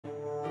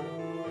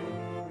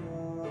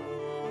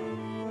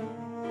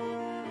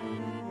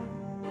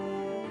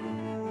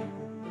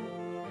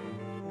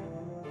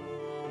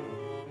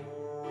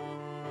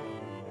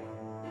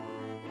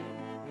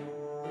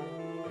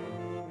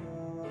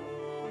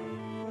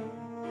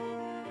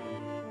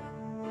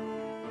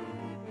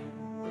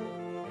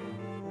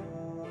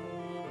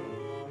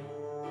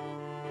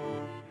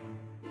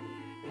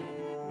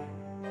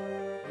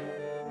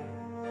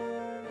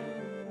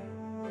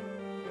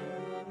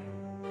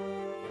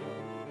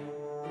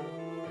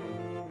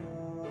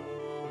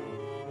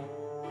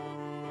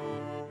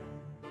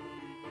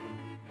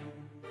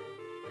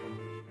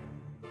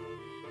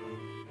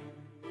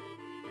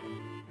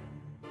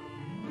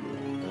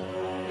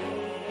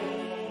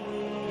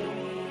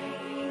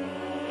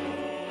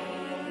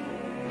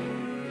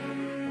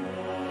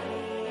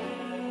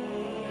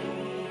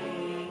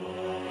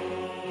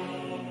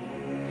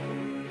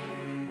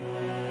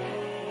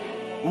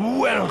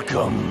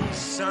Welcome.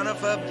 Son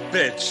of a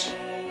bitch.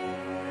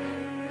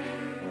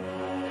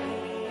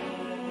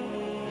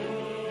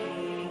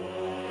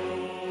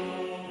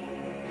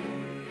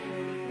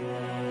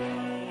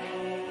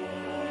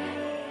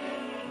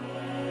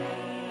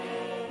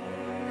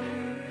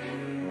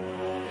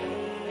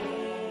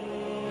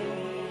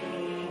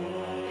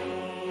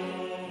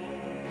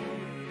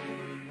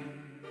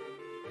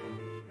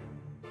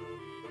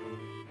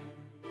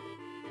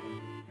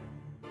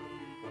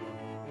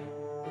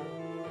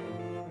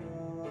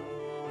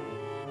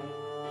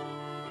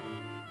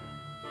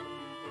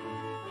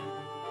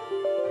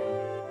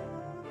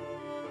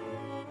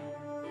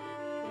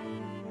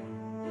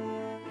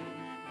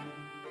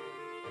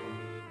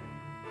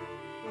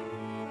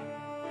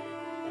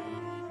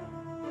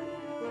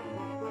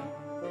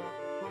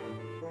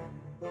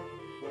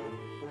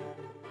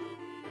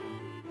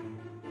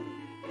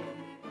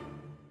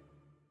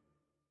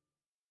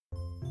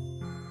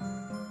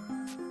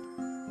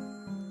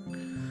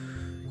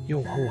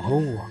 Yo ho ho.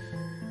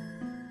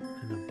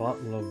 And a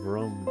bottle of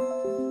rum.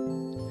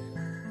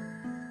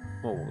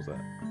 What was that?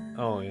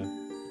 Oh yeah.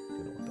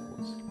 Don't know what that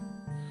was.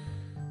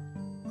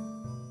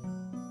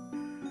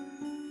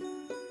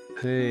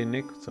 Hey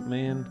Nick, what's up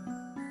man?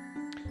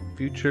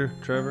 Future,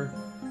 Trevor.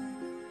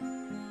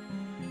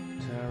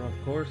 Tara, of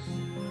course.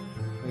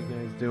 How you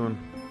guys doing?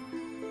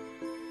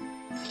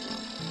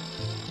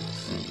 Let's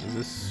see, is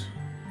this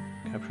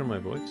capturing my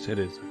voice? It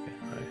is, okay,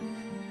 alright.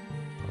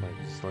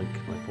 It's like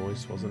my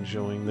voice wasn't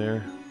showing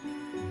there.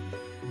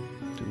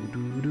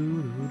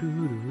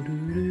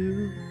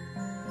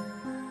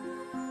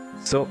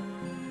 So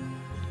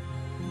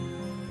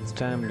it's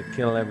time to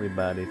kill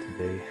everybody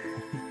today.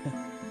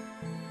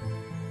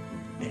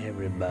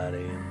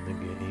 Everybody in the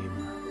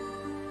game.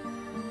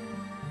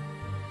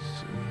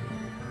 So,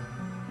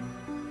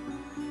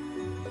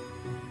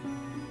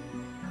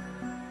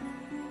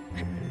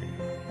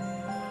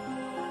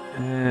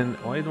 and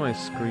why do my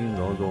screens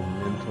all go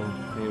mental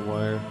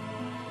haywire?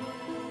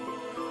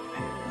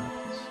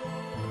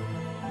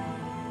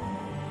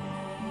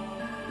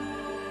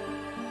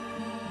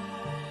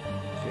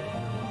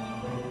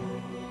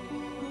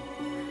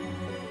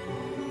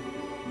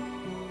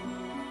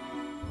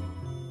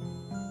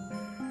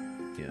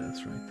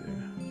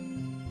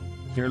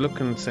 You're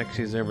looking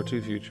sexy as ever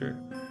too, Future.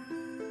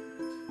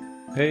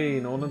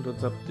 Hey, Nolan,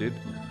 what's up, dude?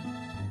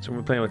 So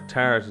we're playing with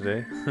Tara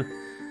today.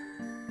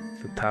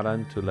 The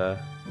Tarantula.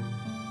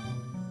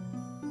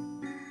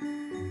 Okay,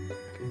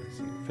 let's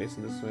see.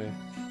 Facing this way.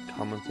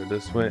 Comments are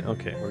this way.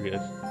 Okay, we're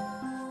good.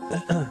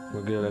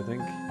 We're good, I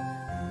think.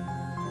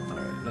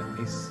 Alright, let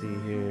me see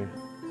here.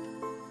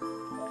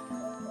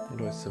 How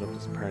do I set up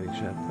this party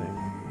chat thing?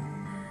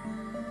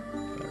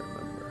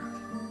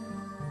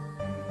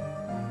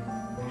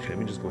 Let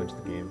me just go into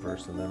the game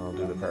first and then I'll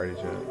do the party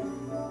chat.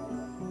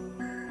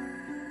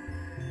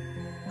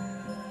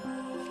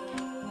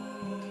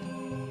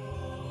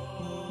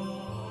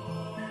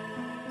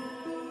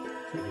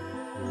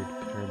 Weird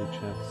party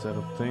chat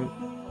setup thing.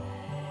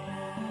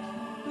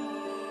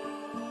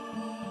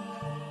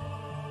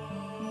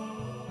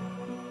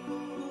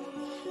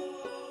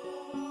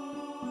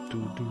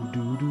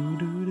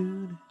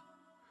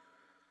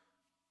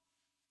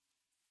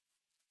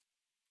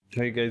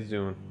 How you guys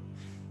doing?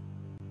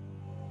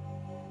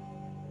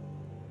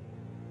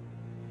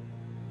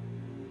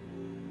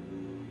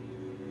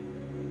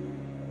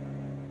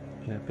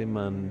 Happy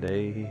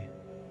Monday.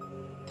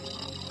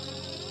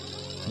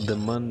 The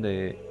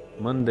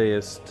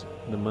Mondayest,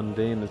 the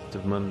mundanest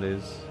of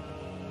Mondays.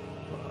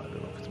 Well, I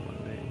don't know if it's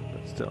mundane,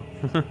 but still.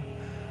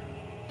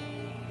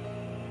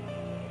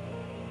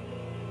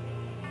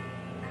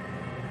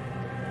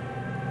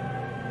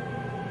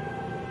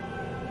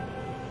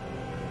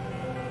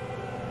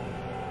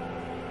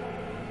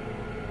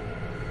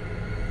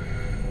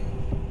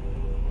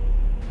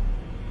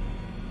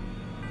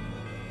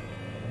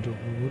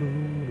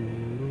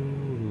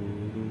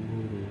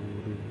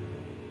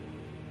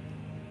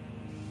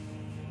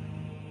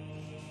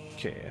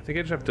 Okay, I think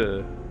I just have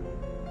to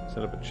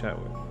set up a chat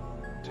with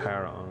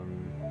Tara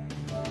on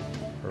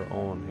her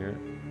own here.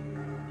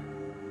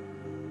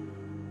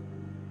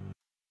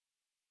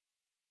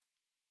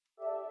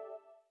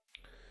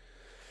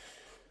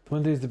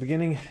 Monday's the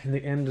beginning and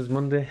the end is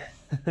Monday.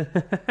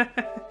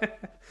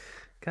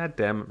 God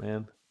damn it,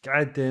 man.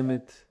 God damn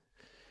it.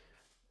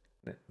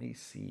 Let me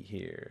see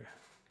here.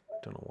 I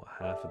don't know what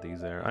half of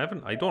these are.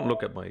 I don't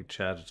look at my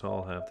chat at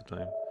all half the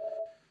time.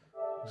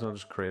 So I'll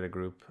just create a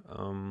group.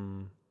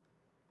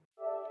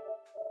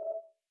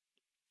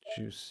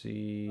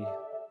 Juicy.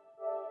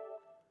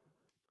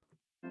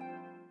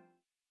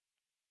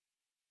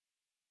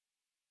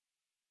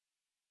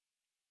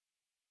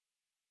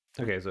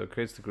 Okay, so it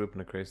creates the group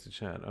and it creates the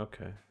chat.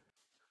 Okay.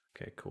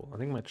 Okay, cool. I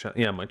think my chat,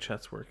 yeah, my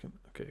chat's working.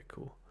 Okay,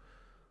 cool.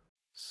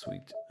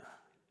 Sweet.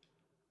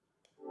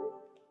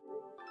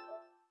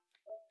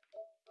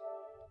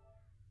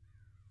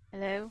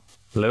 Hello?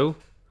 Hello?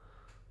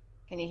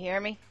 Can you hear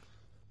me?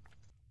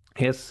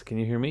 Yes, can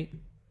you hear me?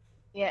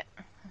 Yeah.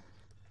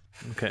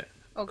 Okay.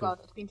 Oh cool. God,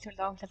 it's been so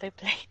long since I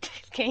played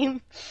this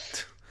game.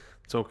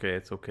 It's okay.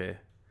 It's okay.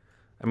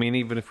 I mean,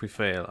 even if we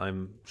fail,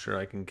 I'm sure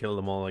I can kill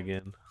them all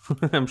again.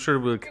 I'm sure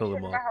we'll Pretty kill sure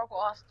them no all. matter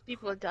what,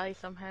 people will die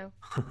somehow.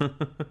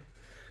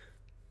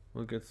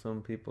 We'll get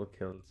some people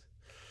killed.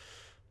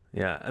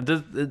 Yeah, and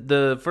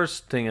the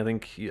first thing I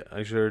think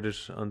I shared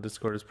it on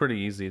Discord is pretty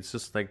easy. It's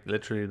just like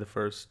literally the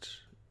first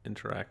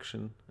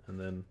interaction, and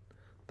then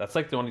that's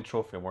like the only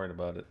trophy I'm worried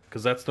about it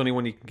because that's the only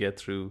one you can get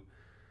through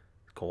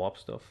co-op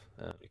stuff.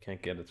 You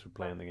can't get it through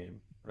playing the game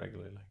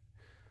regularly.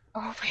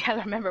 Oh, I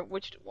can't remember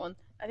which one.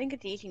 I think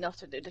it's easy enough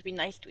to do. Just be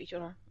nice to each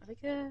other. I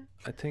think.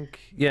 I think,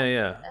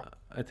 yeah.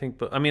 I think,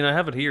 but I mean, I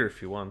have it here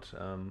if you want.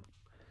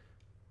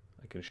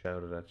 I can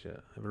shout it at you.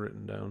 I have it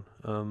written down.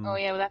 Oh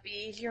yeah, will that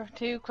be easier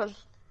too? Cause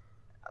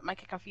I might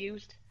get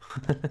confused.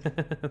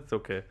 It's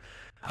okay.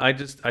 I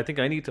think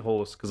I need to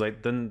host because I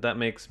then that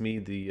makes me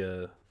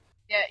the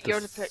Yeah, the you're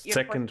the first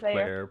second player.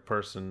 player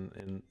person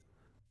in.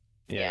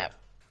 Yeah, Yeah,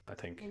 I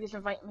think. you just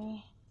invite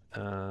me.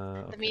 That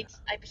Okay.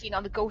 means I've been seeing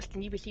all the ghosts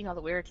and you've been seeing all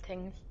the weird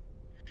things.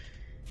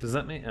 Does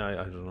that mean I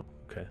don't know.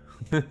 Okay.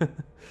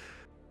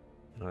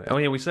 All right. Oh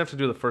yeah, we still have to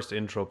do the first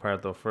intro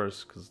part though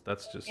first because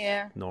that's just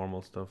Yeah.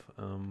 normal stuff.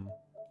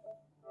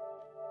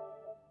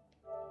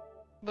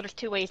 But there's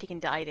 2 ways you can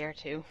die there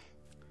too.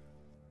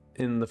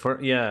 In the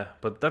first, yeah,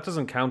 but that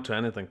doesn't count to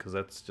anything because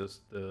that's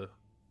just the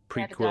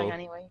You have to die prequel.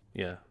 anyway.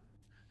 Yeah.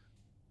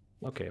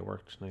 Okay, it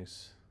worked.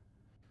 Nice.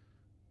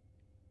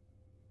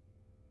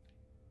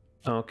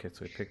 Oh, okay,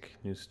 so we pick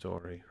new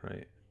story,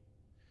 right?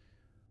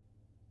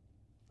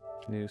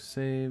 New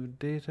save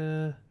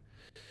data.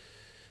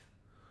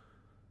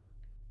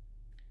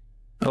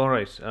 All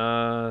right.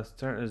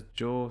 Start as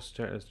Joe.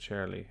 Start as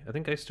Charlie. I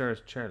think I start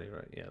as Charlie,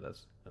 right? Yeah,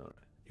 that's all right.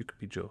 You could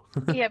be Joe.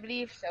 Yeah, I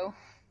believe so.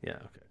 Yeah.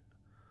 Okay.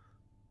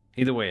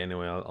 Either way,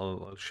 anyway,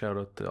 I'll shout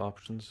out the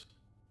options.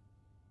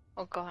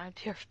 Oh god,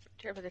 I'm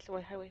terrible this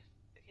way. How is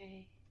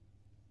okay?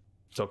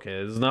 It's okay.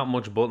 There's not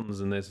much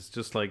buttons in this. It's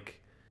just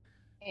like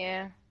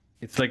Yeah.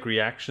 it's like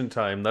reaction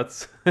time.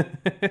 That's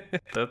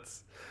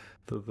that's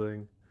the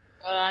thing.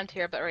 Well, I'm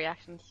terrible at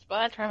reactions,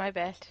 but I'll try my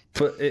best.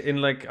 But in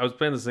like I was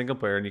playing the single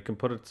player, and you can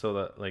put it so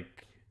that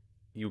like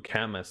you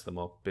can't mess them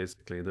up.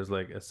 Basically, there's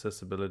like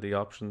accessibility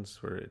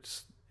options where it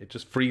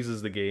just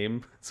freezes the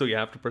game, so you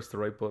have to press the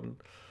right button.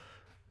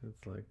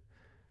 It's like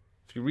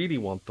if you really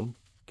want them,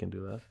 you can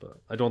do that. But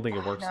I don't think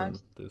it works No, in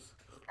this.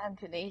 I'm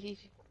too lazy.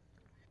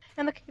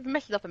 And look, if you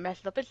mess it up and mess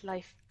it up, it's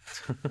life.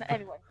 Not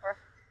everyone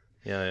perfect.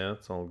 Yeah,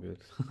 it's all good.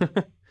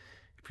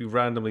 If you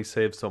randomly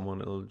save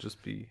someone, it'll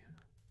just be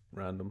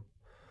random.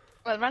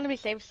 Well, randomly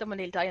save someone,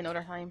 they'll die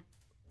another time.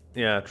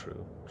 Yeah,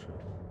 true.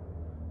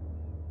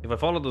 If I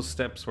follow those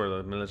steps where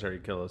the military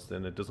kill us,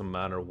 then it doesn't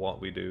matter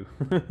what we do.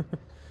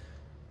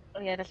 Oh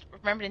yeah, that's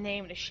remember the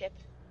name of the ship.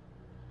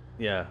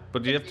 Yeah,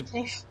 but you have to.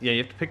 Yeah, you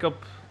have to pick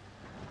up.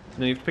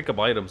 No, you have to pick up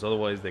items,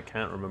 otherwise they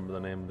can't remember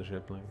the name of the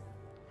ship. Like.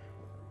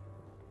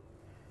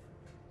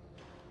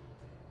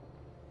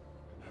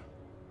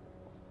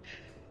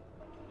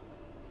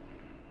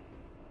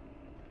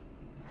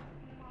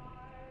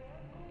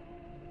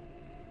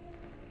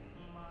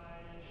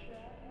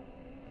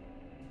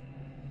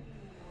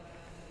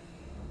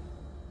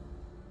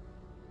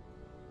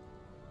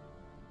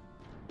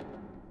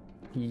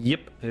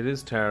 Yep, it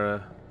is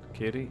Tara.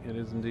 Katie, it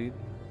is indeed.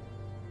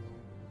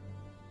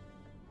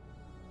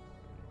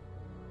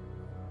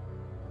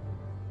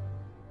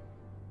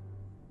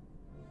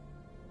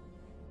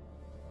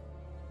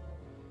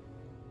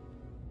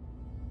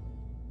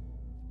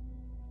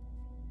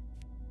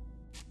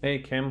 Hey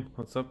Kim,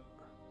 what's up?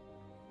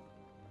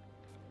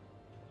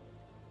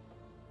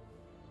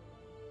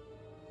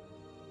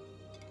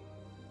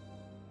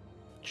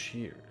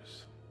 Cheers.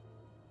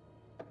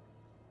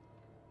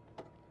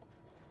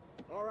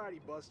 Alrighty,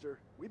 Buster.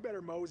 We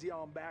better mosey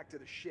on back to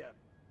the ship.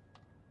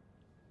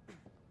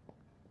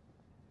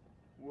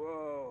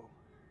 Whoa.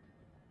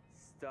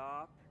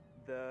 Stop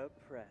the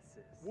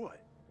presses.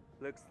 What?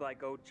 Looks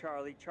like old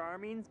Charlie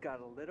Charming's got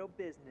a little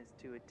business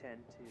to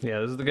attend to. Yeah,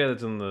 this is the guy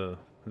that's in the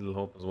Little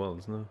Hope as well,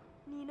 isn't it?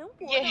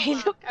 Yeah, he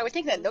look. I would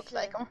think that looked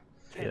like him.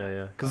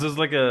 Yeah. Because there's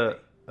like a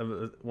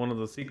one of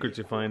the secrets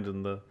you find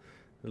in the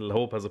Little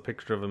Hope has a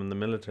picture of him in the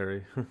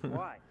military.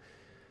 Why?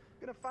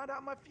 Gonna find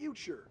out my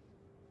future.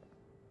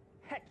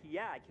 Heck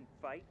yeah, I can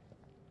fight.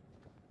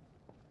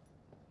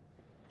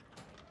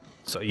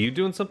 So are you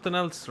doing something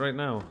else right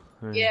now?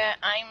 Yeah,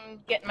 I'm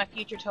getting my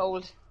future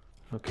told.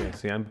 Okay,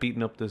 see, I'm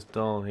beating up this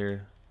doll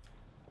here.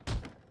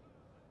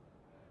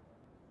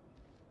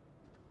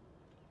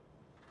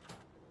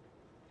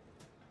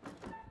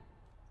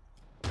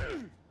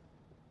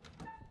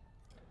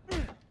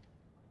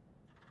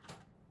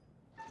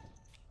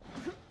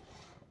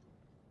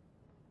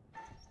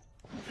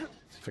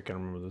 See if I can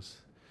remember this.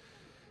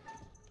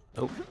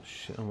 Oh,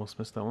 shit, almost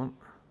missed that one.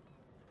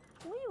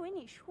 我以为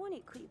你说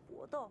你可以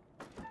搏斗。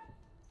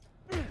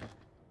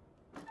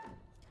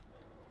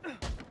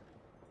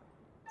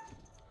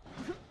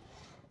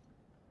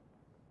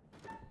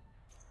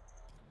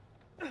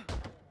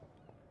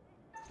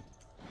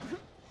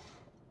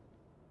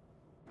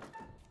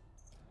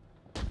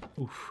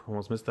 Oof,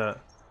 almost missed that.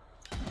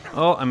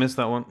 Oh, I missed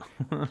that one.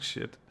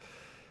 Shit.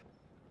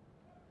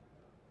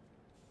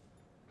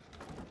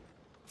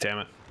 Damn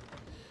it.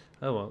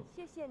 Oh well.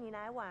 谢谢你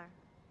来玩。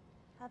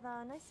Have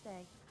a nice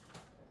day.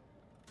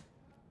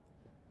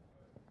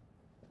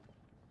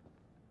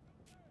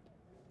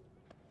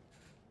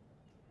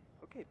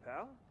 Okay,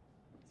 pal.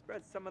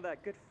 Spread some of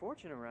that good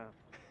fortune around.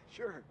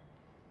 Sure.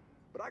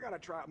 But I gotta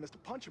try out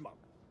Mr. Punch 'em up.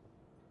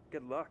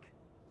 Good luck.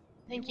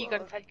 I think you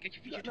got to get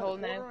your future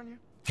told now. On you?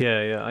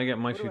 Yeah, I get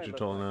my What do I future look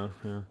told now.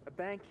 like? A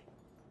bank?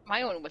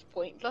 My own was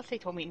pointless. They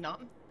told me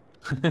nothing.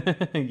 Yeah.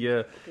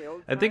 Yeah. Okay,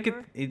 old I think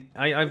timer.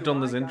 I've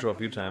done this I got intro a from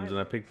few times and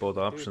I picked both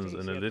options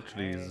and it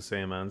literally is the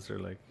same answer.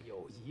 Like,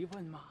 有疑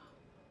问吗？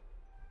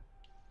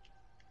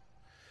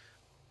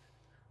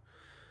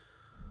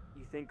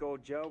 You think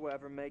old Joe will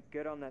ever make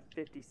good on that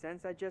 50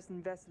 cents I just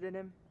invested in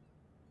him?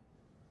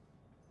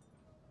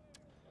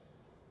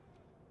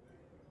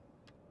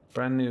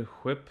 brand new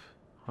whip,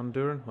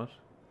 Honduran. What?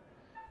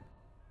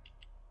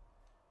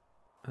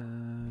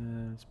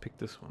 Let's pick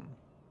this one.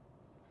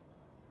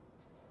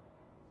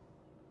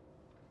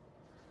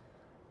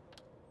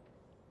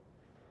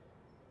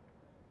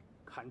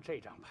 看这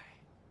张牌，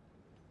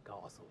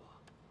告诉我，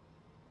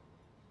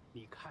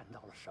你看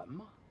到了什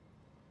么？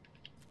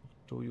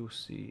 Do you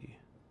see?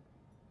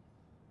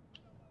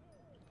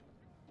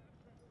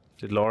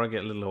 Did Laura get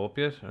a little hope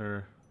yet,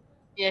 or?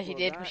 Yeah, she Well,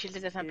 did, but that she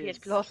did it on PS is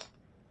Plus.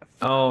 a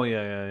Oh flower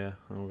yeah.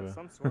 of Okay.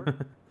 some sort.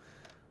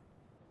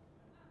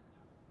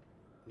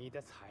 你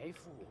的财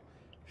富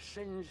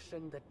深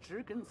深地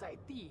植根在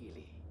地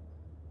里，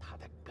它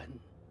的根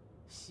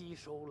吸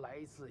收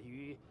来自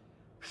于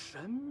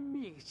神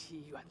秘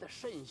起源的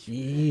渗血。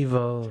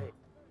 Evil.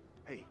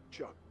 Hey,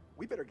 Chuck,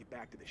 we better get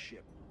back to the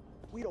ship.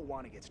 We don't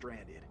want to get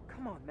stranded.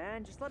 Come on,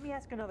 man. Just let me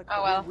ask another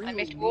Oh question. well, We I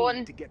really missed need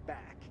one. to get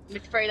back.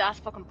 Missed the very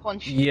last fucking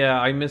punch.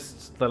 Yeah, I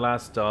missed the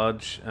last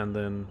dodge and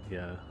then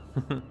yeah.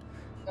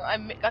 No,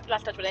 got the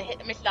last touch, but I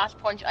missed the last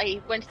punch.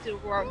 I went to the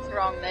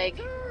wrong leg.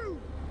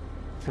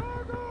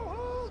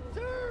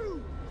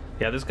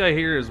 Yeah, this guy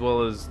here as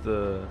well as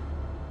the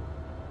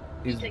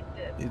He's like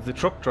the he's the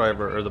truck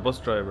driver or the bus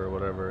driver or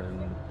whatever in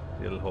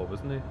the Little Hope,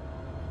 isn't he?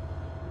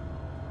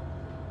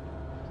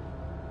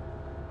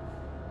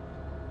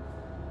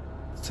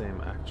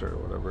 Same actor or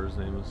whatever his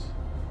name is.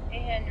 Hey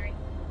Henry.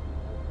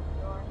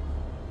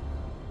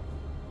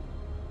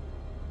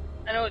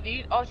 I know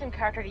the awesome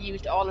character they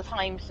used all the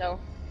time, so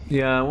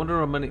Yeah, I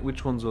wonder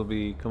which ones will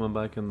be coming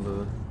back in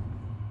the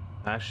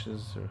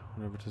Ashes or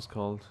whatever it is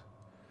called.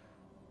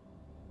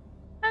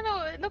 I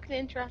know it looks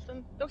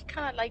interesting. Looks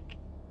kind of like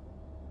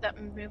that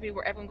movie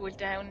where everyone goes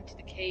down into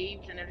the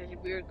caves and there's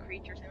weird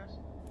creatures in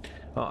it.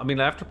 I mean,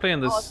 after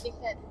playing Oh, this, they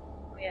said,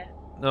 yeah.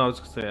 no, I was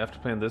gonna say after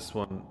playing this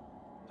one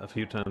a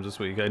few times this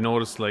week, I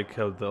noticed like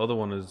how the other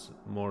one is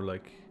more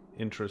like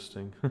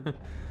interesting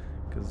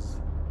because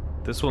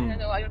this I one. don't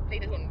know. I don't play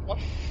this one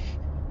once.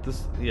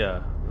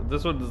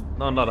 This one does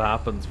not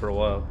happens for a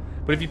while.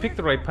 But if you pick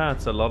the right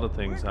paths, a lot of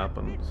things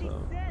happen.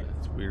 So yeah,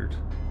 it's weird.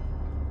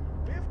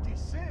 50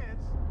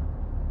 cents?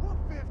 What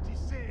 50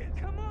 cents?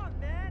 Come on,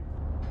 man.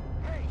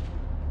 Hey,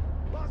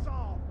 buzz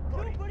off,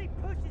 buddy. Nobody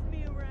pushes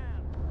me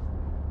around.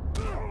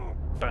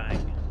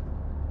 Bang.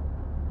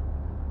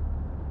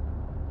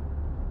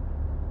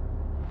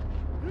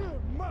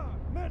 In my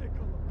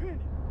medical opinion,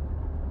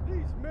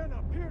 these men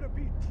appear to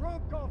be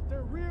drunk off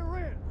their rear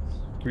ends.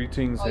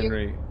 Greetings, Oh,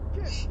 you're- Henry.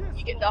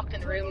 You get locked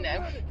in the room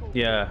now.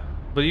 Yeah,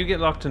 but you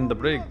get locked in the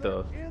brig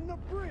though. In the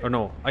brig. Or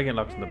no, I get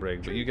locked in the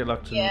brig, but you get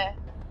locked in. Yeah.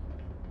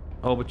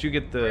 Oh, but you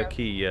get the Yeah.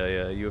 key.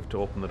 Yeah. You have to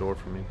open the door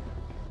for me.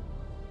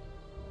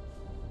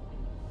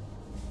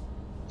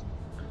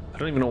 I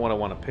don't even know what I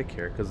want to pick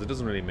here because it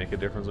doesn't really make a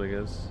difference, I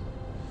guess.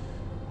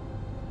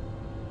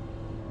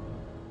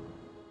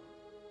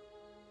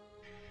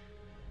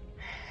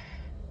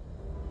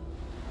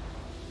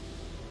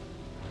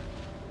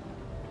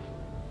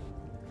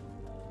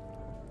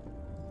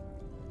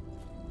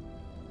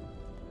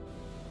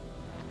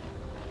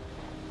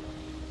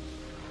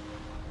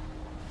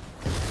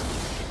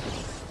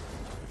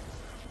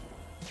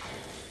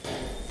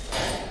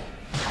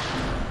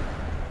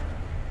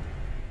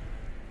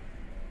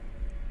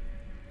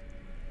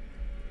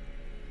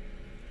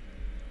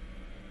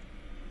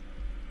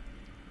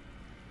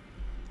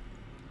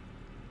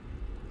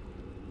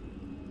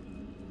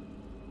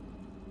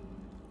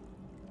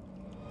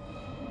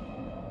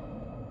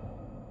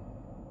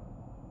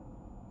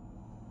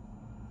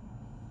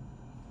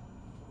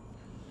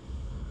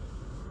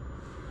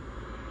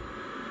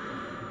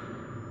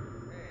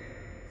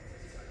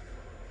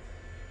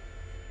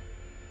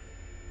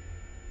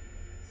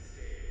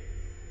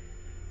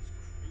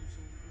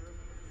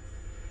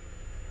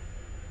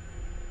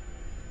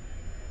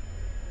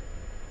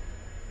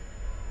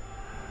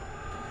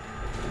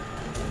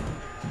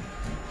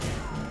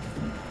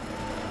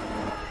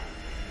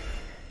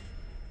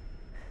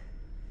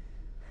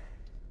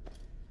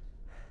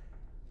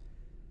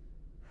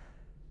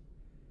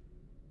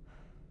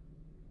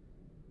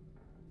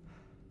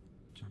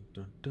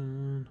 Dun,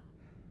 dun.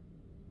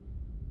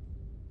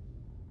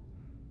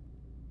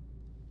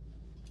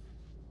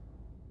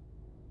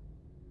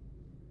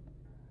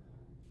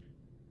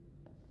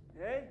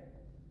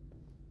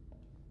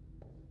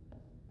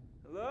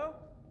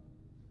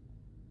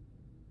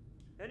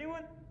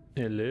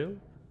 Hello?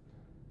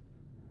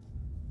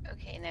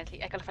 Okay, now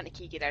I gotta find the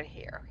key, get out of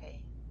here,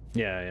 okay.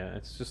 Yeah, yeah,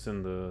 it's just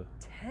in the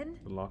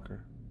 10?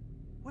 locker.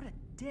 What a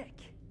dick.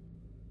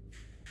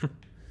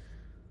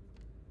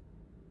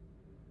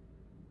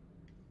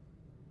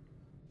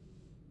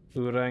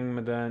 Man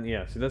Medan,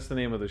 yeah, see that's the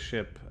name of the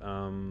ship.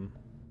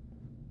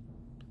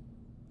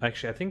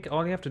 Actually, I think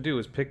all you have to do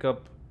is pick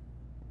up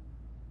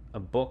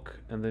a book,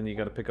 and then you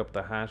gotta pick up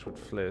the hat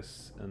with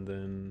Fliss, and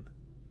then...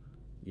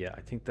 Yeah,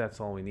 I think that's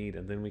all we need,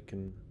 and then we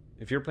can...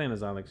 If you're playing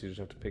as Alex, you just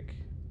have to pick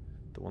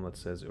the one that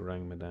says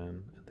Orang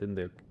Medan, and then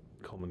they'll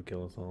come and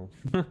kill us all.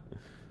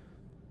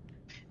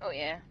 Oh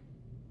yeah.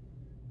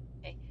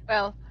 Okay,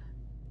 well,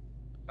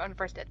 on the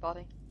first dead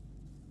body.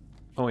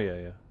 Oh, yeah,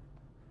 yeah.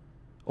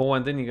 Oh,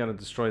 and then you gotta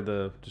destroy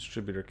the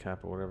distributor cap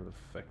or whatever the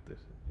fuck this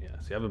is. Yeah,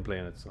 see, I've been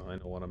playing it, so I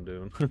know what I'm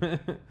doing. Good,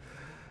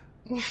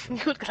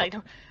 because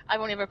I've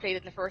only ever played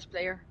it the first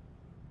player.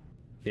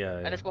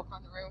 Yeah, yeah. I just walk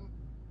around the room.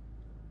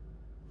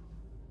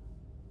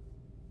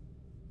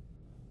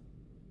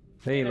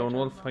 Hey, Lone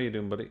Wolf, how you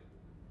doing, buddy?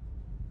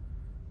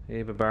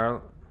 Hey,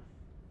 Barrel.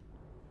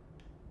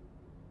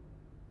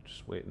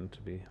 Just waiting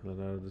to be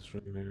let out of this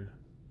room here.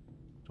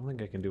 Don't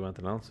think I can do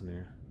anything else in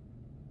here.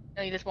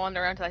 No, you just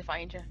wander around till I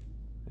find you.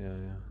 Yeah,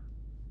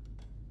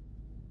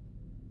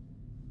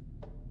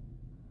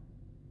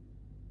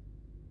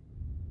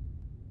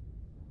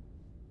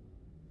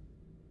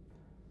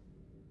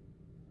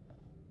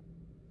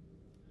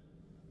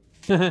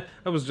 yeah.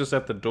 I was just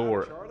at the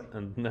door,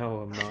 and now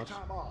I'm not.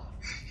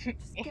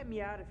 Just get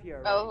me out of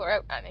here. Oh,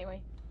 already. we're out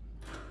anyway.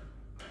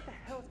 What the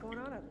hell's going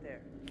on up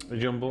there? A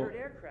jumbo. Heard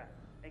aircraft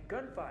and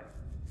gunfire.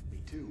 Me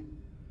too.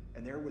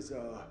 And there was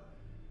a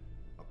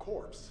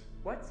corpse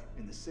What?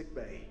 in the sick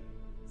bay.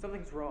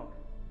 Something's wrong.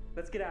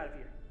 Let's get out of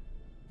here.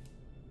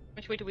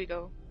 Which way do we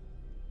go?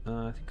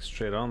 I think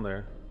straight on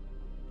there.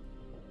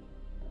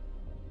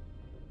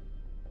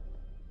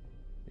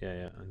 Yeah,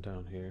 yeah, I'm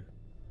down here.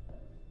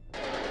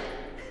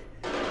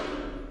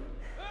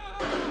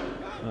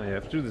 Oh yeah, I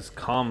have to do this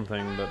calm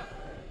thing, but...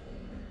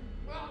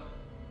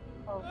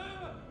 Oh.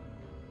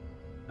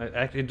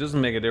 Actually, it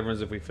doesn't make a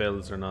difference if we fail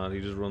this or not, he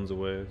just runs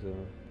away, so...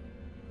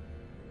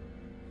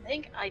 I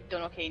think I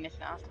done okay in this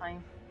last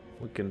time.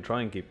 We can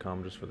try and keep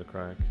calm just for the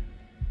crack.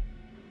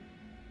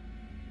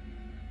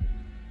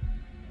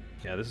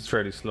 Yeah, this is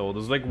fairly slow.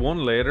 There's like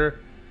one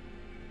later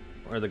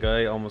where the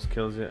guy almost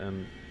kills you,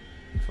 and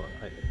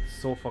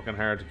it's so fucking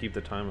hard to keep the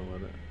timing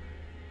with it.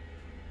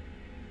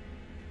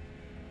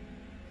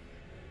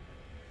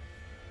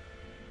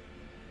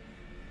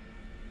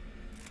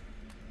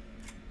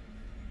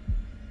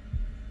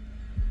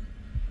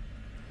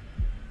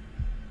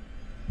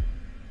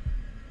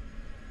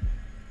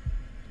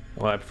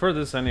 Well, I prefer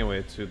this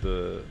anyway to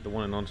the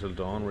one in Until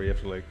Dawn, where you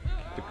have to like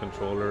keep the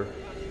controller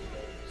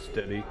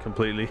steady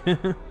completely.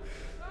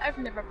 I've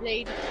never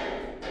played.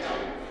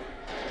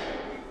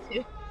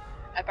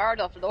 I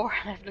borrowed off the door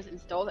and I've just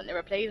installed it,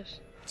 never played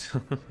it.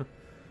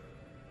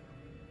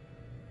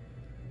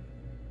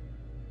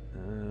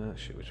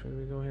 Shit, which way do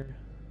we go here?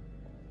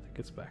 I think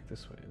it's back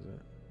this way, is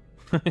it?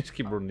 I just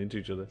keep running into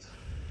each other.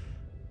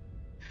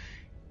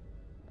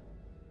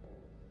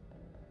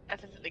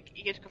 That's just, like,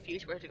 you get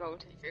confused where to go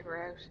until you figure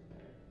out.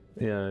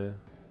 Yeah, yeah.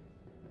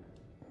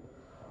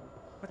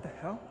 What the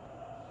hell?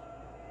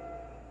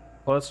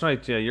 Well, that's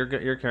right. Yeah,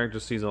 your character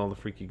sees all the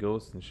freaky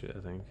ghosts and shit,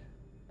 I think.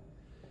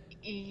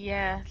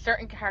 Yeah,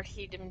 certain characters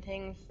see different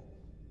things.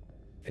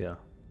 Yeah.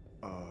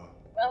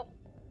 Well,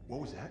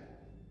 What was that?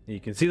 You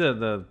can see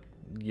the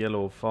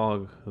yellow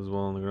fog as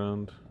well on the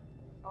ground.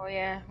 oh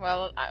yeah,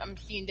 well, I'm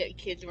seeing little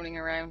kids running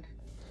around.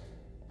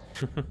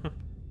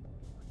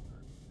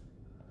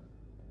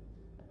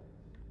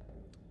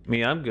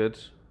 Me, I'm good.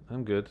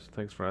 I'm good.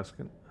 Thanks for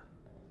asking.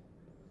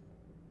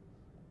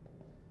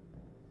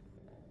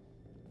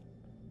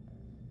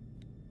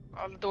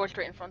 Oh, the door's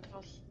straight in front of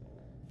us.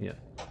 Yeah.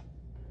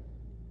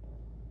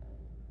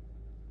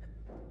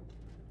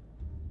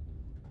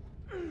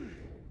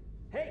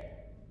 Hey,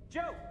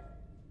 Joe!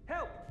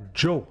 Help!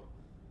 Joe.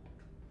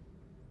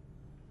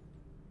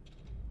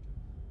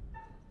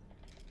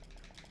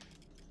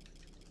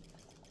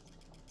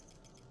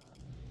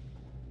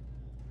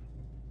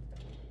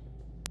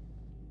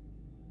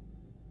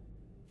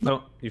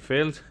 No, you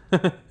failed.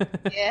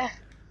 Yeah,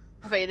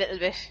 maybe a little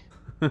bit.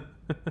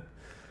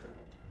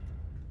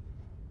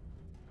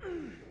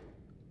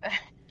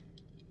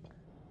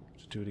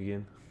 Just do it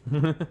again.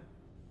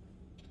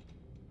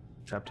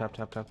 Tap, tap,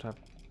 tap, tap, tap.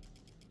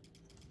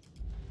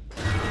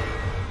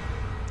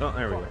 Oh,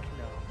 there we go. Fuck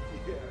no.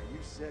 Yeah, you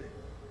said it.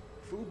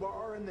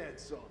 Fubar and then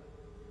some.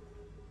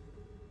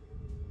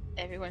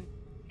 Everyone.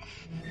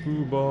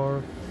 Foo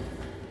bar.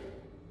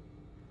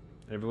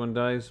 Everyone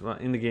dies? Well,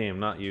 in the game,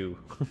 not you.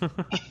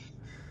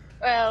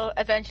 Well,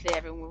 eventually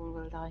everyone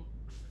will die.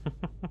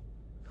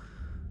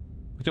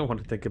 We don't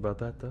want to think about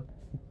that, though.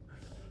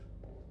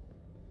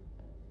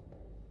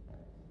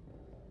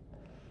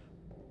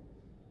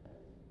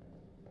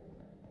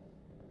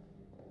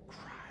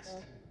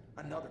 Christ.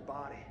 Another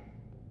body.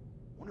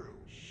 Wonder who.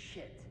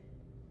 Shit.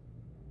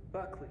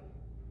 Buckley.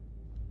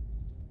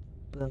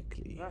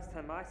 Buckley. Last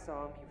time I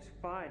saw him, he was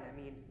fine. I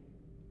mean,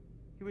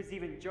 he was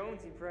even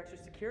jonesing for extra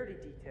security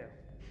detail.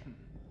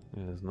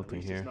 Yeah, there's At nothing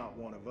least here. he's not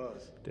one of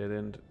us. Dead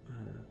end.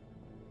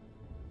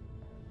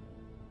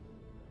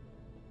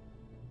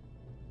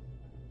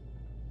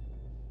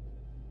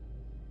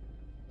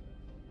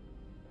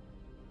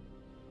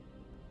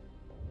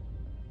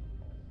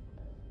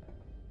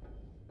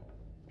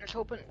 I was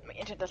hoping my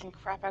internet doesn't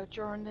crap out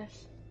during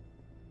this.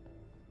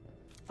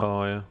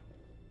 Oh yeah.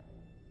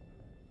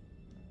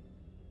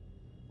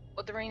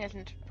 But the rain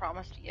isn't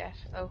promised yet,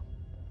 though.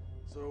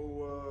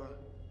 So,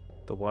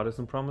 The what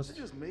isn't is promised? it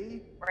just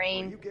me?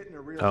 Rain. Or are you getting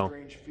a real Oh.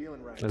 strange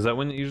feeling right Is now? that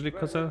when it usually Do I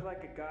cuts look out?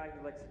 like a guy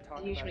who likes to talk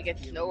It usually about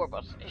gets his slower,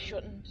 feelings? but it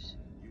shouldn't.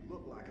 You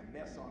look like a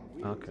mess on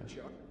wheels, Okay.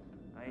 Chuck.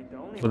 I ain't the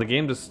only Will the one.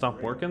 game just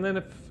stop working then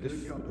if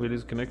we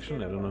lose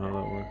connection? I don't know how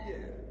that works.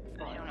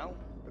 Yeah, I don't know.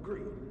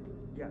 agreed.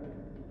 Yeah.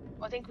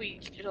 I think we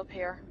split up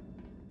here.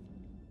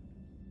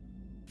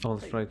 Oh,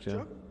 that's right, yeah.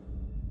 Chuck,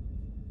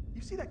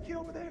 you see that kid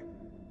over there?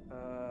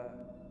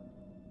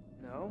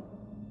 No?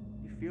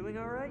 You feeling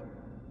alright?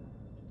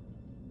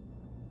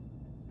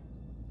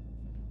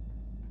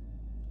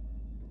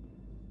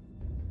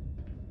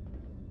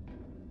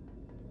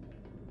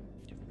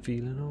 You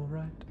feeling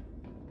alright?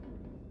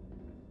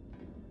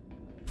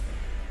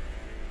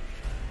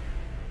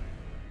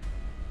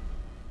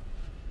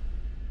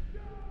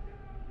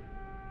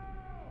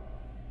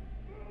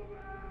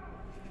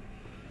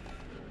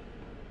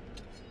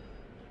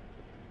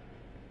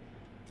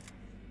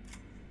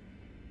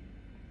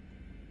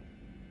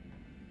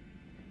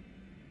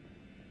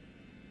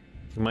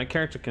 My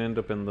character can end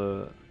up in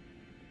the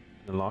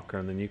locker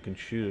and then you can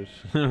shoot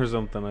it or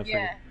something, I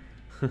Yeah.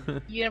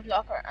 think. You have a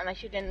blocker, and I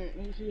should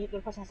then. The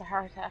person has a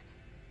heart attack.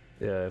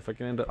 Yeah, if I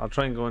can end up, I'll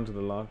try and go into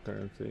the locker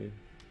and see.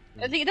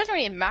 I think it doesn't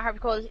really matter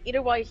because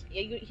either way,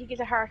 he gets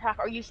a heart attack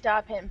or you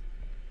stab him,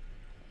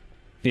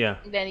 Yeah.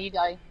 and then you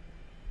die.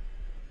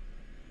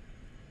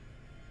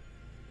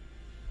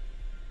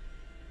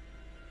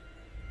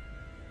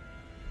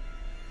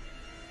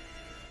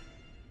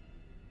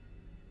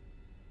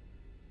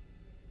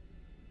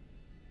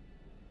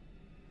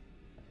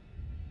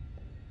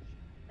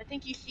 I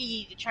think you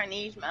see the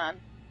Chinese man.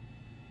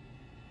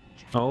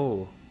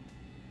 Oh.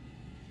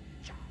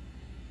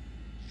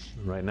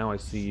 Right now I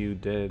see you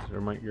dead,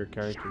 or your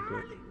character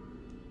dead.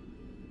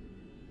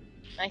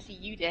 I see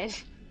you dead.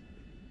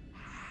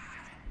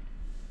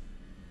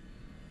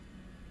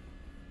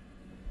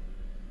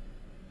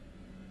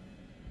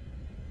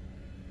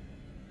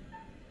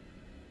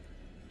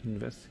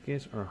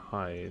 Investigate or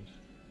hide?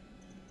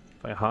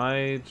 If I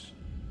hide,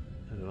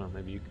 I don't know,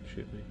 maybe you can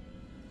shoot me.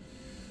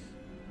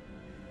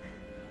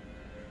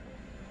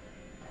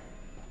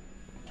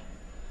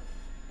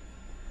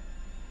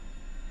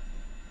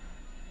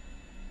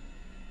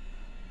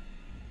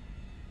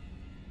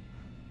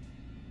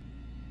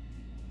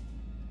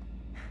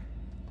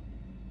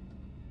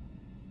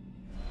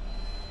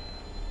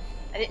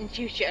 I didn't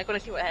shoot you. I gotta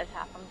see what has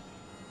happened.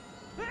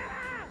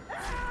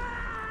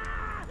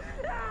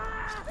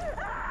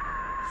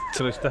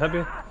 Should I stab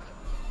you?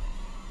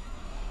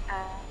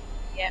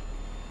 Yep.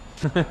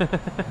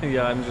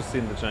 Yeah, I'm just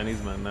seeing the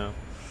Chinese man now.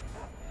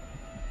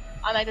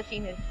 I might have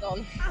seen his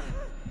son.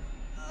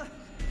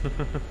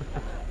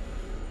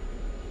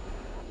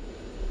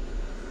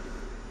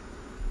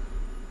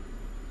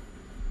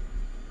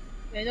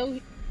 I know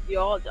we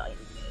all died.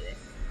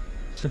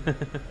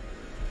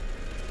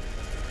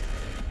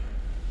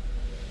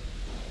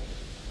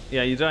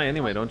 Yeah, you die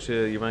anyway, don't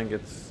you? Your man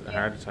gets a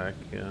heart attack,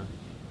 yeah.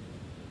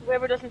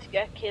 Whoever doesn't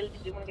get killed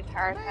is the one who gets a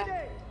heart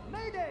attack.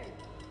 Mayday!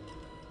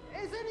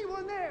 Mayday! Is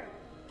anyone there?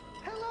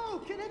 Hello?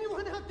 Can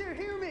anyone out there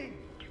hear me?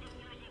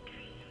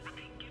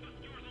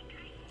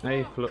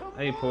 Hey, Come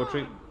hey,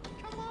 poetry. on!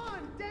 Come on,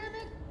 damn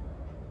it!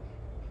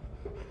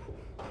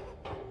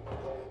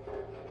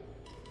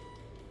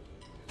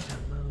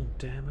 Oh,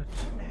 damn it.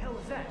 What the hell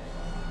is that?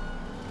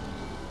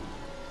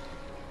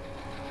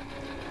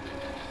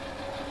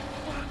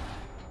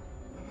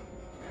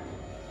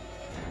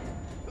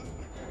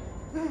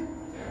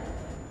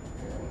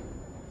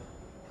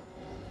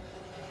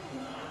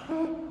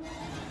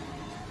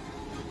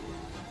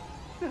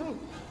 No,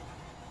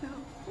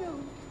 no, no.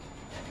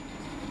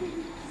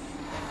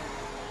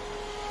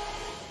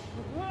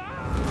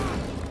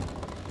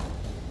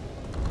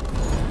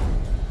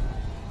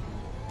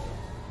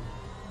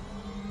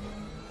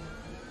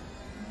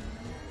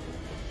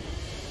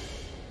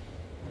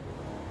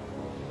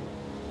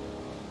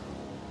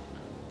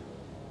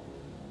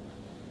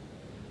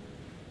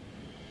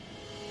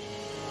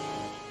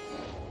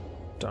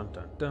 Dun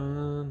dun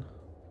dun.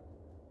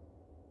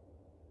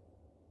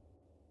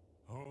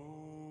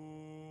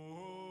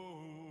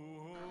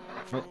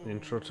 Oh,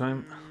 intro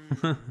time.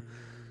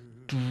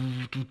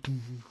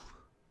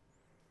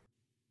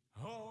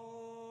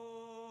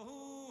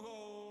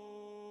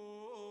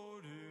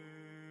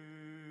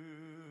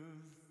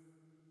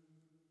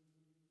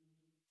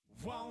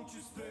 Won't you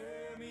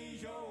spare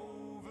me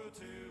over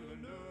till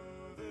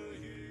another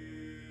year?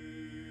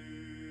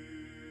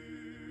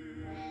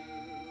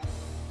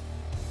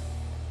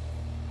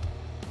 'Cause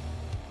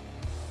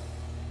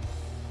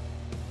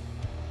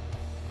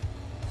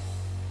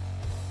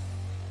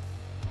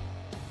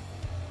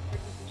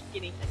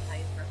skinny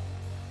psychiatrist.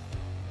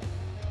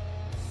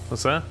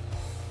 What's that?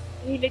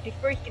 He looked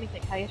like very skinny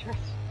psychiatrist.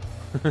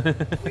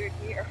 Weird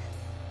hair.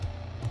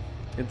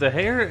 The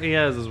hair he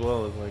has as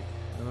well is like,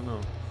 I don't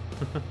know.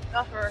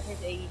 Not for his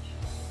age.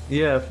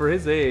 Yeah, for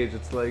his age,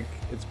 it's like,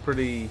 it's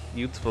pretty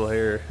youthful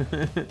hair. Well,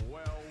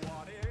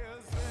 what is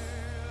this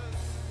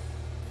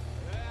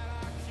that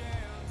I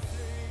can't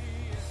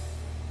see?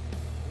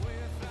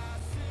 With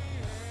icy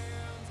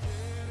hands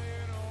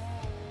getting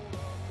hold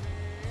of me.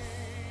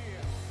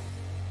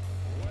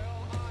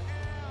 Well, I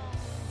am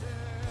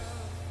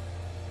death,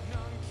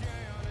 none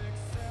can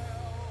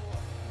excel.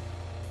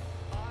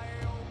 I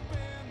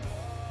open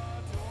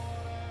the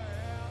door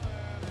to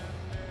heaven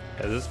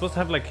and Is this supposed to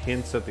have like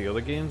hints at the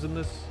other games in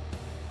this?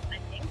 I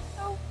think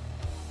so.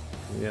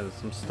 Yeah, there's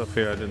some stuff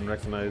here I didn't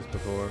recognize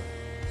before.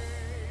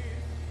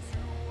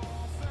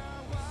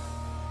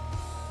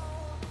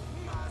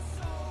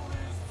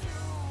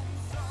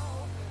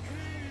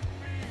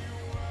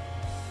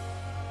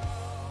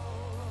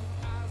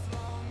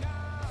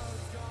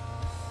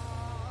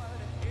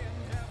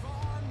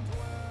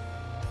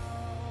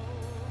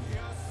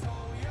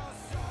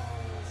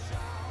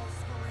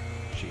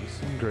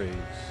 Jason Graves.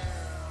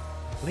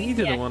 I think he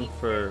did the one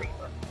for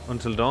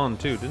Until Dawn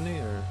too, didn't he?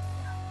 Or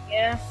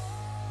Yeah.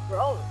 We're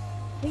all.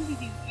 I think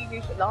he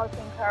used a lot of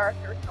same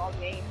characters in all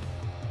games.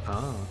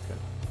 ah, okay.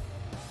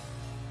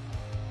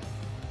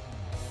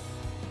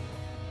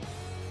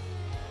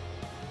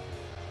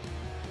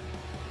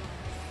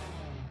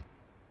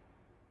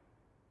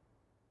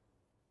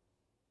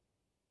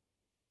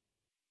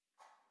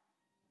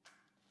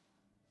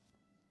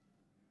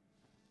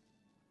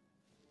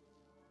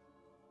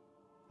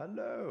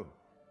 Hello,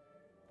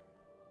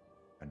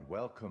 and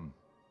welcome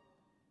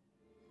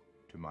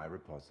to my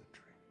repository.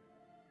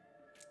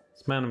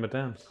 It's Man of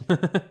Medan.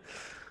 That's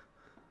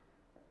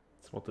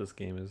what this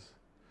game is.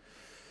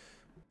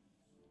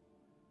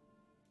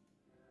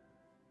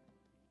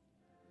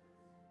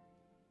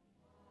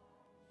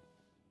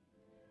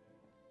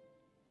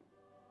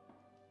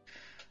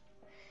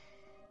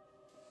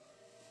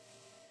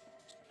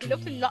 He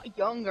looks a lot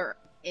younger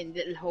in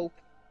Little Hope.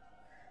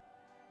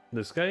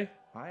 This guy?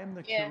 I am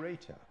the Yeah.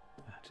 curator.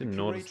 I didn't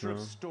notice Curator of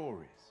now.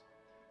 stories.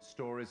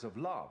 Stories of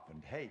love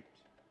and hate,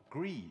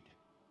 greed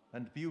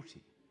and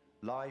beauty,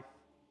 life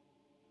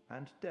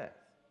and death.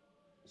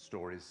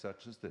 Stories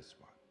such as this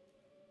one.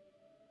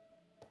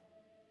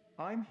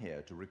 I'm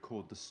here to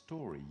record the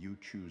story you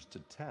choose to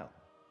tell.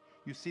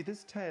 You see,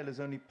 this tale is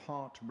only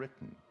part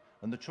written,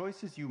 and the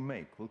choices you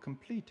make will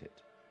complete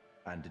it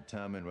and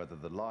determine whether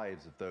the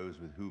lives of those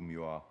with whom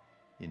you are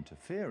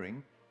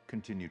interfering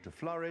continue to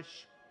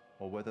flourish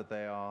or whether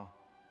they are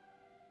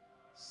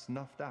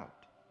snuffed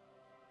out.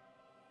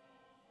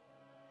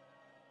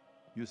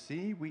 You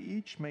see, we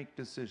each make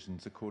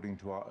decisions according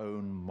to our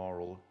own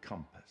moral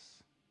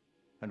compass.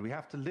 And we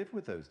have to live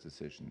with those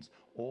decisions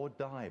or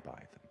die by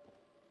them.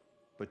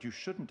 But you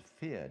shouldn't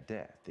fear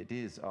death. It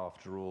is,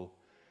 after all,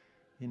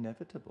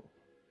 inevitable.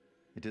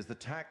 It is the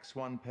tax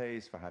one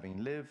pays for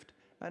having lived,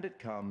 and it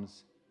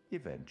comes,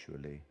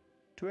 eventually,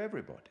 to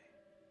everybody.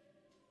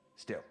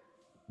 Still,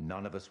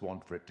 none of us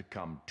want for it to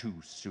come too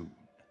soon,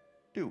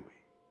 do we?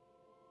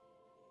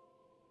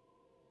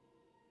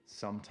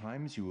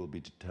 Sometimes you will be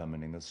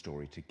determining a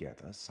story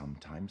together,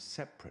 sometimes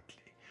separately.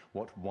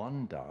 What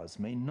one does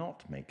may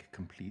not make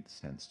complete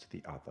sense to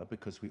the other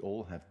because we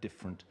all have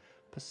different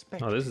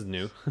perspectives. Oh, this is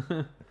new.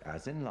 But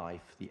as in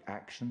life, the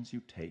actions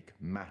you take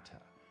matter.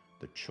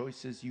 The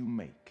choices you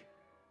make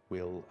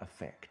will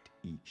affect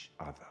each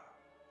other.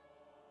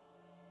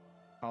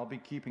 I'll be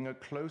keeping a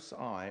close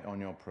eye on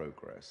your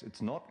progress.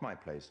 It's not my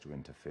place to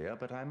interfere,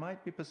 but I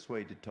might be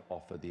persuaded to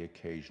offer the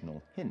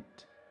occasional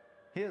hint.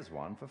 Here's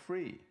one for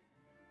free.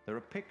 There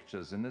are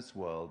pictures in this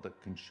world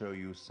that can show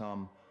you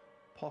some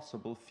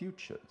possible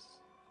futures.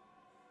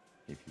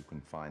 If you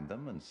can find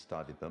them and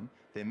study them,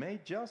 they may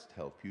just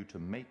help you to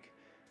make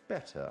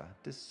better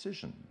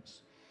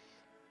decisions.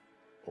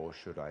 Or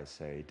should I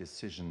say,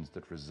 decisions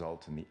that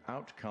result in the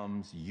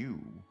outcomes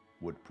you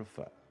would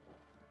prefer.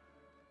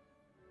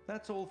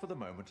 That's all for the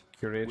moment.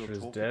 Curator we'll is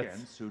talk death.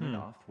 again soon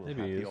enough. We'll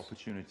Maybe have he the is.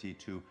 opportunity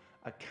to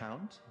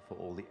account for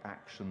all the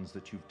actions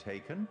that you've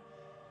taken,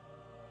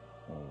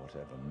 or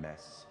whatever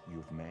mess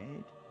you've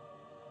made.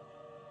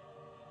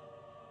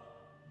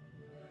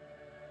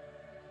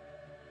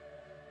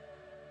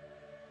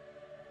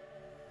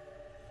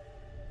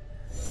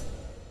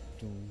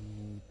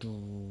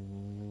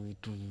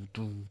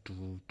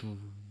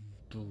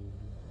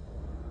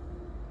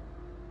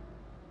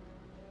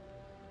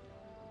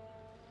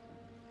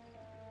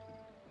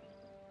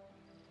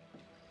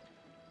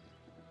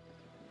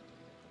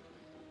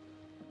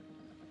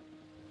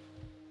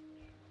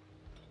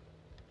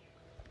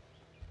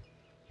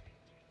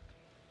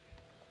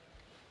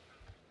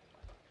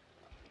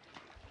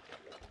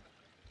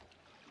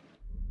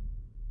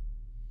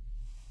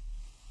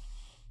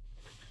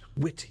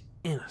 Witty,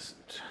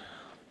 innocent.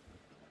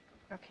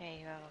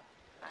 Okay, well,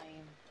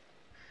 I'm.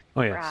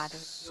 Oh yeah. Brad,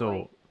 So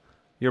right.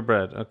 you're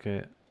Brad.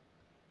 Okay.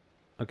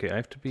 Okay, I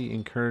have to be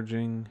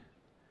encouraging.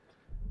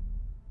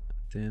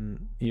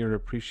 Then you're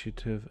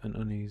appreciative and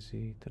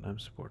uneasy. Then I'm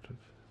supportive.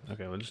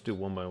 Okay, we'll just do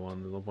one by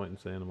one. There's no point in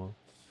saying them all.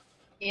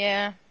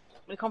 Yeah.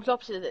 When it comes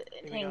up to the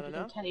Think we thing, got we can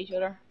enough? tell each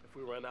other. If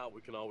we run out,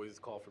 we can always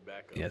call for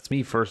backup. Yeah, it's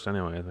me first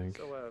anyway, I think.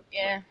 So,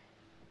 Yeah.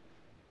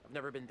 I've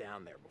never been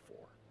down there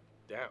before.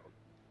 Down.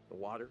 The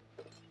water,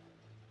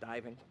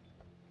 diving.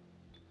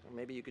 Or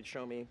maybe you could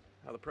show me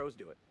how the pros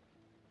do it.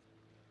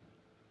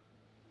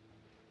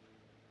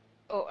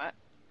 Oh,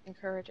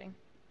 encouraging.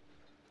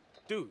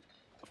 Dude,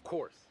 of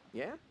course.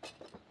 Yeah?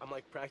 I'm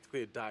like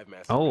practically a dive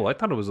master. Oh, man. I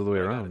thought it was the other way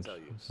I gotta around. tell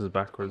you, This is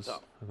backwards,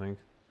 tough. I think.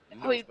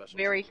 No Oh, it special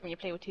varies treatment. when you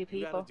play with two You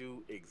people. gotta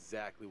do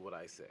exactly what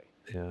I say.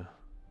 Yeah.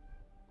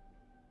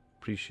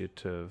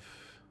 Appreciative.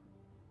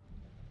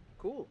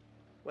 Cool.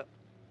 Well,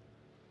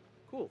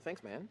 cool.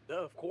 Thanks, man. Yeah,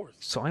 of course.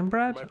 So I'm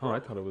Brad? My Oh, I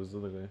bro. thought it was the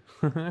other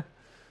way.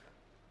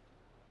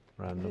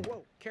 Random.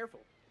 Whoa,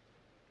 careful.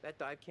 That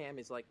dive cam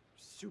is like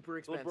super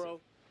Little expensive.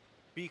 bro,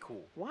 be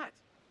cool. What?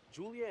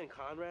 Julia and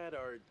Conrad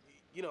are,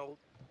 you know,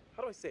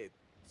 how do I say it?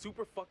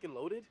 Super fucking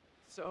loaded.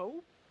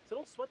 So? So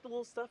don't sweat the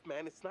little stuff,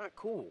 man. It's not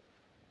cool.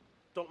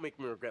 Don't make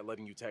me regret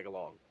letting you tag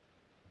along.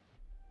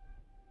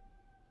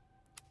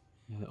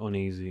 Yeah,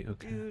 uneasy,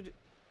 okay. Dude,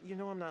 you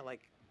know I'm not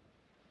like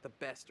the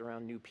best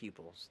around new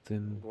people.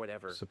 Then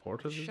Whatever.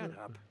 supportive, is Shut it?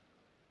 up.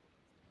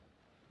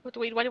 What do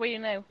we do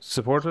now?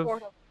 Supportive?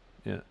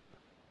 Yeah.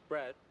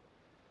 Brad,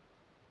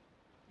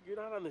 you're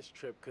not on this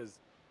trip because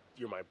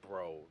you're my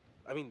bro.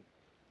 I mean,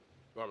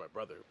 you are my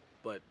brother,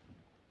 but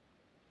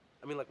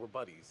I mean, like, we're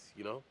buddies,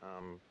 you know?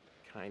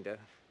 Kinda.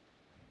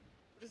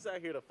 We're just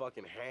out here to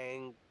fucking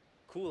hang,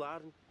 cool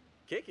out, and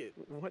kick it.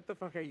 What the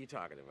fuck are you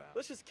talking about?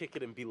 Let's just kick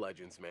it and be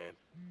legends, man.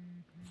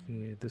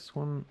 Yeah, this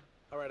one.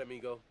 All right,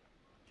 amigo.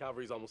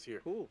 Calvary's almost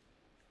here. Cool.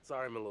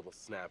 Sorry I'm a little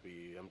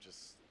snappy. I'm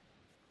just...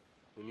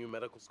 We knew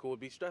medical school would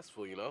be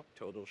stressful, you know?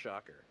 Total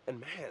shocker. And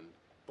man,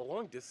 the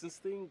long distance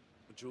thing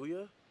with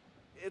Julia,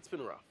 it's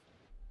been rough.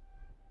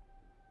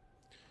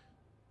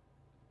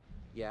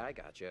 Yeah, I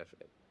gotcha.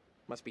 It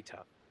must be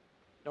tough.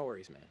 No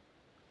worries, man.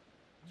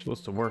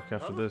 Supposed to work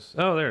after Huh? this.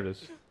 Oh, there it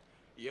is.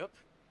 Yep.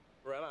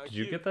 Right on Did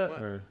you cue. get that?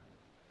 What? Or?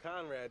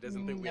 Conrad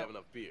doesn't think we No. have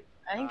enough beer.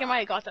 I think I might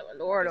have got that with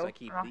Laura, Because though. I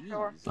keep I'm not these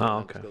sure. in Oh,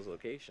 okay. undisclosed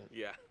location.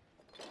 Yeah.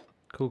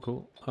 Cool,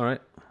 cool.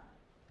 Alright.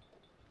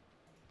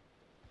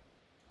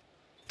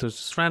 There's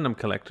just random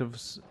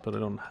collectives, but I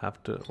don't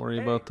have to worry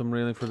about them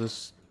really for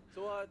this.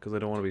 So, Because I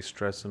don't want to be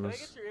stressing can I us.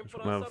 get your Just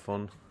input want on to have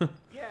fun.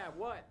 Yeah,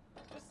 what?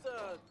 just,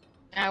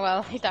 Ah,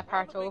 well, leave that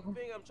part another over.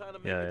 big thing I'm trying to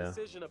make Yeah, a yeah.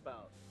 decision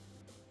about.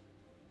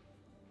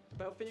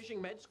 About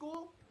finishing med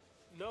school?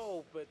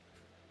 No, but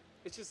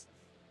it's just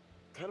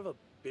kind of a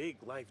big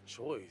life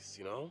choice,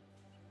 you know?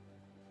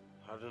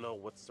 I don't know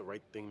what's the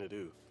right thing to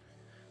do.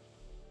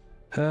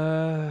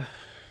 Go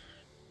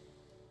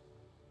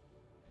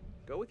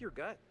with your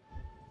gut.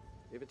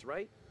 If it's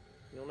right,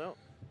 you'll know.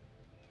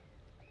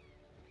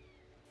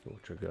 Go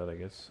with your gut, I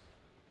guess.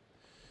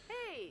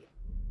 Hey!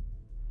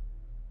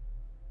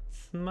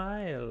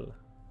 Smile.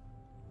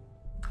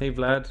 Hey,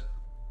 Vlad.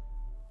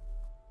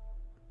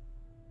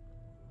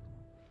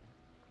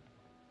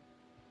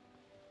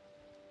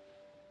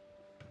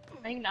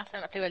 I think that's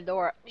when I play with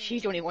Laura.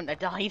 She's the only one that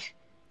died.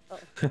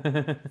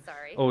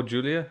 Sorry. Oh,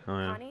 Julia? Oh,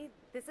 yeah. Connie,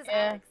 this is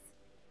Yeah. Alex.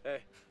 Hey,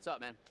 What's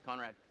up, man?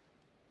 Conrad.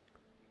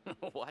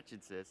 Watch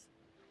it, sis.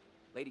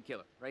 Lady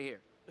killer, right here.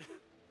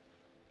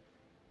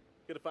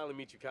 good to finally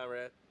meet you,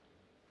 Conrad.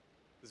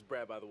 This is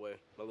Brad, by the way,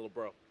 my little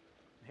bro.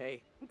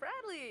 Hey.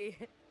 Bradley!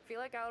 Feel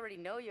like I already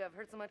know you. I've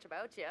heard so much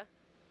about you.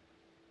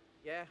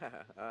 Yeah,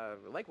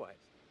 likewise.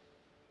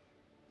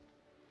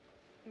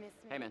 Miss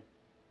me? Hey, man.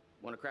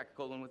 Want to crack a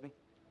cold one with me?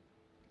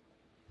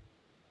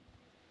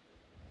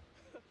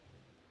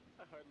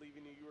 I hardly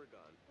even knew you were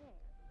gone.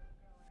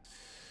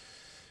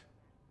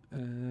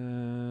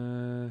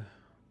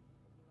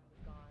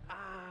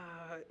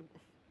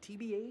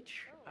 TBH,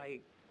 I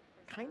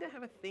kind of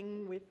have a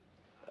thing with,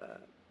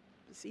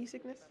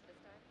 seasickness.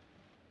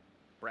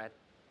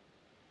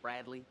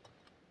 Bradley.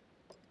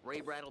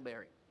 Ray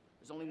Bradleberry.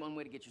 There's only one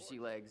way to get your sea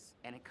legs,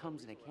 and it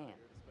comes in a can.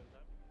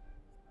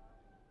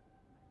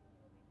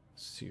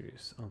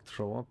 Serious. I'll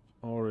throw up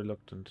or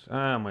reluctant.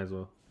 Ah, might as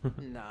well.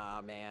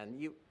 Nah, man,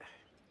 you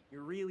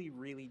really,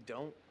 really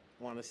don't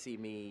want to see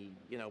me,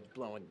 you know,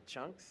 blowing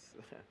chunks.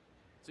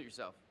 Suit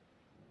yourself.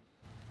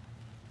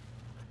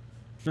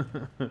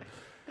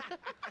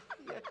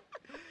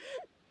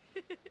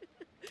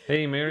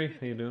 Hey, Mary.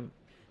 How you doing?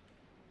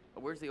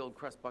 Where's the old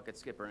crust bucket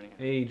skipper anyhow?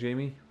 Hey,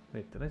 Jamie.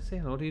 Wait, did I say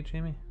hello to you,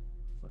 Jamie?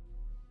 What?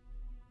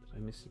 Did I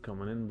miss you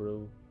coming in,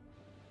 bro?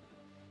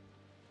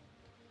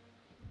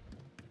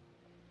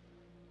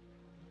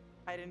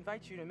 I'd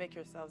invite you to make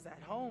yourselves at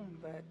home,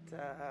 but,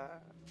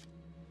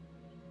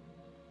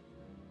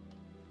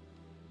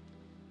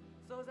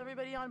 So is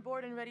everybody on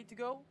board and ready to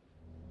go?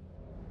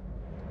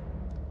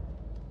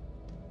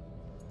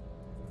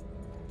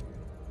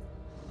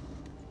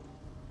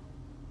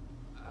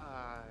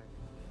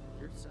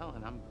 You're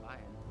selling, I'm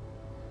buying.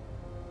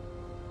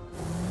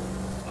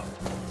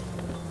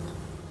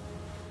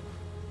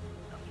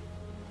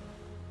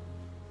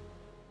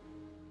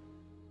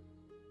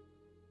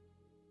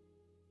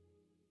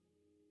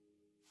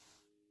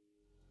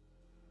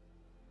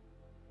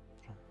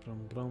 Brum,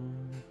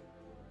 brum.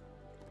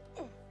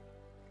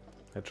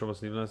 Had trouble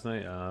sleeping last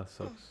night? Ah,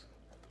 sucks.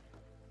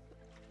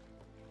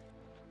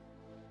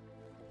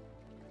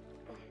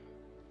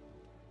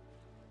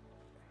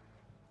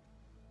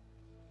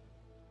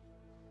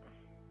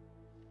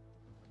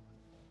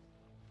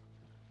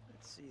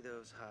 Let's see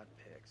those hot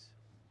pics.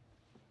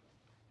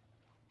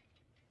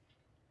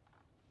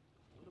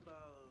 What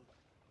about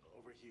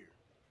over here?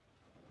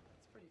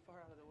 It's pretty far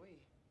out of the way.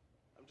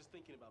 I'm just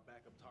thinking about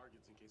backup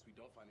targets in case we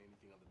don't find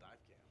anything on the dive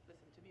cam.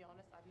 Listen, to be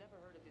honest, I've never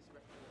heard of this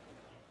restaurant.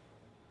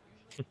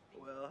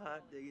 Well,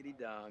 hot diggity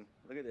dong.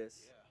 Look at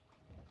this.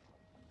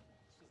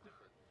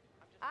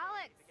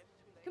 Alex,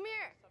 come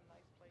here.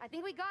 I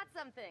think we got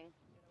something.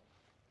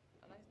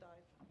 A nice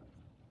dive.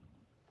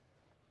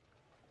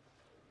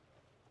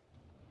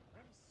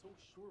 I was so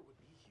sure it would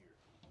be here.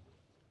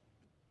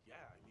 Yeah,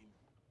 I mean,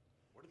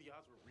 what are the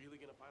odds we're really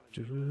gonna find a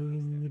new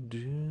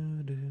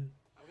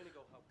I'm gonna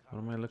go help What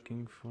am I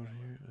looking for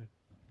here?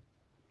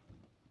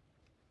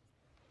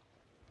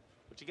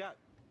 What you got?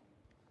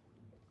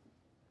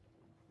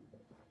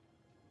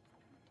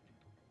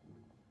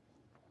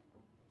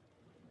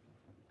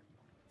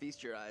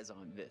 Feast your eyes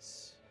on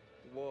this.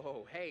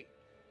 Whoa, hey,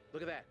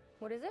 look at that.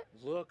 What is it?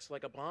 Looks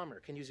like a bomber.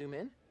 Can you zoom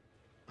in?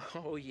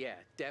 Oh, yeah,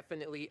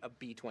 definitely a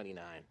B-29.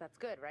 That's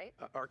good, right?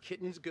 Our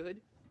kitten's good.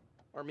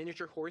 Our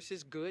miniature horse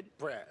is good.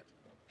 Brad.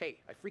 Hey,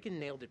 I freaking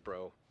nailed it,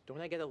 bro.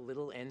 Don't I get a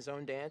little end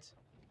zone dance?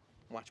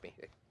 Watch me.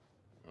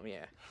 Oh,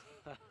 yeah.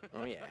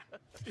 Oh, yeah.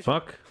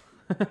 Fuck.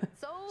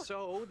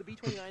 So, the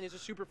B-29 is a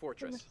super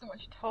fortress. So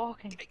much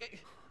talking.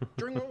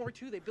 During World War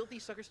II, they built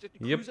these suckers to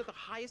cruise at the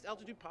highest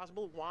altitude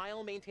possible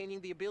while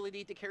maintaining the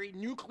ability to carry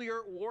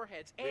nuclear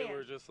warheads. They And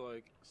were just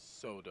like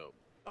so dope.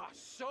 ah,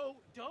 so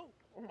dope!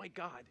 Oh my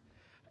god.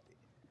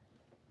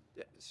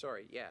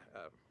 Sorry, yeah,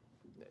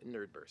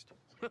 nerd burst.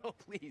 Oh,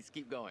 please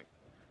keep going.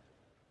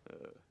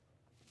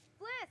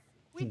 Fliss,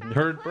 we found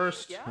Nerd the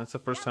burst? place. That's the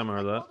first time I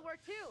heard Like that. World War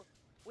II.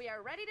 We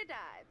are ready to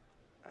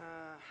dive.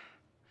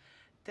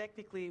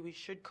 Technically, we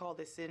should call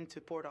this in to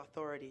port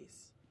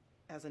authorities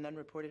as an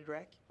unreported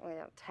wreck.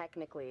 Well,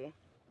 technically.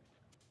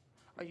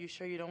 Are you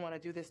sure you don't want to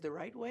do this the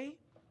right way?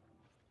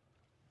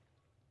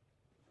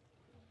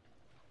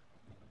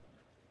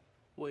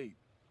 Wait,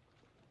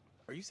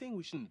 are you saying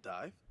we shouldn't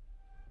dive?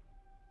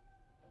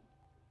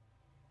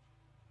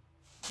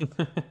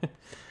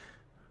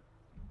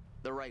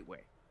 The right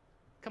way.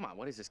 Come on,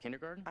 what is this,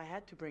 kindergarten? I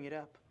had to bring it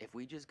up. If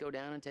we just go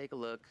down and take a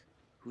look,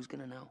 who's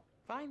gonna know?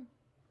 Fine.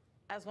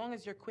 As long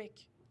as you're quick.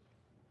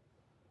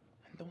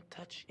 And don't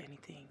touch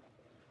anything.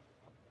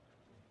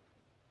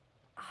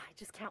 I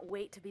just can't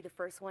wait to be the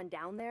first one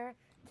down there.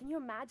 Can you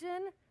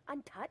imagine?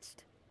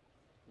 Untouched?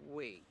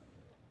 Wait,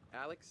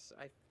 Alex,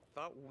 I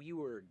thought we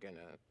were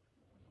gonna...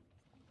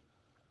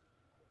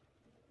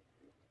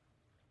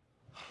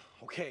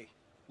 Okay,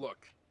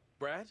 look,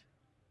 Brad,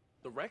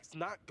 the wreck's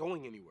not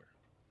going anywhere.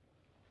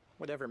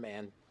 Whatever,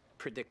 man.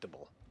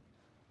 Predictable.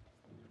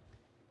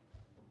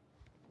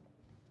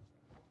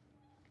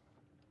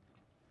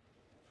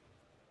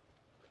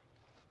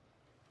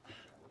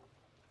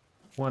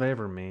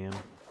 Whatever, man.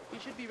 We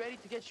should be ready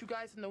to get you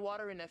guys in the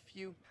water in a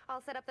few.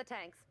 I'll set up the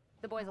tanks.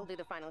 The boys will do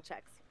the final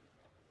checks.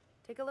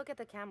 Take a look at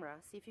the camera.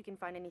 See if you can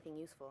find anything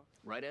useful.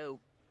 Righto.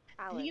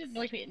 Alex, I think it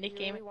annoys me at Nick do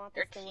you Game. really want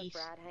Their this thing with teeth.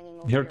 Brad hanging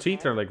over Your your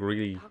teeth head? are like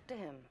really Talk to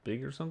him.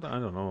 big or something? I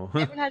don't know.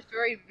 Everyone has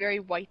very, very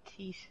white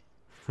teeth.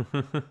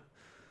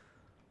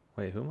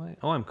 Wait, who am I?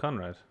 Oh, I'm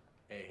Conrad.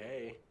 Hey,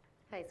 hey.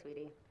 Hey,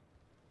 sweetie.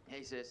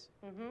 Hey, sis.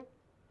 Mm-hmm.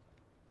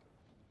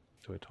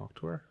 Do I talk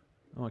to her?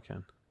 Oh, I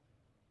can.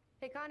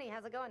 Hey, Connie,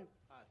 how's it going?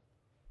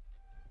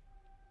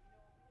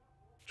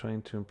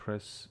 Trying to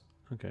impress.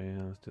 Okay,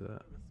 yeah, let's do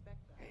that.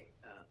 Hey,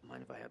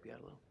 mind if I help you out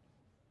a little?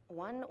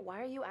 One,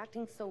 why are you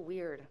acting so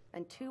weird?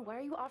 And two, why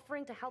are you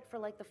offering to help for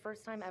like the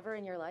first time ever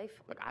in your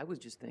life? Look, I was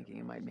just thinking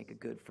it might make a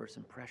good first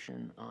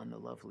impression on the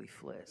lovely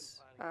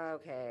Fliss.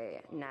 Okay,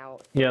 now.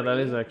 Yeah, that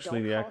three, is actually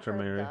don't the call actor, her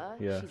Mary.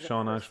 the. Yeah, She's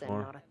Sean a person,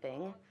 Ashmore. not a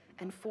thing.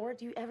 And four,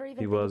 do you ever even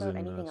He think was about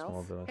in anything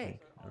else? Smallville, I Hey,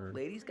 think. Or-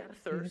 ladies got a Yeah,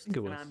 I thirst, think it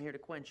and was. I'm here to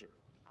quench it.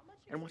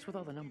 And what's with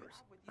all the numbers?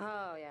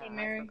 Oh, yeah, Hey, I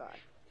Mary. forgot.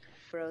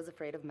 Bro's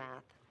afraid of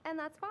math. And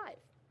that's 5.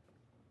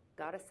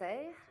 Gotta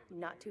say,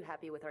 not too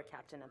happy with our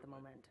captain at the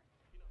moment.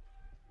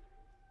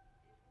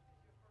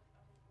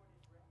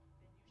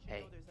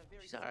 Hey,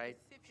 she's all right.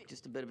 She's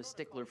just a bit of a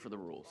stickler for the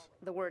rules.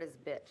 The word is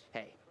bitch.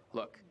 Hey,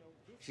 look,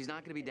 she's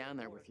not gonna be down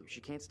there with you. She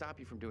can't stop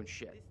you from doing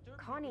shit.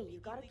 Connie, you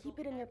gotta keep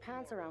it in your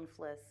pants around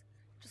Fliss.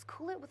 Just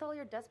cool it with all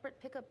your desperate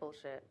pickup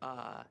bullshit.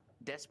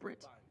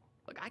 Desperate?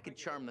 Look, I could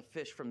charm the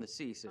fish from the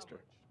sea, sister.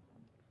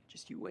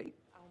 Just you wait.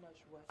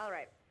 All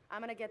right,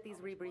 I'm gonna get these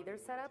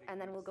rebreathers set up,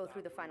 and then we'll go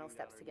through the final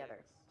steps together.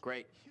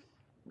 Great.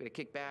 I'm gonna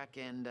kick back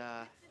and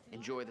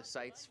enjoy the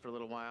sights for a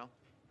little while.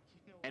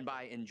 And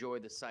by enjoy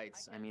the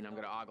sights, I mean I'm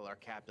gonna ogle our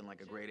captain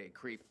like a grade A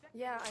creep.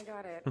 Yeah, I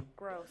got it.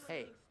 Gross.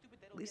 Hey,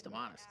 at least I'm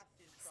honest.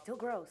 Still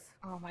gross.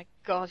 Oh my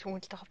god, you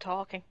won't stop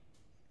talking.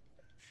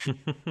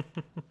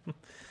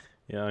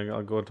 Yeah,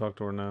 I'll go talk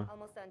to her now.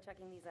 Almost done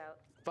checking these out.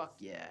 Fuck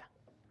yeah.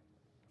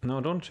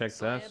 No, don't check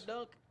that. Slam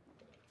dunk.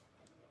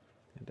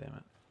 Damn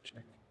it.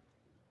 Check.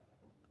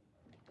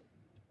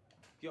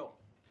 Yo,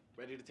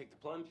 ready to take the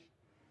plunge?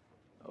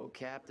 Oh,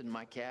 Captain,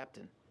 my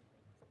Captain.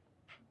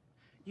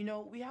 You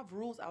know, we have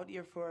rules out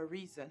here for a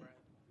reason.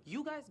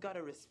 You guys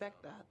gotta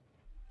respect that.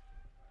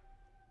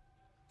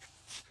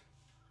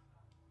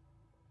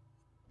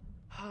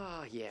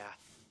 Ah, yeah.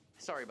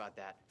 Sorry about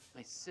that.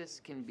 My sis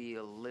can be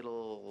a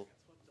little,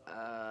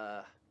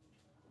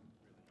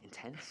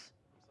 intense.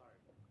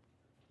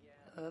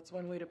 That's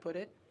one way to put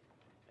it.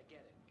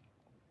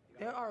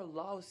 There are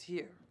laws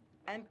here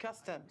and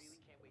customs.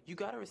 You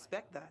gotta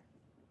respect that.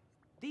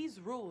 These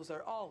rules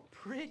are all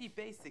pretty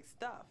basic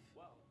stuff.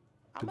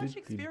 How much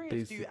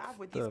experience do you have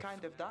with these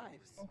kind of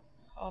dives?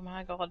 Oh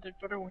my god, the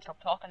brother won't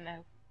stop talking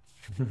now.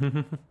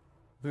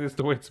 This is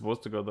the way it's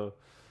supposed to go, though.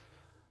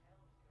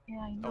 Yeah,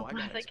 I know. Oh, I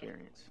got Like,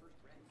 experience.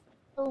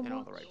 so In all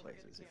much. the right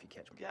places, if you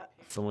catch me. Yeah.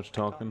 So much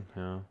talking,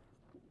 yeah.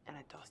 And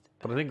I tossed it.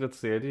 But I think that's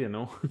the idea,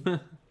 no?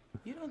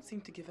 You don't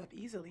seem to give up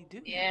easily, do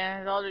you?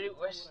 Yeah, all to do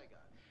with For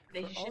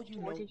all relationships you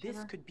know, towards each this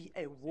other. could be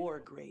a war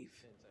grave.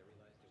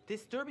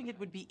 Disturbing it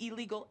would be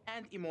illegal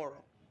and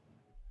immoral.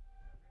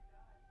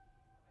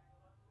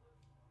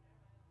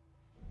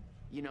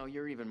 You know,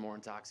 you're even more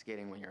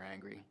intoxicating when you're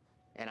angry.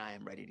 And I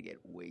am ready to get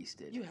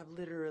wasted. You have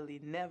literally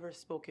never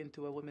spoken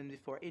to a woman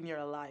before in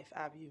your life,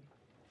 have you?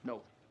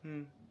 No.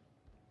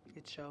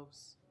 It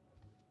shows.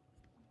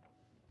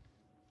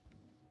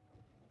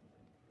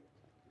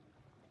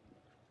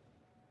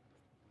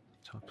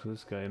 Talk to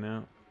this guy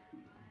now.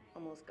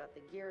 Almost got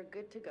the gear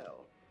good to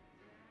go.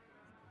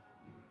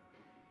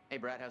 Hey,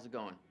 Brad, how's it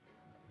going?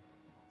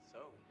 So.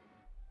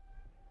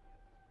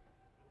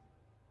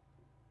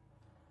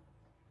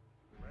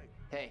 Right.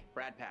 Hey,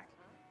 Brad Pack.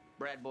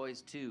 Brad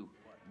Boys 2.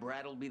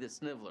 Brad'll be the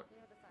sniveler.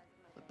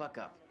 But buck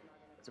up.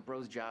 It's a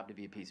bro's job to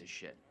be a piece of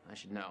shit. I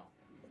should know.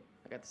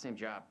 I got the same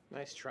job.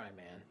 Nice try,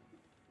 man.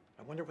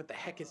 I wonder what the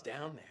heck is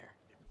down there.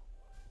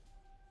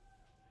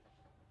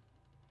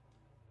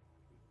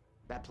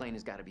 That plane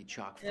has got to be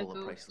chock full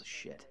of priceless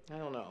shit. I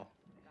don't know.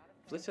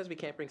 Fliss says we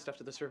can't bring stuff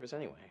to the surface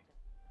anyway.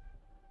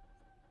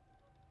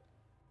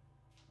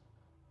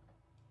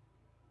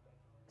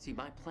 See,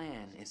 my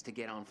plan is to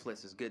get on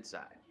Fliss's good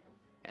side.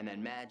 And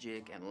then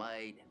magic and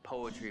light and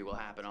poetry will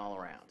happen all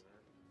around.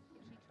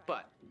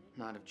 But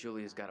not if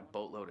Julia's got a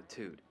boatload of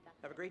toot.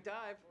 Have a great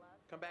dive.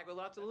 Come back with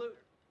lots of loot.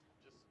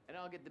 And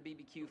I'll get the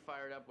BBQ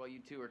fired up while you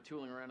two are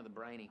tooling around to the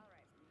briny.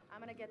 I'm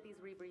gonna get these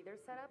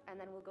rebreathers set up, and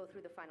then we'll go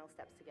through the final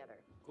steps together.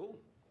 Cool.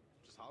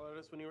 Just holler at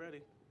us when you're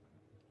ready.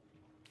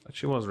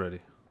 She was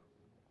ready.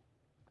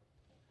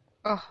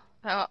 Oh,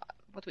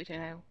 what do we do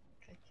now?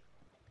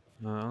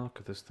 No, look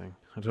at this thing.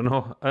 I don't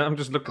know. I'm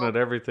just looking at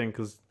everything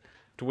because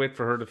to wait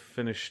for her to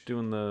finish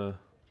doing the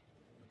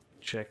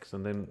checks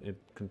and then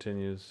it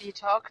continues. You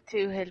talk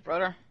to his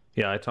brother.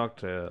 Yeah, I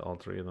talked to all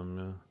three of them,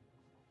 yeah.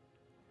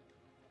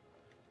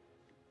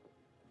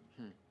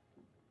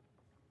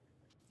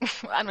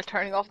 I'm not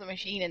turning off the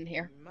machine in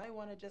here. You might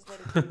want to just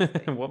let it do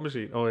its thing. What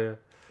machine? Oh, yeah.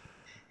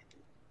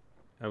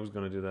 I was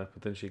going to do that,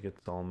 but then she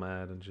gets all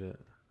mad and shit.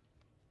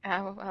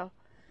 Oh, well.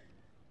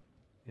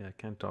 Yeah, I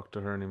can't talk to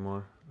her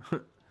anymore.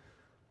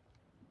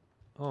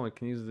 Oh, I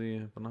can use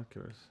the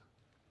binoculars.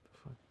 The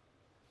fuck?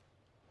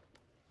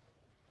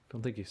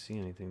 Don't think you see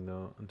anything,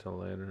 though, until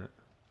later.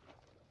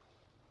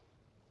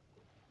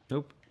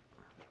 Nope.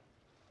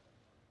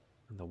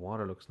 And the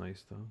water looks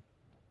nice, though.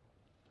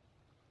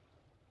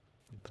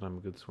 Not that I'm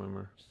a good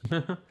swimmer.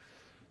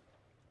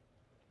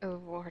 Oh,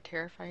 water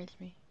terrifies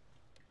me.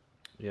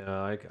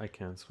 Yeah, I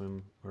can't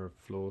swim or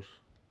float.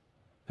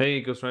 Hey,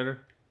 Ghost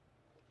Rider.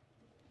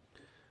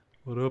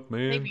 What up,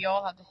 man? Maybe you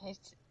all have to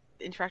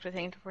interact with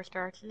things before it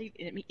starts.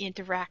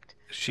 Interact.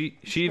 She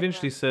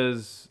eventually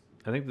says,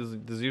 I think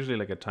there's usually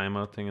like a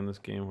timeout thing in this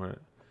game where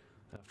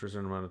after a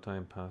certain amount of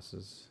time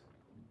passes,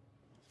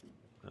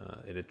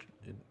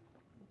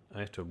 I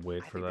have to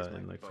wait for that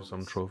and like for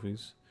some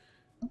trophies.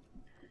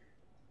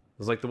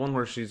 There's like the one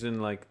where she's in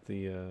like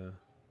the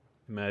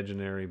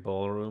imaginary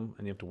ballroom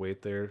and you have to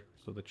wait there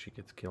so that she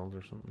gets killed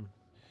or something.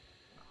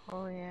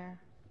 Oh yeah.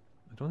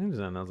 I don't think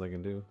there's anything else I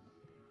can do.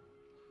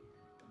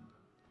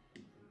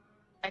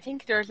 I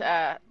think there's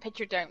a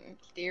picture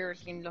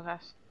downstairs you can look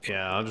at.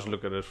 Yeah, I'll just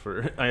look at it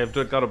for. I have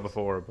got it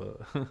before, but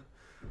I'll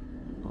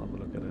have a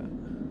look at it.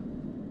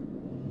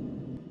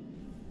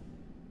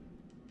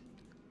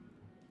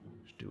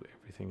 Just do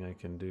everything I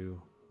can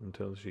do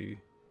until she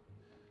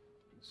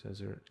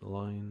says her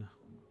line.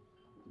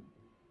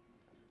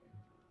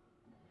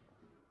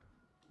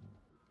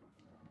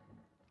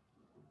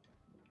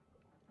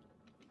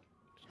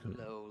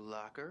 Hello,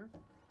 locker.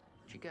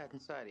 What you got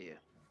inside of you?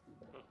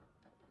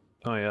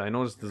 Oh yeah, I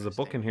noticed there's a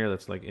book in here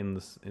that's like in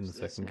the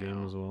second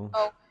game as well.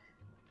 Oh,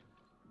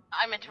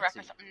 I'm interact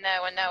with something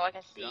now, and now I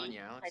can see Good on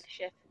you, Alex. inside the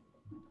ship.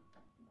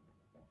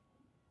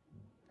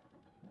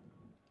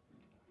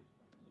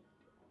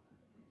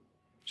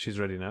 She's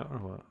ready now, or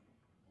what?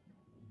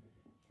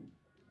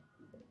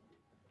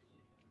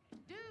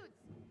 Dudes,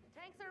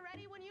 tanks are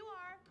ready when you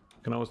are.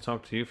 Can I always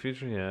talk to you,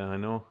 Future? Yeah, I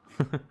know.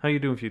 How you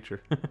doing,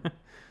 Future?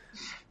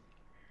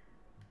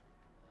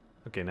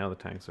 Okay, now the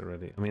tanks are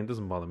ready. I mean, it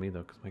doesn't bother me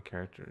though, because my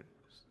character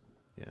is...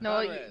 Yeah.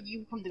 No, you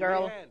become the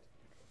girl.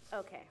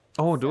 Okay.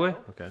 Oh, do I? so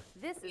Okay.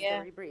 This is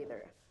Yeah. the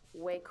rebreather.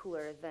 Way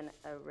cooler than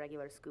a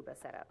regular scuba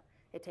setup.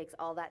 It takes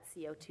all that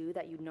CO2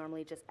 that you'd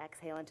normally just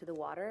exhale into the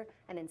water,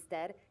 and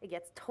instead, it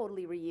gets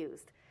totally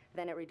reused.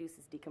 Then it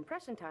reduces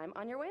decompression time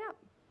on your way up.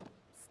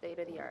 State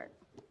of the art.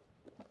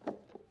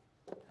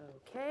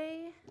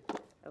 Okay.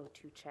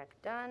 O2 check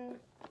done.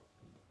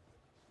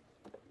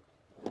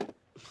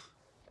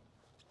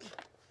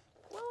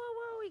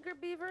 Whoa, Eager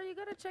Beaver, you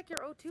gotta check your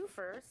O2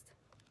 first.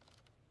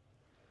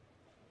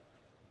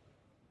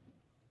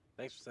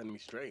 Thanks for sending me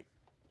straight.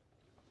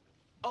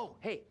 Oh,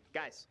 hey,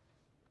 guys.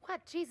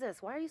 What?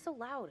 Jesus, why are you so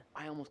loud?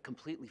 I almost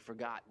completely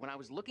forgot. When I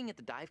was looking at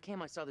the dive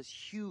cam, I saw this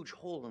huge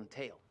hole in the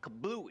tail.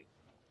 Kablooey.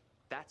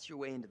 That's your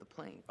way into the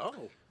plane.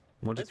 Oh.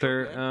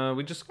 Multiplayer,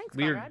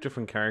 we are Conrad.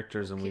 different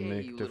characters and we Okay,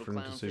 make you little different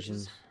clownfishes.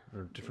 decisions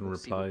or different We'll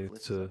see what replies Fliss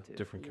is to up to.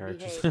 different You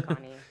characters behave,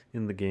 Connie.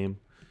 in the game.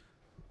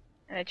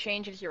 And it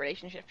changes your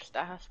relationship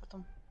status with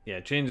them. Yeah,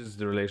 it changes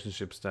the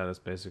relationship status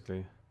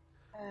basically.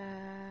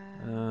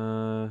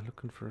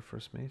 Looking for a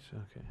first mate?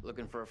 Okay.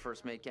 Looking for a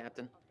first mate,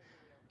 Captain?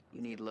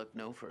 You need look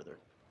no further.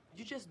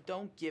 You just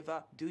don't give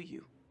up, do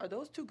you? Are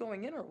those two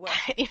going in or what?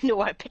 Even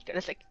though I picked it, I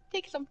was like,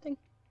 take something.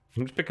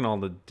 I'm just picking all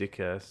the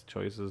dick-ass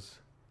choices.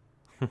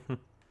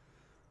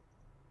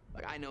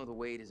 Like, I know the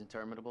wait is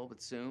interminable,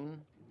 but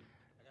soon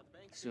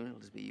it'll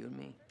just be you and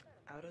me.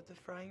 Out of the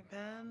frying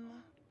pan.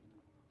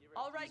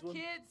 All right,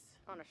 kids.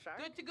 On a shark?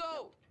 Good to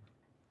go.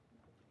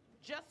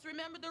 Just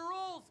remember the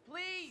rules,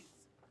 please.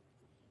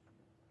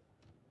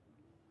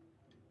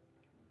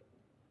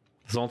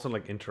 There's also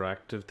like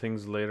interactive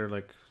things later,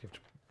 like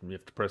you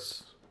have to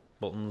press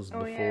buttons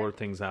Oh, before yeah.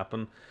 things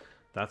happen.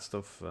 That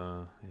stuff,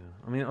 yeah.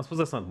 I mean, I suppose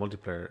that's not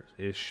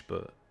multiplayer-ish,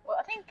 but Well,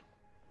 I think.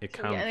 it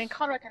So, counts. yeah, and then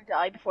Conrad can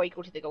die before you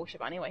go to the ghost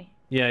ship anyway.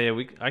 Yeah,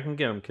 I can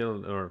get him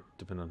killed, or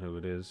depending on who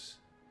it is.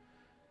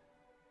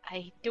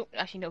 I don't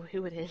actually know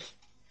who it is.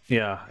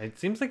 Yeah, it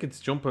seems like it's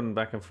jumping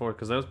back and forth,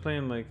 because I was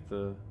playing like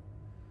the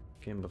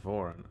game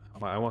before, and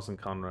I wasn't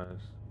Conrad.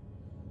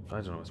 I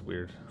don't know, it's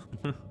weird.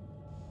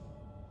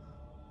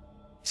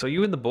 So are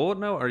you in the boat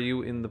now, or are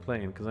you in the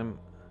plane? Because I'm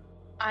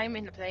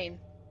in the plane.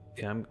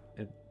 yeah,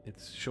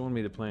 it's showing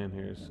me the plane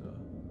here, so...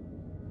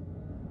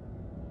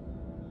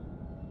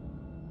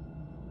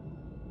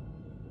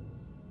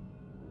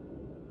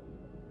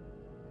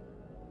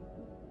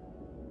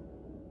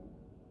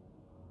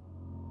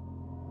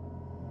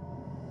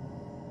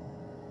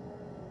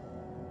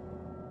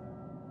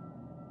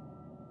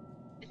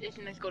 It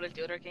isn't as good as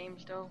the other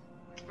games though.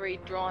 It's very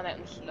drawn out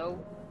and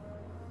slow.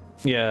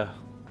 Yeah,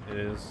 it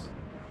is.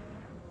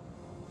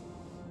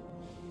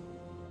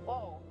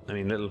 Whoa. I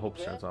mean, Little Hope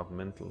starts off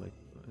mental, like...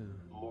 Yeah.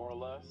 More or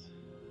less.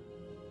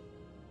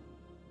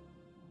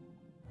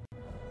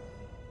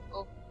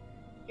 Oh,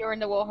 you're in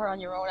the water on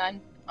your own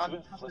and on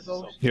top of the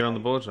boat. You're on the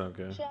boat,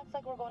 okay. She acts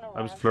like we're going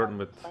I was around flirting on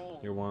with the plane.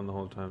 your one the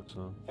whole time,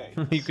 so... Hey,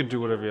 you can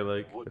do whatever you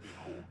like. Would be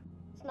cool.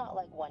 It's not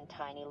like one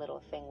tiny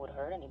little thing would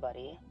hurt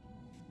anybody.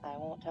 I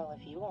won't tell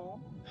if you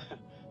won't.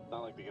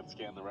 Not like they can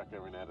scan the wreck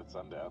every night at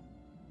sundown.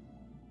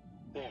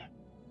 There.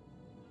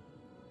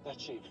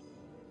 That shape.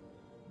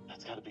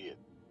 That's gotta be it.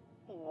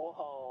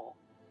 Whoa.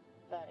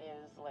 That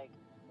is, like,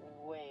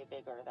 way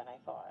bigger than I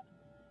thought.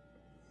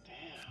 Damn.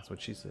 That's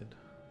what she said.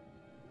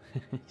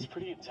 It's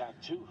pretty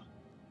intact, too.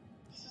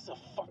 This is a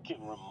fucking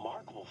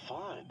remarkable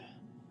find.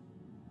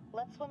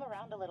 Let's swim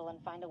around a little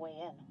and find a way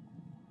in.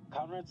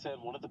 Conrad said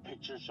one of the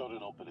pictures showed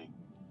an opening.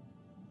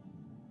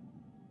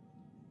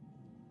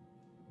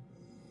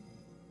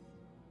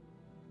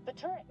 The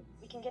turret.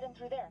 We can get in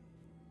through there.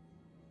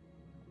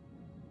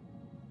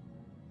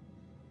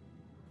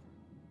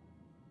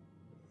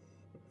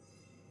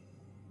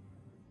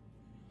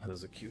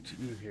 There's a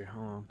Q2 here,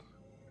 hold on.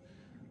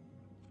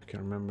 I can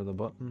remember the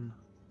button.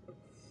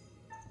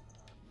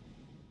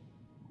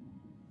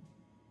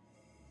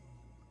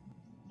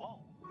 Whoa,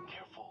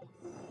 careful.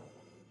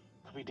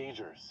 Could be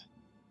dangerous.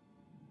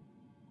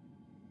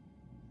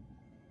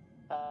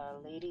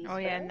 Ladies Oh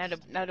yeah,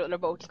 first? now the other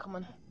boat's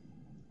coming.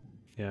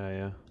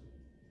 Yeah.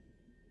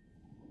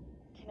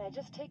 Can I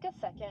just take a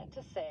second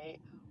to say,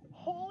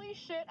 holy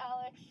shit,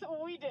 Alex,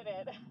 we did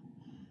it.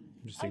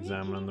 Just I mean,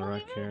 examining can the you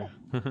wreck believe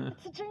here.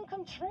 It's a dream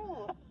come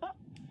true.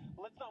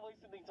 Let's not waste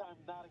any time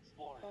not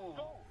exploring. Hmm.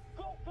 Go,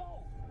 go,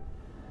 go!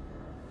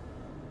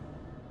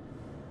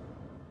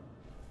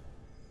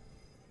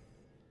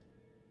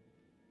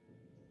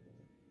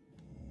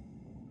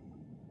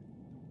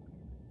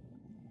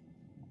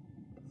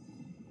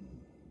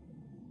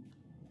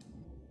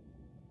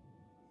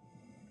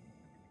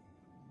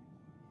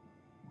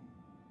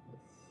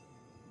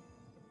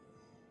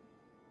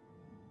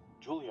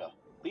 Julia,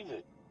 leave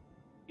it.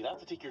 You'd have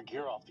to take your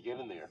gear off to get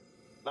in there.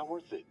 Not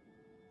worth it.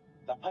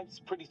 That pipe's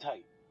pretty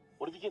tight.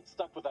 What if you get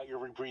stuck without your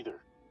rebreather?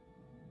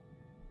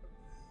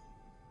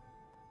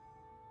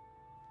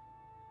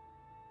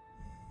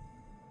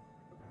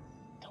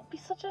 Don't be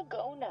such a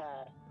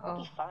gonad. We'll Oh,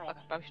 be fine. I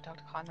probably should talk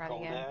to Conrad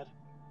again. Gonad?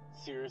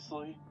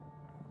 Seriously?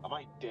 Am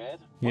I dead?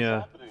 What's Yeah.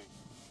 happening?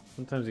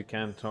 Sometimes you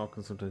can talk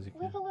and sometimes you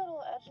Live can't. a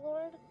little,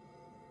 edgelord.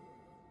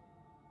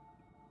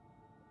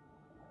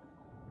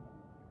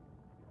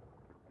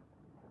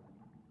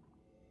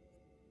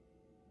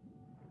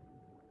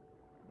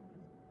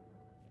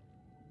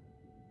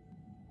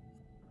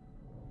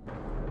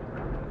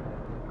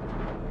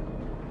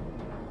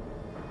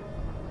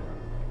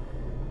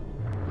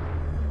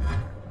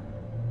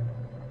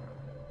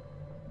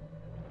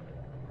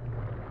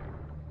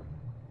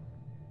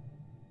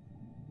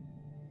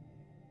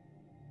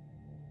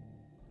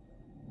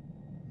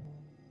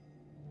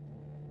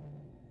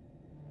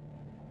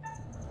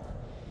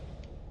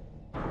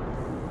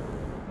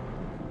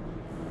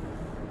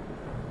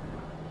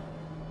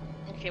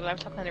 Okay, well, I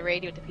was talking on the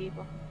radio to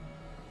people.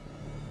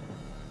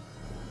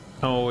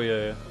 Oh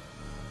yeah.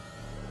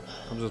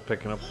 I'm just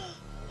picking up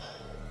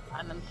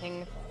Random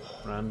things.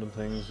 random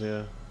things,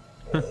 yeah.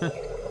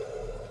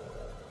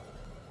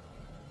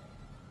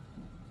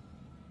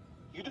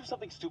 You do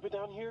something stupid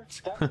down here,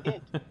 that's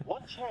it.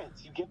 One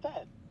chance, you get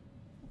that?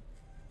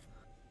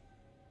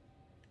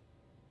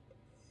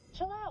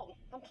 Chill out.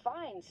 I'm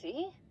fine,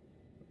 see?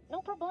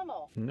 No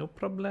problemo. No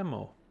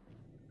problemo.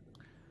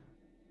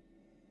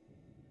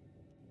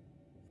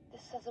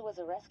 This says it was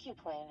a rescue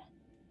plane.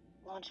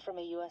 Launched from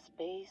a U.S.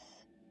 base.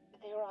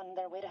 They were on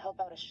their way to help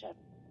out a ship.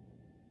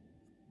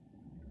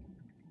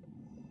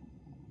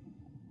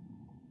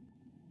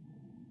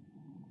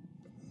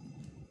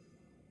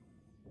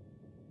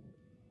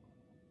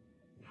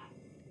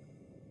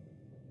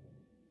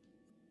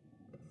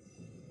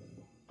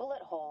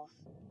 Bullet holes.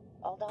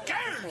 All down the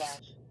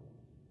fuselage.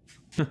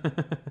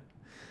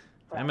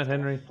 Damn it,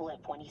 Henry. Flip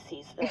when he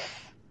sees this.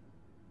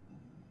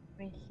 Let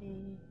me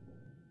see.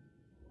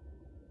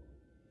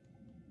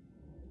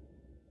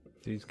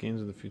 These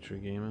games of the future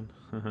of gaming?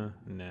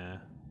 Nah.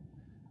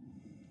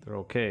 They're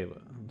okay,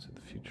 but it's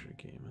the future of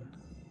gaming.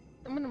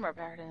 Some of them are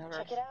better than others.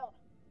 Check it out.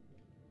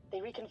 They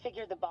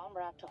reconfigured the bomb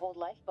rack to hold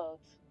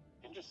lifeboats.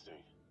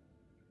 Interesting.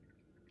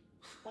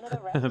 One of the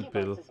rescue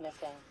Bill. boats is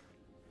missing.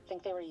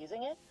 Think they were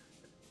using it?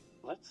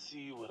 Let's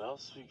see what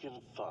else we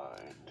can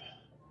find.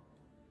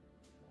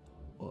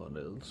 What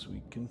else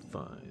we can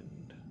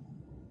find?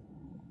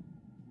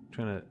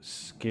 Trying to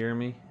scare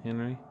me,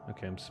 Henry?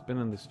 Okay, I'm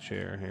spinning this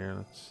chair here.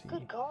 Let's see.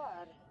 Good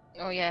God.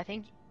 Oh yeah, I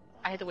think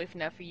I had to wait for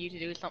now for you to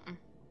do something.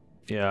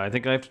 Yeah, I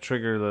think I have to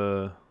trigger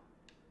the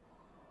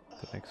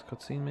next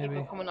cutscene, maybe?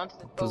 People coming onto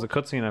the There's a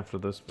boat. cutscene after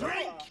this. But...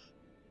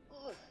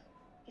 Ugh.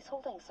 He's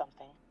holding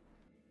something.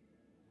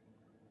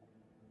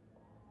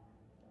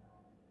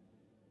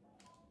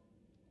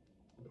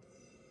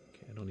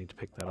 Okay, I don't need to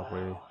pick that up,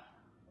 really.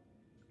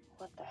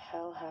 What the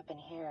hell happened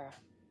here?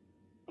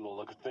 From the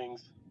look of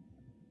things,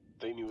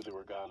 they knew they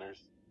were goners.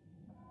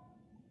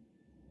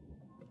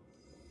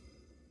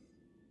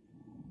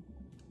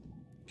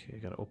 Okay, I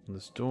gotta open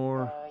this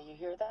door. You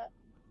hear that?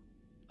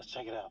 Let's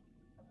check it out.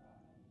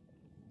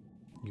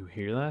 You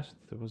hear that?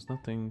 There was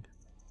nothing.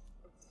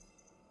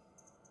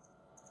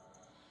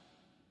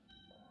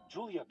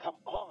 Julia, come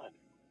on!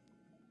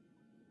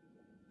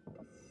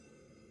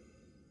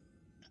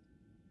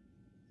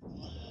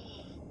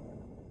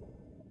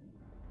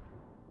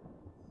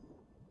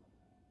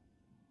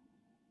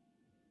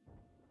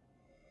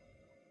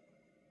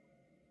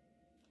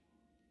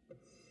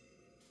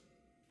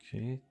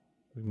 Okay,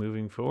 we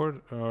moving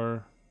forward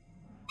or?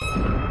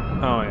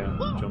 Oh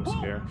yeah, jump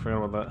scare.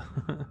 Forgot about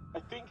that. I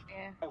think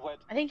Yeah. I went.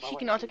 I think my she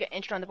can way. also get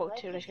injured on the boat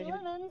too. Like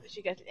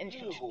she gets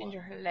injured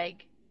her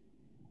leg.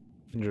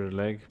 Injure her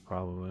leg,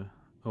 probably.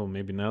 Oh,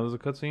 maybe now there's a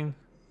cutscene.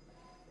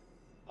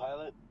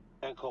 Pilot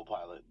and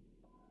co-pilot.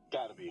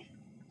 Gotta be.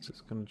 Is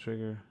this gonna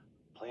trigger?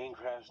 Plane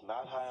crash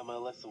not high on my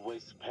list of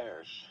ways to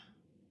perish.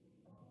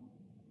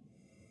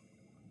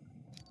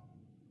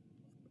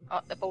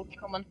 Oh, the boat's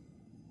coming.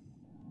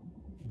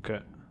 Okay,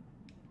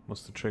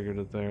 must have triggered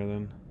it there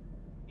then.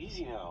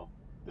 Easy now.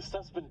 This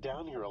stuff's been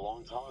down here a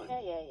long time.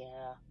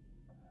 Yeah.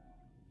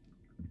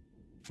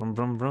 Brum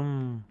brum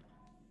brum.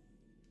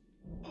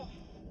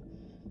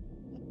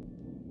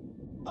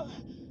 Oh,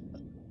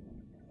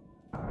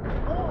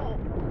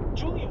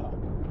 Julia!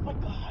 Oh my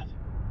God!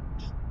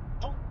 Just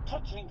don't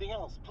touch anything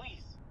else,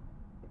 please.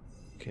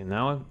 Okay,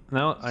 now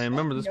I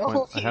remember this No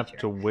point. I have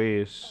future. to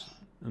wait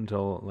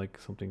until like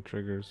something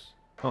triggers.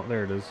 Oh,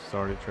 there it is. It's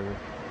already triggered.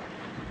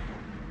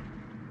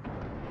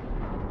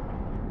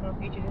 No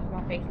future, just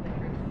not facing the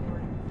truth.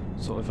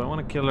 So if I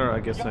want to kill her, I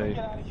guess Gotta I get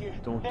out of here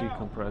don't now.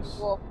 decompress.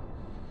 Whoa.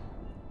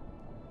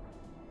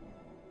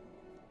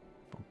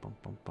 Bum, bum,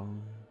 bum,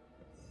 bum.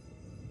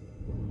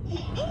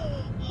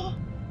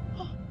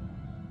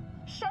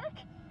 Shark?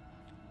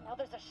 Now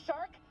there's a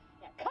shark?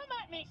 Yeah, come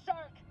at me,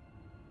 shark!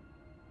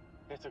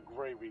 It's a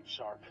gray reef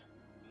shark.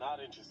 Not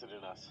interested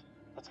in us.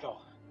 Let's go.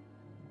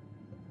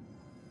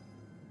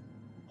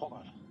 Hold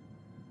on.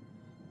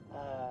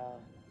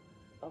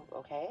 Oh,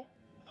 okay.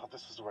 Thought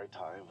this was the right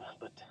time,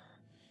 but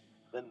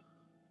then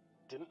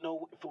didn't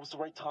know if it was the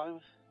right time.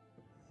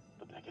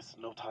 But I guess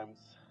no time's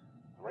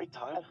the right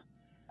time.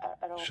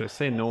 I don't. Should I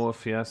say no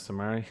if he asks to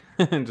marry?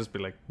 And just be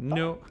like,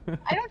 no.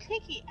 I don't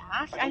think he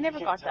asked. I never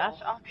got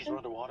that option.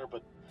 Underwater,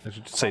 but I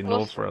should just say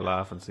no for a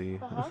laugh and see.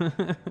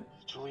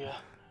 Julia.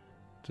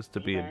 Just to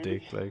be a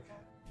dick, like.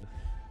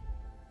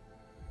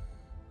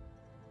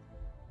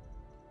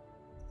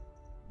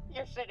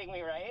 You're shitting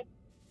me, right?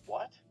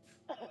 What?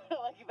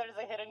 Like there's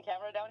a hidden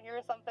camera down here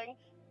or something?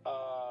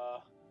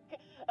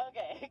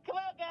 Okay, come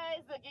on,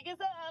 guys, the gig is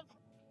up.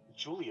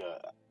 Julia,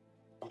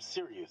 I'm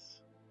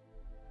serious.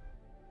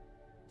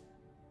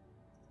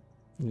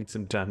 Need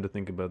some time to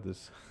think about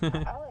this.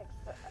 Alex,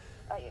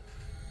 I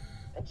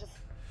just...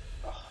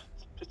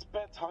 It's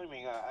bad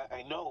timing,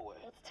 I know.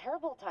 It's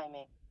terrible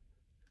timing.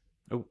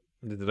 Oh,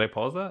 did I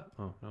pause that?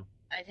 Oh, no.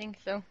 I think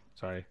so.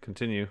 Sorry,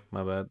 continue.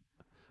 My bad.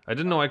 I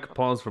didn't know I could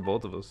pause for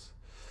both of us.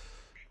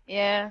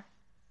 Yeah.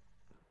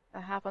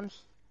 That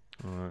happens.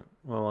 Alright,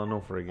 well, I'll know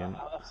for again.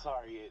 I'm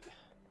sorry.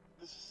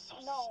 This is so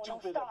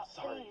stupid. Stop,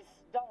 I'm sorry. please.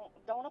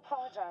 Don't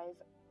apologize.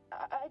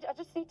 I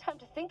just need time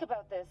to think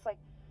about this. Like,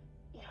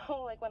 you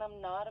know, like when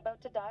I'm not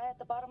about to die at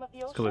the bottom of the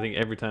ocean. Because I think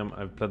every time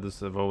I've played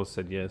this, I've always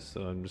said yes,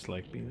 so I'm just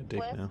like being a dick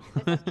Bliss, now.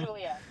 this is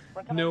Julia.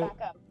 We're coming No,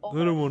 back up. I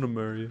don't want to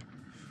marry you.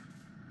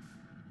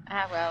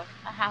 Ah, well,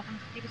 that happens.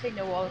 People say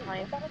no all the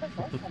time. Where did the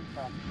voice come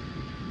from?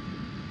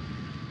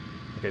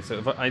 Okay, so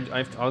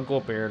if I'll go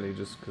up early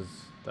just because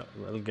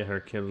that'll get her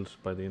killed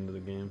by the end of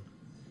the game.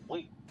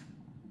 Wait,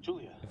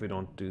 Julia. If we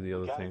don't do the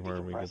other thing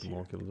where we get them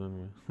all killed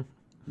anyway.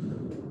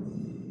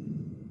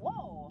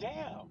 Whoa!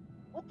 Damn!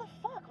 What the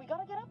fuck? We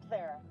gotta get up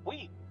there.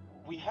 Wait,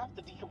 we have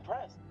to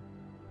decompress.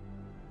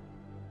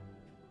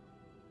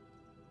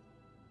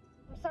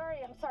 I'm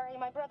sorry.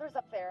 My brother's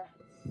up there.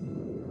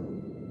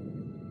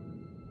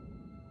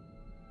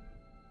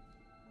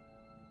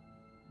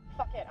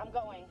 Fuck it, I'm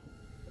going.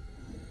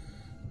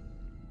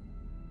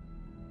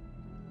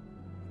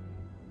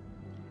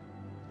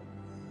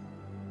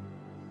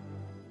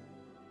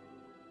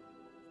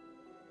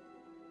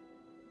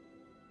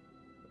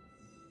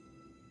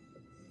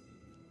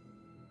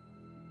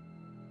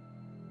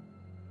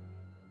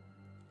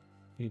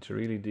 Need to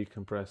really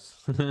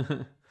decompress.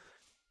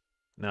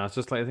 No, it's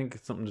just like I think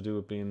it's something to do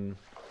with being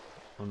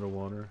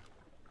underwater.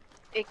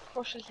 It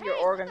pushes your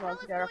organs all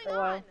together for a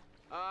while.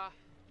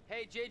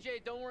 Hey,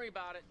 JJ, don't worry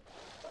about it.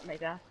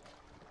 Like that.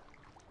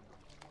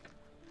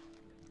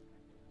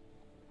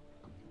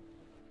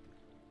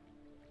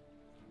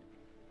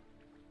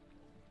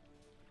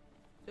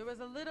 There was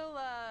a little,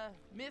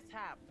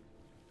 mishap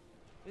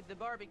with the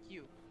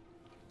barbecue.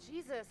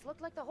 Jesus,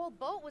 looked like the whole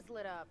boat was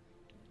lit up.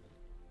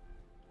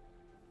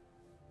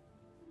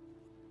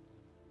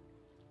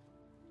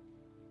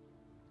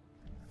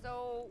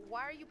 So,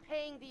 why are you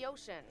paying the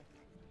ocean?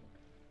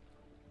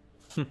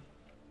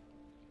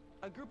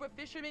 A group of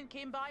fishermen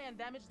came by and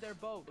damaged their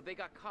boat. But they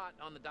got caught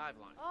on the dive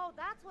line. Oh,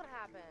 that's what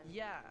happened.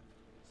 Yeah.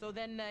 So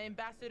then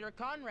Ambassador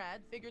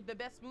Conrad figured the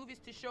best move is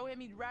to show him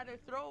he'd rather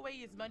throw away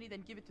his money than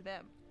give it to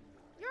them.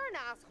 You're an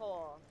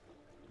asshole.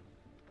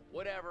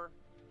 Whatever.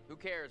 Who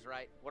cares,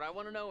 right? What I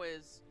want to know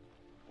is,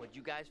 what'd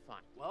you guys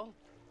find? Well,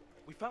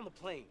 we found the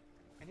plane,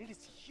 and it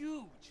is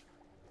huge,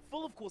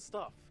 full of cool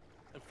stuff.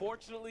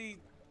 Unfortunately,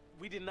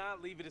 we did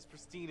not leave it as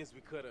pristine as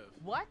we could have.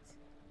 What?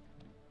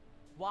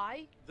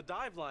 Why? The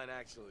dive line,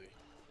 actually.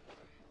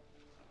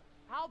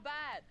 How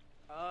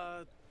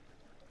bad?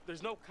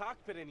 There's no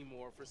cockpit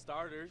anymore, for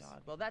starters.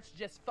 God, well, that's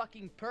just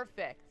fucking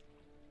perfect.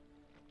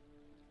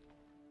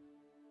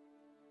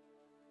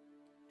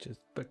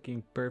 Just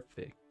fucking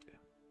perfect.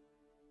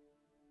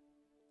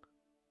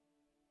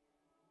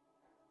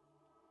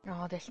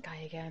 Oh, this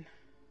guy again.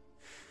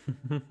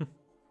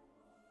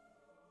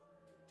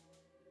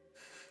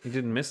 You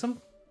didn't miss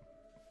him?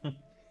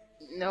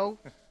 No.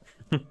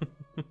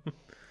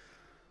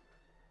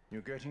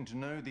 You're getting to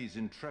know these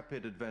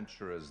intrepid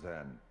adventurers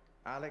then.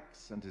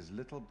 Alex and his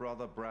little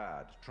brother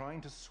Brad,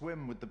 trying to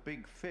swim with the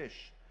big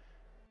fish.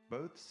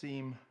 Both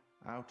seem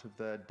out of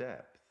their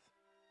depth.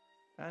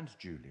 And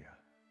Julia,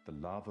 the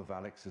love of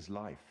Alex's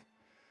life.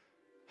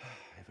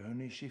 If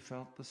only she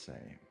felt the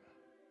same.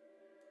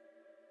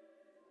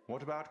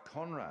 What about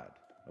Conrad?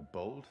 A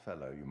bold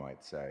fellow, you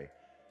might say.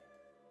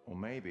 Or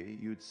maybe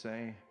you'd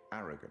say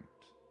arrogant.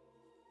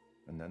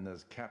 And then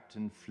there's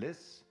Captain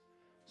Fliss,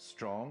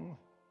 strong,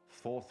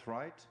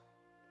 forthright,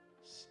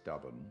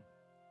 stubborn.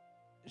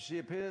 She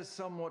appears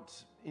somewhat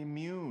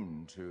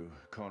immune to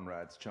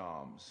Conrad's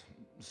charms,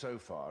 so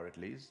far at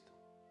least.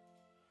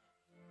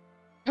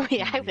 Oh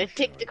yeah, I would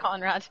dick to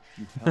Conrad.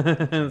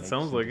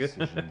 Sounds like it.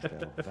 Decisions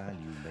they'll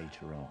value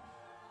later on.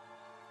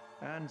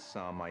 And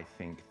some I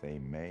think they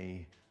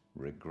may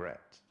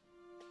regret.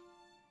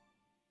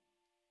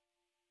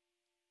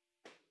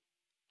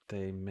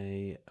 They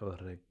may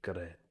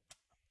regret.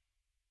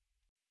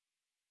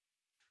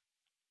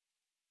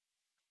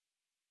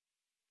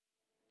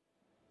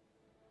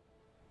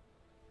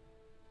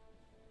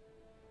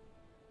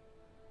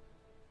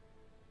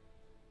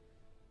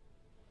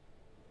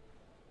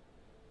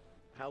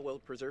 How well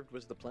preserved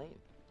was the plane?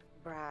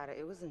 Brad,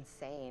 it was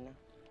insane.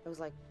 It was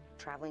like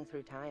traveling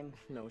through time.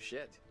 No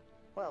shit.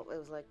 Well, it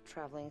was like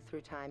traveling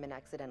through time and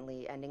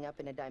accidentally ending up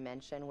in a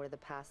dimension where the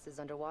past is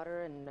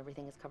underwater and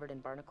everything is covered in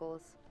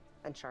barnacles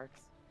and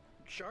sharks.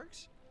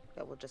 Sharks?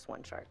 Yeah, well, just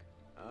one shark.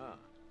 Ah.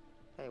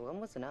 Hey, one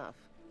was enough.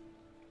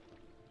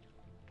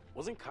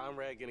 Wasn't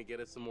Conrad gonna get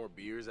us some more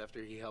beers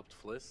after he helped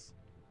Fliss?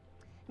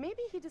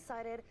 Maybe he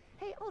decided,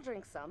 hey, I'll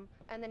drink some,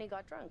 and then he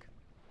got drunk.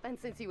 And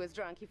since he was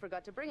drunk, he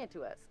forgot to bring it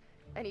to us.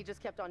 And he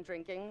just kept on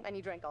drinking, and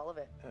he drank all of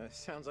it.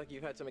 Sounds like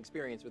you've had some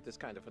experience with this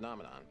kind of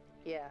phenomenon.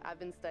 Yeah, I've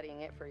been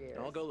studying it for years.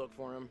 I'll go look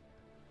for him.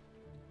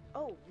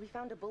 Oh, we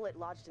found a bullet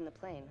lodged in the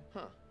plane.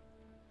 Huh.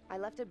 I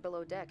left it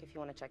below deck if you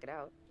want to check it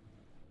out.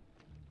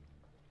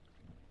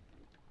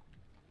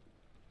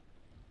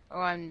 Oh,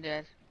 I'm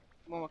dead.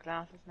 More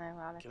classes now,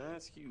 Alex. Can I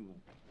ask you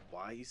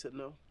why you said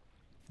no?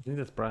 I think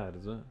that's Brad,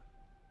 is it?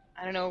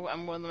 I don't know.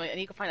 I'm one of them. I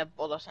need to find a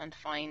bullet and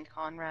find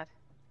Conrad.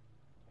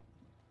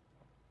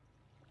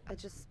 I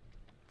just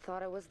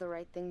thought it was the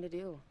right thing to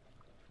do.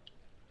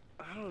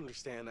 I don't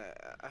understand.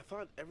 I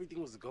thought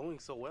everything was going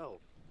so well.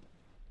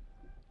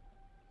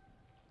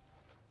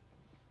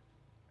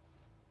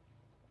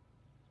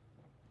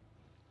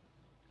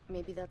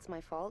 Maybe that's my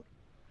fault.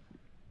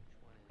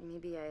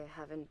 Maybe I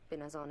haven't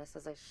been as honest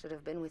as I should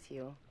have been with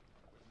you.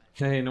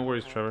 Hey, no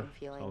worries, Trevor.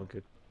 It's all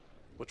good.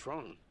 What's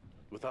wrong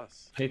with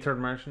us? Hey, Third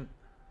Martian.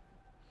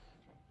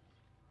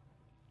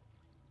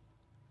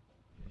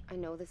 I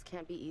know this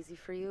can't be easy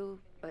for you,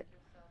 but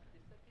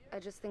I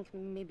just think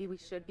maybe we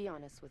should be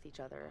honest with each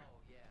other.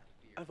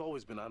 I've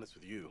always been honest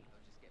with you.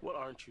 What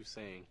aren't you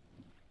saying?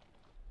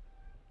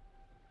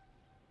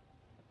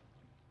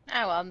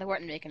 Ah, well, they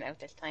weren't making it out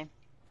this time.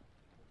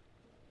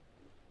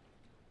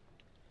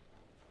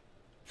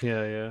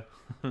 Yeah,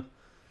 yeah.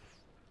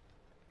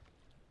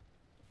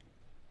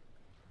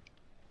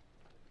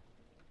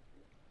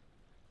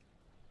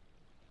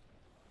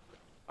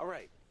 All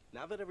right,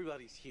 now that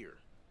everybody's here,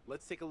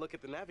 let's take a look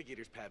at the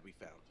navigator's pad we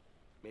found.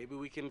 Maybe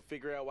we can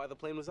figure out why the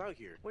plane was out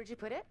here. Where'd you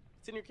put it?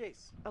 It's in your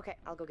case. Okay,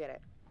 I'll go get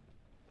it.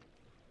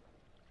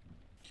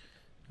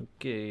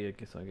 Okay, I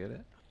guess I get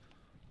it.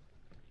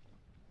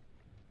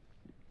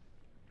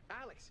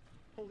 Alex,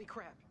 holy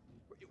crap.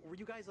 Were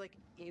you guys, like,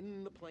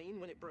 in the plane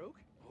when it broke?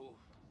 Oh,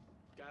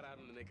 got out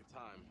in the nick of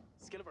time.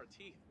 Skin of our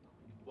teeth.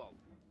 Well,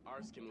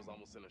 our skin was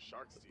almost in a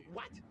shark's teeth.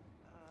 What?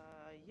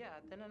 Yeah,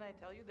 didn't I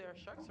tell you there are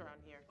sharks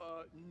around here?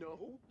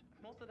 No.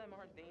 Most of them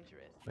aren't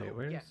dangerous. Wait,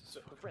 where is Yeah, this?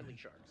 the friendly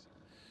sharks.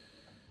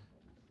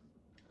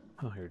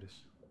 Oh, here it is.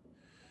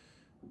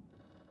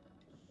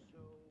 So,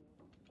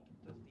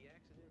 does the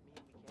accident mean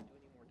we can't do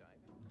any more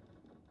diving?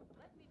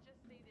 Let me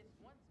just say this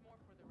once more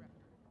for the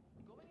record.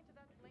 Going into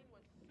that plane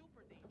was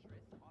super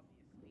dangerous,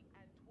 obviously,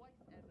 and twice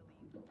as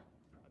illegal.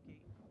 Okay,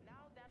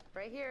 now that's...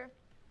 Right here.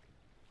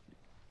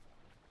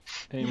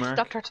 Hey, You Mark.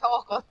 stopped her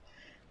talking.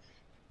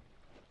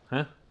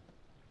 Huh?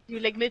 You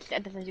like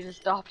mid-sentence you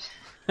just stopped.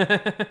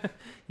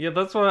 Yeah,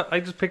 that's why I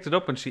just picked it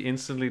up and she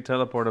instantly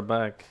teleported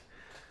back.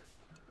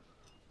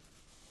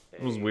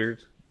 It was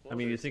weird. I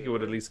mean, you think it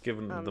would at least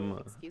given them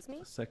excuse me?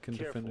 a second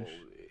Careful. to finish.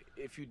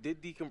 If you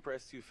did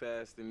decompress too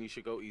fast, then you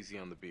should go easy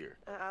on the beer.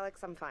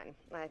 Alex, I'm fine.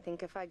 I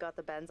think if I got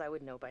the bends, I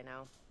would know by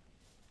now.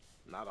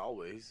 Not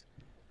always.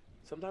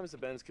 Sometimes the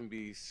bends can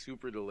be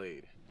super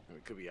delayed.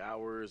 It could be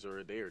hours or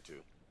a day or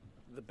two.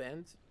 The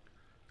bends?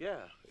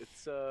 Yeah,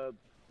 it's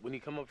when you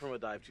come up from a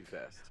dive too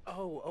fast.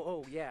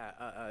 Oh,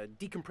 yeah,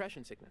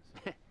 decompression sickness.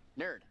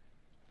 Nerd.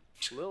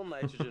 Little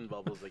nitrogen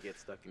bubbles that get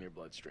stuck in your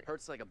bloodstream.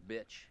 Hurts like a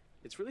bitch.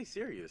 It's really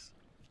serious.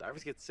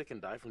 Divers get sick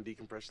and die from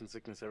decompression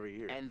sickness every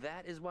year. And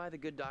that is why the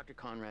good Dr.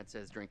 Conrad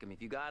says drink them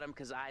if you got them,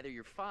 because either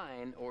you're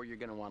fine or you're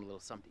going to want a little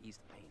something to ease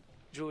the pain.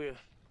 Julia,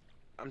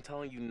 I'm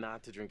telling you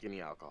not to drink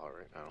any alcohol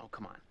right now. Oh,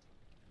 come on.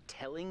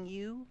 Telling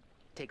you?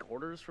 Take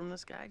orders from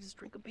this guy? Just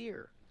drink a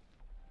beer.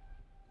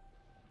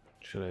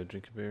 Should I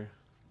drink a beer?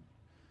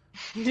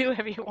 Do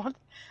whatever you want.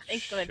 I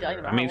think she's gonna die.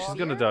 Sure. No I mean, matter she's what.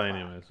 gonna die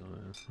anyway,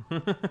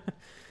 so.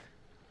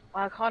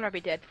 Well, Connor will be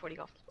dead before he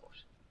got off the boat.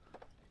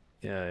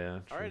 Yeah, yeah.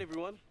 All right,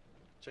 everyone,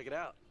 check it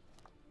out.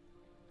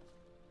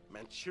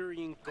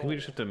 Manchurian I think we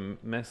just gold. have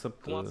to mess up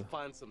Who wants the to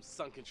find some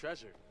sunken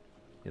treasure?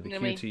 the You know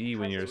what I mean? QTE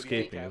when you're What do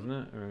you think, escaping, Kevin?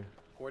 isn't it? Or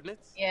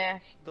Coordinates? Yeah.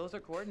 Those are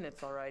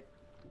coordinates, all right.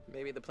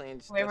 Maybe the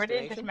plane's Whoever it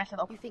is, just destination? mess it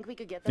up. You think we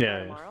could get there by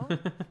yeah. tomorrow?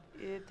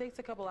 It takes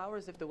a couple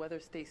hours if the weather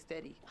stays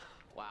steady.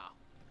 Wow.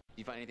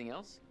 You find anything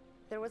else?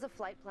 There was a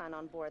flight plan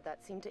on board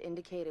that seemed to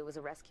indicate it was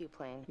a rescue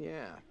plane.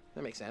 Yeah,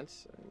 that makes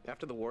sense.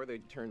 After the war, they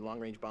turned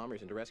long-range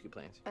bombers into rescue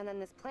planes. And then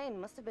this plane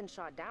must have been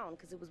shot down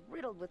because it was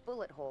riddled with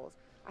bullet holes.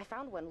 I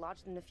found one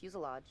lodged in the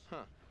fuselage.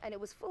 Huh. And it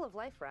was full of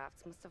life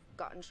rafts. Must have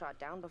gotten shot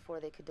down before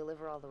they could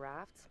deliver all the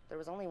rafts. There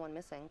was only one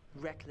missing.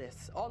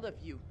 Reckless, all of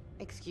you.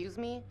 Excuse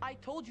me? I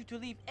told you to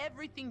leave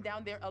everything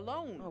down there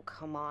alone. Oh,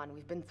 come on.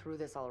 We've been through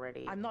this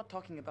already. I'm not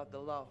talking about the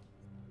law.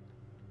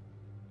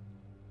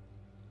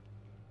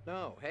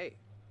 No, hey,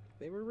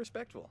 they were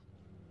respectful.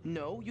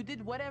 No, you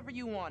did whatever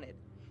you wanted.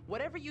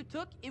 Whatever you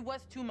took, it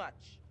was too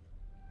much.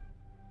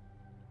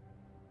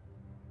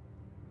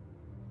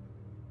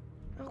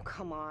 Oh,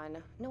 come on.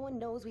 No one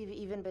knows we've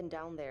even been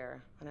down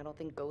there. And I don't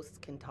think ghosts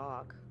can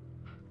talk.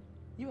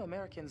 You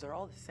Americans are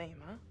all the same,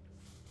 huh?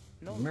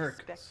 No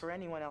respect for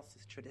anyone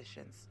else's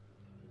traditions.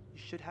 You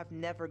should have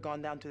never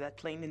gone down to that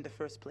plane in the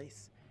first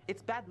place.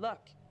 It's bad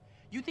luck.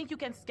 You think you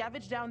can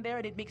scavenge down there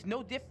and it makes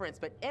no difference,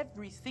 but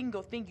every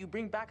single thing you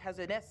bring back has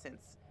an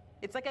essence.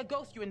 It's like a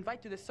ghost you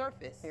invite to the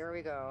surface. Here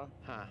we go.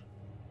 Huh.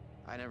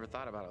 I never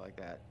thought about it like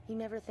that. You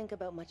never think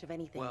about much of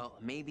anything. Well,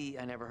 maybe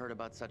I never heard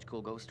about such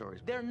cool ghost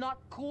stories. They're not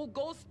cool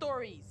ghost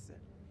stories.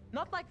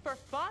 Not like for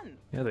fun.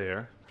 Yeah, they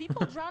are.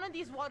 People drown in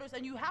these waters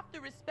and you have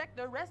to respect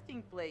their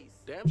resting place.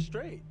 Damn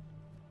straight.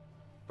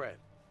 Brad,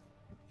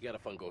 you got a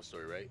fun ghost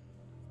story, right?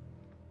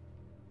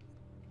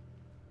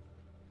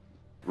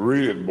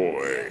 Red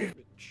boy.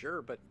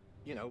 Sure, but,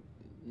 you know,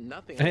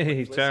 nothing Hey,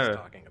 like what Liz Tara. is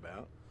talking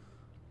about.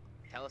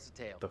 Tell us a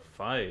tale. The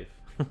 5.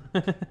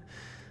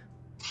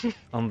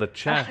 On the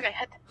chat.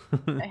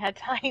 I had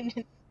time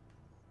to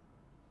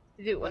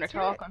do it when we're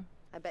talking.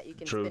 I bet you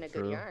can True, spin a good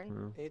true,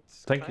 yarn. yeah.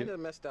 It's Thank kind you. of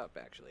messed up,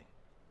 actually.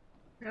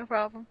 No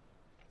problem.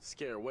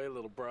 Scare away,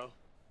 little bro.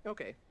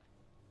 Okay,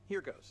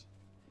 here goes.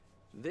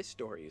 This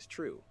story is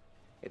true.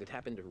 It had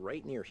happened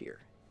right near here,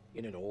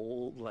 in an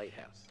old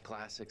lighthouse.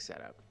 Classic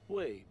setup.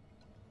 Wait,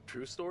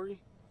 true story?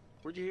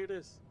 Where'd you hear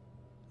this?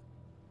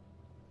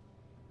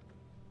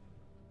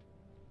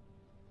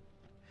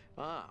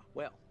 Ah,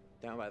 well,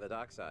 down by the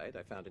dockside,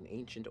 I found an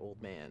ancient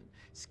old man,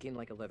 skin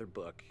like a leather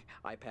book,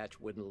 eye patch,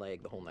 wooden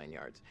leg, the whole 9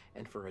 yards.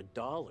 And for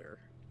 $1,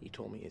 he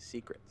told me his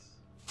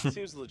secrets.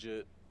 Seems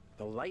legit.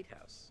 The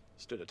lighthouse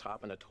stood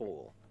atop an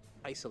atoll,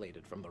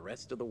 isolated from the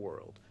rest of the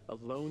world, a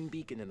lone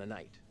beacon in the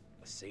night,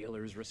 a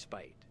sailor's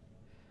respite.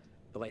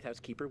 The lighthouse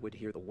keeper would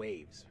hear the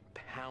waves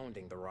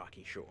pounding the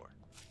rocky shore.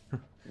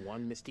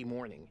 One misty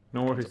morning,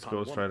 No he worries, comes upon a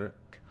Ghost woman Rider.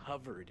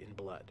 covered in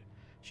blood.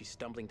 She's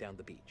stumbling down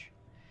the beach.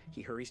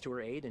 He hurries to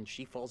her aid and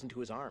she falls into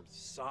his arms,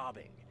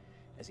 sobbing.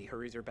 As he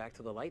hurries her back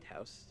to the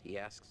lighthouse, he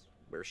asks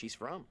where she's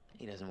from.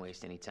 He doesn't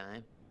waste any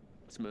time.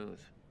 Smooth.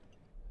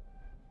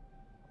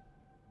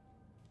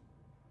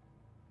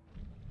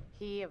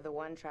 He of the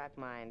one-track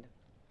mind.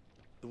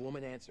 The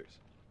woman answers,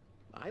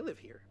 I live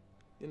here,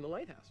 in the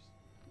lighthouse.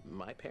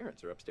 My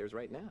parents are upstairs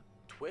right now.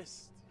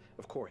 Twist.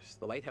 Of course,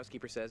 the lighthouse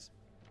keeper says,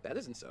 that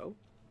isn't so.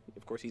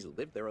 Of course, he's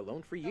lived there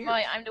alone for years.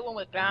 Right, I'm the one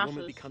with The glasses.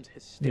 woman becomes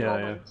hysterical,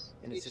 Yeah, yeah.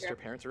 and his sister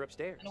parents are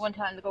upstairs. And one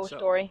time the ghost So,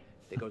 story.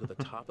 They go to the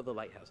top of the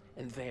lighthouse,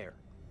 and there,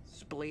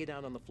 splayed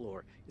down on the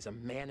floor, is a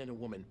man and a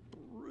woman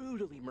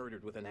brutally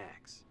murdered with an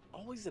axe.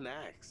 Always an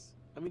axe.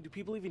 I mean, do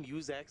people even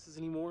use axes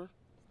anymore?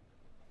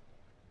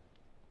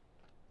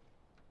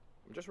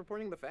 I'm just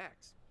reporting the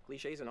facts,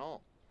 cliches and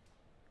all.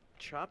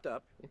 Chopped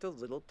up into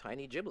little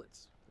tiny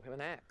giblets with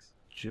an axe.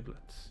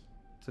 Giblets.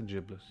 It's a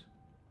giblet.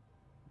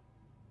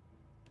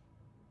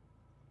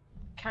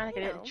 Kind of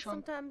You get a know, little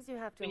chunk. sometimes you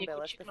have to when you cook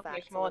embellish the chicken up very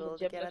facts a small in the little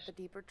to get giblet. at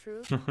the deeper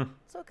truth.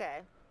 It's okay.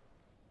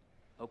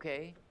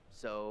 Okay,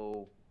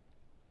 so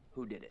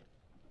who did it?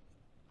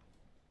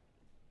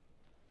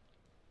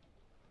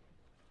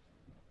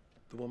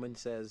 The woman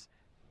says,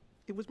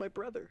 it was my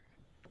brother.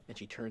 And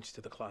she turns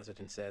to the closet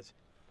and says,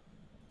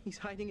 he's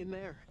hiding in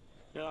there.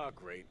 Oh,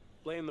 great.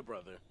 Blame the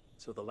brother.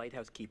 So the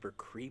lighthouse keeper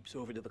creeps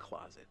over to the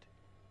closet,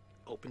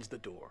 opens the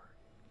door,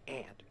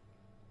 and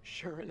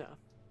sure enough,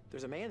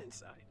 there's a man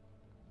inside.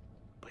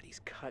 But he's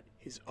cut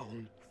his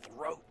own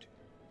throat.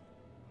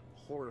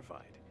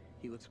 Horrified,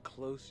 he looks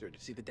closer to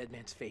see the dead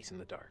man's face in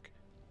the dark.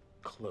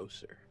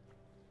 Closer.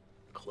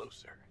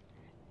 Closer.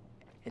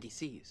 And he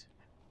sees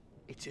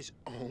it's his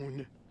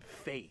own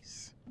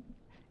face.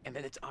 And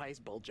then its eyes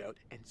bulge out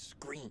and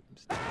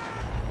screams.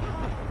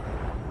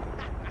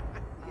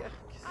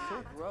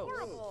 So gross.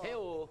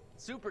 Hey-oh,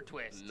 super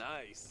twist.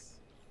 Nice.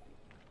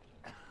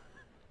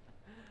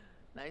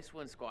 Nice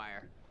one,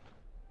 Squire.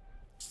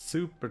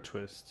 Super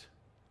twist.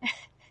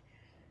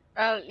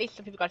 Well, at least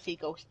some people got to see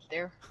ghosts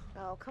there.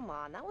 Oh, come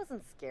on. That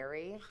wasn't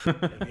scary.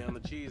 Heavy on the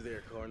cheese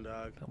there, corn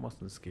dog. That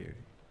wasn't scary.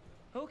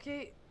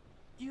 Okay,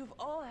 you've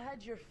all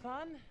had your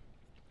fun.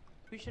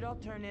 We should all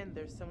turn in.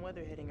 There's some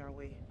weather hitting our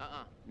way.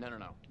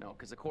 No,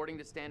 because according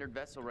to standard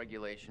vessel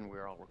regulation,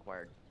 we're all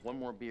required one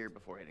more beer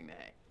before hitting the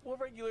hay. What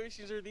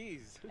regulations are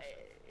these?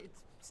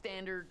 It's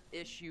standard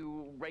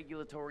issue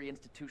regulatory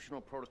institutional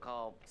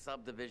protocol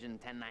subdivision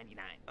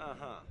 1099.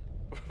 Uh-huh.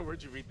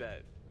 Where'd you read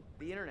that?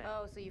 The internet.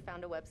 Oh, so you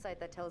found a website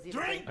that tells you to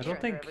I drink beer don't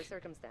under think every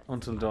circumstance.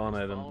 Until Dawn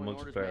I had a Following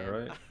orders, multiplayer,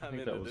 man. right? I I'm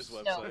think into that this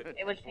was. No, website.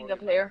 it was single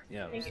player.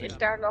 Yeah, I it think was it single.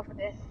 started off with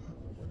this.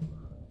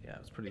 Yeah, it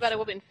was pretty. But it fun.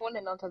 would have been fun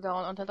then until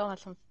Dawn. Until Dawn had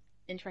some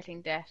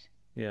interesting death.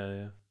 Yeah,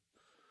 yeah.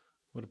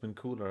 Would have been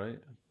cooler, right?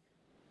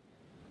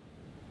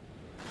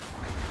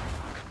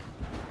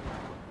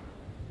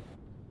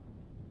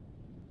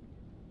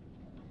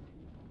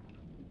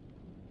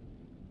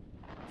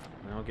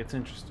 Now it gets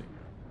interesting.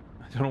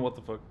 I don't know what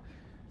the fuck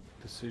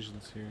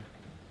decisions here.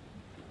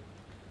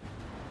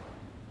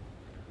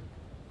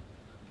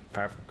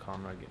 Apart from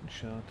Conrad getting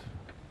shot.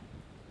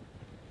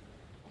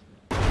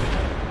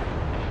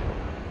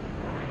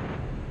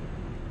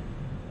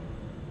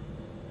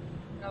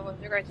 No, but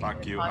they're going to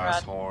Fuck you, Conrad.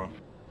 asshole.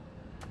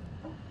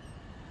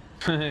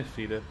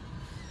 Feed it.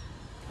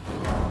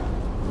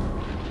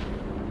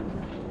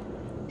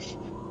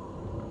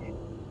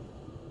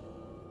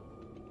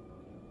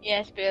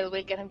 Yes, Bill,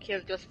 we'll get him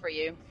killed just for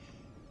you.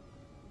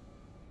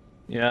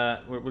 Yeah,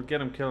 we'll get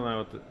him killed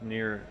now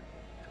near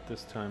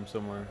this time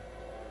somewhere.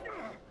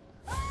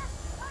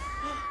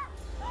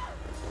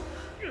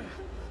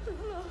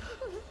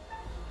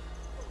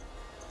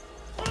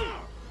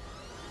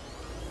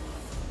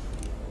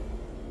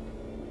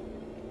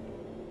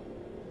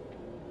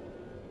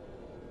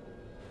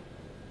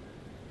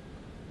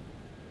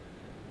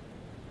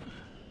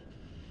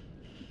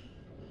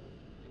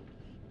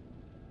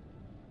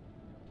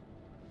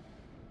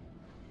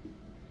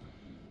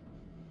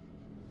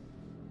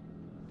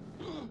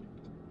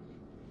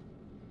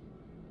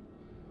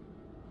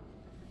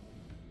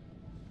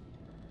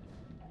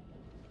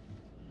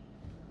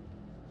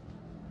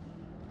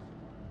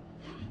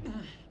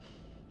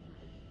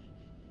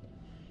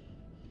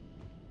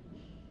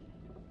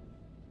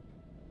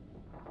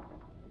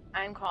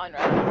 I'm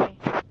Conrad.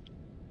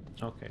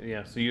 Okay,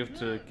 yeah, so you have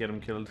to get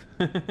him killed.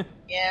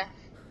 Yeah.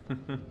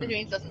 Which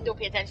means don't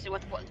pay attention to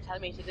what the buttons tell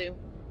me to do.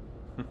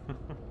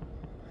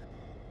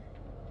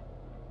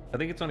 I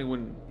think it's only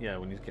when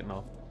he's getting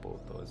off the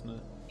boat though, isn't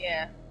it?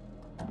 Yeah.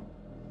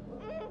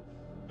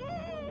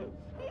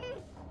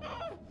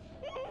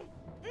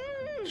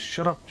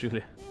 Shut up,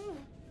 Julia.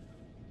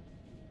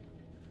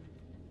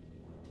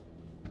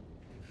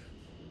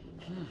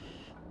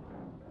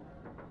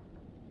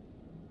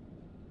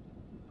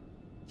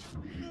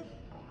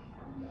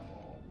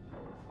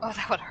 Oh,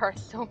 that would hurt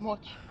so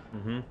much.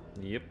 Mm-hmm.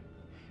 Yep.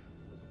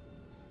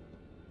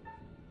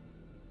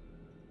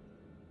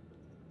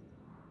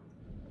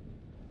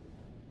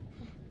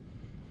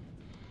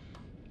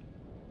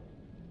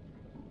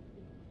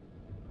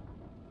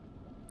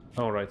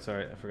 Oh, right,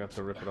 sorry, I forgot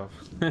to rip it off.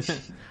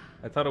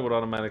 I thought it would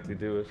automatically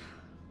do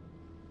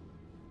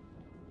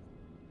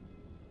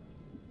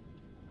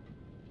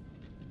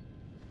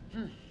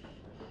it.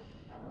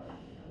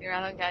 You're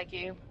on gag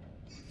you.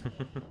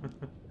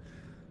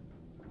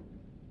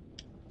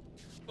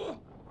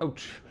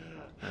 Ouch.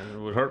 And it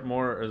would hurt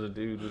more as a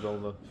dude with all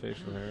the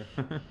facial hair.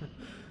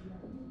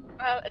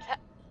 Well, it's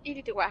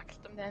easy to wax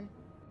them then.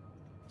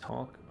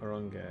 Talk or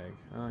ungag?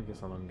 Oh, I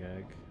guess I'll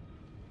ungag.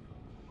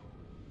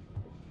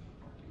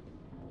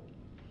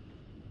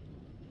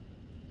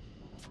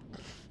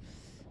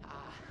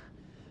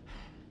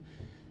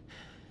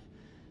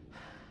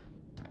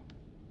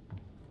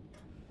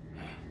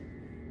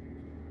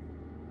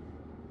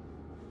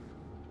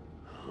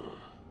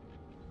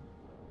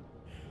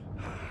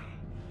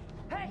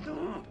 Hey!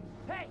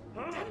 Hey!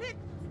 Damn it!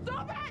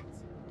 Stop it!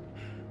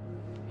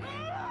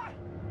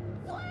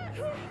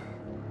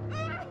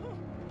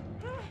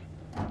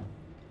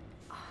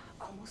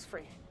 Almost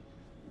free.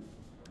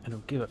 I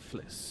don't give a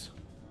fliss.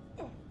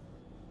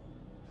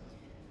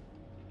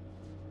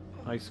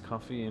 Iced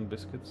coffee and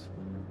biscuits.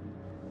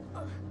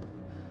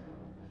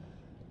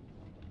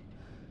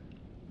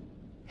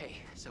 Hey,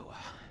 so,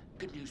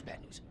 good news,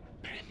 bad news.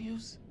 Bad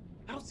news?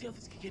 I don't see how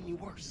this could get any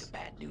worse. The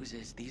bad news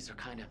is these are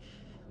kind of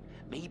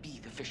maybe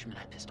the fishermen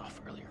I pissed off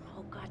earlier.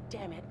 Oh, god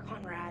damn it,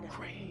 Conrad.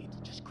 Great,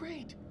 just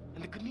great.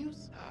 And the good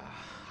news?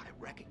 I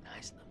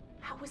recognize them.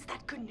 How was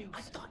that good news?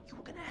 I thought you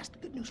were gonna ask the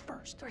good news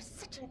first. You're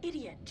such an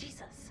idiot,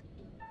 Jesus.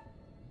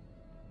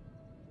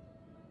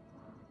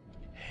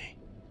 Hey.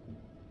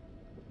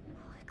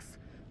 Alex,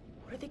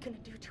 what are they gonna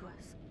do to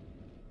us?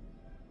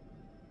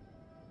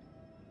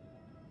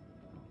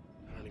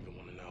 I don't even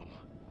want to know.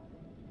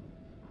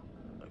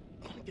 I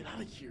want to get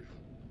out of here.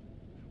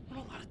 We're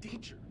in a lot of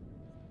danger.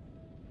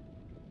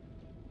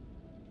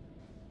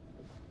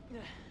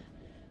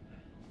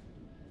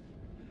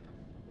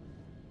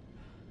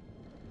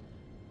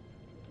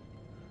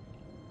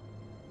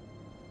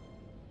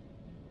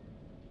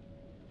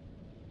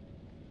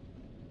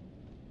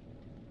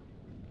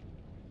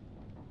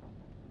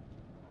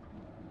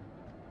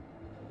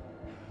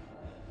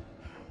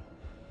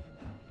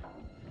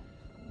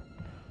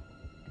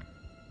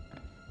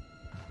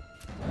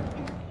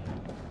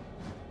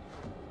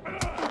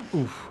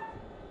 Oof.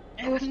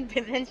 I wasn't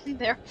paying attention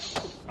there.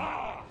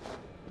 Ah,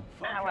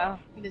 well,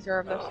 you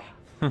deserve it.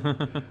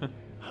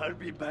 I'll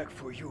be back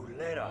for you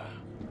later.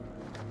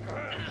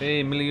 Hey,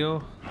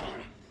 Emilio.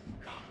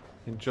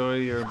 Enjoy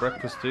your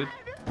breakfast, dude.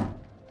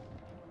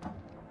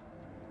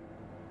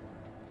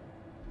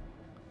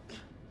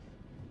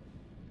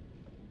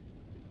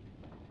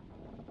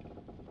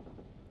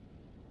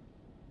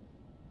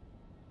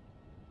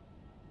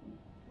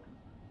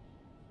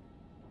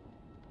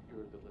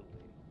 You're the little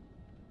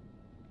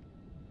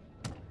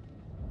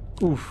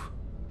lady. Oof.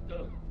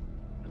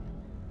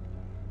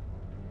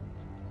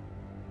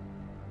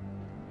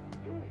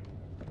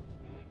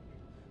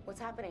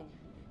 What's happening?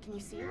 Can you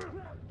see it?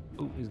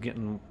 Ooh, he's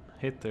getting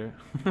hit there.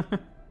 God,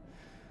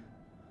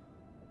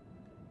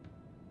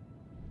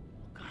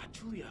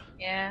 Julia.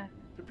 Yeah.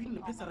 They're beating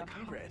the piss out of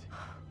Conrad.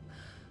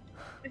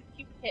 Just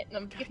keep hitting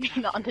them. Give me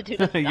nothing to do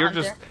this. You're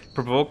just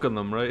provoking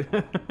them, right?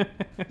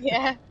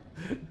 Yeah.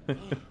 What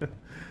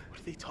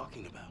are they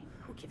talking about?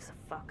 Who gives a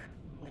fuck?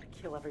 I'm gonna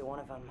kill every one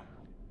of them.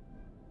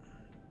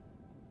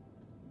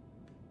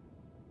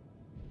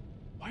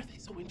 Why are they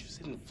so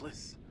interested in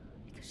Fliss?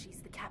 Because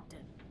she's the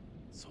captain.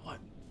 So what?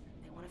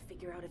 They want to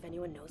figure out if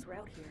anyone knows we're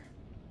out here.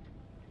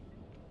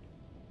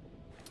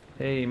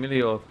 Hey,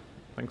 Emilio.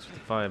 Thanks for the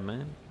 5,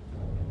 man.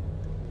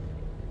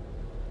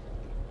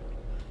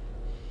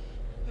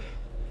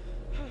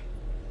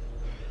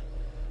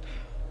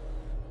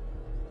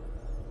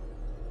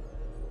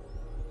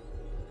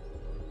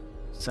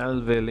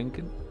 Salve,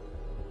 Lincoln.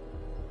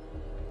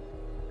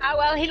 Ah,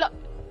 well,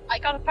 I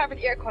got a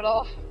perfect ear cut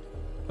off.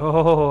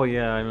 Oh,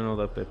 yeah, I know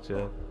that bit,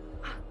 yeah.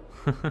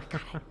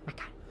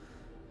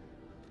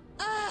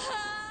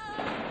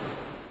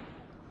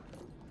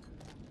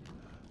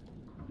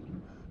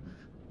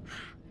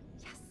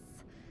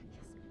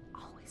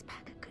 Always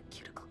pack a good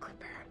cuticle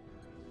clipper.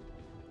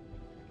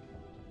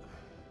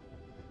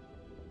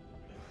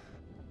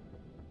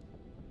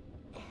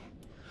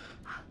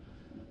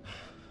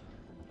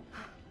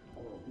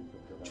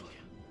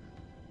 Julia,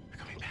 you're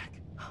coming back.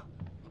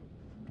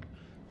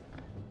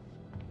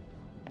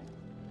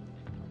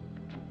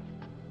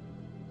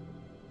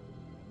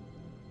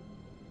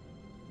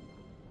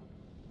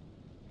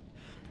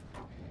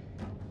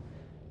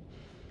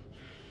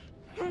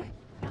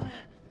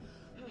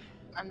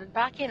 And then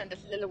back in, and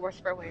it's a little worse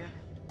for wear.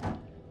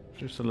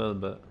 Just a little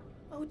bit.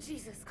 Oh,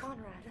 Jesus,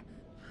 Conrad.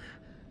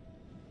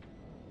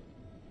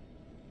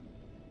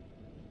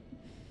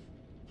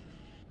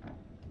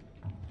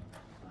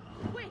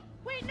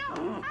 Wait, no!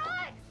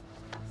 Alex!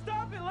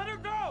 Stop it! Let her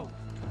go!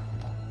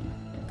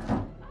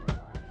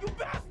 You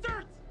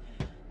bastards!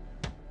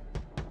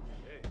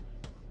 Hey.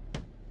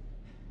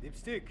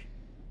 Dipstick.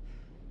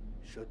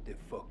 Shut the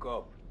fuck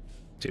up.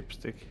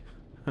 Dipstick.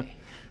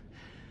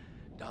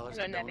 Dollars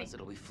Hello, to Nebby. donuts,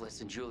 it'll be Fliss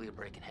and Julia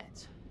breaking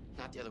heads.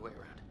 Not the other way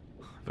around.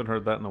 Haven't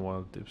heard that in a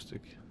while,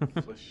 Dipstick.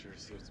 Fliss sure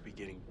seems to be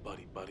getting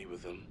buddy-buddy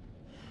with him.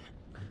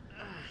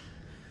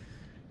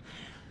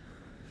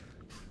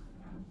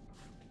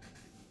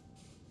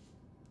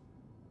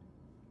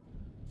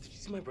 Did you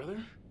see my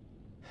brother?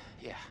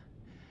 Yeah.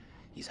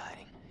 He's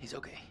hiding. He's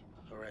okay.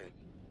 All right.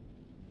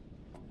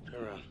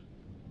 Turn around.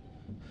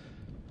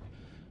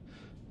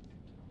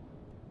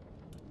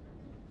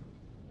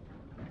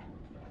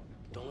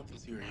 Don't let them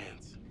see your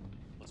hands.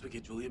 Once we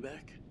get Julia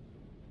back,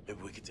 maybe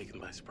we could take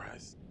them by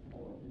surprise.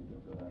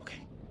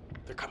 Okay,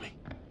 they're coming.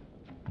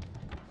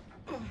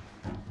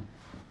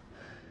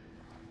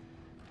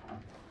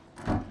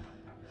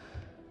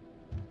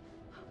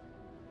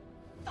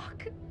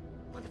 Fuck.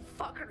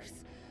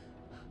 Motherfuckers.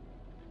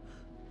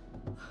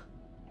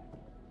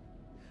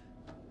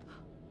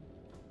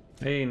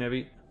 Hey,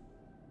 Nebby.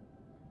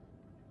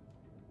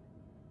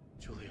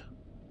 Julia,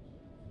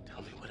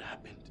 tell me what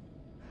happened.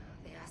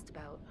 They asked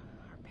about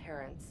our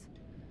parents.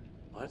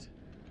 What?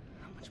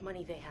 How much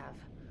money they have.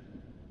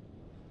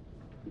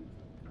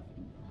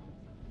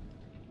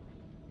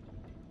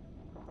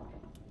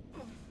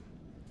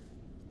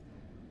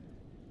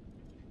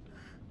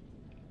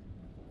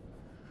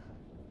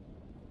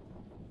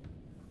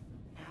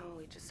 Now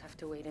we just have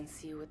to wait and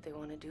see what they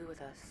want to do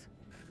with us.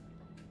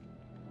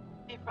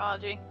 Hey,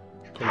 Prodigy.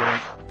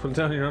 Pull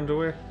down your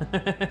underwear.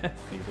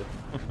 Feed it.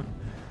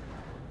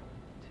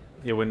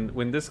 Yeah,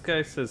 when this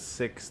guy says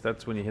 6,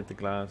 that's when you hit the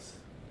glass.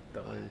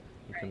 That way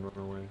you can run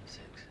away.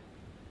 6,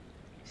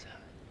 7,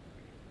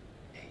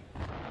 8.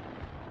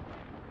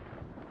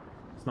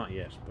 It's not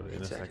yet, but in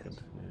 8 a seconds.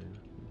 second.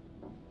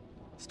 Yeah.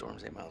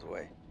 Storm's 8 miles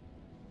away.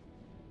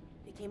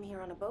 They came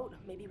here on a boat.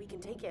 Maybe we can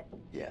take it.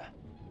 Yeah.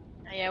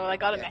 Yeah, well, I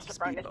got a Yeah, mess it's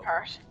up a around this speedboat.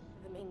 part.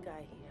 The main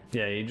guy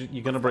Yeah,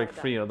 you're gonna break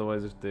free,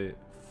 otherwise if they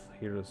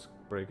hear us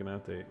breaking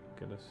out, they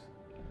get us.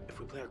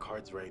 If we play our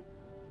cards right,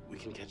 we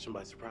can catch them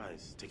by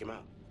surprise. Take them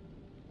out.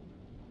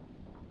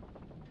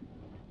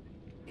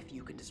 If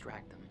you can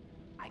distract them,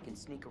 I can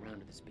sneak around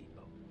to the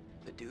speedboat.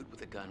 The dude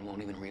with the gun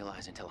won't even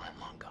realize until I'm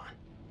long gone.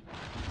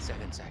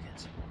 7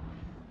 seconds.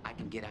 I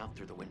can get out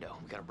through the window.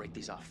 We gotta break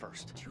these off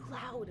first. Too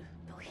loud.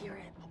 They'll hear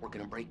it. We're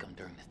gonna break them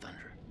during the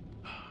thunder.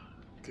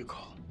 Good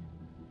call.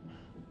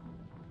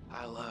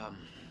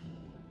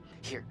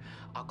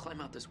 I'll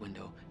climb out this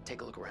window,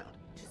 take a look around.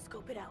 Just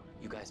scope it out.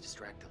 You guys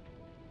distract them,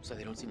 so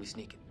they don't see me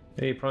sneaking.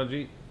 Hey,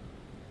 Prodigy.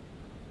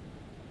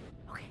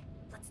 Okay,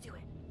 let's do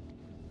it.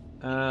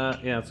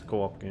 Yeah, it's a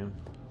co-op game.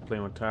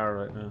 Playing with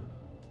Tara right now.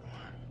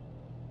 1,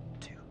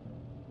 2,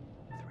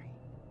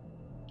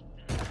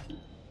 3.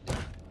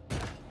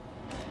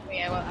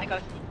 Yeah, well, I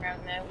gotta sneak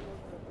around now.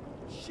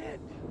 Shit.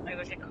 I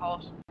gotta get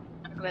caught.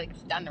 I'm gonna like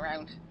stand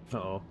around.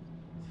 Uh-oh.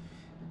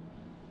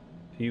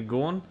 Are you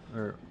going,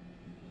 or...?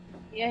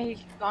 Yeah, he's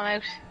gone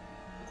out.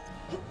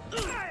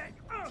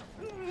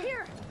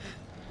 Here!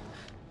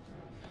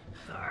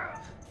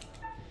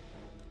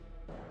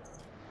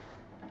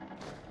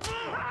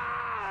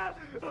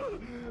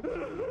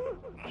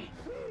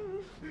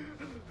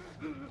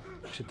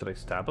 Shit, did I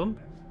stab him?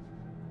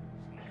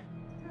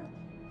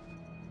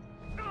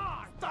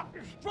 Stop!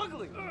 You're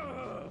struggling!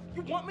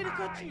 You want me to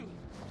cut you?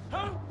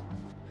 Huh?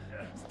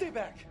 Stay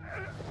back.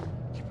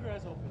 Keep your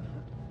eyes open.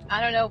 I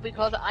don't know,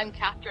 because I'm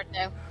captured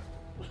now.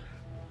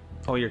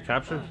 Oh, you're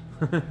captured?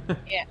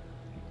 Yeah.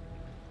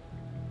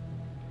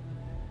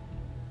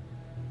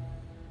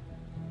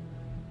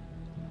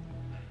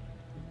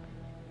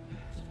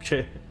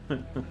 Okay.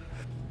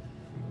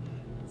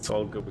 It's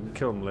all good. We can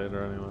kill him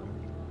later anyway.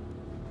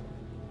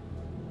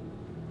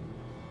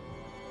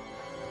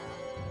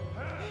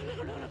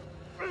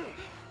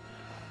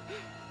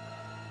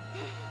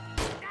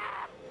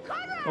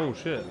 Oh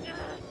shit.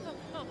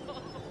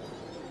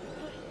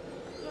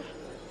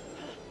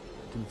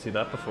 Didn't see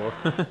that before.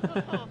 Let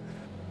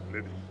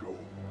him go.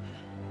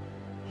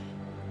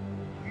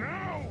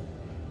 Now!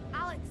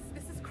 Alex,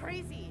 this is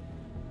crazy.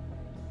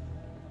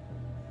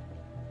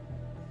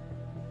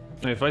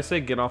 If I say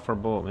get off our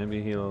boat,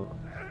 maybe he'll...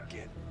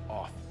 Get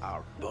off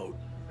our boat.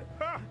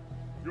 Ha!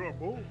 Your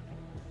boat?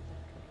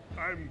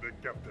 I'm the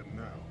captain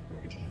now.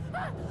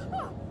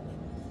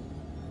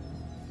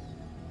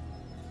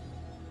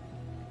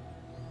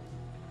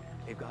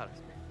 They've got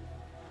us.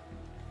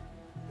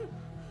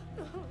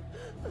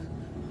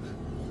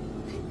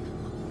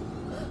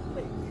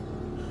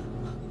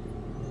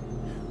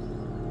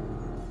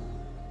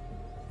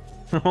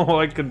 Oh,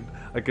 I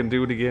can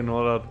do it again.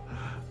 Hold on.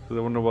 I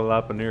wonder what'll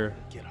happen here.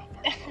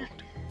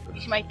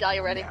 She might die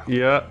already.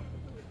 Yeah.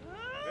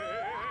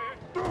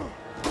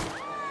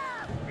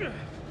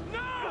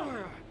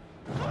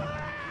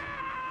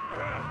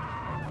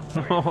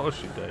 Oh,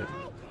 she died.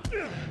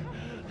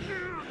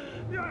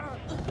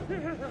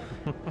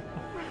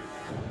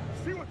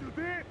 See what you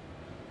did?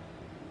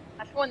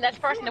 That's one less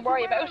person to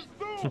worry about.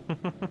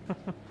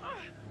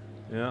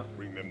 Yeah.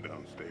 Bring them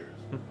downstairs.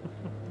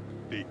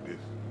 Take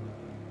this.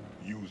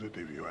 Use it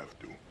if you have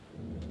to.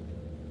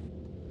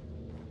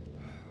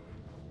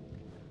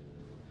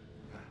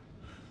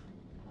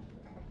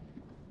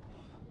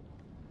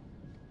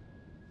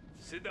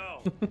 Sit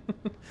down.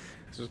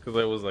 Just because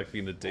I was like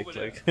being a dick,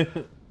 like.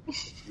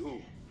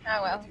 You.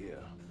 Oh well. Here.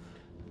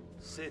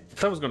 Sit.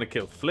 I was gonna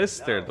kill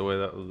Fliss there the way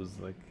that was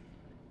like.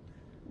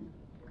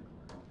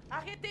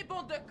 Arrêtez,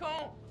 bande de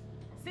cons!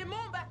 C'est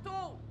mon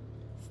bateau!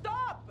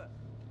 Stop!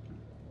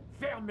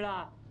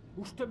 Ferme-la,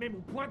 ou je te mets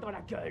mon poing dans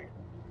la gueule.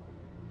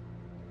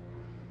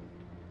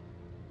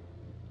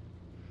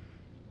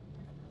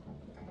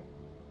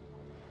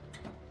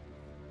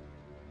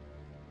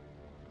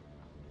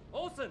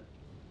 Olsen!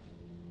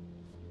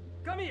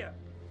 Come here!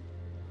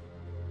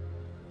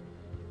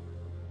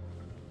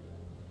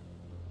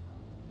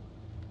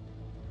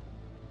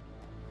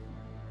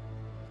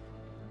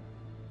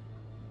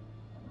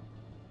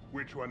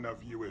 Which one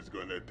of you is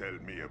gonna tell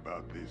me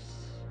about this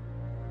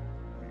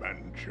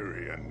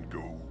Manchurian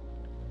gold?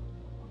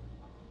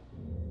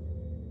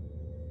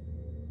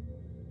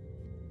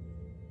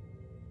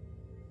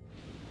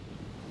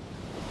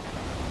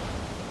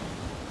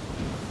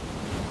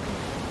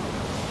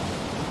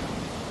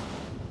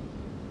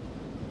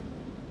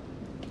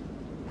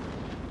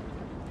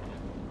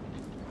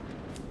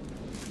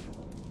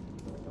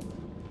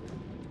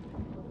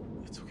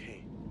 It's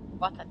okay.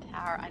 What's a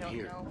tower? I don't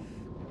know.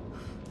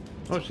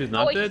 Oh, she's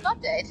not Oh, dead? she's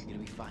not dead. You're gonna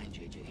be fine,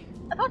 JJ.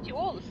 I thought you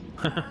was.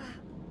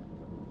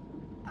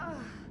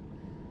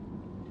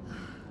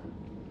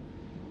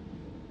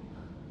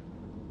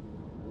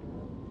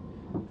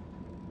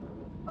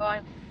 Oh,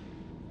 I'm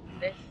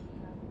this.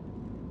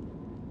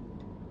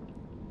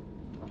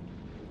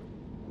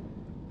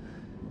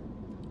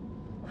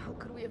 How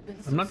could we have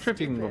been so I'm not sure if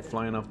you can go stupid?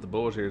 flying off the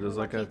boat here. There's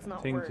like Lucky a it's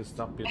not thing to worse.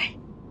 stop you. I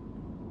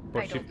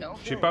But don't know.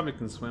 she probably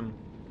can swim.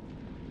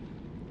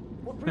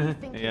 What were you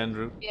thinking? Hey,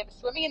 Andrew. Yeah, but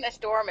swimming in a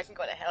storm isn't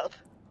going to help.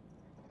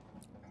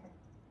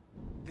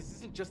 This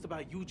isn't just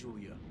about you,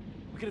 Julia.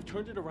 We could have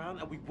turned it around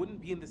and we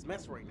wouldn't be in this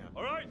mess right now.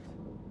 All right.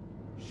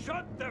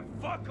 Shut the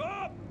fuck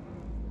up!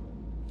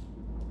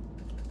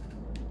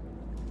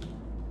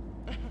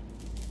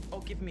 Oh,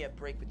 give me a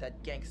break with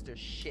that gangster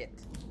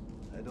shit.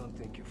 I don't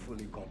think you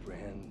fully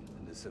comprehend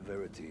the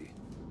severity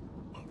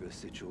of your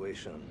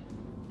situation,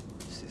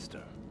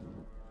 sister.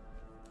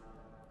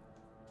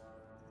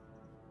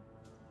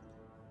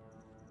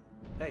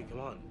 Hey, come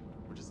on.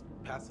 We're just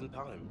passing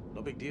time.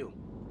 No big deal.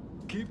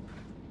 Keep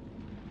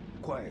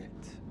quiet.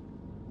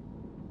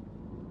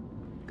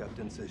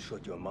 Captain says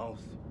shut your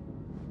mouth.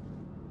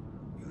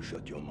 You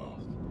shut your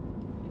mouth.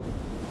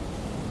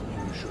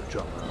 You shut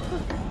your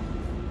mouth.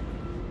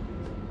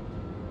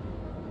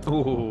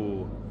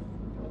 Ooh.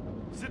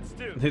 Sit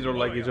still. They don't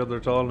like each other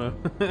at all now.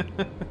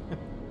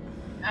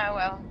 Ah,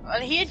 well. Well,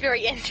 he is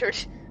very injured.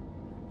 He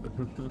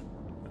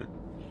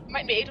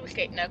might be able to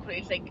escape now because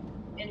he's like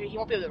injured. He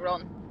won't be able to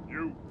run.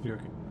 You. You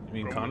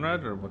mean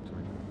Conrad or what do you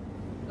mean?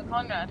 The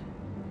Conrad.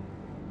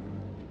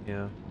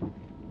 Yeah.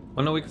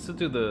 Well, no, we can still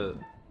do the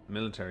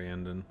military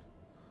ending.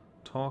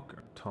 Talk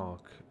or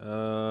talk?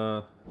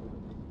 No.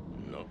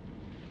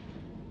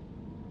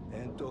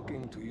 And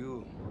talking to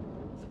you.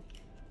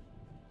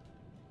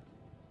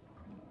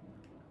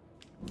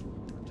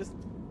 Just,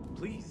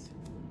 please,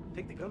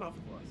 take the gun off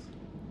of us.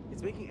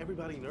 It's making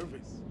everybody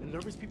nervous, and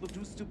nervous people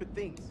do stupid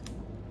things.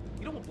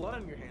 You don't want blood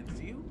on your hands,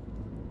 do you?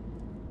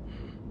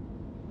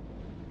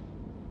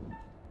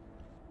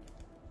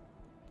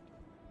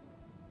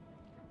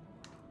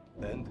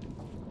 And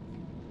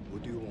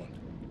what do you want?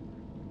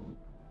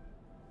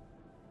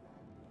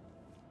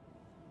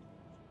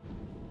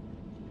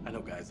 I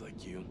know guys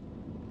like you.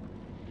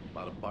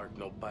 About a bark,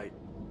 no bite.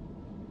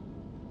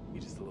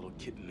 You're just a little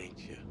kitten, ain't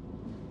you?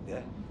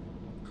 Yeah.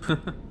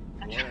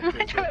 I'm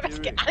trying to remember to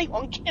get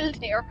anyone killed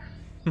here.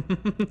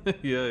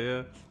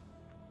 Yeah.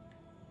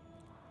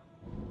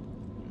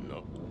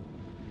 No.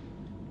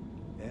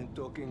 And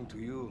talking to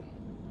you.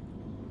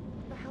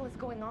 What the hell is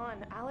going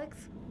on, Alex?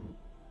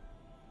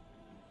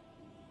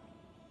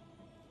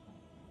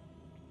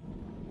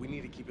 We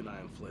need to keep an eye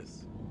on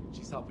Fliss.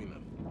 She's helping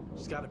them.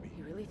 She's gotta be.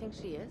 You really think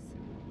she is?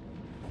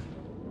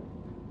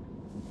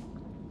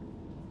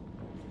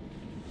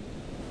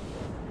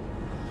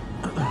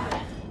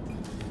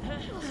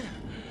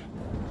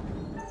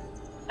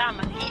 Damn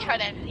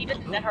it, he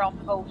didn't let her off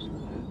the boat.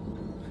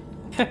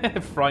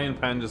 Frying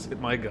pan just hit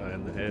my guy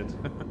in the head.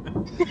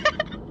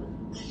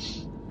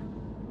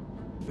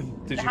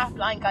 The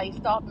half-blind guy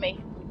stopped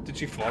me. Did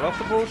she fall off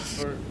the boat?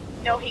 Or?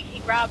 No, he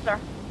grabbed her.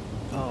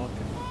 Oh,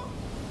 okay.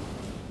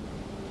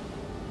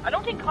 I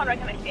don't think Conrad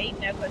can escape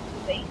now because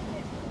he's facing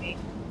him. Okay.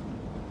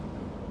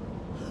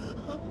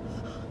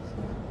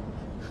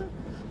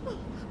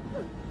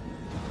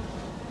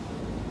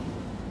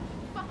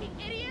 Fucking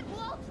idiot! We'll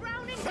all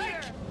drown in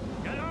here!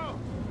 Get out!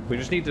 We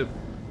just need to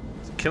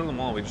kill them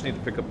all. We just need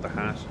to pick up the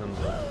hat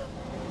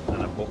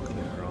and a book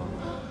later on.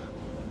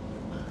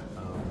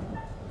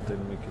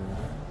 Then we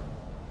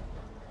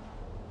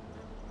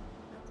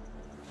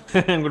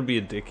can. I'm gonna be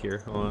a dick here.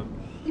 Hold on.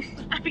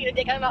 I'm being a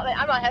dick. I'm not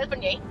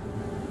helping you.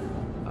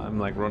 I'm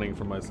like running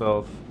for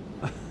myself.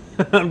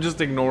 I'm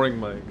just ignoring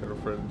my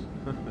girlfriend.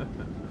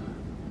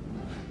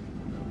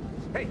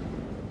 Hey!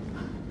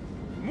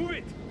 Move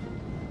it!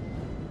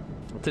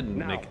 It didn't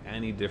make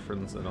any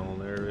difference at all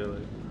there,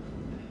 really.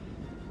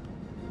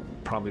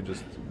 Probably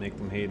just make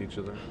them hate each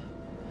other.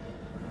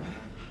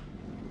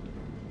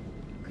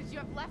 Could you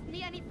have left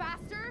me any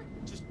faster?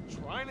 Just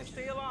trying to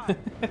stay alive.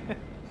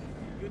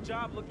 Good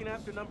job looking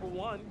after number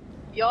one.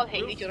 You all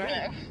hate Real each other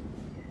smooth. now.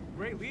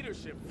 Great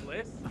leadership,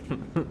 Fliss.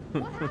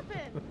 What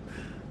happened?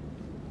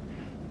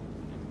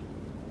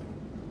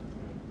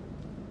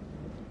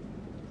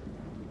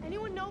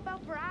 Anyone know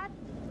about Brad?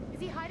 Is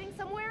he hiding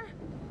somewhere?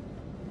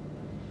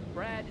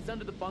 Brad is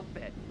under the bunk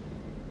bed.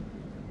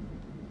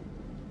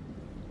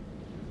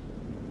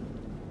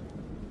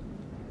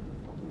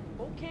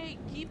 Okay,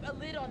 keep a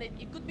lid on it.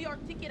 It could be our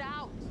ticket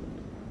out.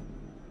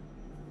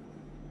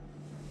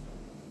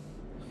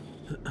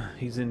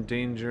 He's in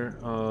danger.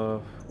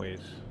 Wait.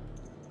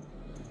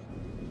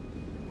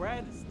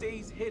 Brad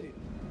stays hidden.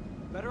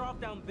 Better off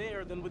down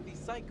there than with these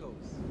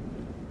psychos.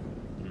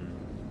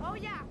 Oh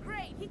yeah,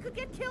 great. He could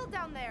get killed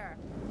down there.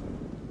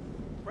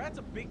 Brad's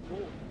a big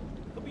boy.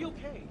 He'll be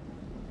okay.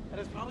 And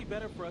it's probably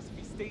better for us if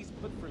he stays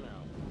put for now.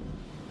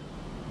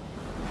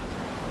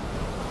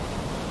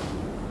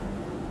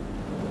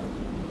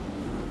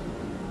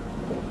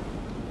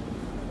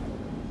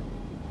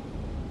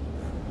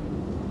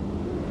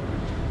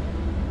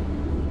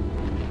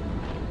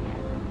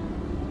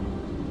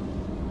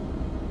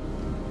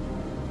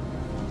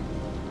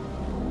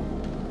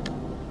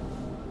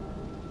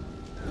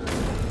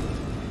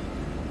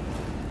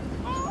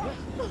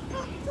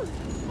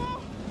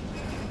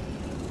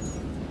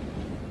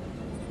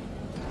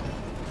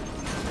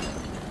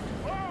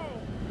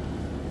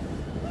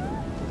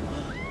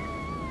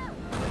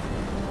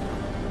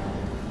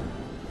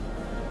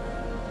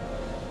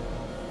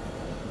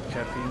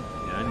 Caffeine?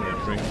 Yeah, I need a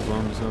drink to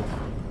warm myself.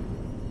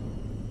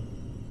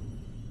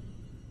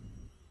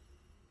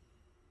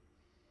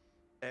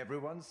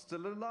 Everyone's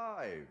still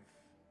alive.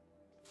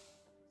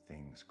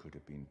 Things could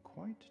have been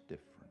quite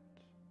different.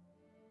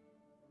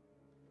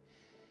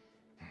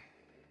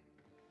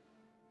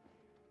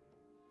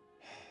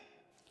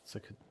 So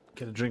I could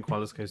get a drink while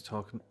this guy's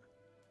talking.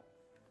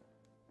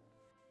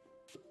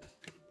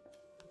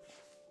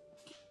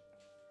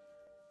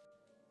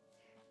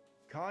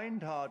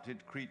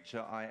 Kind-hearted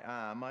creature I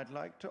am, I'd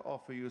like to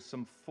offer you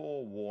some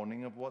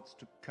forewarning of what's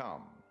to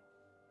come.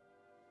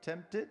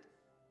 Tempted?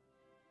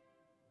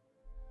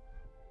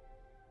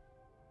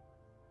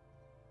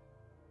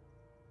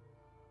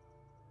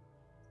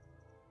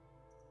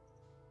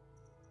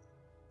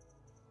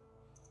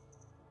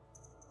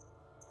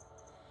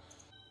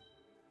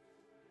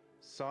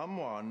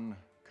 Someone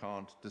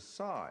can't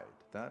decide.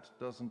 That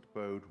doesn't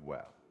bode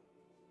well.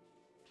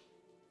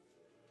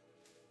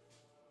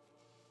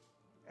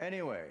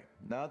 Anyway,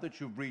 now that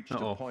you've reached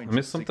a point I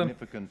missed of something?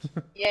 significant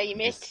Yeah, you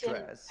missed him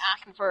distress,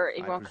 asking for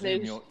I more presume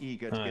clues. you're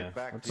eager to get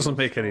back It to doesn't your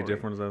make any story.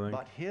 difference, I think.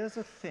 But here's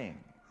the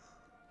thing.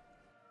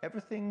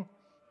 Everything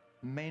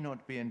may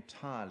not be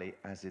entirely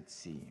as it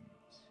seems.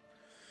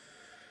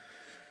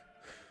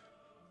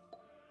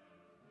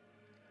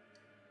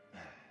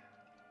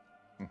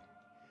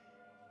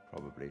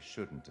 Probably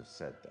shouldn't have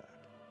said that.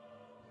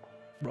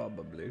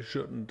 Probably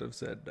shouldn't have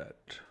said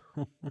that.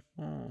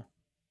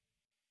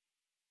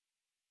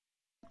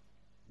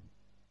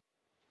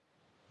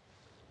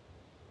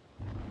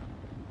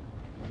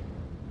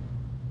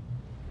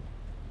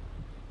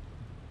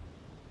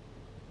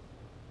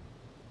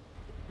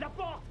 La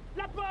porte!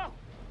 La porte!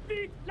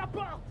 Vite! La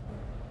porte!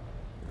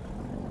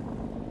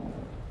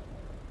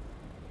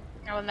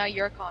 Oh, well, now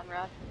you're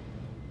Conrad.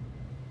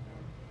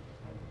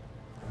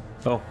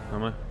 Oh,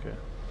 am I? Okay.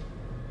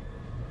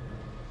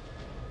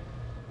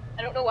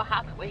 I don't know what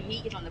happened when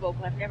he is on the boat,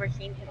 but I've never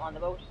seen him on the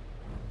boat.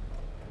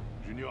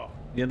 Junior.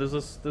 Yeah, there's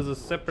a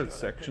separate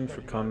section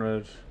for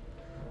Conrad.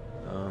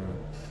 I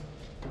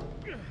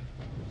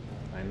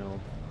know.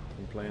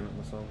 I'm playing it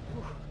myself.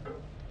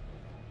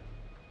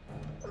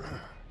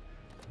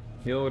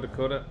 Yo,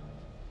 Dakota.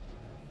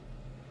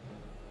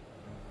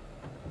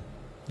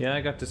 Yeah,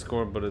 I got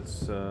Discord, but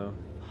it's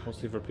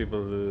mostly for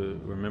people who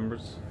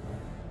remembers.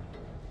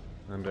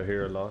 And I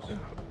hear a lot.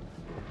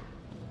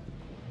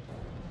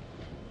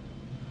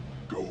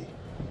 Go.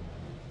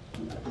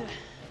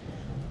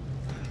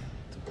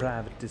 It's a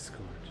private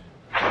Discord.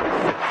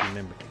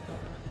 Remember.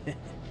 This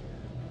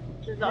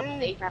is not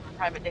safe for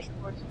private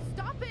Discord.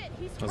 Stop it!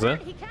 He's What's hurt.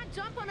 that? He can't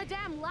jump on a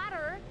damn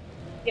ladder.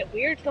 Get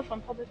weird stuff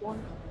on public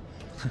ones.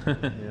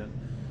 Yeah.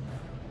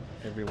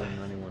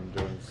 Anyone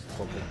doing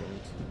public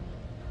ones.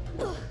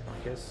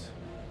 I guess.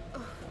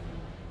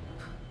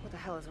 What the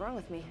hell is wrong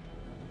with me?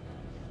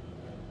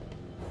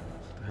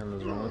 What the hell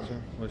is wrong with her?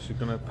 Was she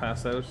gonna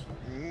pass out?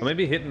 Or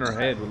maybe hitting her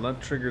head will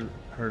not trigger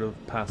her to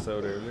pass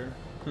out earlier.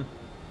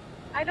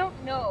 I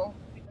don't know.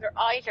 Their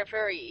eyes are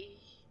very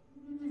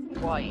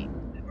wide.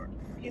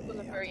 Pupils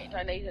are very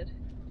dilated.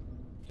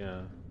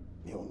 Yeah.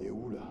 Mais on est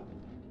où là?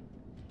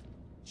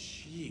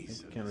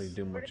 Jesus. Can't really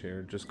do much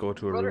here. Just go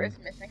to a Brother room. is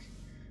missing.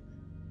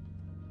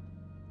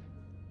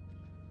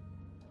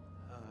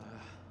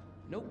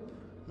 Nope.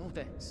 No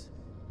thanks.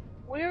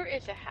 Where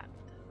is the hat?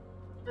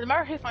 Doesn't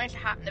matter who finds the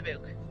hat in the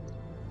book.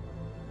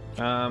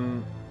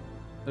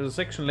 There's a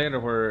section later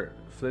where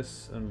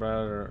Fliss and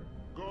Brad are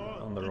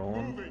on their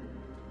own,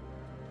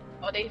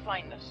 Oh, they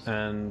find it.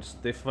 and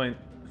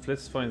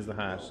Fliss finds the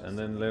hat, and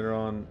then later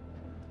on,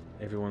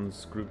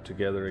 everyone's grouped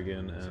together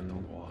again,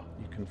 and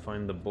you can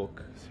find the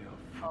book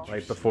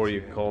right before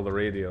you call the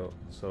radio.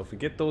 So if we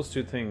get those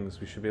two things,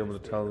 we should be able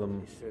to tell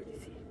them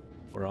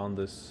we're on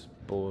this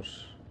boat.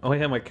 Oh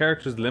yeah, my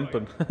character's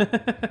limping.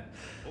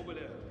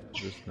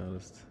 Just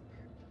noticed.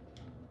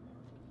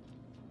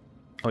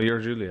 Oh, you're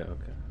Julia,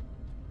 okay.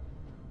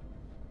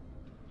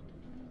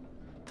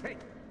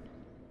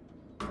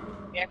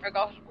 Yeah, I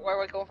forgot where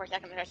we're going for a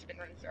second and I've been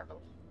running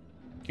circles.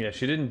 Yeah,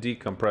 she didn't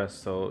decompress,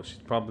 so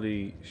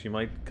she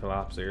might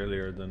collapse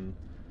earlier than,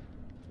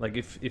 like,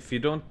 if you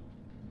don't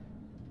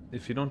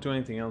do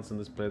anything else in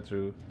this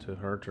playthrough to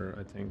hurt her,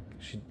 I think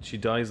she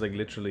dies like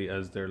literally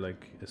as they're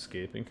like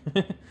escaping.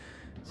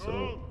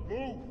 So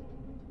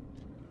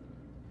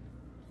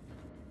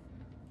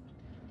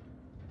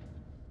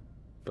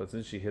but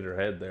since she hit her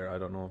head there, I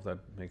don't know if that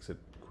makes it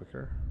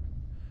quicker.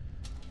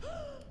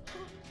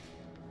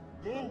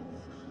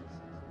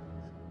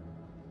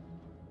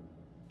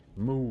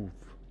 Move.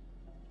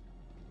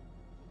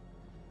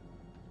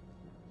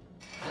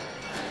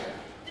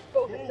 This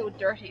boat is so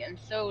dirty and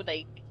so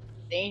like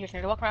dangerous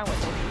to walk around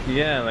with.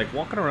 Yeah, like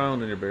walking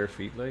around in your bare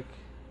feet, like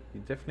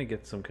you definitely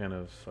get some kind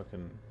of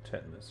fucking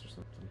tetanus or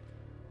something.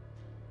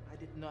 I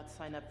did not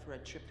sign up for a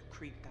trip to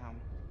Creep Town.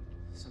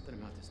 Something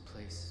about this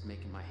place is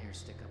making my hair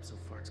stick up so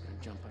far it's gonna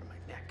jump out of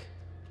my neck.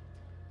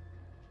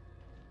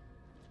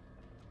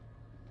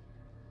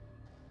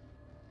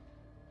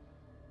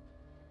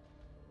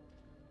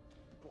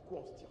 Pourquoi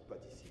on se tire pas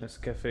d'ici?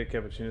 Nescafe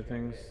cappuccino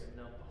things.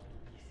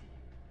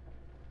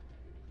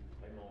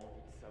 Vraiment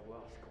envie de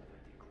savoir ce qu'on va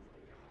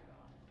découvrir là.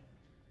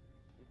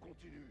 On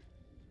continue.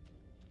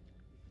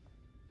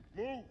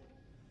 Move!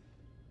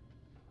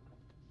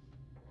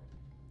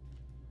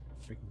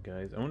 Freaking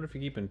guys. I wonder if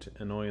you keep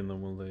annoying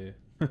them, will they?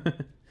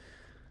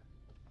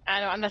 I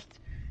know, I'm just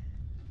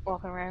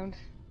walking around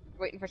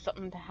waiting for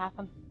something to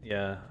happen.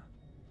 Yeah.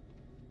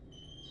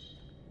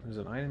 There's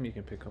an item you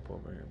can pick up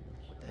over here.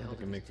 I don't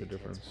think it makes a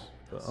difference.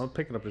 But I'll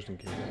pick it up just in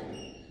case.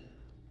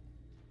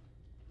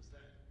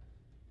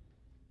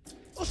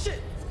 Oh shit!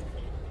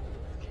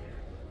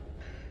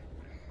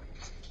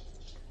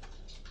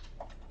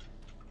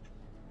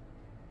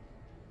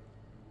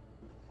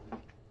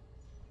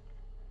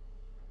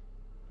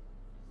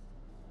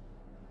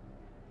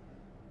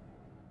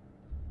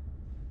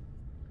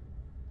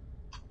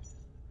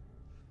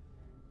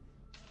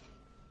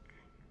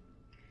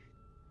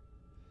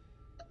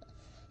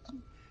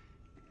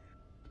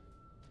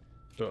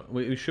 So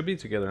we should be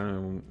together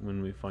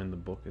when we find the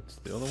book. It's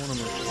the other one I'm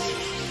not.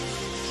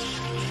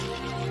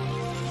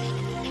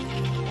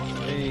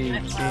 Hey,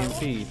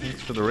 TNT,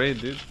 thanks for the raid,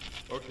 dude.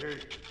 Okay,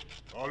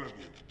 all of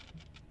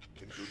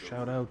you.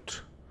 Shout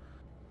out.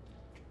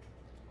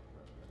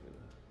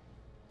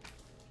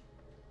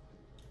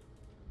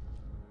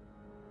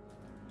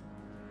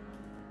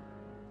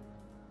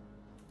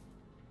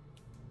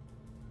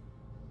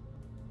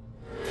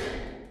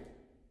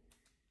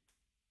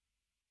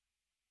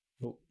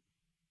 Oh.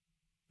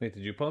 Wait,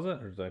 did you pause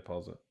it or did I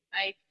pause it?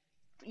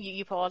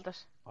 You paused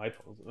it. I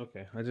paused it.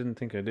 Okay, I didn't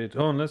think I did.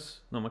 Oh, unless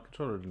no, my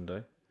controller didn't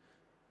die.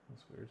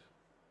 That's weird.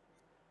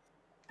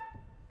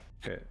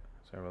 Okay,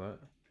 sorry about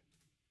that.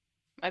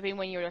 Might be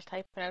when you were just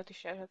typing out the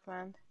shout out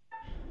command.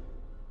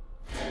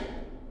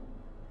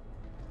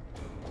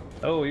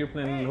 Oh, you're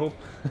playing Hope.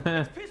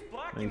 It's pitch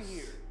black in Nice.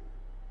 here.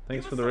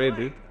 Thanks Give for us the a raid, light.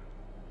 dude.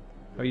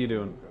 How you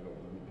doing?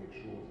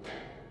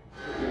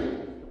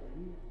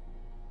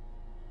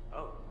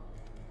 Oh.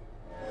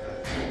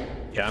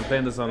 Yeah, I'm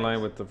playing this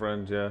online with the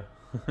friend, yeah.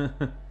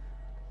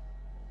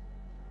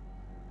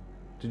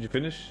 Did you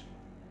finish?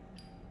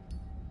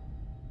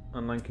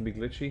 Online can be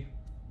glitchy?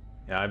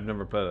 Yeah, I've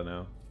never played it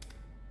now.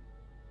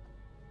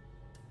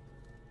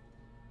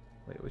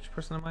 Wait, which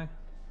person am I?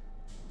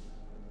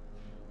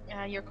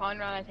 You're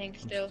Conrad, I think,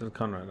 still. I'm still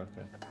Conrad,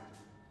 okay.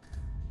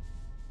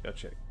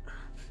 Gotcha.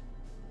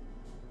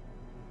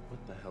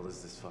 What the hell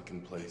is this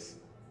fucking place?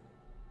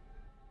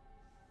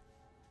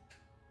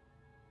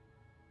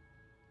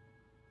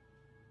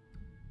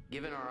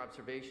 Given our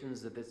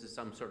observations that this is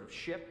some sort of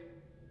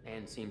ship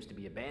and seems to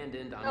be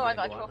abandoned, I'm Oh, I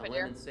gonna got go out on a trophy limb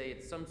there. and say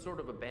it's some sort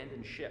of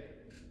abandoned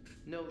ship.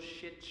 No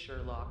shit,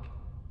 Sherlock.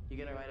 You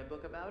gonna write a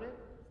book about it?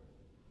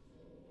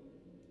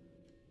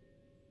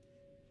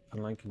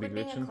 Online can be Quit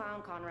being a glitching.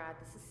 clown, Conrad.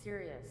 This is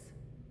serious.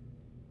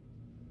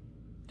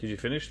 Did you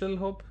finish, Little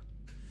Hope?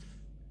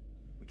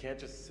 We can't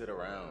just sit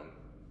around.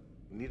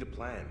 We need a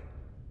plan.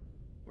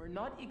 We're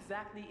not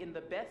exactly in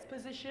the best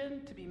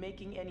position to be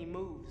making any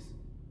moves.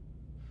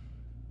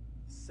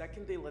 The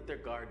second they let their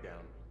guard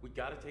down, we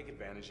gotta take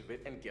advantage of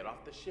it and get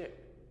off the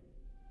ship.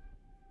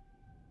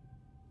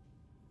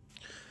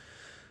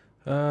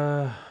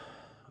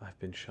 I've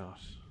been shot.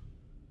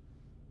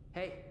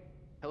 Hey,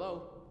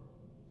 hello.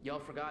 Y'all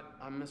forgot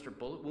I'm Mr.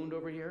 Bullet Wound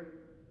over here?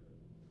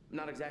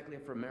 Not exactly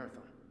up for a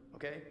marathon,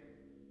 okay?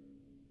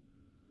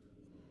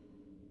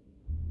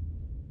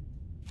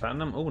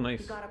 Platinum? Oh,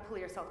 nice. You gotta pull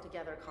yourself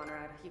together,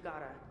 Conrad. You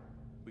gotta.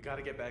 We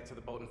gotta get back to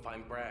the boat and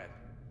find Brad.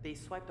 They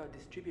swiped our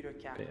distributor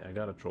cap. Okay, I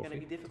got a trophy. It's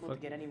gonna be difficult Fuck.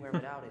 to get anywhere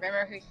without it.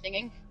 Remember who's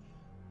singing?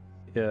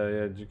 Yeah,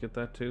 did you get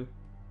that too?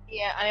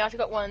 Yeah, and I also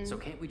got one. So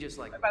can't we just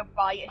like about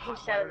buying who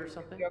hotwire sells or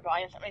something? your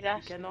buying something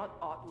like that? You cannot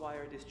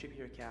hotwire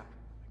distributor cap.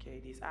 Okay,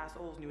 these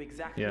assholes knew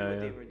exactly Yeah, what yeah.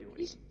 they were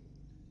doing.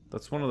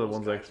 That's one of the Those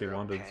ones I guys actually are out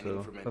wanted, panning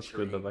so for that's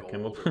good that Manchurian that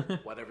came gold up. or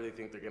whatever they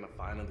think they're gonna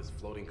find on this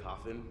floating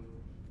coffin.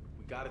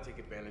 We gotta take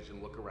advantage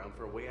and look around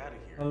for a way out of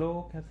here.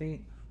 Hello,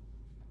 Kathy.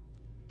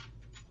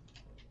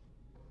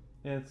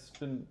 Yeah, it's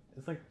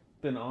like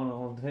been on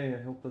all day.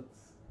 I hope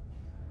it's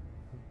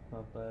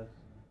not bad.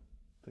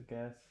 The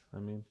gas, I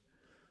mean.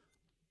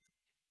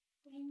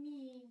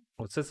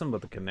 Well, it said something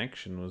about the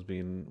connection was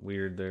being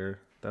weird there.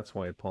 That's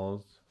why it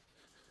paused.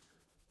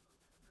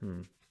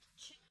 Hmm.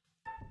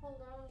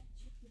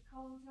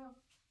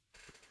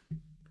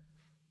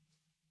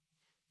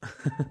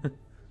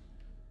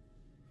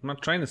 I'm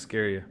not trying to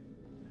scare you.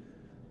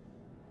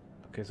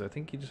 Okay, so I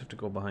think you just have to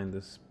go behind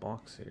this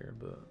box here,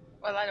 but...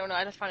 Well, I don't know.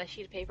 I just found a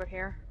sheet of paper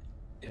here.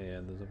 Yeah,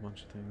 there's a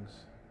bunch of things.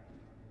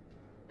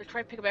 Just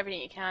try to pick up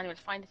everything you can. You'll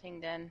find a thing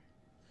then.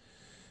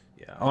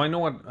 Yeah. Oh, I know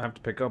what I have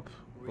to pick up.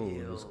 Oh,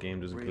 this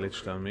game just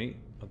glitched on me.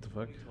 What the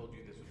fuck? Told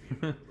you this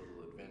would be a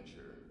little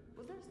adventure.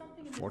 Was there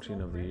something in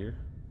 14 of the year.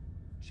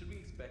 Should we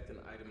expect an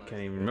itemized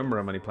Can't even remember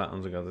how many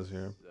platinums I got this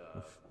year.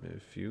 A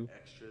few.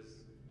 extras?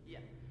 Yeah.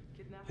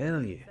 Kidnapping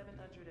Hell yeah.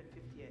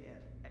 750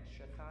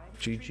 extra time.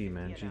 GG,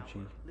 man, 350 an GG.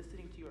 hour.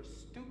 Listening to your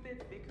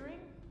stupid bickering?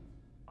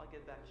 I'll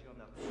get back to you on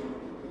that.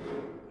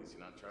 At least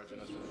you're not charging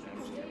us for the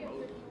damage to your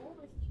boat.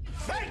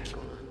 Fake!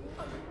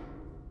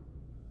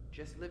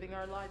 Just living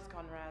our lives,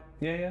 Conrad.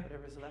 Yeah.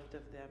 Whatever's left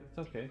of them. It's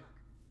okay.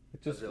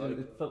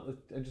 It felt like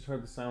I just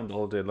heard the sound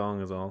all day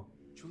long is all.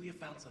 Julia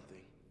found something.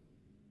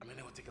 I'm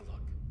gonna go take a look.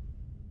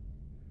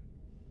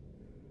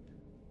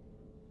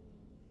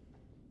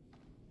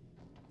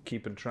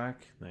 Keeping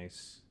track.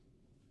 Nice.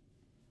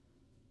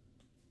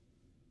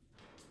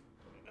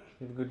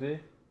 You have a good day?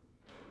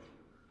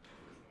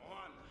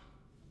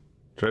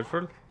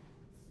 Dreadful?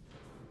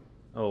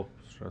 Oh,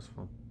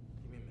 stressful.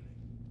 Give me a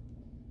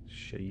minute.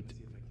 Shade.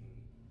 See if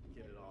I can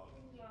get it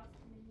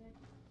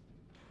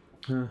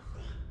off.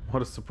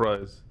 What a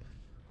surprise.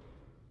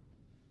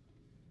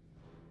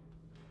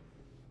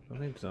 I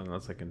think there's nothing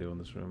else I can do in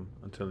this room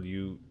until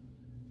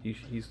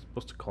he's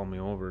supposed to call me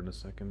over in a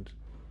second.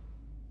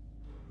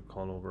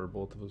 Call over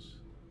both of us.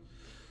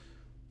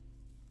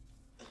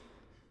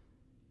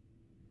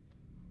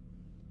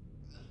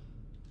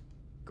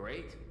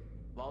 Great.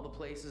 Of all the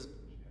places.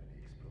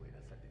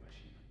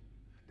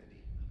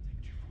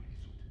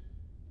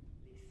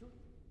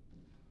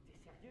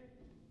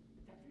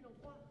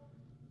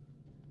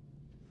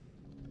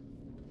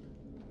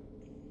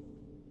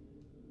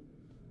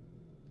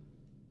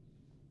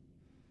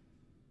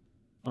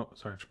 Oh,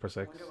 sorry, press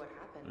X. Wonder what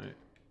happened. Right.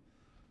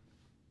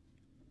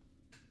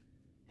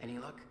 Any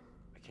luck?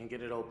 I can't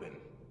get it open.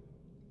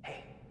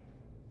 Hey,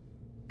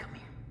 come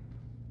here.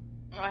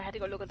 Oh, I had to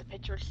go look at the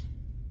pictures.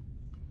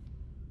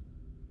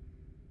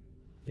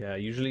 Yeah,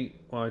 usually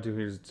what I do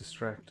here is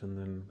distract and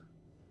then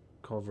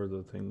cover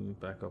the thing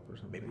back up or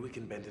something. Maybe we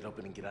can bend it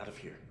open and get out of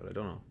here. But I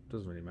don't know.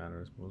 Doesn't really matter,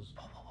 I suppose.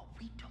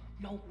 We don't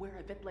know where a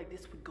event like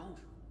this would go.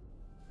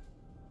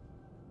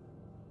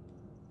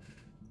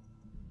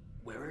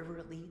 Wherever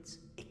it leads,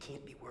 it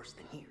can't be worse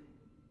than here.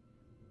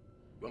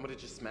 You want me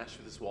to just smash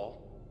through this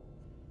wall?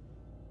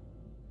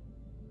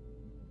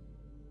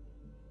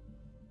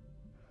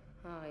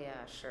 Oh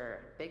yeah,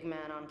 sure. Big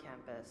man on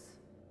campus.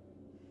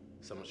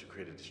 Someone should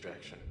create a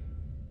distraction.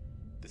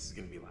 This is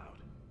gonna be loud.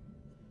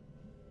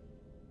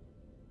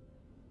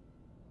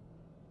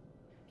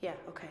 Yeah,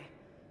 okay.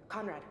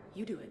 Conrad,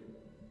 you do it.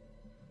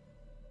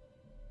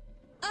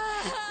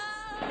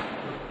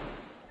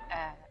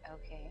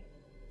 Okay.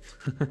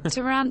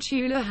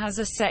 Tarantula has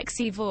a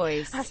sexy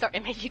voice. I'm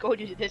starting to make you go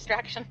do the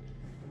distraction.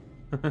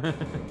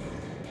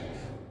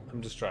 I'm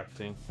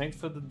distracting. Thanks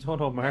for the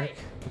dono, Mark.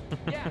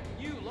 Yeah,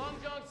 you, Long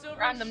John Silver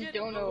Random and shit.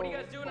 dono. What are you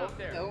guys doing out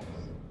there? No.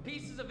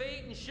 Pieces of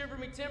 8 and shiver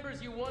me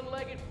timbers, you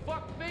one-legged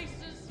fuck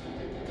faces.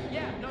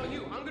 Yeah, no,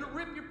 you. I'm gonna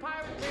rip your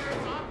pirate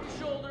parents off your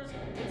shoulders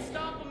and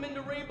stomp them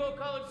into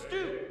rainbow-colored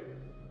stew.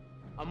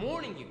 I'm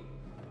warning you.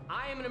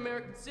 I am an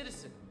American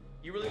citizen.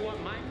 You really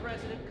want my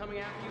president coming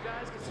after you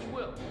guys? Because he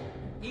will.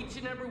 Each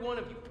and every one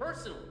of you,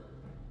 personally.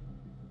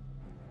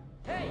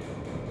 Hey,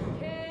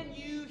 can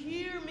you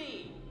hear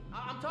me?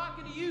 I'm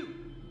talking to you.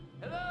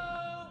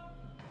 Hello?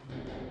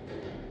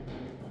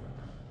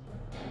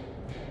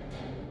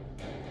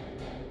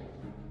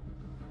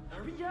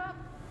 Hurry up.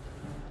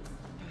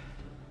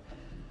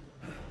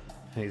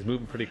 He's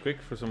moving pretty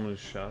quick for someone who's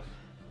shot.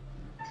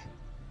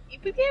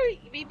 You'd be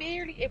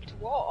barely able to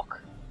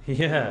walk.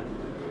 Yeah,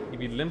 he'd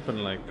be limping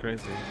like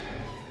crazy.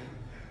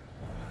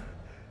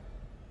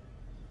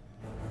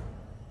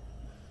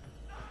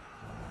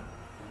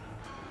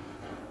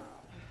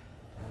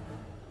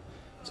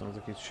 Sounds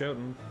like he's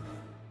shouting.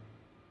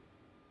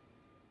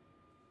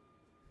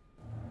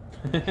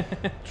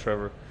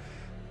 Trevor,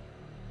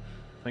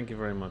 thank you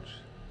very much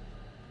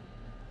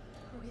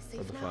Are we for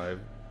safe the now? 5.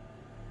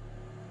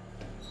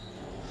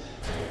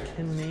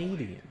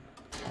 Canadian.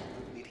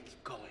 We need to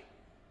keep going.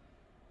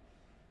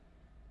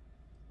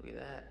 Look at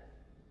that.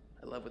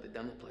 I love what they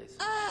done the place.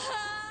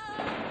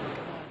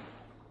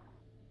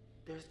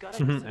 There's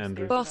gotta be some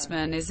Andrew.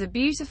 Bossman is a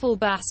beautiful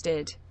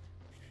bastard.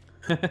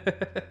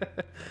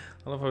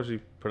 I love how she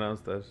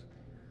pronounced that.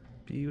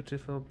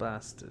 Beautiful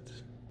bastard.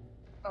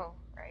 Oh,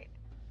 right.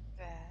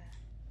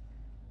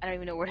 I don't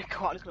even know where to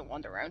go. I'm just gonna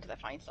wander around till I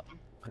find something.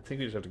 I think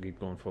we just have to keep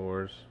going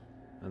forward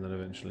and then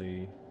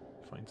eventually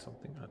find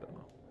something. I don't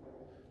know.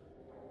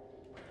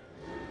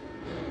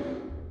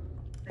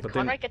 But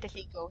then, Conrad get to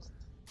see ghosts.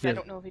 Yeah. I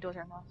don't know if he does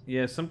or not.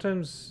 yeah,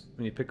 sometimes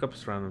when you pick up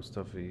random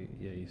stuff, you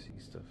see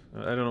stuff.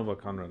 I don't know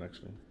about Conrad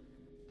actually.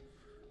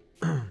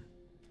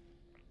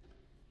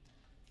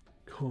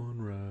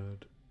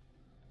 Conrad.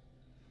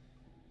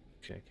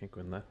 Okay, I can't go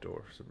in that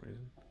door for some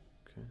reason.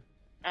 Okay.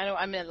 I know,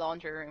 I'm in a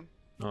laundry room.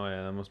 Oh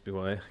yeah, that must be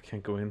why I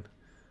can't go in.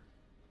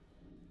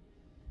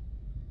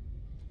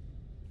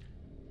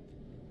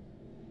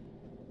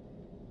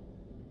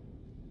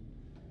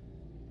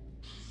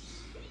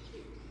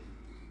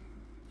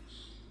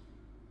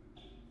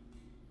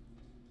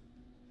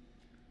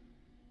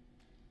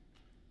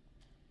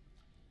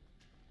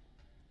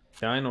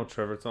 Yeah, I know,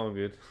 Trevor. It's all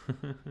good.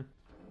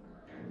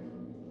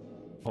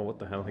 Oh, what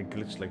the hell? He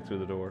glitched like through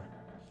the door.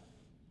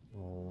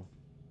 Oh.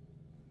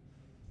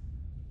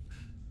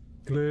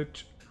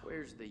 Glitch.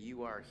 Where's the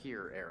 "you are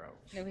here" arrow?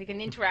 No, he can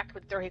interact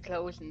with dirty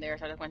clothes in there,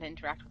 so I just want to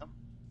interact with them.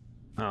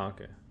 Oh,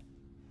 okay.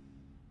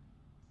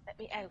 Let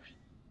me out.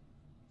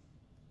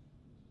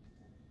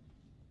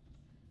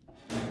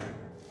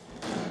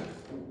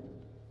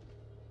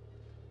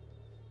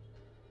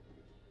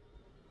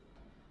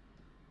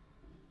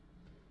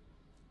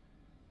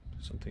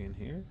 Something in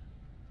here?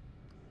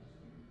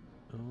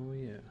 Oh,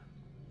 yeah.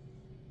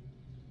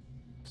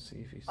 Let's see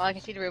if he's. Oh, I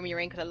can see the room you're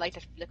in because the light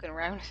is flicking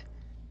around.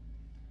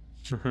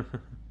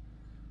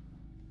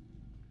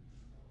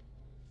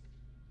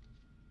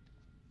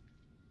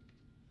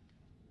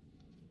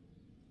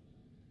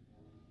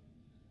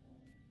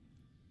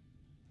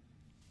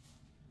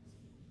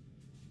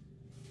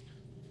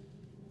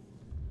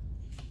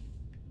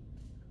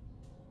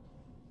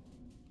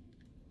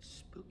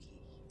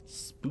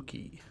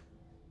 Spooky.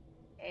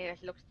 Hey,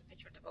 let's look at the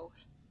picture of the boat.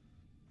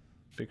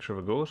 Picture of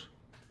a goat?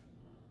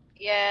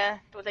 Yeah,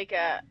 there was like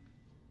an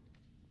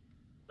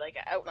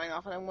outline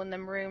off in one of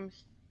them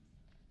rooms.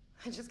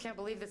 I just can't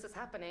believe this is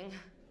happening.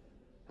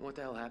 And what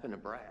the hell happened to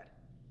Brad?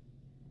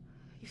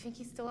 You think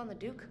he's still on the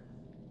Duke?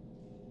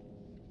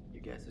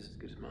 Your guess is as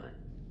good as mine.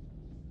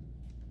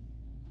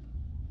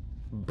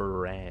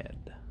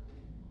 Brad.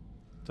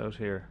 It's out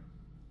here.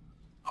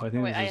 Oh, I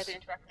think Oh, wait, I this had to is.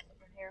 interact with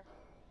something here.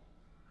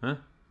 Huh?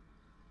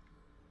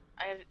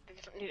 I did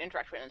something to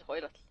interact with in the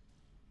toilet.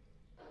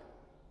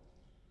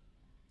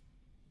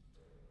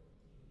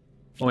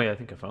 Oh, yeah, I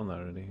think I found that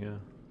already, yeah.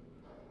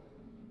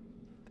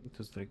 I think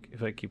just like,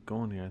 if I keep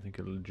going here, I think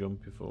it'll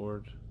jump you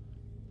forward.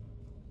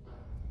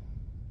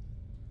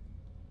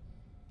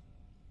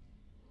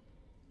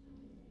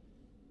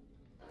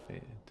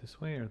 Okay,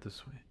 this way or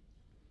this way?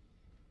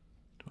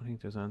 Don't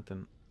think there's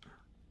anything.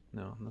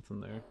 No,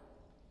 nothing there.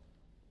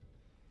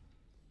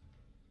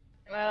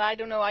 Well, I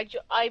don't know.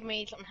 I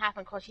made something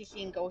happen because she's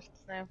seeing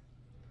ghosts now.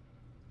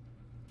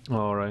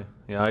 Alright.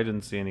 Yeah, I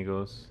didn't see any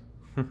ghosts.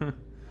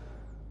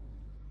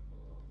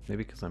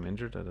 Maybe because I'm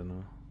injured? I don't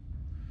know.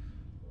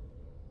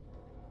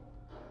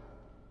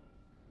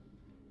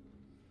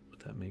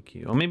 Would that make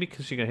you... Oh, maybe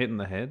because she got hit in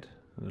the head?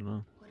 I don't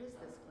know. What is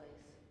this place?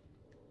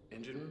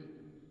 engine room?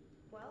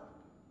 Well,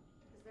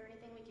 is there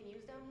anything we can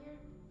use down here?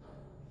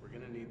 We're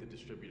gonna need the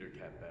distributor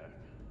cap back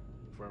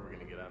if we're ever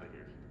gonna get out of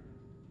here.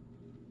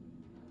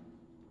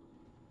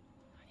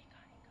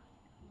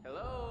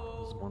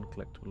 Hello? There's one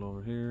collectible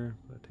over here,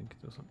 but I think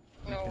it doesn't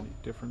make any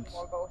difference.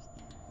 More ghosts.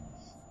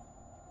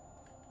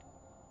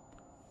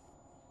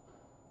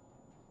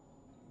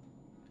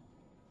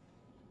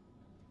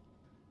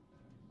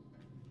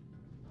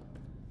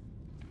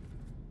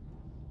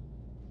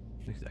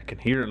 I can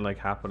hear it like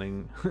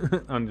happening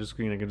on the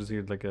screen. I can just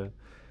hear like a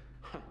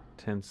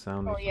tense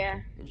sound. Oh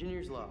yeah.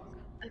 Engineer's log.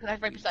 I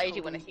was right beside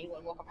you when I see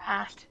one walking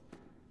past.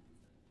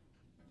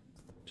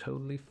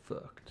 Totally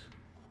fucked.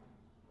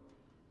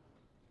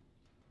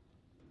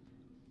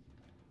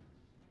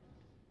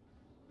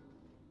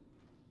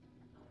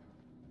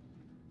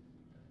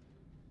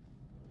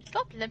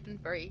 Stop limping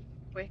very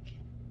quick.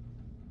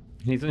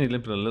 He's only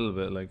limping a little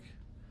bit, like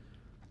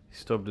he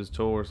stubbed his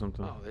toe or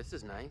something. Oh, this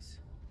is nice.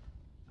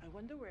 I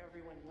wonder where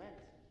everyone went.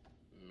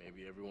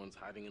 Maybe everyone's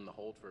hiding in the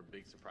hold for a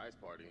big surprise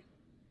party.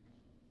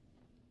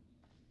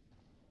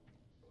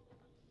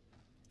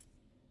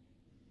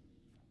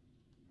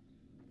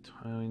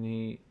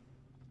 Tiny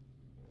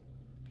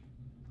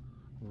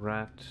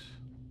rat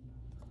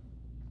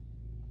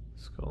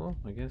skull,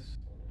 I guess.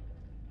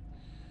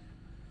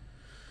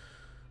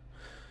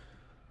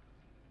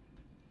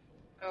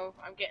 Oh,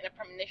 I'm getting a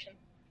premonition.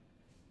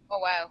 Oh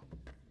wow.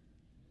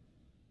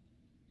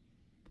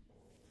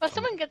 Well,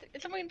 someone can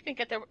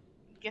get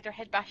their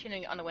head bashed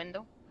in on a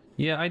window.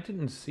 Yeah, I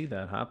didn't see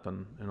that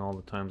happen in all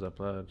the times I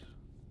played.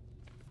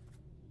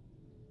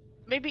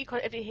 Maybe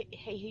because if they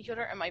hate each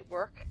other, it might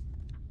work.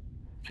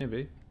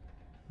 Maybe.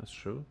 That's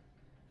true.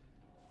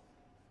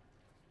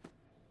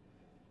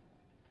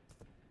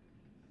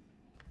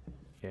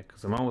 Yeah,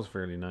 because I'm always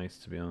fairly nice,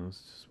 to be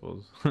honest, I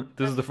suppose.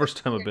 This is the first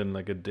time I've been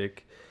like a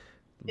dick.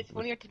 It's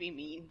funnier to be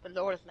mean, but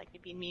Laura's like to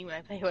be mean when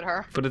I play with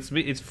her. But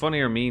it's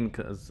funnier mean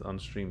cause on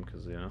stream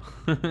because you know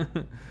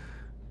and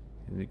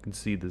you can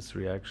see this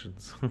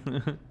reactions.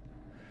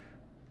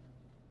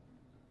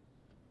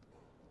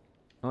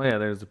 Oh yeah,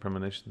 there's the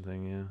premonition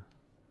thing.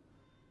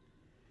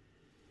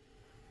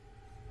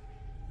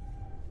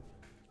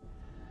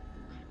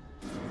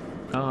 Yeah.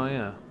 Oh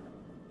yeah.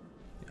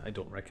 I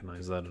don't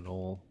recognize that at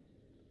all.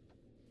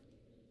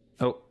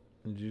 Oh,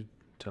 did you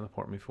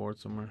teleport me forward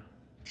somewhere?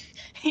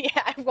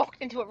 Yeah, I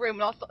walked into a room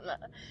and all of a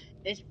sudden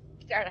this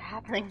started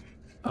happening.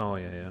 Oh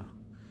yeah, yeah.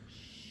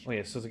 Oh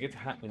yeah, so to get the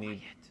hat we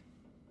need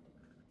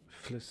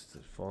Fliss to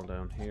fall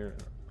down here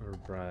or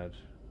Brad.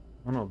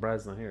 Oh no,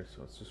 Brad's not here,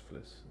 so it's just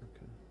Fliss.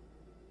 Okay.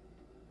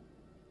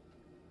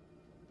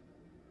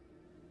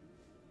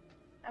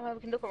 Well,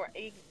 we can look around.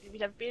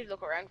 We'd have a bit to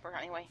look around for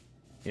anyway.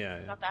 Yeah,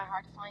 It's yeah. not that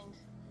hard to find.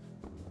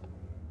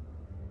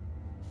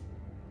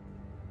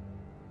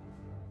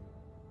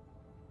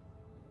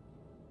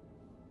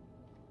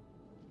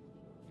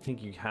 I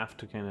think you have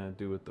to kind of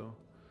do it though,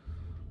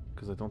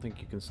 because I don't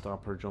think you can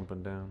stop her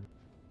jumping down.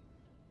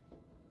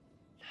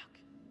 Look.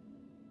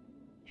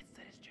 It's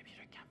the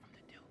distributor cap from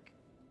the Duke.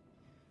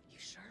 You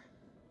sure?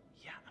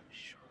 Yeah, I'm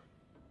sure.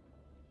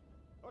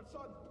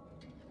 Hudson!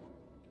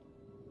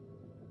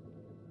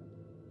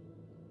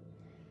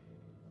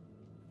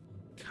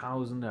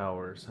 1,000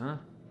 hours, huh?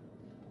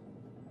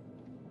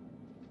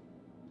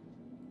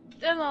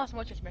 Still not as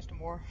much as Mr.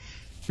 Moore.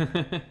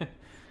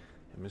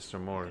 Mr.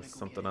 Moore is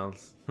something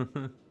else. Now's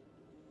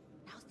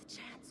the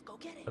chance. Go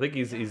get it. I think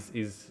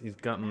he's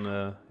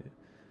gotten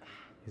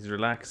he's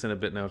relaxing a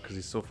bit now because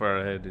he's so far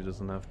ahead. He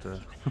doesn't have to.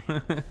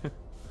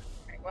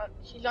 Right, well,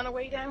 she's on her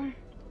way down.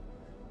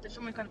 There's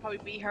someone gonna probably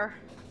beat her.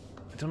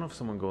 I don't know if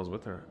someone goes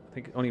with her. I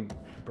think only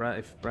Brad.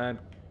 If Brad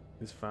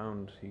is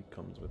found, he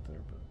comes with her.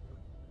 But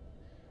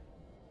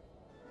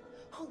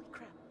Holy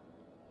crap.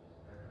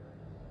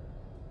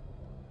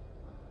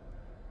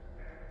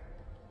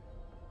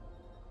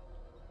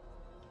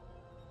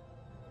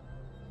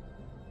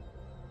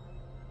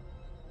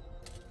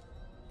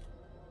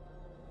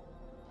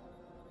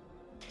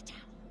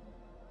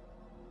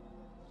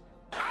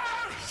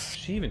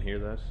 did she even hear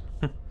that?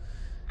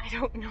 I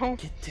don't know.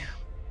 Get down.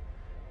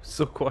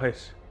 So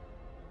quiet.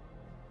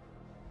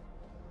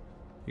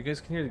 You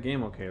guys can hear the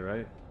game okay,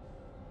 right?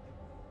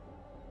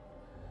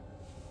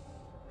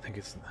 I think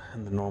it's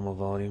in the normal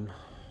volume.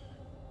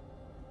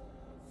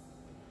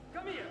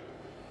 Come here.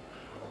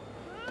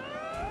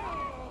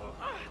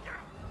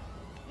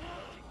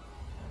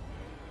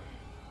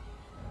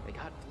 They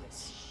got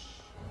Fliss.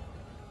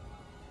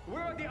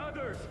 Where are the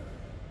others?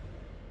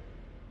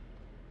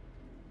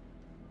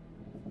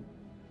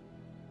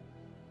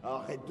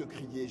 Arrête de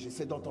crier,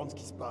 j'essaie d'entendre ce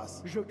qui se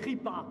passe. Je crie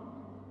pas.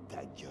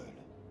 Ta gueule.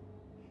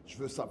 Je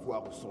veux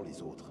savoir où sont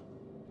les autres.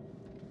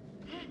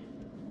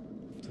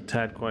 It's a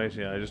tad quiet,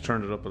 yeah. I just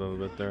turned it up a little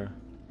bit there.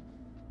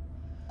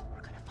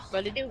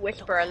 Well, they do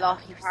whisper a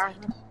lot in part.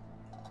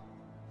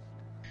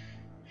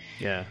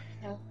 Yeah.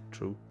 No.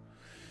 True.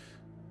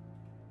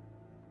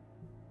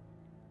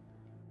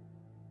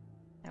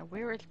 Now,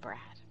 where is Brad?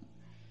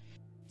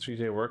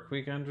 3-day work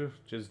week, Andrew?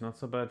 Just not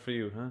so bad for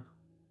you, huh?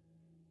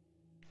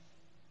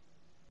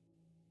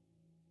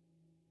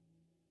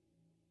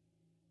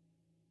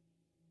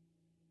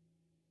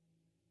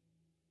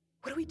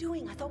 What are we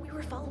doing? I thought we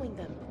were following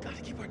them.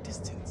 Gotta keep our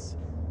distance.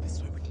 This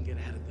way we can get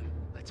ahead of them.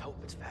 Let's hope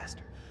it's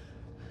faster.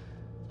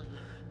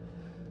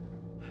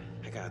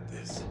 I got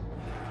this.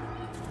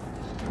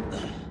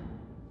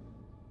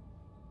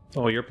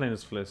 Oh, you're playing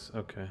as Fliss.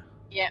 Okay.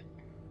 Yeah.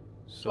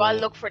 So, Do I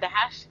look for the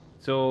hat?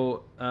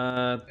 So,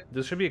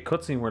 there should be a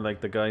cutscene where like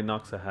the guy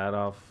knocks a hat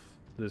off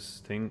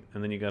this thing,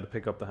 and then you got to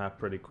pick up the hat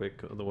pretty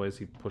quick, otherwise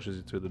he pushes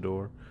you through the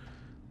door.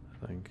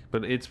 I think,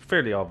 but it's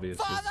fairly obvious.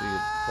 You see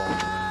it falling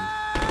around.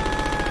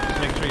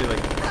 Just make sure you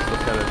like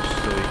look at it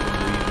so you can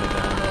leave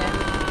Medan.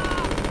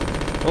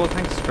 Yeah. Oh,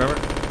 thanks, Trevor.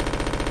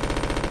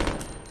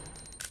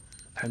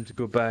 Time to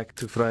go back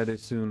to Friday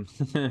soon.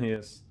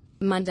 Yes.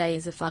 Monday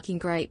is a fucking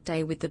great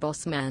day with the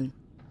boss man.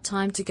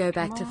 Time to go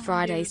back to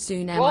Friday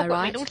soon, am I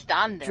right? Don't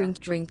stand there. Drink,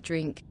 drink,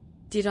 drink.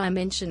 Did I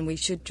mention we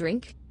should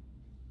drink?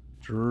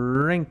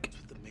 Drink.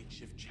 The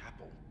makeshift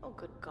chapel. Oh,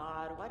 good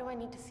God. Why do I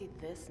need to see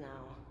this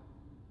now?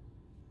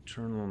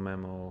 Journal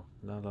memo.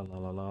 La la la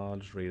la la. I'll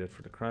just read it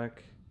for the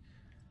crack.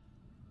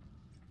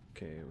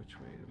 Okay, which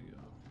way do we go?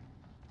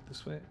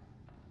 This way?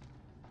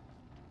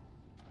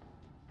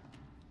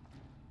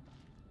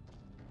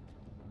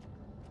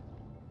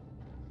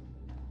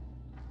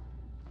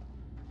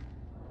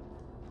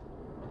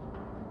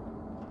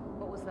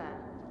 What was that?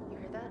 You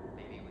heard that?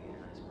 Maybe we hit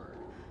an iceberg.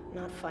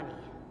 Not funny.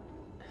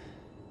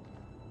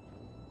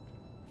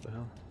 What the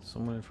hell?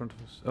 Someone in front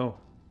of us. Oh,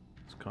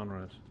 it's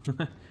Conrad.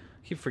 I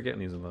keep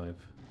forgetting he's alive.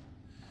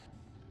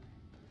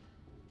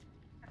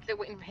 I'm still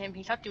waiting for him.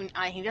 He's not doing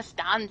anything. He just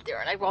stands there,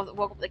 and I walk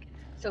up like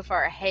so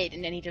far ahead,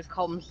 and then he just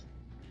comes.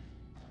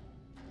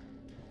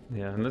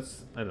 Yeah,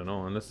 unless I don't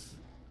know.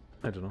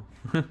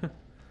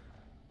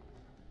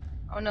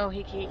 Oh no,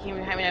 he came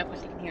behind me now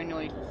because he can hear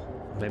noises.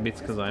 Maybe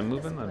it's because I'm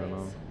moving. I don't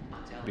know.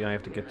 Maybe I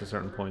have to get to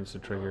certain points to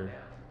trigger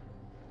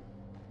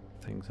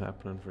things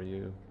happening for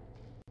you.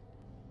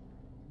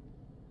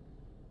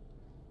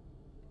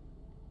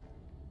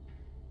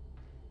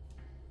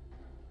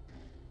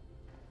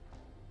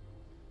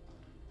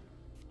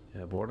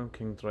 Yeah, boredom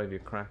can drive you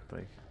cracked,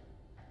 like.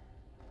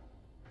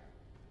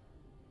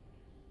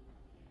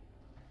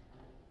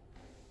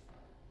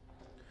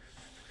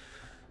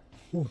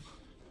 Ooh.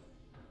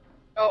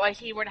 Oh, I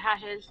see where the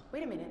hat is.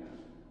 Wait a minute.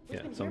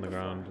 Yeah, it's on the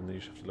ground, and then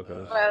you just have to look at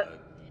it. Well,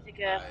 it's like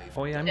a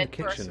Oh yeah, I'm in the dead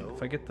kitchen. person.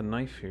 If I get the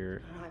knife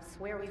here, Oh, I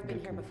swear we've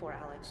been here before,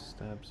 Alex.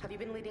 stab. Have you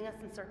been leading us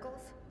in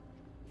circles?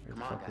 Where the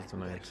Come on, fuck guys, is the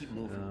we gotta knife? keep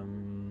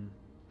moving.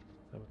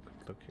 Let's have a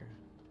quick look here.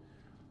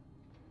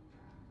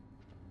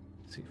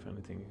 See if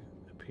anything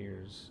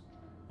appears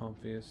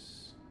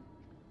obvious.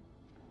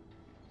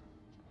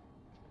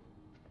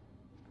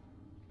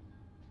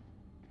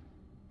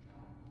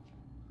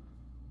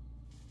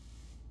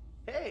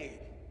 Hey!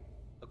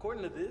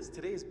 According to this,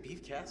 today is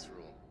beef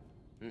casserole.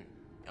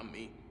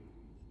 Yummy.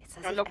 It's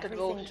as I if looked at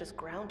everything both. just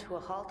ground to a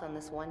halt on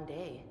this one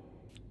day.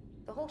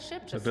 The whole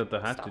ship So just built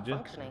the hat, stopped did you?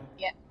 functioning.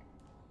 Yeah.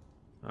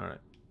 All right.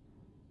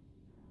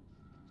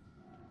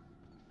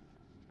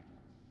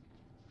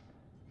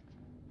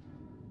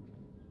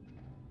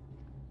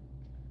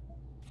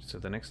 So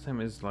the next time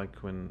is like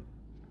when,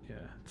 yeah,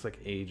 it's like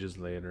ages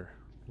later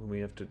when we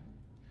have to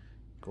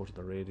go to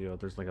the radio.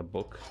 There's like a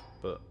book,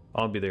 but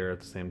I'll be there at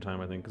the same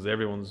time, I think, because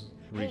everyone's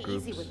Hey, regrouped.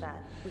 easy with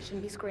that. We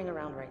shouldn't be screwing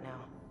around right now.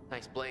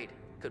 Nice blade.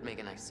 Could make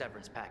a nice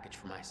severance package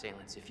for my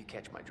assailants if you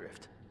catch my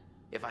drift.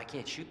 If I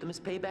can't shoot them as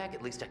payback,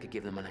 at least I could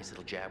give them a nice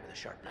little jab with a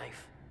sharp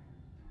knife.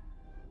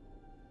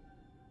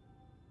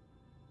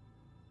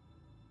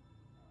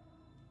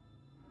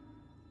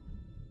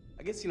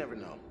 I guess you never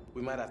know.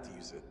 We might have to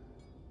use it.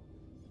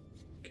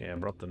 Okay, I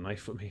brought the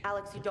knife with me.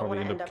 Alex, you I'll don't want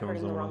probably to end up killing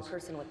hurting the someone wrong else.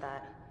 person with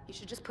that. You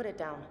should just put it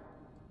down.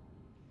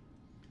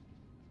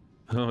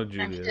 Oh, I'm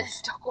Julia. just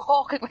stuck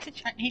walking with a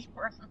Chinese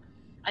person.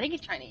 I think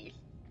he's Chinese.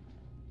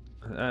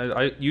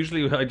 I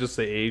usually I just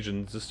say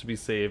Asian just to be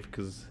safe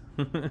because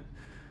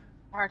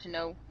Hard to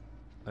know.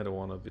 I don't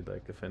want to be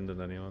like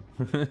offending anyone.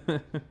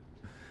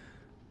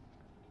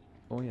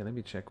 Oh yeah, let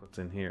me check what's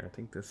in here. I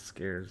think this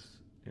scares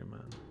your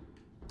man.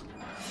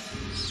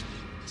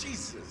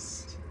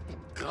 Jesus.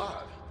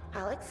 God.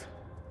 Alex,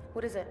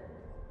 what is it?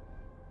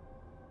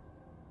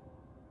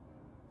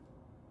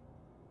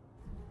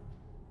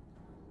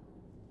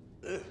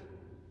 Ugh.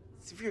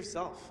 See for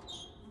yourself.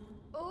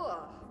 Ugh.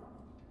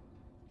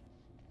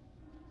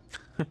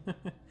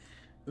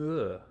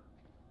 Ugh.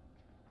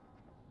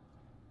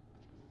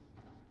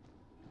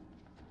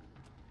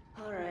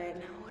 All right,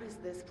 what is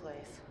this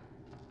place?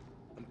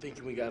 I'm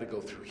thinking we gotta go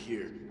through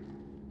here.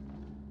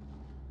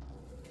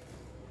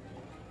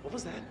 What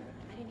was that?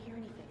 I didn't hear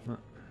anything.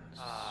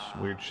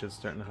 Weird shit's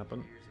starting to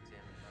happen.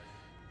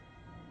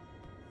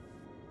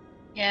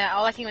 Yeah,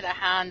 all I see was a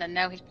hand, and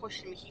now he's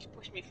pushing me. He's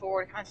pushing me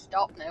forward. I can't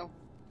stop now.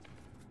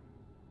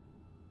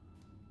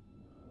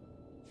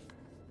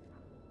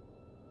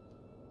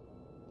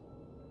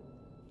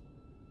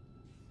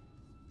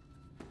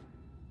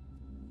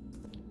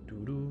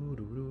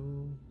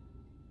 Doo-doo-doo-doo.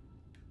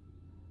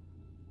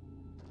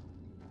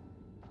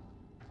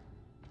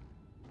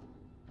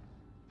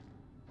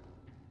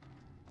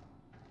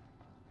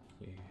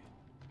 Yeah.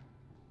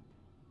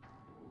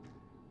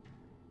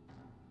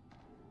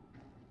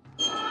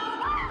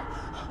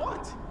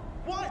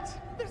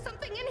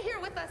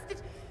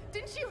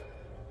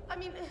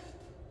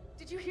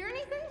 hear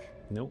anything?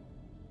 Nope.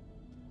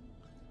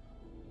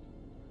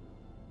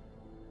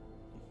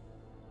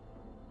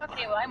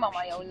 Okay, well, I'm on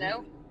my own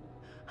now.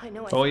 I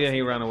know. Oh yeah,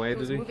 he ran away,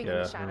 did he?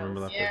 Yeah, I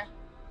remember that Yeah. bit.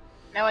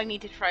 Now I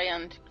need to try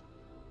and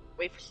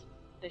wait for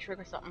the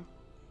trigger something.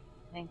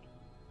 I think.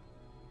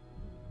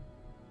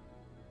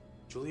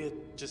 Julia,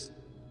 just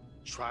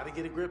try to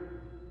get a grip.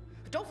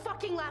 Don't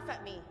fucking laugh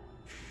at me.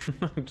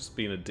 I'm just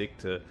being a dick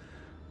to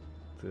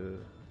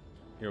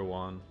your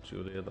Juan,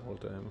 Julia, the whole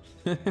time.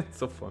 It's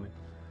so funny.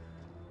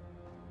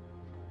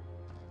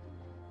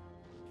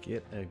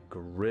 Get a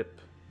grip,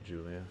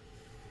 Julia.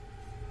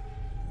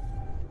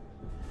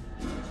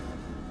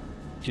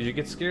 Did you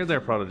get scared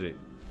there, Prodigy?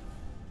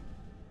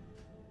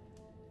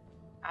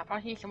 I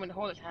probably need someone to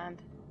hold his hand.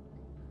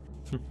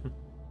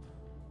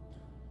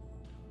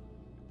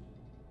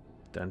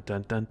 Dun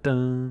dun dun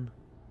dun.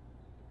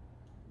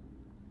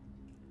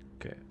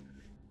 Okay.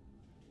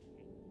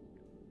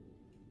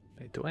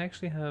 Wait, do I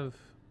actually have...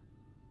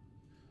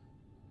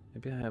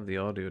 Maybe I have the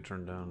audio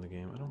turned down in the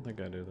game. I don't think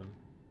I do then.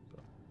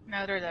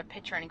 Now there's a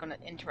picture I'm going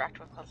to interact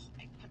with because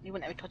you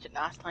wouldn't let me touch it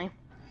last time.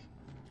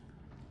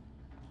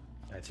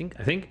 I think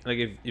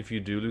like if you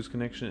do lose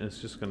connection, it's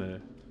just gonna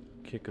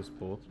kick us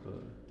both.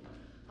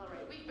 But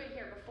Alright, we've been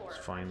here before.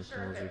 it's fine.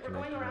 Sure, we're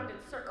going around in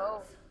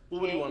circles. Well,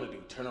 what do you want to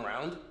do? Turn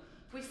around?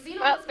 We've seen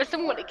Well, this there's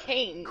someone with a before.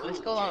 cane. Let's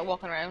go on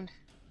walking around.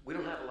 We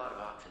don't have a lot of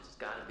options. It's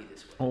gotta be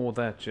this way. oh,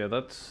 that yeah,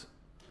 that's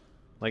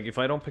like if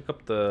I don't pick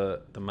up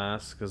the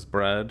mask as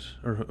Brad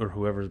or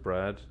whoever's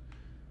Brad,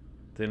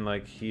 then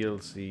like he'll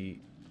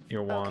see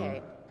your one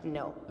Okay,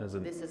 no, as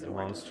this isn't a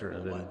right. monster,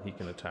 and then he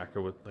can attack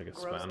her with like a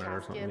Gross spanner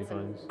or something he caskets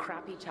and finds.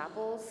 crappy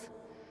chapels.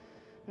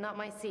 Not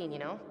my scene, you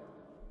know?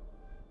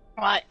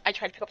 Well, I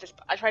tried to pick up this.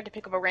 I tried to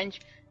pick up a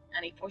wrench,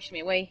 and he pushed me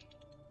away.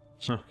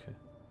 Okay.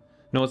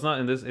 No, it's not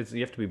in this. It's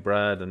you have to be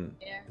Brad, and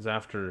Yeah. it's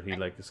after he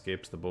like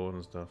escapes the boat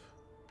and stuff.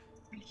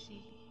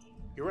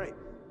 You're right.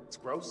 It's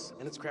gross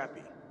and it's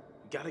crappy.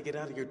 We gotta get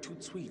out of here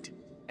toot sweet.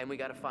 And we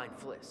gotta find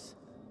Fliss.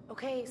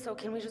 Okay, so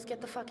can we just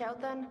get the fuck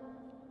out then?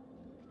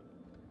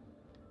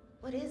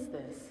 What is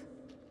this?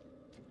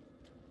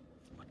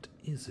 What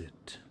is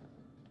it?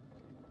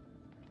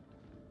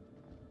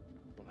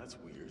 Well, that's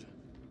weird.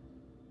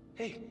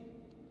 Hey,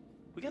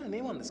 we got a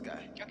name on this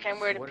guy. Okay, I'm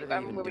where, What are to, they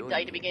I'm even where we doing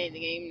died at the here? beginning of the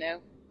game now.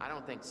 I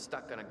don't think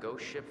stuck on a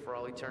ghost ship for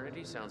all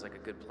eternity sounds like a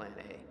good plan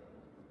A.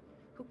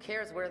 Who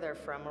cares where they're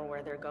from or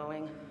where they're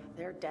going?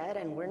 They're dead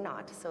and we're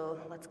not, so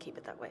let's keep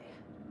it that way.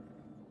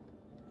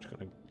 Just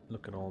gonna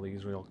look at all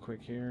these real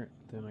quick here,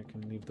 then I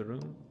can leave the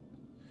room.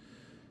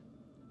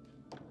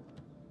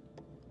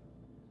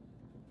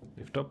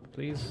 Lift up,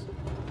 please.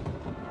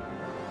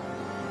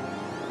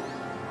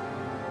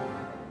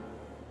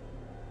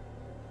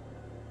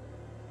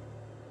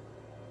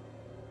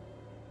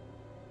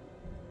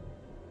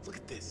 Look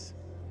at this.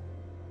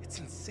 It's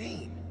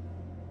insane.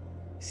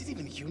 Is it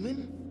even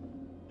human?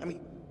 I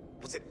mean,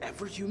 was it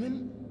ever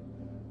human?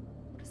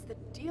 What is the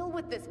deal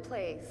with this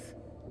place?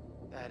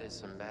 That is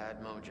some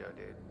bad mojo,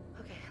 dude.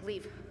 Okay,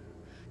 leave.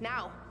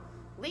 Now!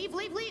 Leave,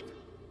 leave, leave!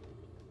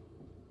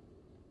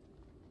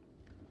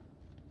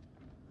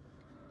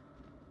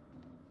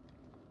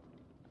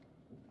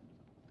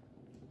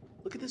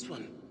 Look at this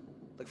one.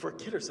 Like for a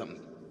kid or something.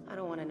 I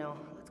don't want to know.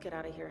 Let's get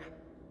out of here.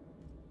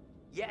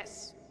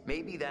 Yes!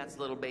 Maybe that's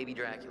little baby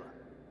Dracula.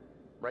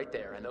 Right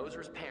there, and those are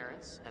his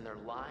parents, and they're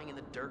lying in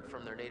the dirt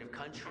from their native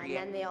country.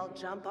 And then they all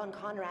jump on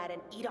Conrad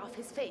and eat off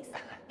his face.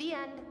 The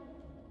end.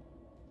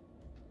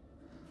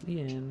 The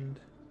end.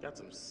 Got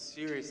some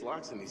serious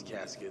locks in these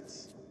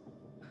caskets.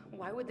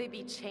 Why would they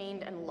be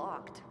chained and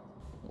locked?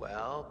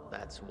 Well,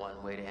 that's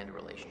one way to end a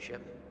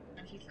relationship.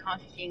 And he's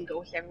constantly seeing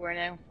ghosts everywhere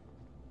now.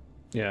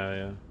 Yeah,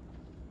 yeah.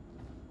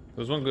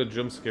 There's one good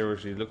jump scare where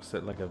she looks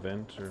at like a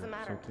vent or What's the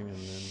matter? something, and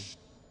then.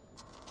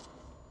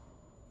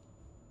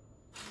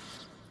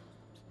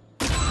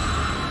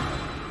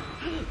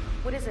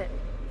 What is it?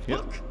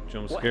 Yep,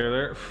 jump scare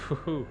there.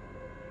 Phew.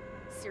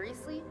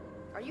 Seriously?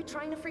 Are you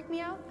trying to freak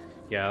me out?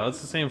 Yeah,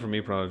 that's the same for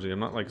me, Prodigy. I'm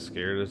not like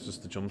scared. It's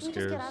just the jump Can we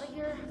just scares. get out of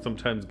here?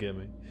 Sometimes get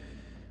me,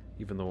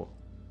 even though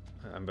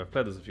I've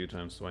played this a few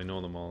times, so I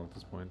know them all at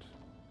this point.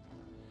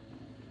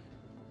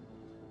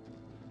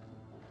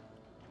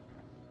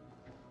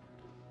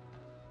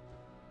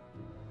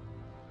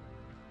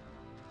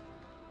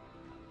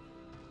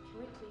 Can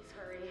we please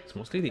hurry? It's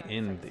mostly the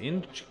end. The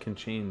end can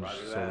change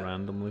so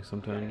randomly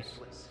sometimes.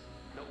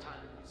 No time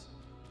to lose.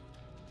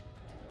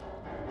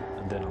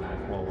 And then I'm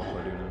like, well, what do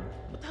I do now?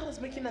 What the hell is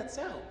making that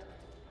sound?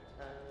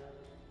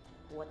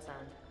 What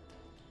sound?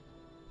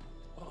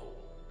 Oh.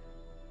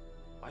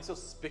 Why so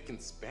spick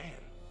and span?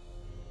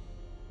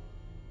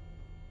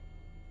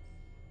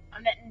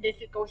 I'm letting this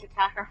ghost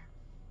attack her.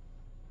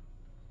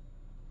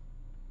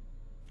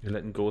 You're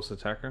letting ghosts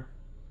attack her?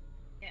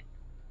 Yeah.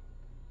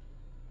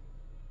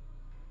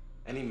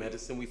 Any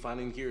medicine we find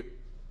in here?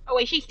 Oh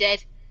wait, she's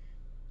dead.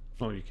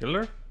 Oh, you killed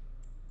her?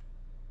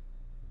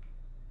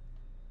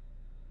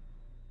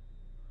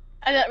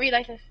 I didn't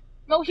realize it.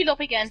 No, she's up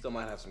again. Still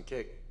might have some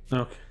kick.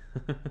 Okay.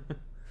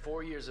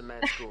 4 years of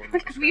med school and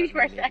Confused for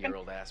a prescribed me second.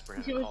 8-year-old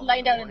aspirin. She and was called lying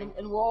in the down morning.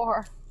 in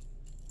war.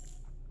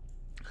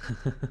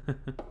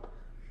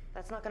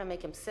 That's not gonna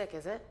make him sick,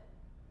 is it?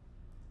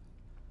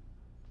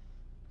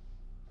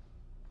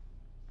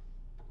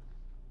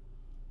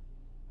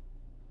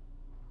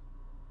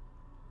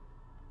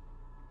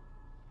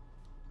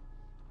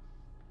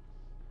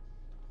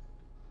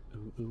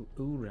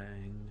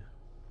 Oorang.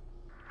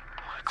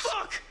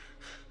 Fuck!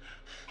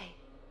 Hey,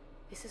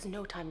 this is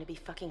no time to be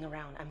fucking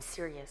around. I'm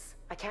serious.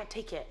 I can't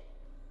take it.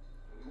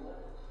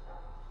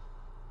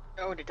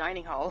 Oh, the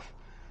dining hall.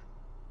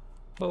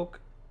 Poke.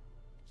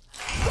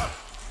 Oh,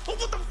 what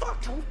the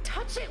fuck? Don't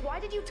touch it! Why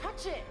did you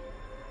touch it?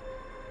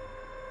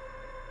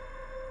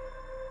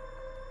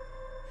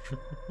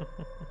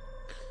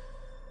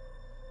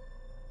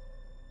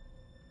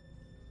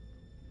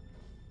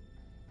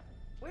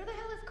 Where the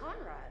hell is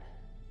Conrad?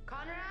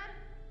 Conrad?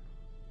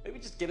 Maybe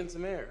just get in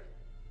some air.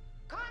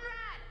 Conrad!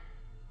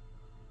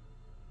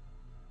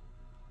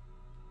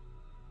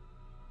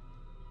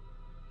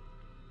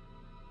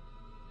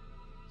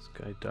 This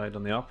guy died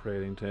on the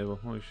operating table.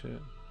 Holy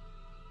shit.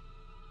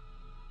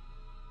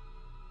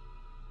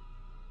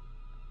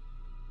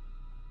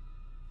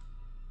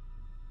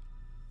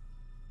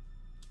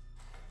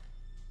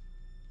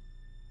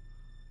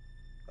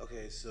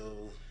 Okay, so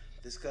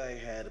this guy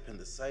had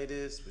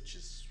appendicitis, which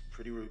is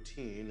pretty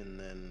routine, and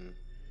then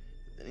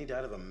he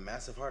died of a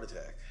massive heart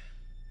attack,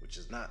 which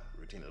is not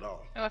routine at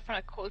all. Oh, I found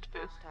a cult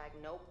book.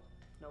 Nope.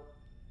 Nope.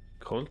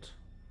 Cult?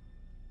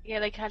 Yeah,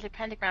 like has the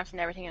pentagrams and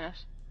everything in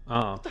it.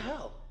 Oh. What the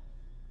hell?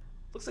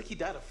 Looks like he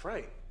died of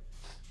fright.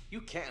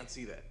 You can't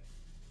see that.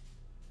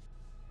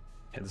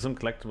 Yeah, there's some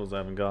collectibles I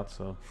haven't got,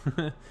 so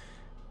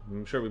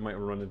I'm sure we might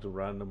run into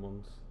random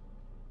ones.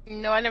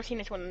 No, I've never seen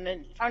this one.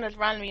 I found it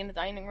randomly in the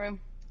dining room.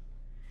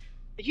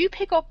 Did you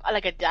pick up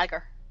like a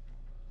dagger?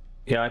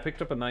 Yeah, I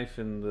picked up a knife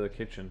in the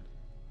kitchen.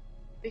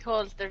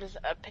 Because there's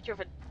a picture of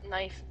a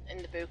knife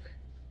in the book.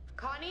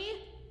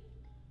 Connie?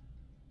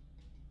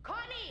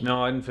 Connie!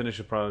 No, I didn't finish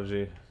a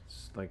Prodigy.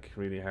 It's like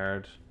really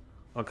hard.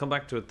 I'll come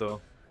back to it though.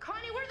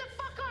 Connie, where the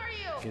fuck are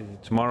you?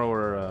 Tomorrow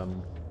or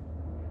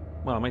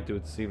well, I might do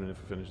it this evening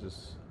if we finish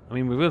this. I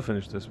mean, we will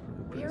finish this.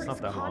 Where It's not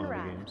is that long of a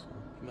Conrad? game. So.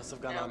 He must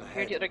have gone No, on here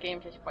ahead. the other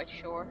games is quite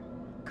sure.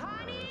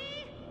 Connie!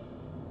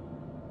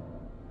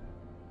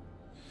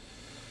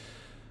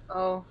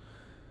 Oh,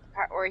 the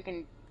part where you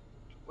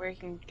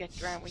can get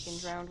drowned. We can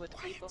drown with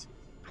people.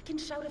 I can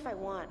shout if I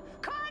want.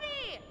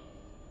 Connie!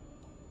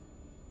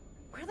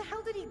 Where the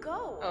hell did he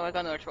go? Oh, I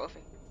got another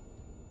trophy.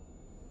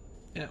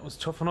 Yeah, it was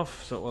tough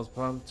enough. So it was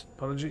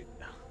Prodigy.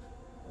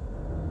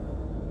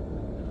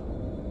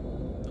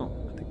 Oh,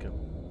 I think I'm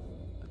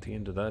at the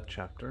end of that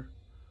chapter.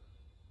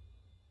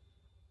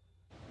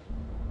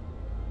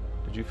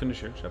 Did you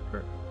finish your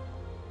chapter?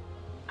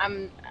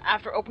 I'm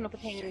after opening up a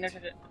thing.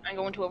 I'm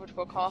going to over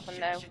to a coffin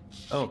now.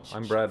 Oh,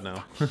 I'm Brad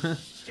now.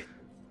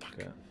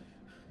 Okay.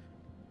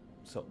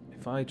 So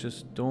if I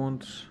just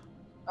don't.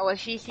 Oh, well,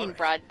 she's seen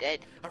Brad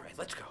dead. All right,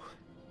 let's go.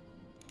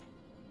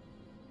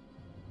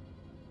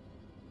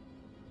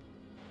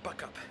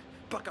 Buck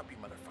up, you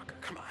motherfucker!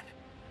 Come on.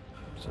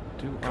 So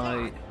do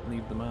I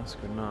leave the mask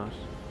or not?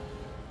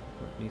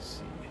 Let me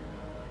see.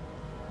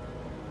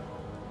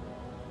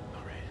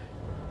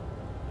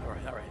 All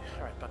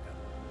right, buck up.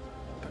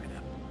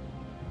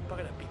 Buck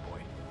it up,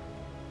 B-boy.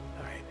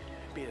 All right,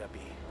 beat it up, B.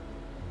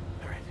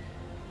 All right,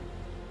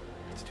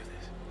 let's do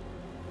this.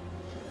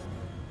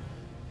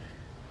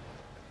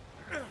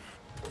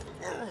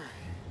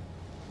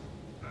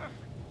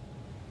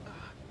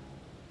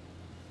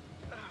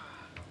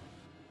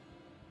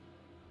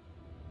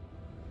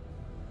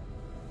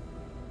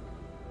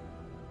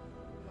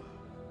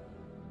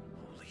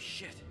 Holy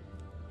shit.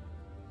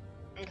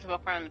 I'm gonna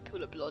walk around in a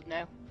pool of blood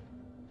now.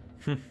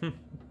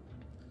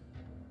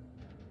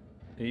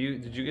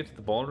 Did you get to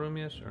the ballroom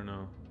yet or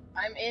no?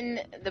 I'm in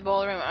the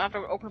ballroom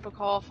after opening up a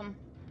coffin.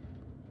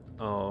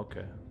 Oh,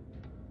 okay.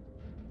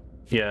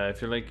 Yeah,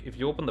 if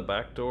you open the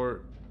back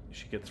door,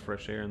 she gets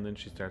fresh air and then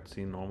she starts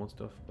seeing normal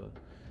stuff. But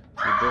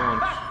if you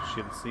don't,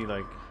 she'll see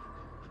like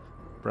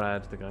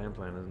Brad, the guy I'm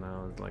playing as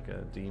now, is like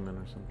a demon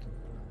or something,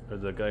 or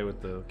the guy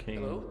with the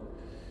cane. Hello?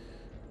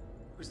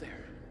 Who's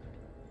there?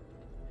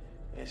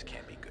 This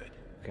can't be good.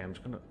 Okay, I'm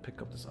just gonna pick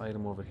up this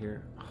item over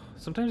here.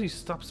 Sometimes he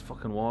stops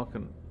fucking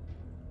walking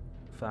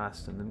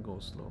fast and then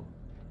goes slow.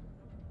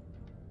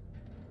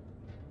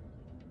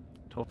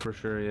 Tough for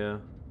sure, yeah.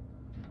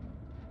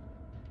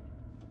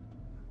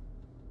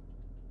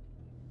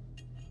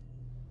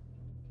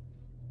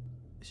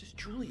 This is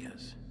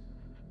Julia's.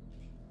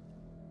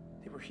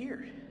 They were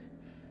here.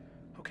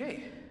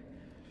 Okay.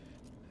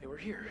 They were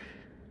here.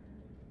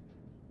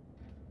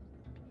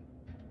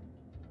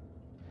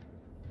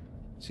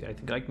 See, I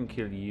think I can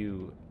kill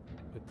you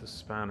with the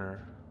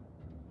spanner.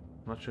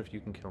 I'm not sure if you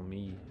can kill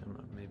me.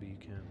 Maybe you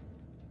can.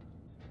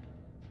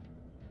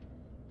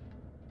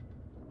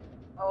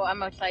 Oh,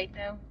 I'm outside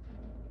now.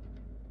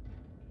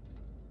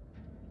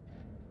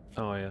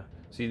 Oh yeah.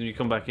 See, when you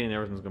come back in,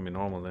 everything's gonna be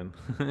normal then.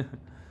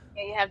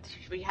 Yeah,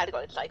 we had to go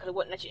outside because it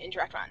wouldn't let you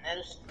interact with anything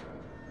else.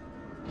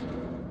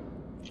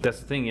 That's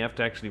the thing. You have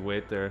to actually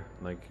wait there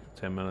like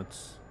 10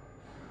 minutes.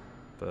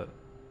 But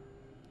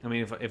I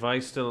mean, if I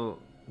still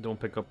don't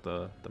pick up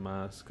the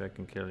mask, I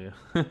can kill you.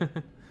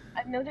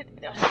 I've noted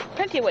there's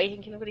plenty of ways you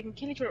can kill them, but they can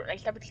kill each other, like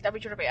stab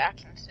each other by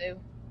accident. So,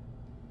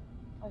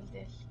 what is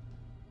this?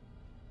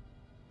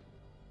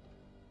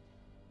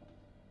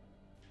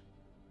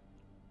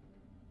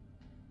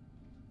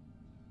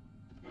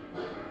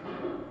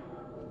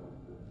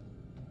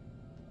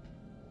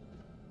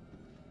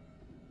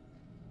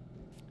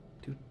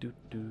 Do do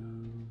do.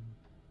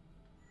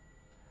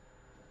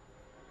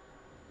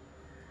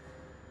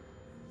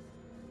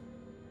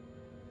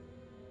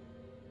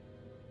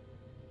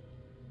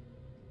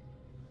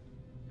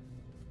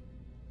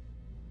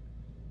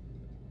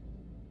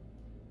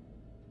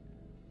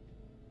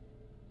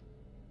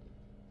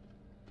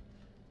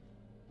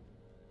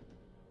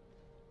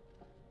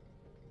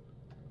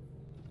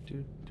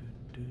 Do do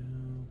do.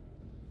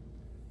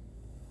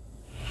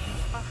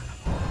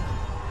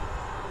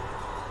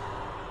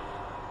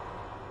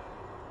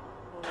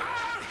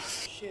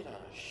 Shit on a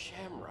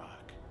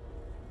shamrock.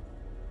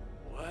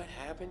 What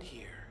happened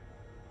here?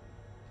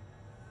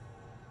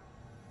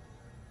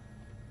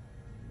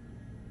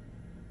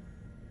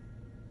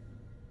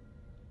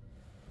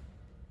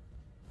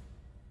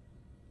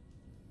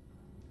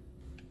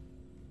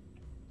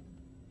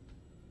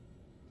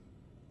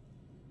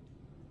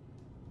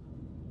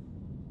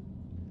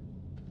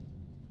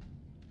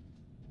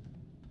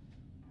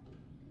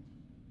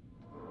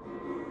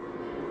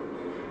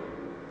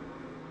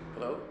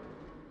 Hello?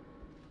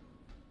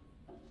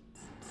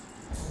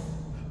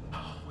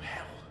 Oh,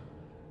 hell.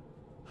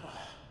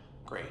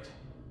 Great.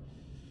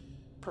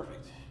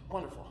 Perfect.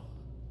 Wonderful.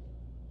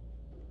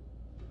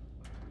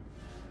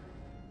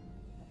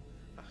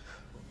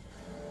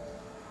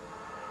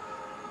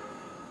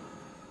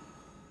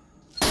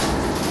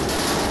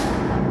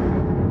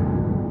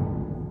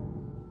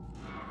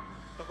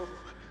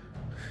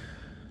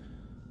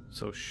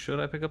 So should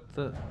I pick up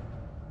the?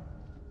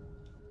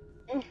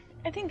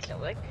 I think so.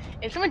 Like,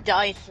 if someone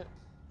dies a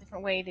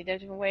different way, they die a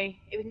different way.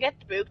 If we can get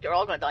the book, they're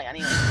all gonna die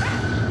anyway.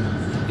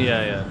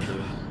 Yeah,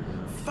 true.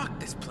 Fuck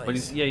this place.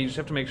 But you just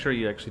have to make sure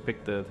you actually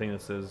pick the thing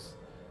that says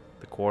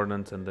the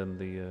coordinates and then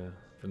the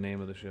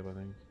name of the ship, I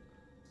think.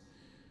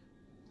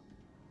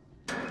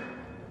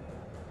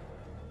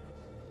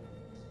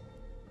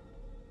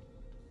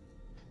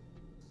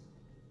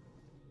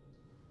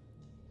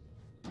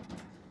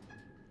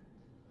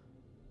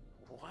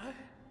 What?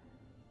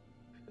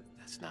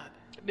 That's not.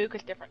 The book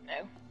is different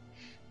now.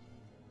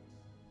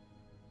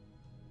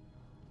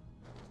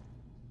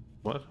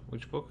 What?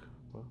 Which book?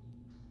 What?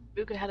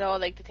 Book had all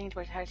like the things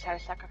about how to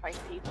sacrifice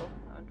people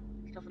and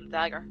stuff with the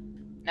dagger.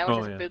 Now Oh, it's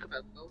just yeah. a book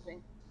about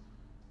voting.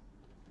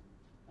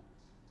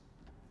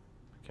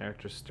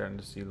 Character's starting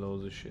to see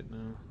loads of shit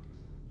now.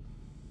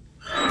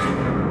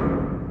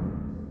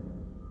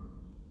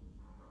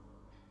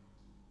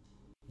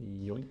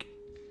 Yoink.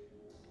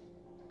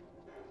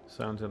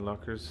 Sound in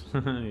lockers.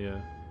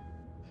 Yeah.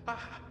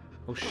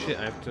 Oh shit,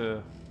 I have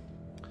to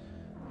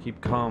keep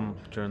calm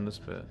during this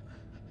bit.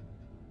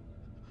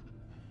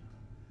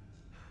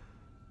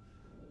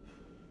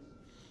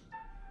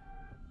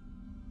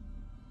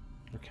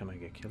 Or can I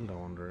get killed? I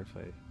wonder if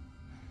I...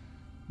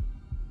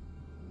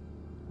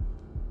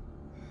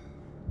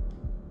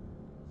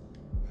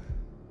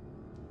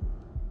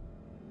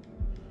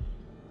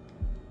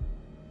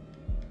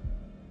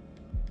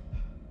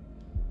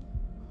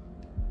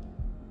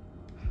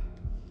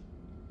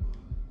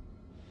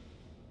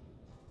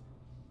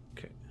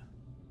 Okay.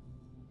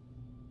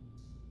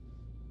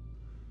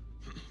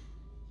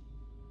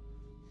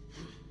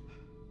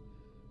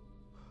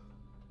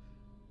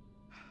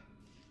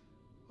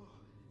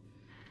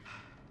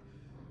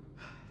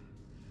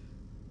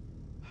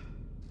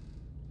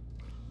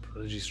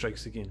 Prodigy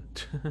strikes again.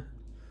 I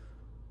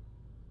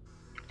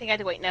think I had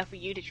to wait now for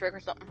you to trigger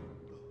something.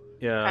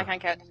 Yeah. I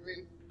can't count this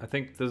room. I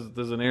think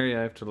there's an area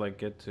I have to like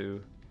get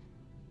to.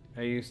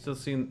 Are you still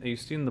seeing? Are you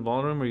seeing the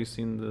ballroom, or are you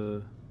seeing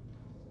the?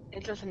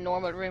 It's just a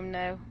normal room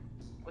now,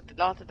 with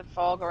lots of the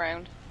fog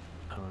around.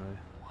 Alright.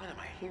 What am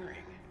I hearing?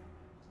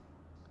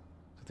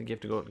 I think you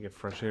have to go out and get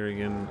fresh air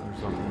again or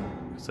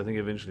something. Because I think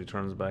it eventually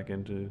turns back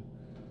into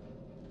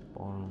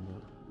ballroom.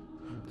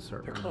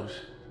 But They're close.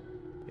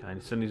 Yeah, I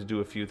still need to do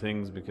a few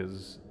things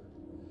because.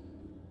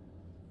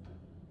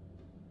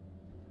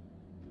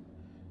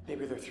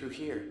 Maybe they're through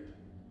here.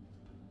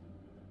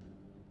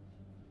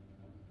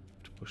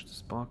 To push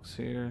this box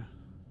here.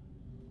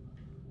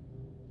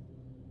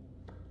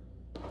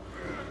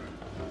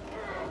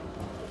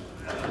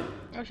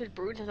 Oh, she's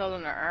bruises all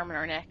on her arm and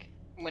her neck.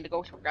 And when the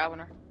ghosts were grabbing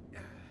her.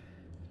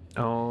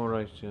 Oh,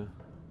 right, yeah.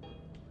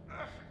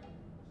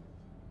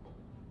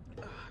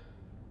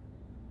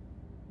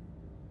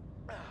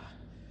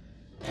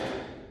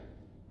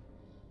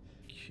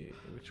 Okay,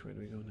 which way do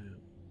we go now?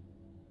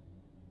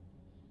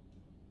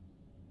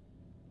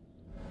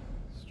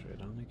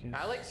 Straight on, I guess.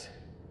 Alex?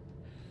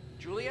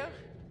 Julia?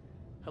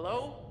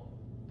 Hello?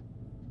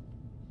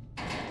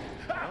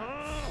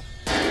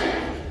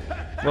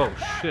 Whoa,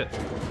 shit.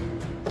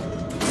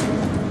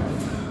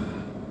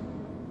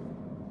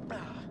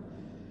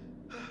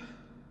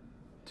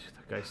 Dude,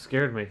 that guy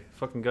scared me.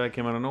 Fucking guy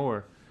came out of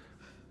nowhere.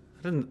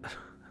 I didn't.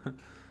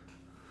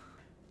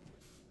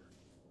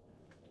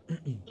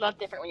 A lot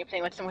different when you're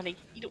playing with somebody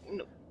you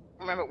don't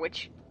remember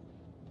which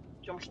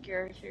jump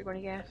scares you're going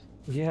to get.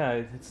 Yeah,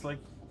 it's like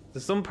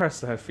there's some parts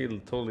that I feel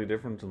totally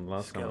different from the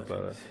last time I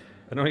played it.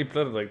 I know he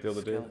played it like the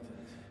other day.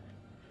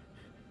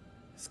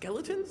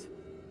 Skeletons?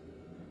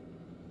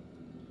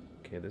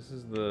 Okay, this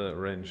is the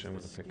wrench I'm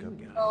gonna pick up.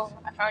 Oh,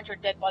 I found your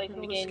dead body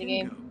from the beginning of the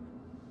game.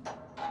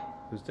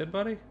 Whose dead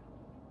body?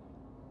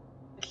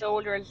 The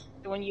soldiers,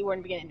 the one you were in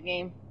the beginning of the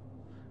game.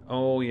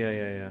 Oh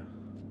yeah.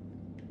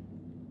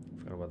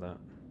 Forgot about that.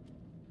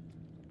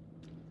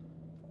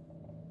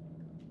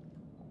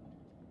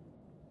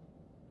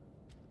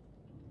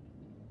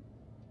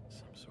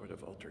 Some sort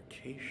of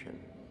altercation.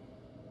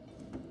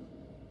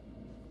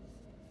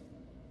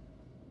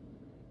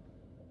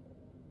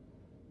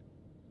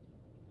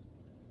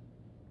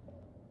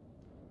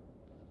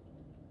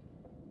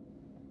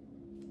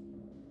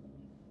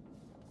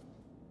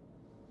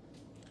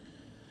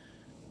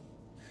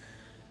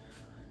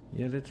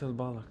 Yeah, little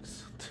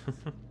bollocks.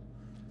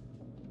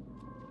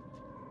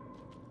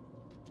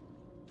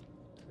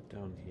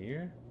 Down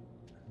here,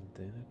 and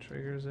then it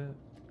triggers it.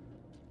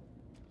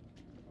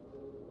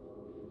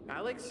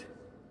 Alex?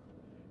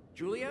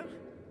 Julia?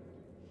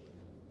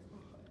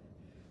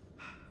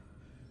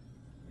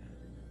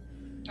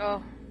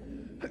 Oh.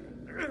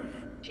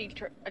 She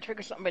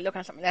triggered something by looking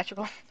at something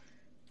electrical.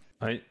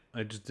 I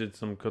just did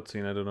some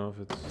cutscene. I don't know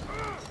if it's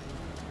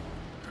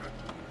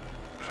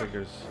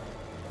triggers.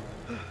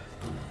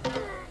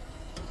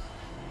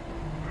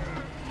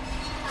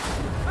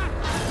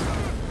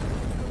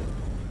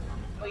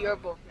 Oh, you're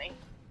above me.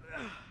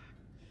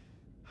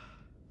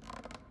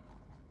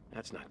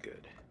 That's not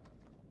good.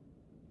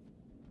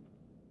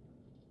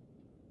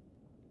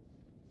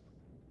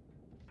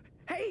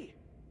 Hey!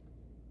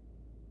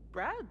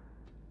 Brad?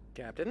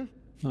 Captain?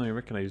 Oh, you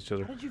recognize each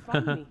other. How did you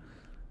find me?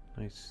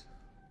 Nice.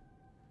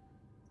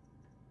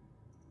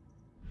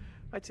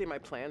 I'd say my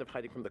plan of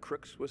hiding from the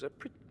crooks was a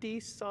pretty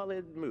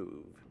solid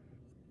move.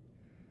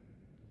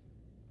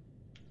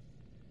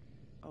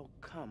 Oh,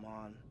 come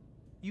on.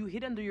 You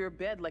hid under your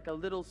bed like a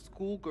little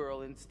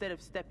schoolgirl instead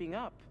of stepping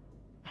up.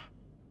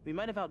 We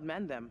might have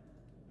outmanned them.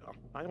 Oh,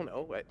 I don't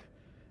know.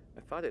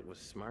 I thought it was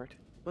smart.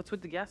 What's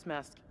with the gas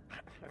mask?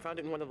 I found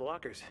it in one of the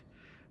lockers.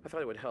 I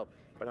thought it would help,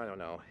 but I don't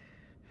know.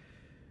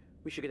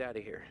 We should get out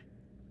of here.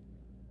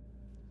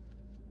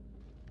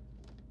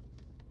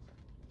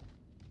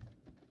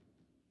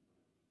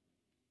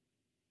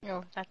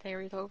 Oh, that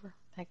area's over.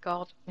 Thank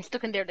God. I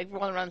stuck in there like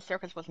rolling around in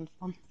circles wasn't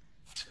fun.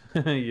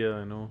 Yeah,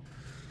 I know.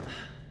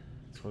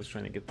 So I was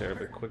trying to get there a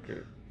bit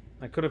quicker.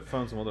 I could have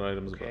found some other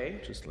items,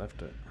 but just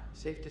left it.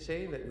 Safe to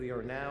say that we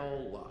are now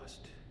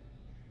lost.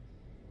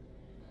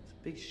 It's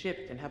a big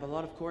ship and have a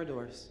lot of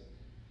corridors.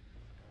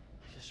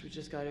 We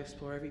just gotta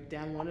explore every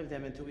damn one of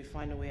them until we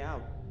find a way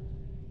out.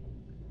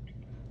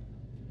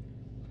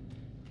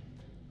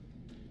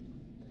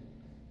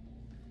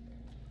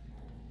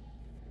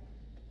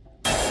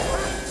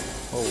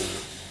 Oh.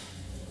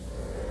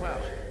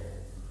 Wow.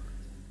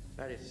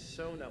 That is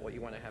so not what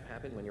you want to have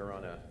happen when you're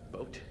on a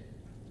boat.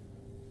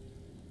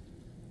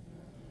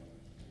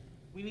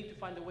 We need to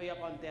find a way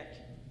up on deck.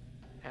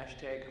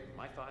 Hashtag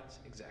my thoughts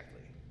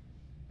exactly.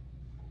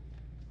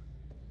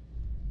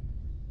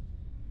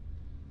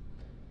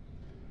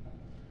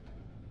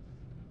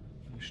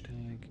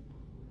 Hashtag.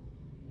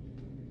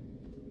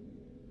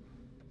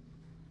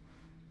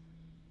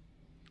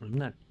 I'm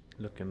not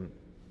looking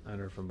at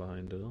her from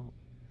behind at all.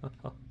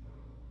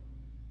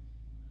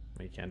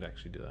 You can't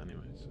actually do that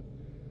anyway, so.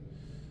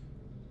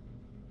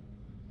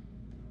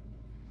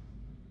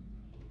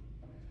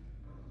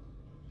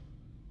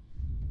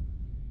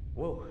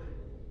 Whoa.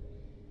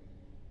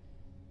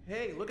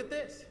 Hey, look at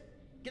this.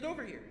 Get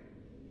over here.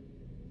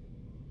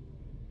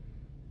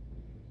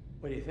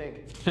 What do you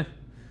think?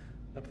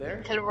 Up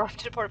there? Tell her we're off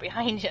to the port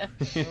behind you. I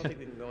don't think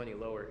we can go any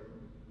lower.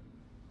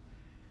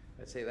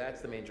 I'd say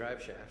that's the main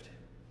drive shaft.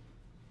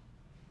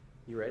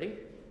 You ready?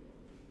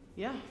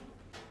 Yeah.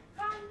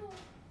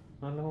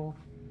 Hello.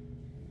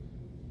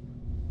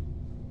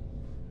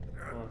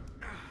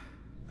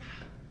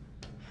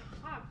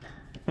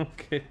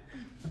 Okay.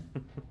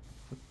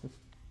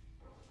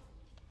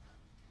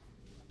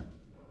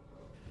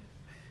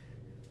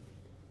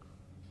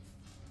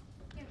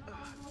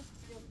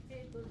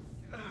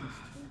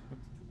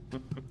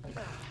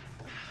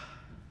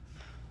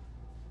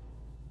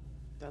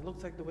 That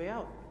looks like the way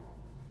out.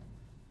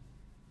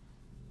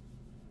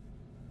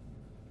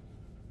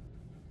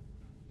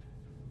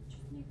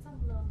 Just need some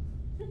love.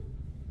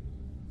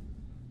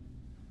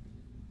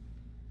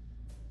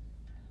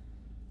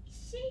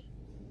 See?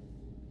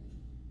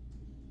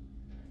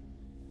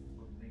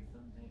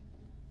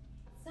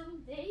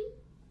 Someday?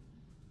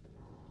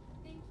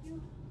 Thank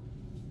you.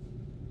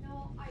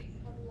 No, I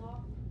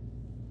love.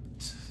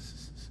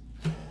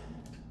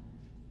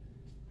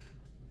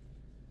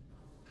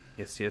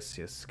 Yes.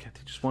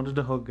 Kathy just wanted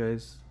a hug,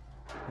 guys.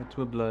 Had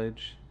to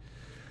oblige.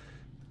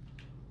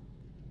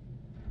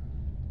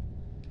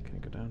 Can I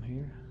go down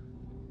here?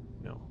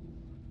 No.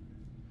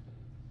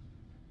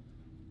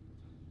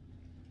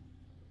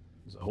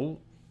 There's a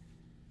hole.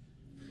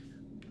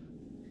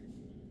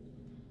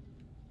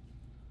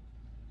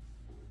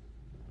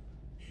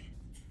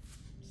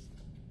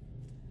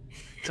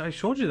 I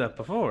showed you that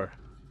before.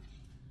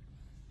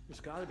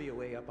 There's gotta be a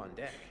way up on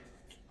deck.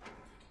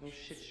 No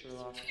shit,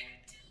 Sherlock.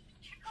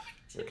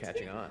 We're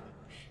catching on.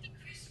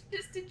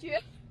 Did you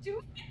have to do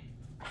it?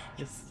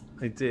 Yes,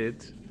 I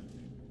did.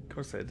 Of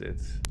course I did.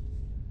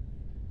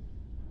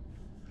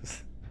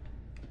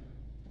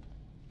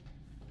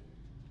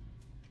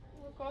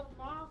 Oh god,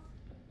 Mom.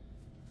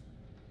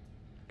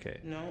 Okay.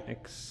 No.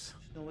 X.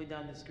 There's no way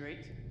down this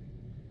grate.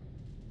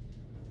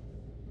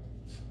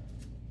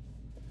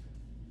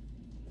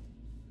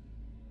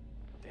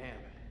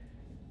 Damn.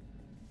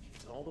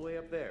 It's all the way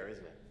up there,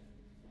 isn't it?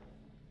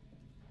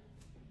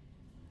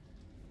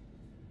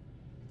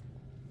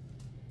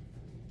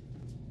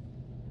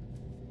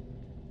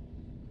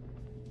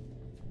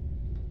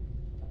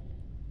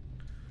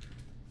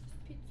 Is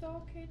pizza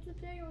okay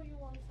today, or you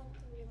want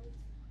something else?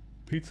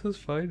 Pizza's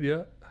fine, yeah.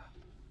 What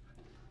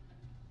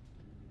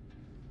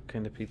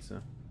kind of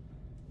pizza?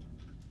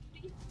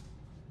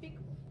 Big.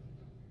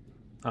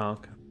 Oh,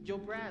 okay. Yo,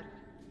 Brad,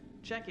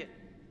 check it.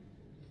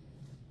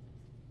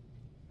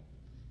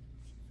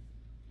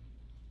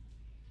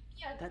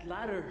 Yeah. That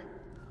ladder.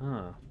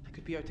 Huh. That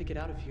could be our ticket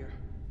out of here.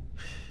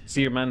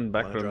 See your man in the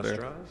Wanna background draw there.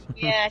 straws?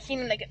 Yeah, I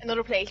seen like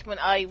another place when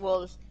I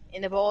was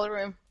in the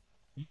ballroom.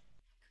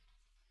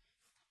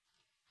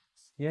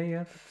 Yeah,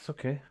 yeah, it's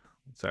okay.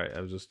 Sorry,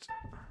 I was just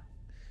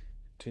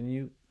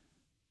continue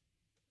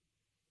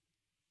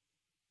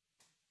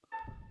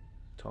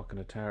talking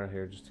to Tara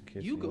here just in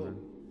case You go.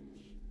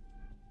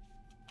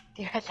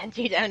 Yeah, I sent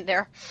you down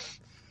there.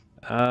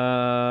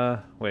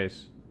 Wait.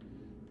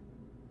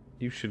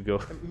 You should go.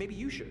 Maybe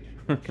you should.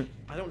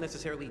 I don't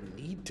necessarily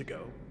need to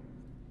go.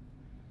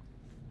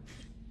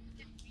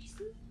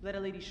 Let a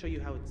lady show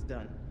you how it's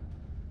done.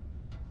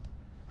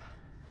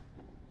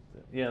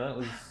 Yeah, that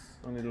was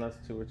only the last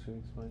 2 or 3.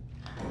 It's fine.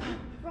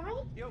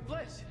 Right? Yo,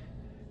 Bliss,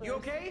 you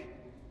okay?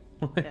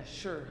 Yeah,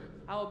 sure.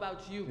 How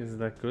about you? Is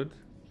that good?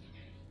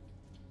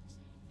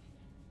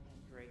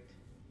 Great.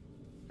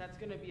 That's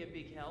gonna be a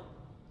big help.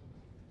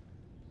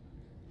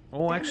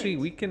 Oh, Damn actually, it.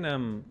 we can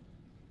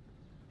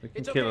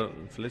It's kill okay.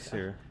 Fliss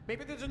here,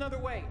 Maybe there's another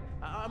way.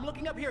 I'm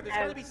looking up here. There's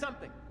gotta be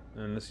something.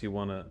 unless you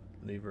wanna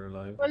leave her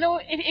alive. Well, no,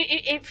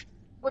 if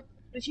what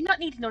does she not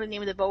need to know the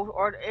name of the boat,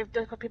 or if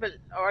there's what people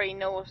already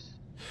know it?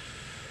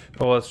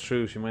 Oh, that's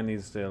true. She might need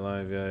to stay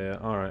alive. Yeah, yeah.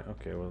 All right.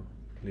 Okay. Well,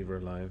 leave her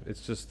alive.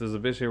 It's just there's a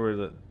bit here where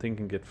the thing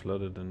can get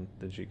flooded and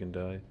then she can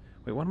die.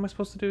 Wait, what am I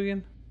supposed to do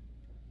again?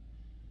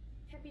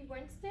 Happy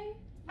Wednesday?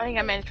 I think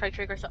I meant to try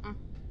trigger something.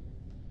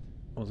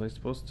 Was I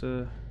supposed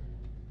to?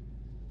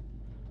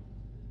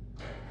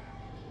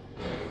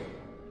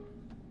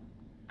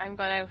 I'm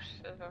gone out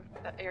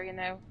of that area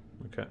now.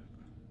 Okay.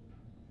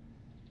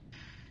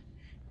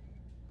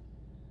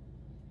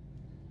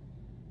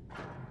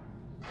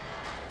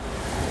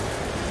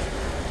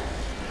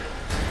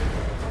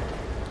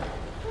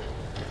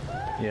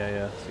 Yeah,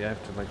 yeah. See, I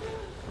have to like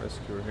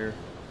rescue her here.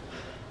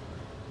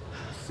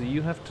 So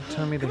you have to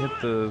tell me to hit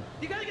the.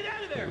 You gotta get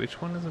out of there. Wait,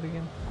 which one is it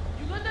again?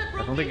 You let that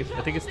I don't think it's.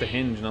 I think it's the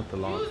hinge, not the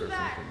lock Use or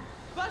that. something.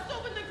 Bust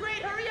open the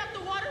grate. Hurry up.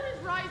 The water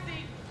is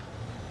rising.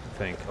 I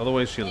think.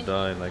 Otherwise, she'll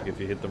die. Like if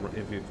you hit the.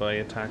 If I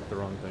attack the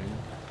wrong thing.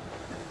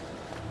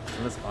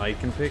 Unless I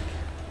can pick.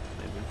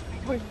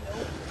 Maybe.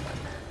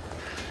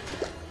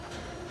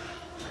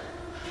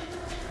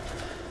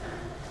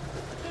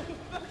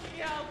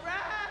 Yo,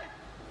 Brad.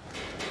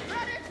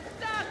 Brad, it's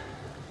stuck.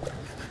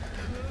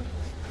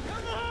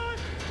 Come on.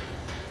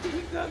 Do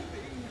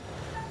something.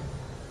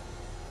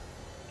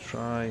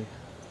 Try.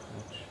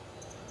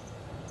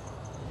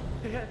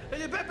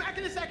 Back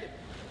in a second.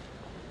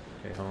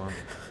 Okay, hold on.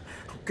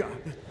 Oh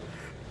God.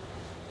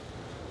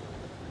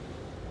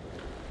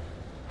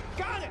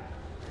 Got it.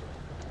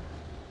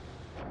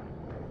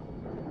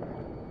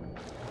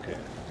 Okay.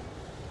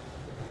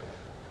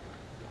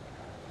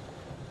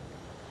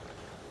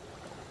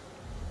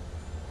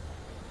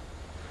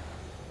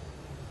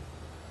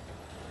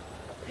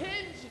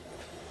 Hinge.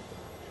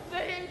 The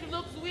hinge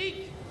looks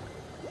weak.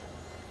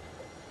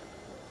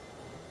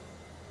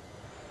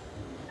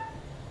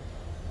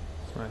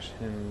 Smash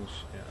hinge.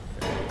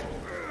 Yeah. Okay.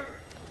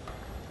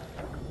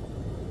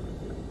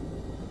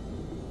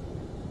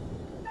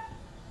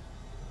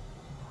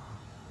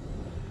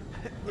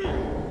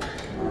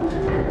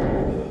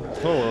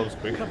 Oh, that was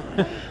quick.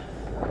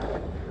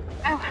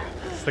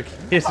 It's like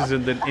hisses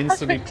and then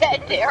instantly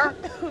dead there.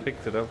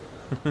 picked it up.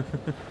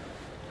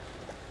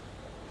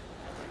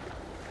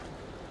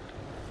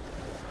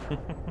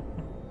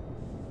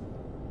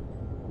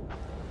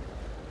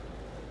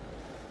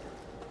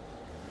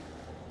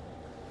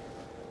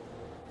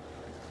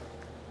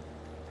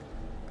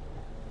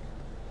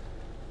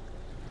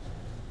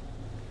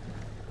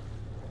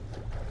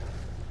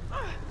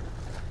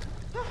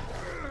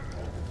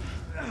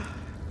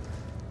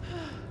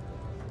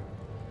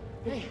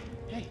 Hey,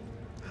 hey,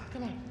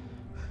 come on.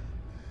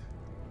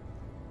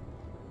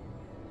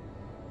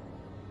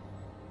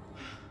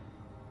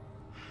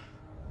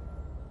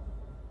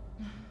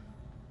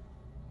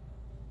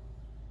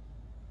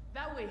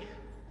 alley.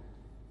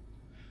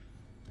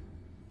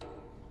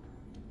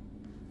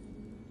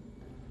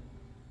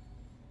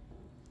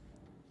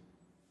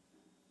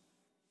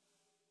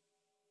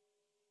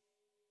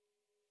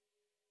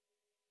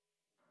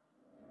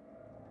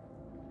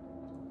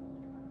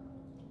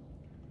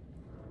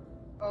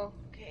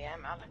 Okay,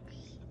 I'm Alex.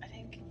 I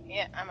think.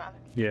 Yeah, I'm Alex.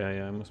 Yeah,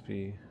 I must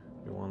be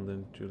your one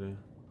then, Julia.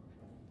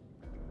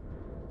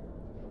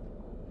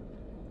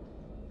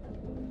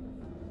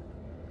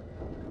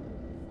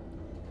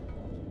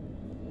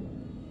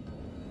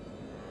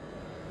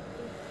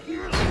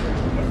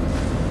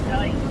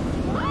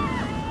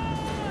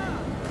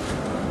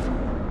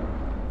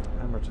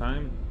 Hammer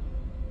time.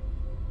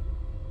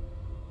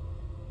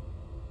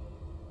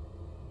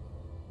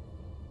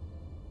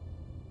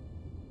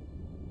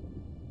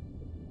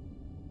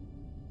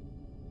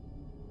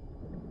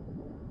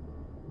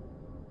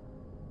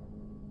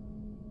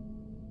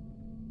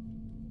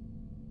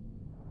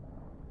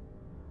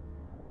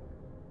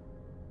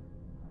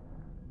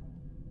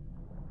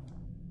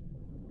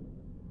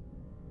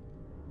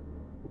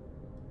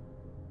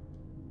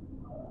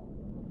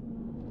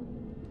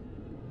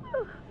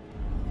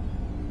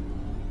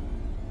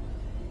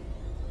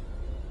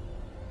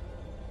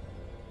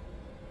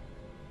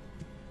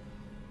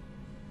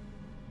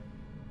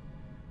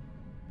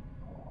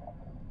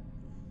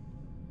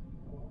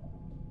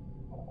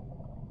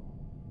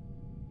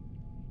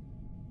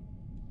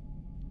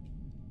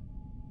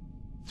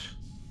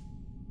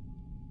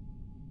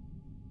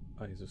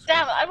 Oh, he's a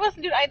Damn it, I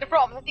wasn't doing either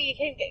prompts. I think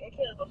you getting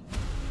killed.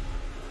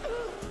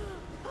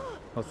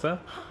 What's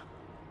that?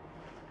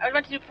 I was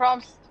meant to do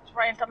prompts to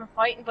try and stop him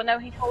fighting, but now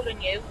he's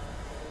holding you.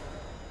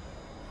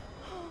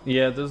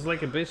 Yeah, there's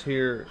like a bit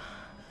here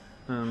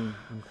I'm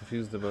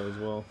confused about as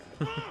well.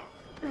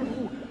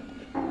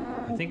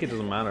 I think it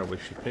doesn't matter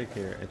which you pick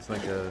here. It's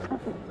like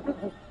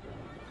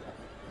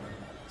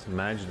it's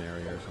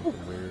imaginary or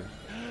something weird.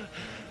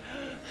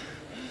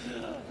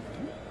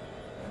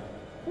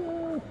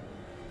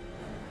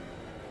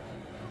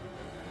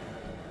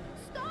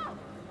 Stop!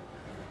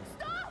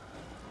 Stop!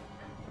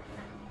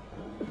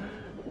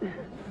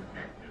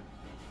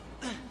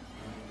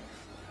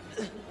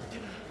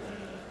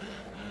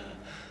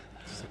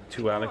 It's like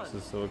two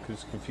Alexes, so it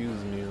just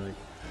confuses me. Like.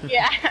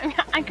 Yeah,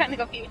 I'm kind of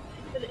confused.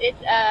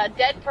 It's a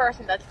dead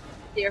person that's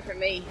there for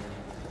me.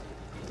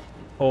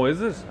 Oh,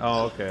 is it?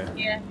 Oh, okay.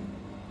 Yeah.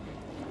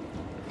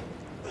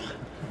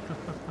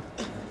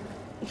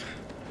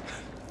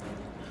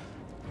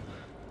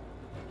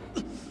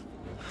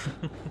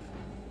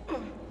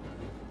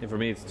 Yeah, for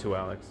me, it's two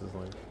Alexes.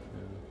 Like.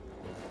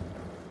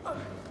 Yeah.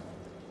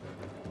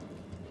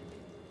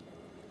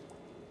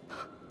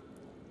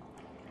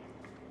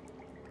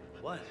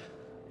 What?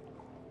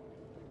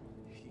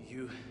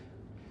 You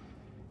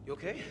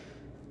okay?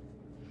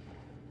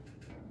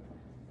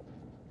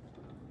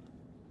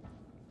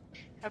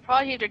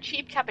 Probably if they're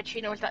cheap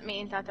cappuccinos, that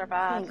means that they're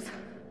bad. Thanks.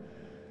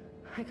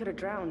 I could have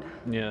drowned.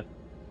 Yeah.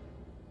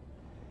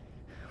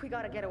 We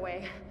gotta get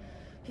away.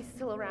 He's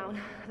still around.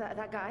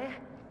 That guy.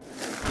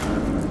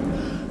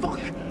 Fuck!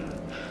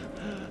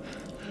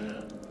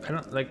 I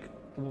don't like.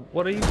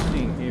 What are you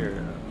seeing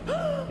here?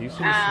 Are you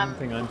seeing the same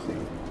thing I'm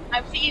seeing?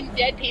 I'm seeing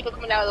dead people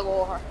coming out of the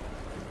water.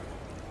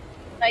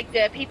 Like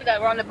the people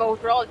that were on the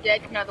boat, they're all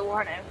dead coming out of the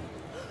water now.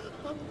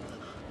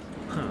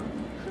 Huh.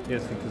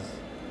 Yes, because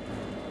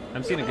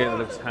I'm seeing a guy that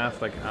looks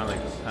half like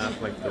Alex,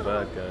 half like the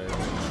bad guy.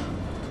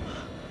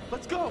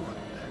 Let's go.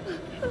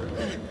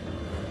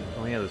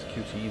 Oh yeah, there's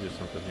QTEs or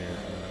something here.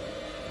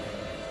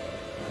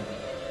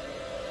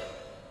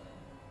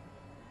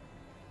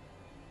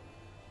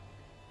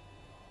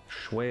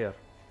 Schwer.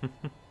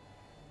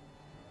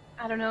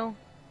 I don't know.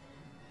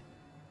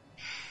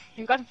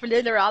 You've got them for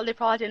literal, they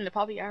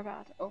probably are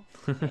bad. Oh.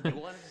 You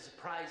wanted to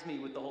surprise me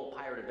with the whole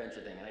pirate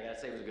adventure thing, and I gotta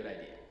say it was a good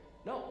idea.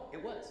 No,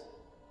 it was.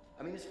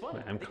 I mean, it's funny.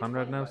 Wait, I'm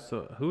Conrad now,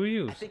 so who are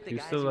you? I think the You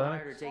guys still you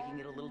Alex? hired are taking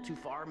it a little too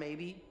far,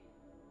 maybe.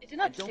 It did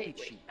not And don't be take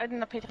cheap. I did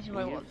not pay attention to You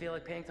what I didn't want. feel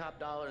like paying top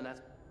dollar, and that's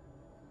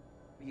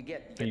what you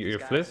get. Are you these your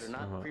guys fliss? that are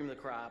not Uh-huh. cream of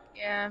the crop.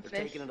 Yeah, They're fliss.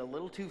 taking it a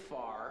little too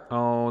far.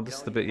 Oh, this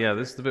is the bit. Yeah,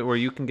 this is the bit where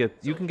you can get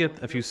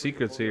a few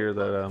secrets here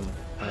that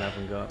I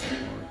haven't got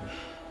before.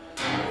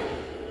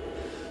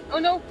 Oh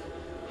no!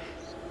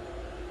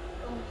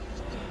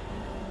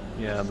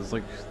 Yeah, there's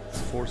like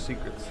 4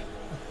 secrets.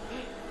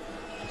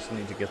 Just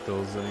need to get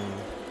those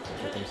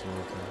get them some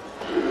other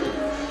time.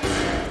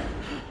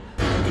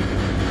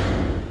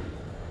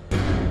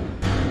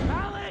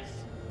 Alex!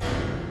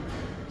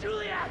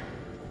 Juliet!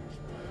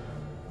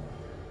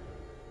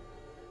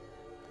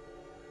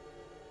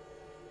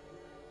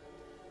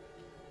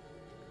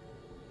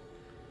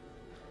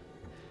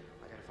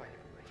 I gotta find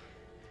everybody.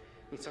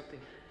 Need something.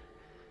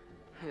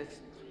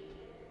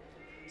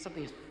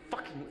 Something is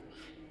fucking with me.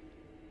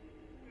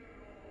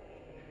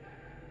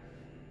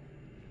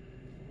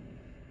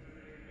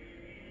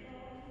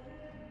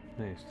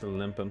 Hey, still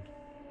limping.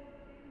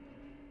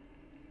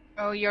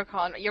 Oh, you're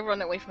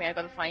running away from me. I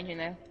gotta find you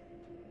now.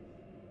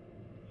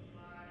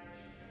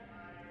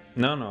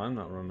 No, I'm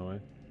not running away.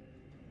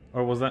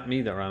 Or was that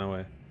me that ran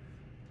away?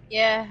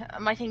 Yeah,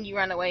 my thing you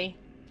ran away.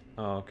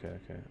 Oh, okay,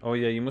 okay. Oh,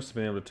 yeah, you must have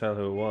been able to tell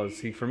who it was.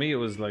 See, for me, it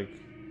was like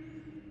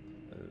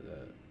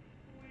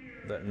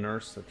that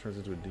nurse that turns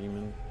into a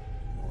demon,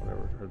 or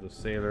whatever, or the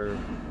sailor.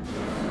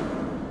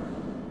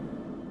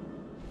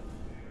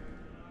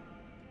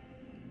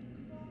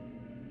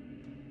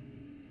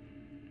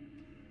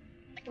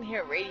 I can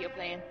hear a radio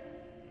playing.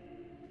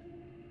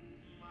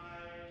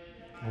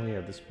 Oh, yeah,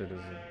 this bit is.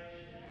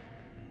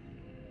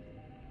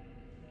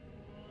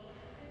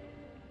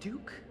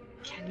 Duke?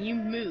 Can you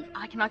move?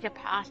 I cannot get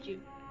past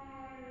you.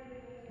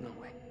 No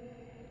way.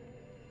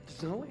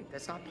 There's no way.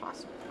 That's not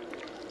possible.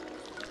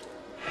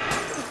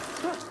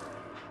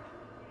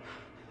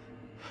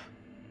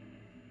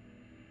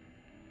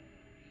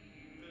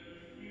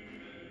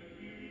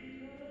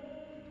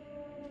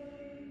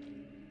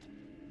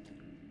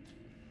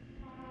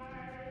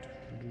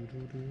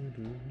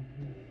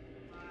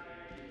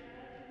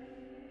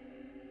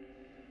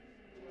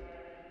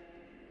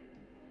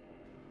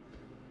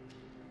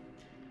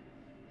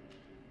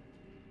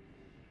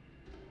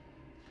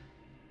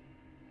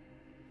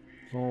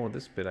 Oh,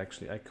 this bit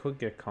actually, I could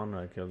get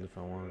Conrad killed if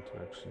I wanted to.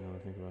 Actually, now I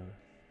think about it.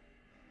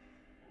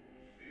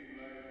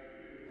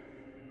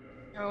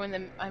 Oh, and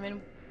then I'm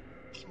in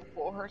some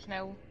quarters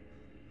now.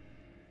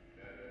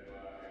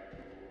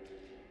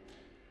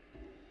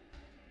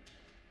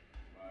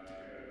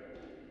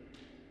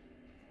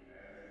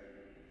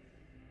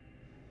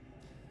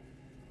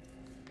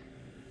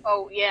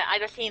 Oh yeah, I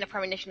just seen a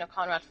premonition of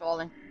Conrad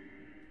falling.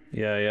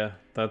 Yeah, yeah,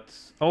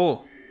 that's.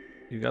 Oh,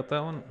 you got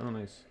that one? Oh,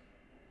 nice.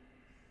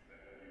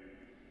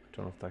 I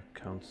don't know if that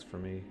counts for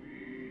me.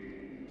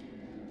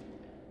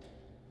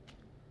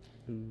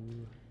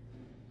 Ooh.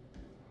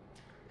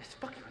 It's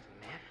fucking with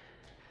me, man.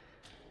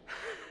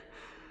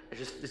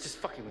 It's just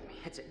fucking with me.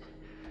 That's it.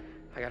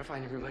 I gotta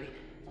find everybody.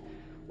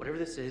 Whatever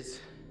this is.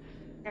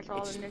 That's all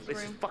in this room.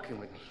 It's just fucking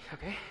with me,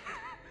 okay?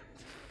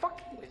 It's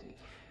fucking with me.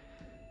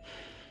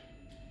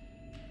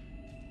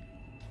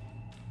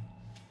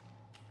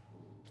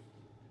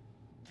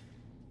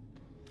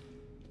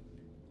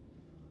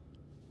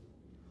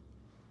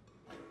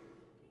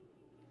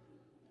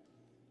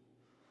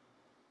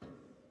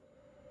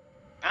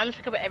 I'll just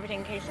pick up everything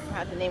in case it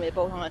has the name of the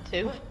boat on it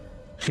too.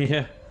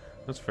 Yeah,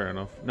 that's fair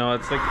enough. No,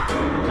 it's like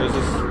there's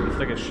this. It's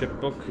like a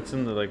ship book. It's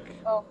in the like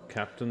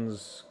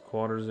captain's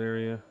quarters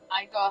area.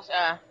 I got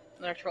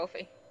another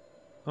trophy.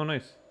 Oh,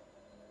 nice.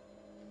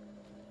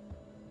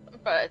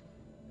 But it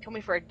told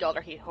me for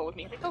 $1 he'd hold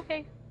me. Like,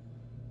 okay.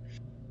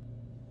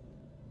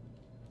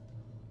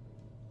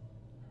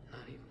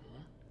 Not even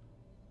one.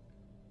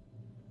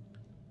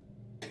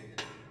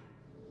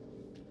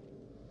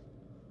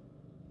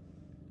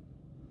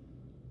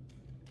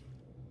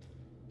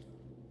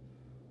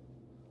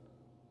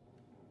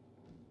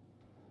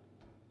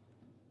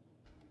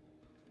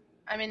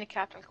 I'm in the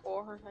captain's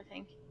quarters, I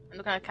think. I'm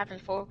looking at the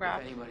captain's photograph.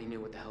 If anybody knew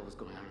what the hell was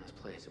going on in this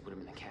place, it would have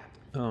been the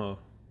captain. Oh,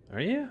 are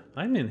you?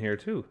 I'm in here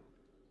too.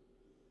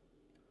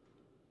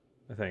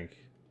 I think.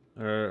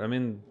 Or I'm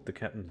in the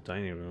captain's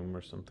dining room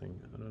or something.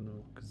 I don't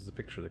know, because it's a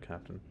picture of the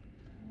captain.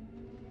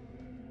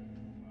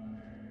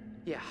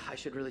 Yeah, I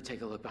should really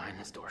take a look behind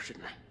this door,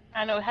 shouldn't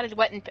I? I know, it had his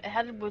wet in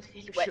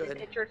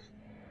pictures.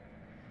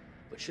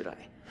 But should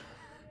I?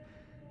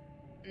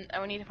 I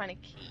would need to find a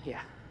key.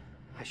 Yeah,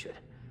 I should.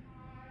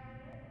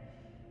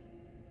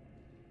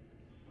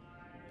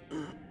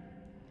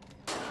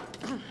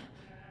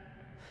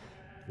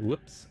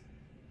 Whoops.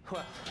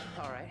 Well,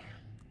 alright.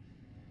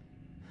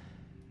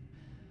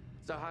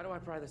 So how do I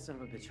pry this son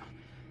of a bitch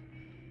open?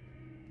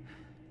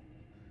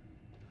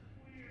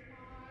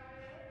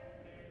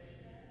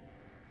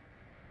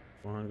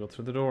 Come on, go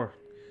through the door.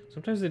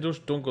 Sometimes they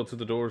just don't go through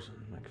the doors.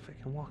 I'm like, if I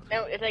can walk through.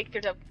 No, it's like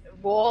there's a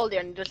wall there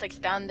and you just like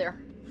stand there.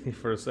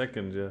 For a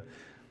second, yeah.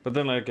 But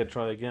then I could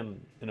try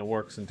again and it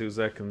works in 2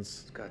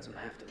 seconds. It's got some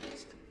heft at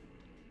least.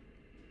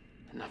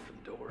 Enough for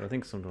the door. I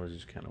think some doors you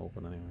just can't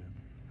open anyway.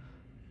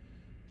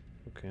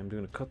 Okay, I'm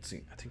doing a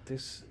cutscene. I think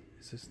is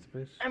this the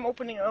bit? I'm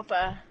opening up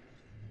a,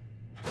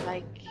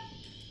 like,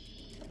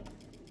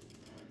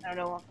 I don't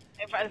know,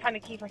 if I find a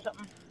key for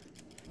something.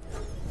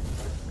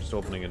 I'm just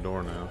opening a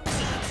door now.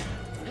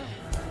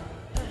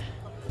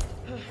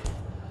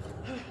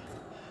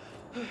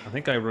 I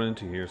think I run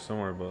into here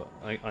somewhere, but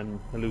I'm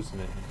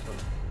hallucinating, so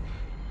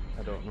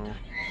I don't know.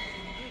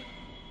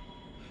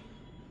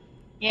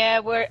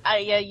 Yeah,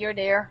 yeah, you're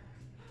there.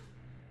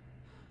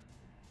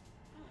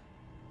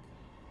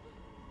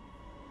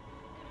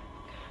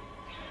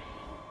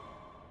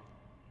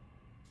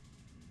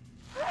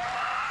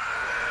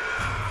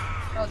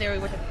 Oh, there we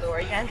went to the door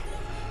again.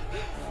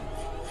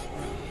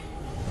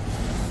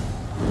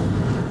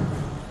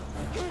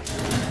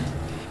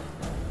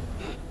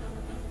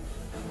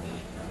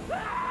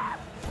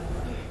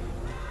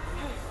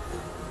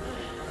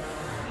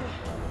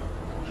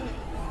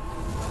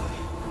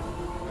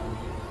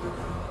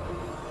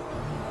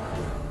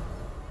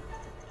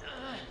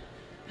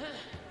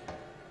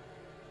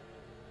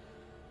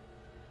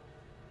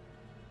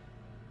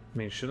 I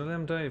mean, should I let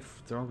them die?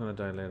 If they're all gonna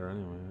die later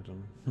anyway, I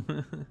don't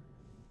know.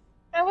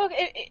 Oh, well,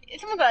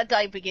 someone gotta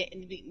die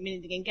in the minute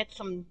of the game. Get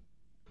some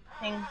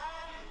thing.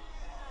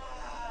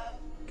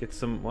 Get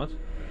some what?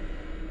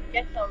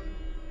 Get some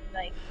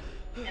like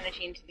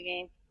energy into the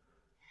game.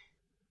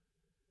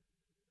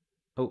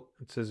 Oh,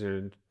 it says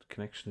your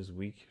connection is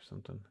weak or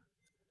something.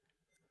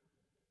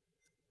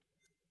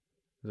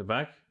 Is it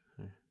back?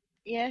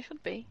 Yeah, it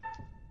should be.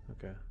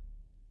 Okay.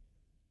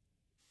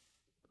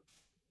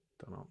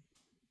 Don't know.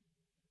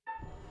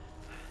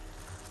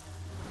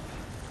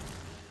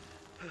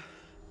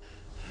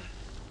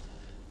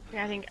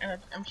 Yeah, I think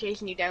I'm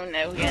chasing you down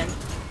now again.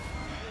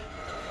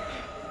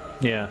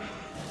 Yeah.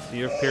 So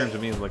you're appearing to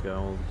me as like an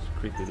old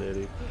creepy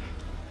lady.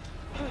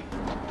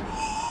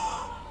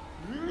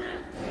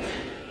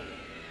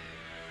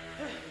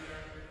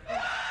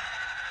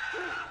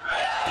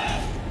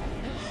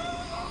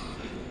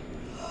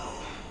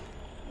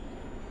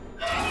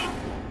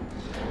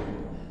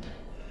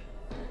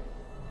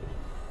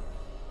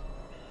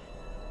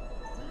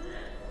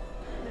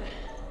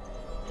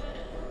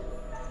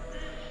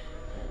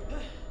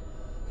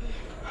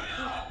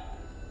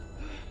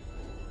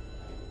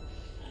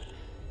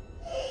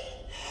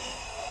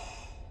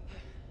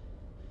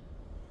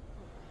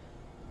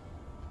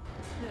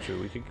 True,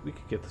 we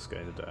could get this guy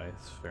to die.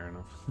 It's fair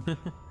enough.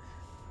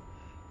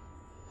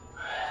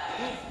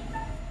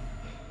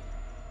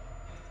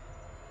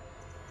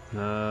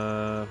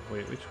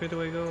 Wait, which way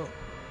do I go?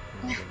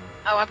 I don't know.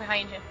 Oh, I'm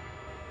behind you.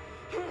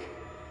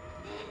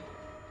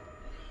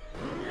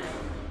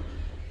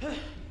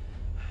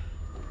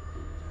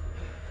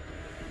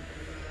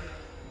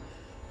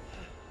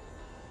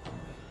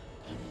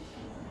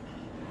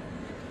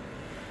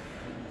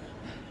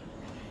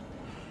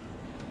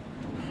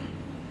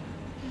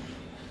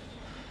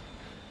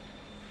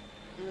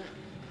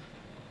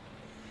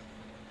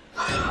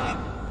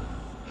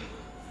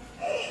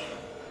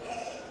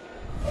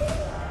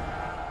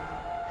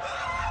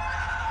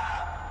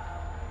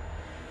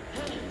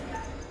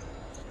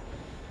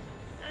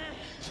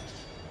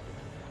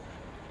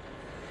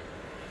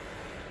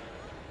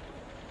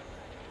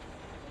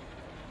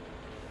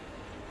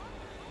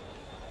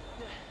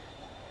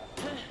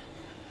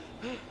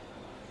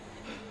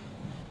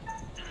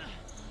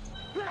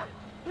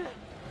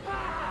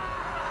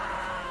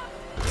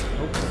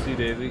 Oopsie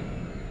daisy.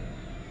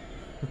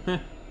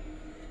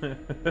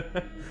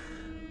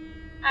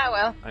 Ah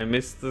well. I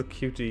missed the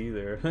QTE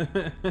there.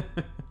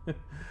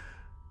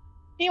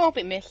 He won't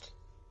be missed.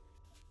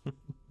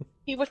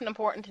 He wasn't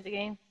important to the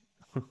game.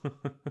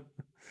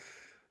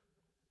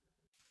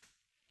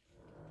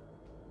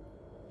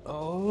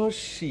 Oh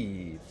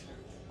shit.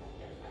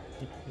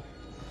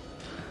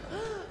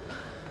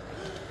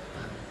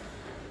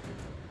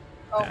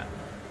 Oh, Yeah.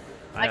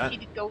 I see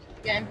the ghost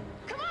again.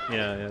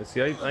 Yeah.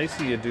 See, I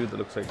see a dude that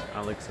looks like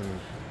Alex and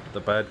the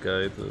bad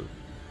guy.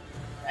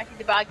 I see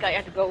the bad guy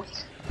as a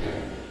ghost.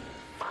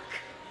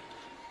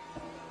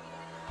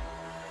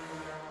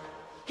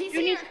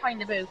 You need to find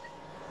the book.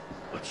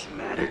 What's the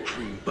matter,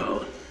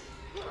 Dreamboat?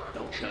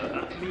 Don't shut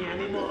up me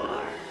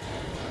anymore.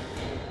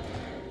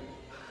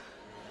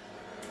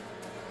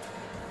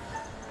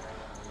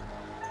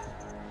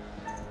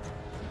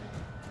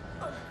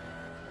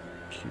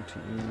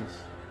 QTEs.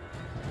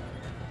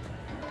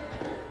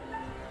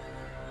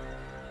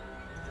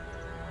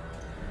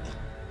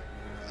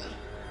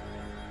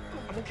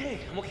 I'm okay.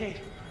 I'm okay.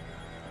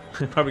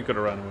 Probably could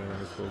have ran away,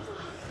 I suppose.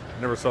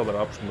 Never saw that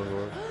option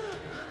before.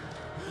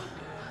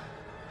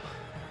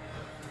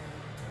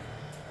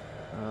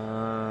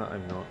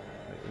 I'm not.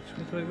 Wait,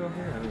 which way do I go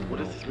here? I don't What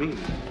know. does this mean?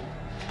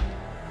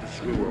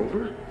 This we were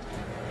over?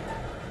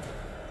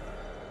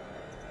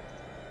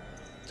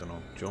 Don't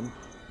know. Jump.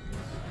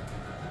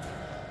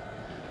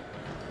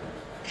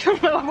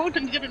 I moved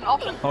in a different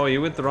option. Oh,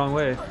 you went the wrong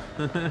way.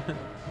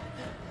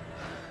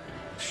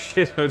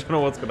 Shit, I don't know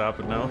what's gonna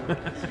happen now.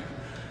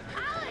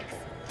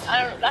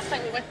 I don't know. Last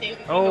time we went there.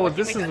 Oh,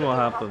 this is what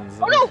happens.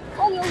 Oh no!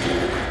 Oh no!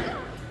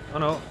 Oh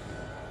no.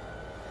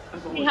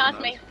 He has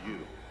me.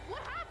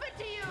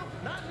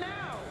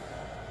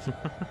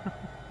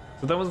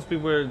 So that must be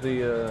where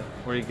the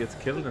where he gets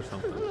killed or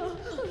something.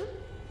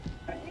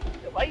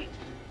 Wait.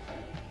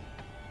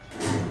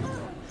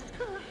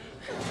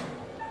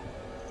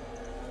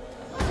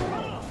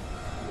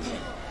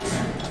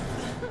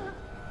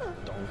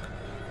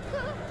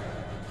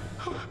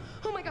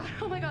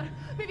 Oh my god,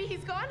 maybe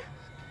he's gone?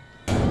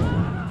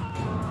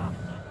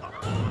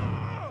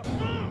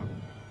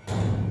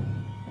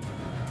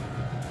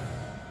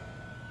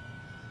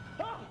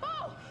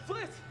 Oh,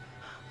 Fliss!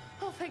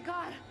 Oh, thank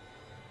god.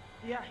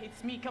 Yeah,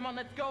 it's me. Come on,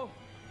 let's go.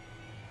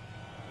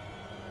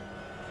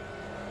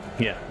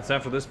 Yeah, it's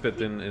after this bit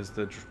then is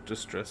the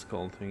distress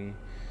call thingy.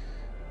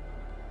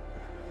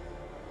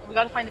 We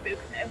gotta find the book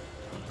now.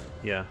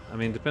 Yeah, I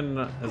mean, depending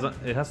on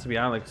it has to be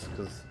Alex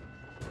because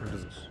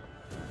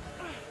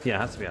yeah, it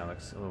has to be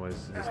Alex.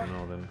 Otherwise, he doesn't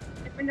know. Then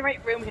If we're in the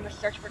right room, we can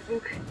just search for the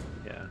book.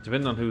 yeah,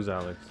 depending on who's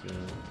Alex, you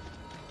know.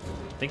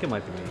 I think it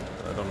might be me,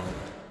 but I don't know.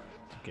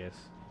 To guess.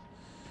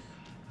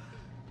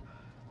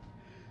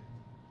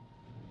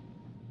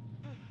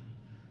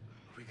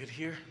 Are we good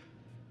here?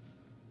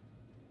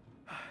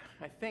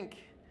 I think...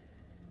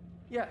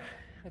 Yeah,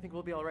 I think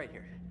we'll be all right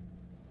here.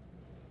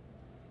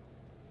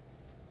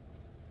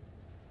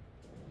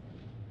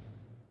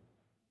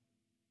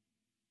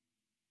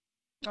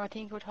 Oh, I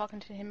think we're talking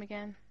to him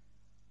again.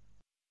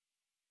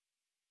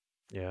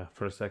 Yeah,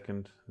 for a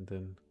second, and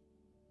then...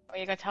 Oh,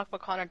 you're gonna talk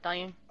about Connor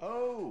dying?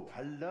 Oh,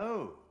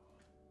 hello.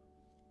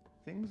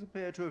 Things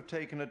appear to have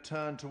taken a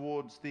turn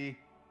towards the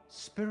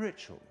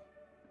spiritual,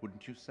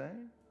 wouldn't you say?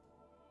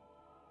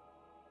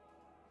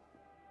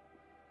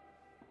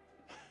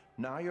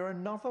 Now you're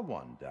another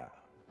one down.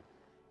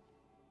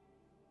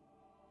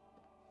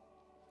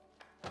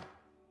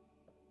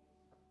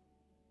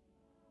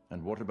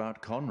 And what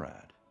about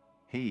Conrad?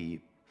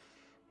 He,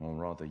 or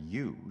rather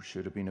you,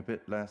 should have been a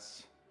bit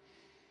less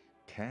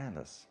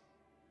careless.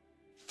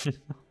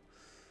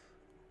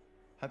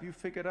 Have you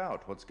figured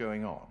out what's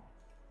going on?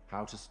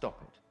 How to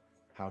stop it?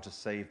 How to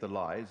save the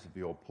lives of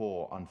your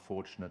poor,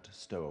 unfortunate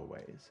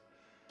stowaways?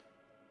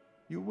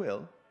 You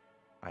will,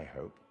 I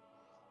hope.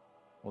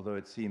 Although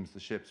it seems the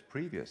ship's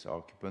previous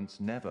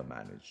occupants never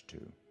managed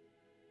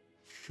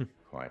to.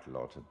 Quite a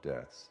lot of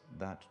deaths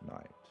that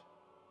night.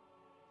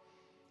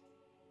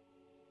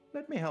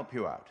 Let me help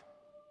you out.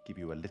 Give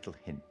you a little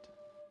hint.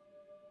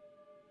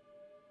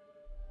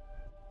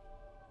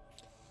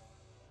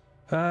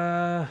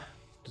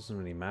 Doesn't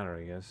really matter,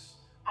 I guess.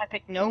 I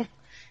pick no.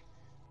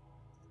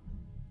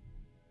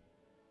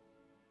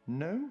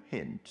 No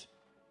hint?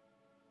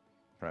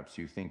 Perhaps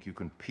you think you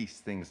can piece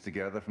things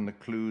together from the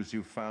clues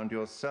you found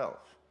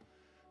yourself.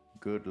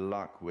 Good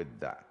luck with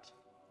that.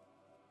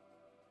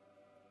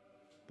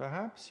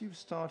 Perhaps you've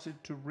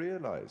started to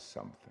realize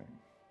something.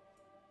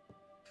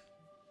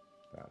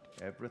 That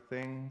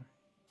everything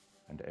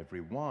and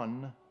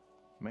everyone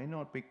may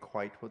not be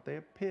quite what they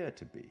appear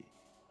to be.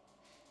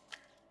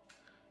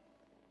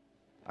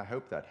 I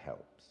hope that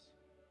helps.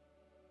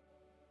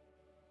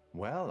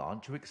 Well,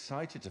 aren't you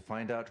excited to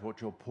find out what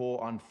your poor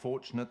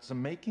unfortunates are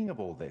making of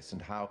all this and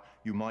how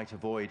you might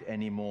avoid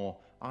any more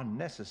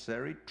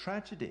unnecessary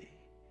tragedy?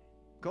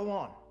 Go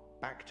on,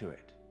 back to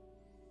it.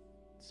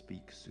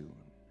 Speak soon.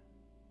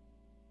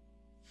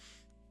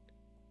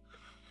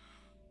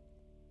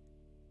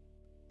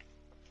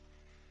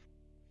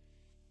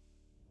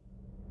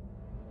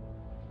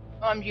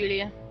 Oh, I'm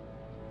Julia.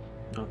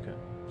 Okay,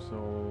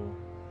 so...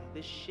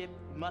 This ship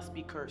must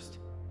be cursed.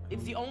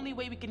 It's the only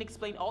way we can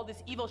explain all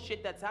this evil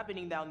shit that's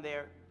happening down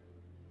there.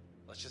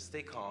 Let's just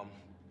stay calm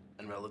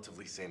and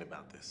relatively sane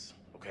about this,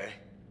 okay?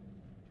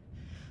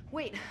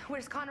 Wait,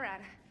 where's Conrad?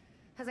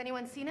 Has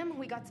anyone seen him?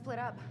 We got split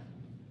up.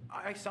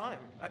 I saw him.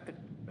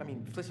 I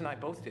mean, Fliss and I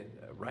both did,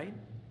 right?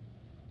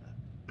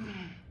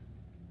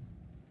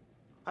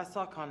 I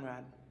saw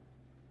Conrad.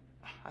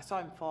 I saw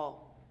him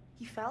fall.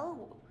 He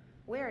fell?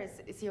 Where?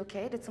 Is he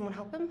okay? Did someone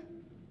help him?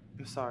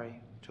 I'm sorry,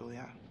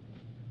 Julia.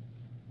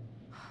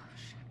 Oh,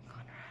 shit,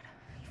 Conrad.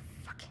 You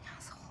fucking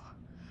asshole.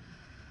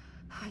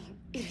 Oh, you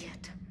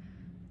idiot.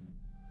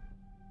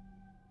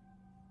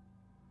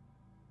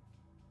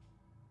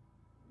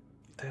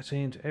 That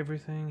ain't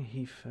everything,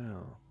 he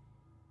fell.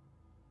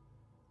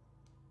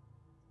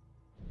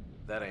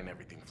 That ain't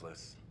everything,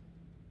 Fliss.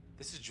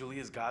 This is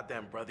Julia's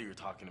goddamn brother you're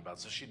talking about,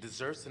 so she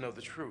deserves to know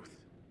the truth.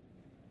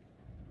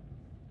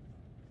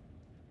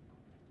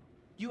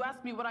 You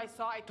asked me what I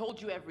saw, I told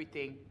you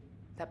everything.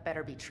 That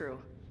better be true.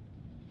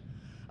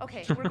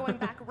 Okay, we're going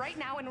back right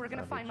now and we're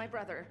gonna find my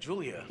brother.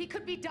 Julia. He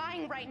could be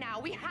dying right now.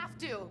 We have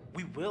to.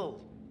 We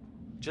will.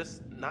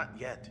 Just not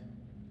yet.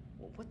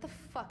 What the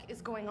fuck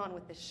is going on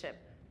with this ship?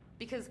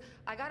 Because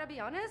I gotta be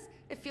honest,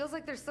 it feels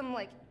like there's some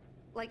like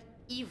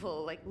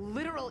evil, like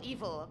literal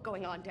evil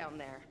going on down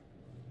there.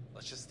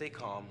 Let's just stay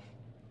calm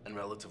and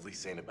relatively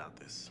sane about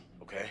this,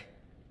 okay?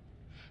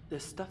 The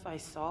stuff I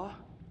saw,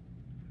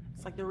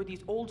 it's like there were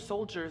these old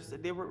soldiers,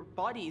 they were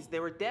bodies, they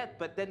were dead,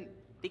 but then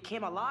they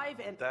came alive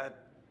and...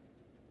 That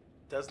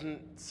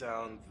doesn't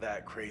sound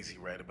that crazy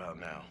right about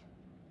now.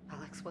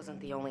 Alex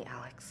wasn't the only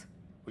Alex.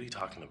 What are you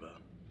talking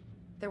about?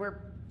 There were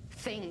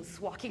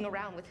things walking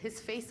around with his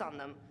face on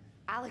them.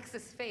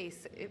 Alex's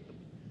face.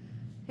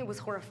 It was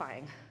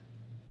horrifying.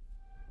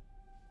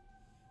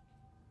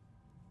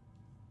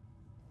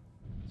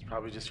 It's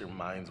probably just your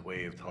mind's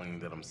way of telling you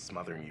that I'm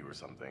smothering you or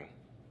something.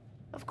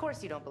 Of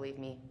course you don't believe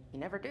me. You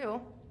never do.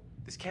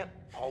 This can't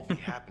all be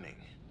happening.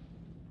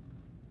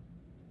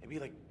 Maybe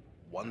like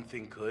one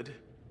thing could,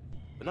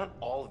 but not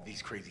all of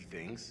these crazy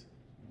things.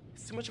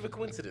 It's too much of a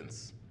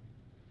coincidence.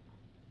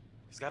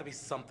 There's gotta be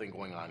something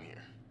going on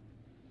here.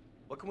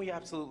 What can we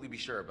absolutely be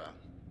sure about?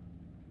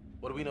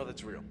 What do we know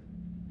that's real?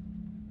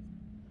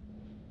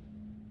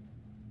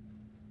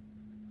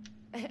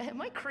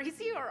 Am I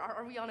crazy or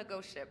are we on a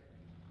ghost ship?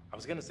 I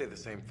was gonna say the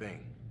same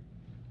thing.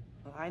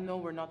 Well, I know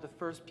we're not the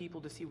first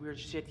people to see weird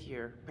shit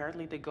here.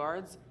 Apparently the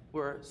guards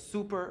were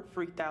super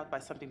freaked out by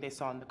something they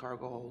saw in the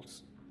cargo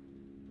holds.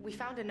 We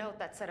found a note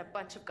that said a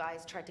bunch of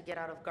guys tried to get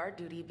out of guard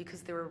duty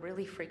because they were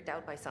really freaked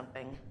out by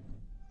something.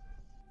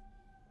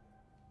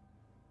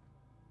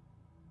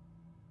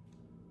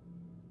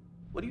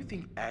 What do you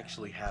think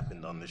actually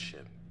happened on this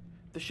ship?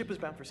 The ship was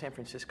bound for San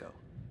Francisco,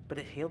 but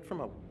it hailed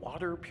from a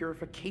water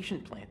purification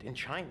plant in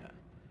China.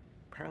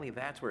 Apparently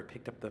that's where it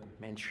picked up the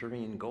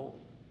Manchurian gold.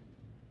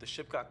 The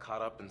ship got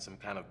caught up in some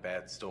kind of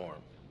bad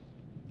storm.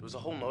 There was a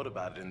whole note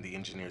about it in the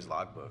engineer's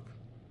logbook.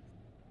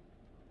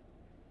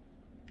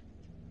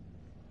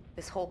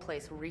 This whole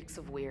place reeks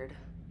of weird.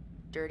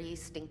 Dirty,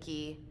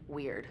 stinky,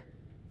 weird.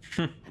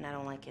 And I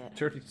don't like it.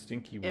 Dirty,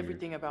 stinky, weird.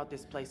 Everything about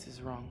this place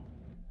is wrong.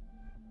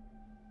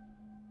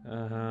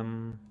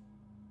 That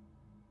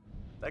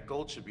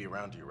gold should be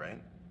around you,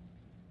 right?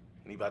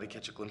 Anybody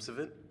catch a glimpse of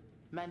it?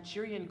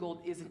 Manchurian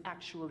gold isn't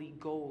actually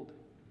gold.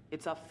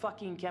 It's a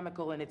fucking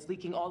chemical and it's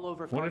leaking all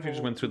over. What if you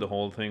just went through the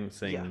whole thing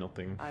saying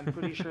nothing? I'm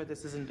pretty sure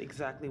this isn't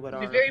exactly what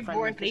our It'd be very friendly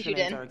boring for you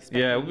fishermen then. are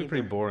expecting. Yeah, it would be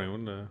pretty boring,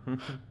 wouldn't it?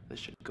 This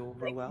should go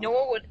real well. No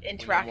one would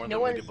interact. more No than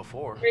we one did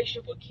before.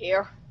 would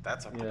care.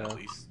 That's something at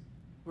least.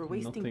 We're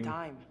wasting Nothing.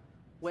 time.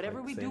 Whatever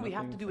like we say do, we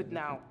have nothing, to do it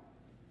now.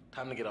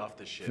 Time to get off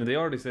this ship. And they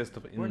already say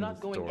stuff in We're the not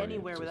going story,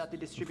 anywhere just- without the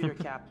distributor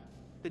cap.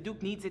 The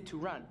Duke needs it to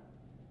run.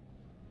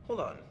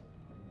 Hold on.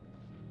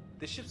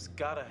 The ship's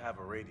gotta have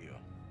a radio.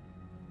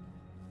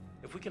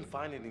 If we can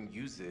find it and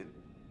use it,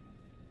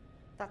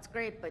 That's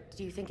great, but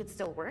do you think it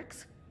still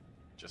works?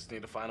 just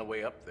need to find a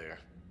way up there.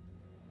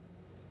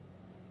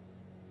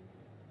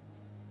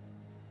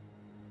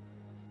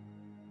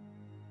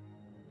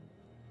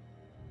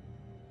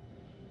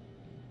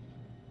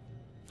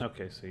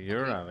 Okay, so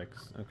you're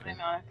Alex. Okay. I'm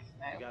Alex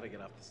now. We gotta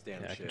get off this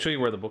damn Yeah, I ship. can show you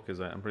where the book is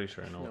at. I'm pretty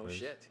sure I know No it is.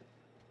 shit.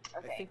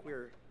 Okay. I think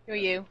we're Who are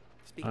you?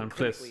 speaking I'm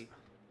Chris. clinically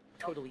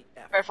totally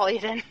F. Where follow you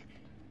then?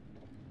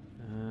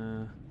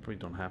 Probably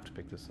don't have to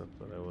pick this up,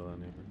 but I will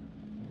anyway.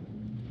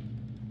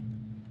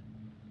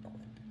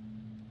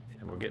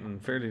 Yeah, we're getting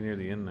fairly near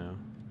the end now,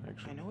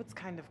 actually. I know it's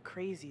kind of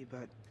crazy,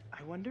 but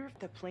I wonder if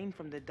the plane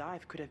from the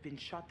dive could have been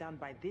shot down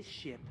by this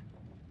ship.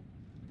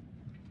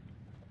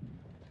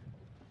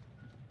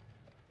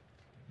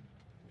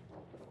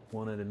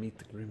 Wanted to meet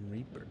the Grim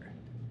Reaper.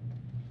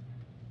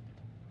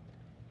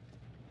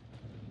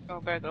 Oh,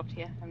 better go up to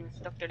you. I'm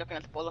stuck there looking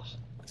at the bullet.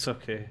 It's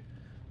okay.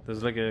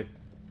 There's like a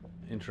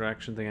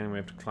interaction thing, and we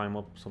have to climb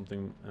up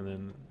something, and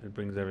then it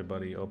brings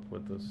everybody up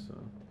with us. So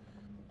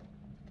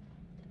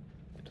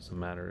it doesn't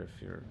matter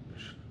if you're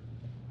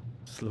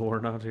slow or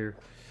not here.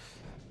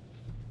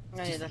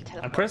 Oh, yeah, that I'm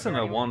teleport pressing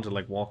there L1 anyway. to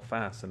like walk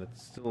fast, and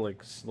it's still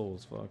like slow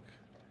as fuck.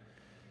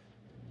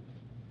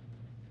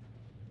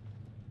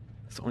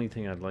 That's the only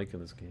thing I'd like in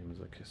this game is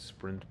like a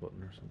sprint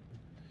button or something.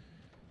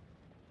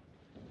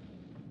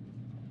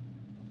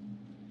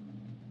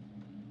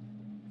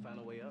 Find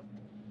a way up.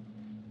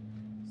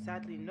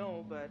 Sadly,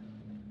 no, but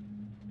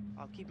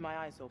I'll keep my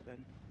eyes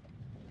open.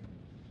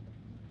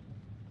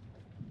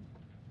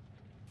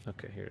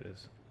 Okay, here it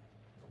is.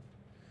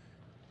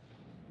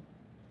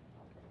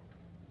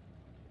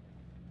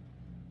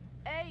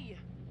 Hey!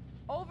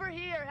 Over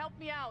here, help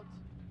me out!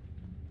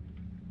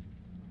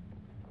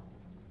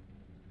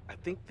 I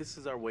think this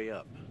is our way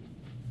up.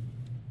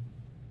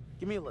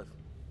 Give me a lift.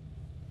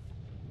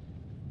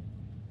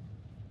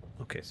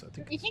 Okay, so I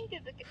think. You think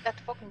that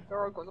the fucking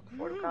girl goes up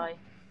before the guy?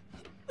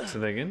 Say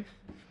that again?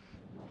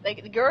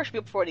 Like, the girl should be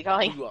up before the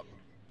guy.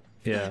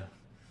 Yeah.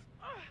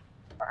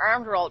 Her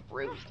arms are all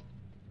bruised.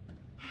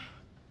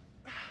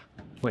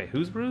 Wait,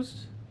 who's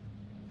bruised?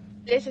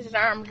 His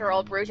arms are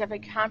all bruised. I have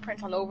like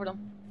handprints all over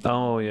them.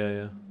 Oh, yeah,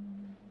 yeah.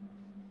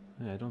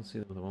 Yeah, I don't see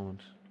them at the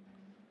moment.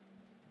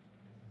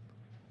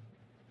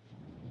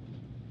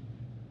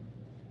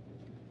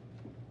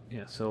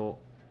 Yeah, so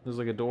there's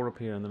like a door up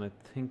here, and then I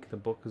think the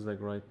book is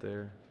like right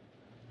there.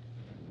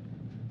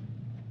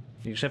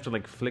 You just have to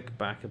like flick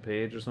back a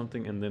page or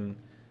something, and then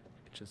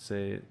it should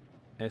say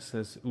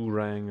SS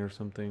Urang or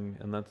something,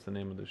 and that's the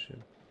name of the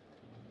ship.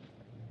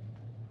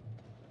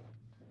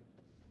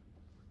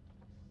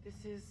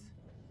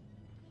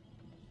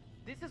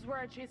 This is where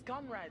I chased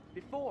Conrad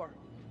before.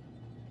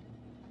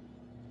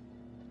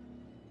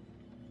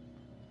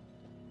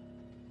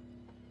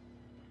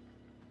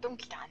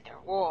 Don't stand there,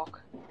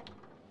 walk.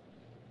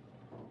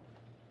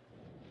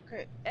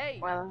 Okay. Hey,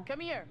 well,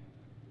 come here.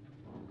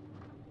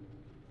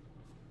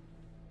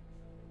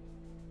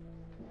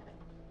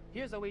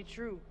 Here's a way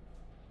through.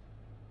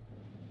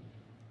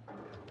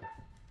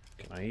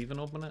 Can I even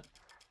open it?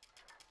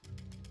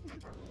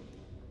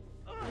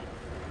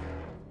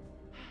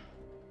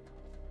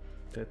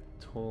 Dead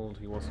told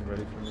he wasn't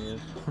ready for me yet.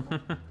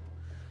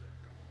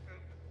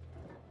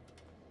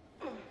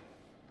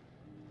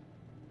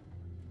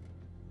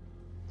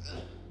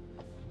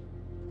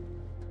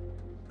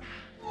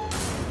 Oh,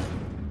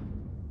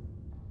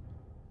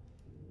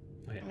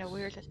 yeah. No,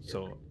 weird.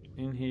 So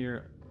in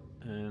here,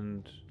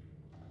 and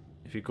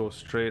if you go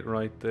straight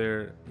right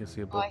there, you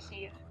see a book I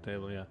see it.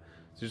 table. Yeah.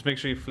 So just make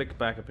sure you flick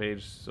back a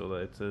page so that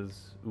it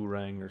says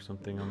Urang or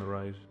something on the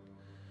right.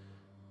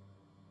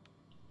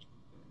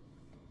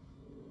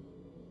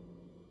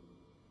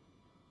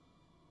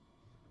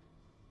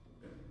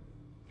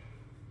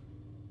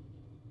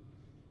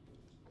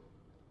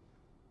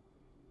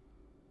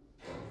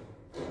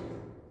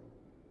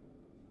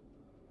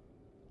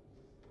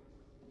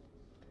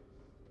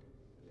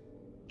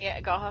 Yeah,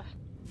 I got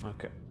it.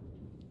 Okay.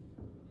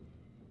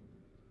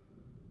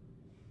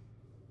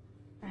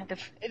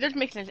 It doesn't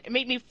make sense. It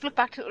made me flip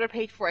back to the other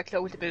page before I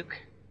close the book.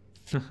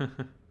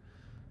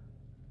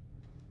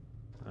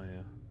 Oh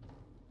yeah.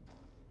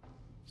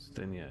 So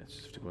then yeah, it's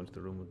just have to go into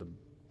the room with the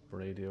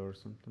radio or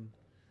something.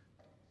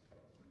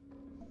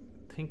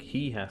 I think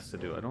he has to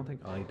do it. I don't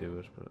think I do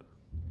it, but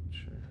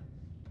sure.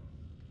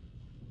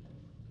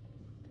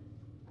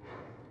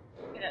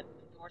 Yeah,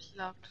 the door's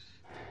locked.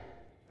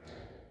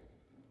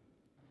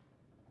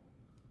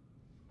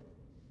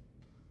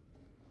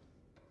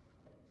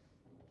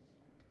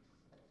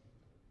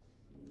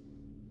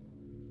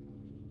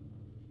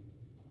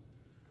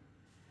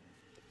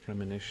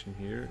 Premonition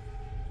here.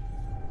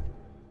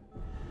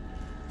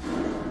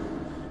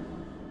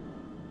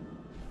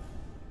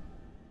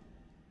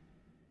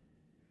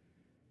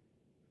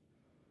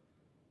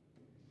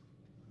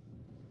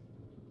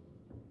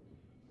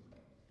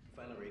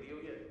 Find a radio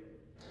yet?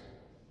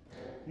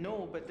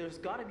 No, but there's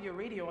gotta be a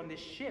radio on this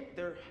ship.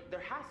 There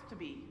has to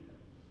be.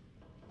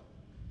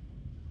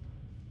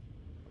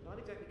 I'm not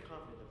exactly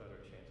confident about our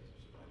chances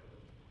of survival.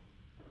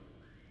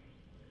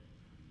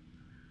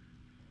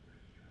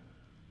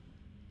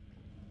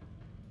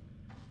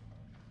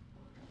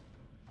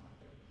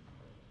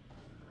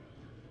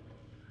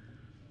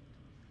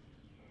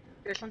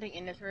 There's something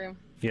in this room.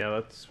 Yeah,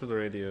 that's where the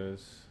radio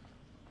is.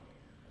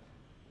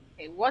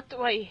 Okay, what do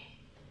I...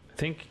 I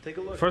think Take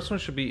a look. the first one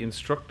should be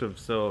instructive,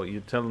 so you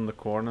tell them the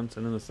coordinates,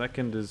 and then the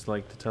second is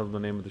like to tell them the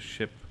name of the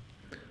ship.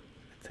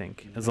 I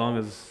think, as long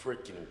as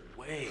Freaking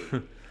way.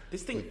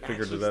 This thing we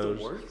figured actually it still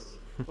out. works?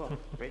 Well,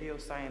 radio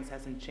science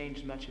hasn't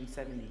changed much in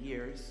 70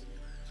 years,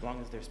 as long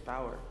as there's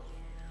power.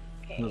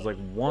 And there's like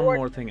one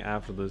more thing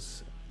after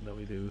this that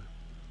we do.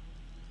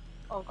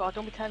 Oh god,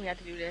 don't be telling me I have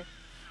to do this.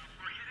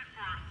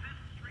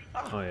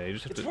 Oh yeah, you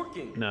just have It's to.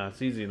 working. Nah,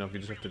 it's easy enough. You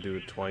just have to do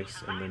it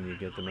twice, and then you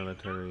get the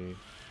military.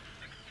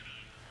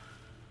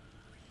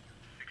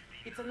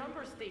 It's a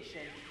number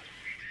station.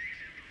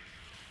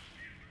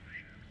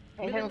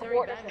 Hey, Military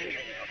bandit.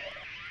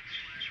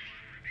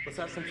 Let's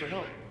ask them for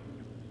help.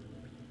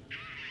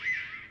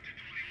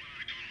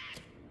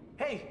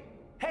 Hey!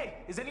 Hey!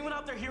 Is anyone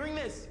out there hearing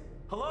this?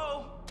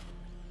 Hello?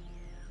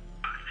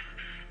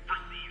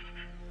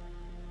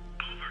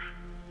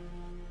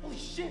 Holy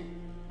shit!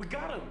 We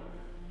got him!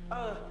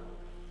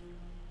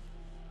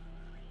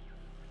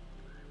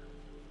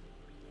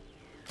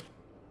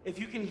 If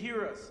you can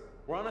hear us,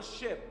 we're on a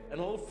ship, an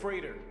old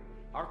freighter.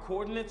 Our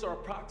coordinates are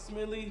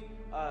approximately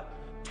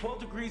 12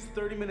 degrees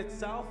 30 minutes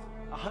south,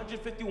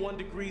 151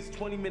 degrees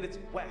 20 minutes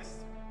west.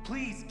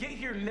 Please, get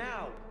here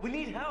now. We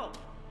need help.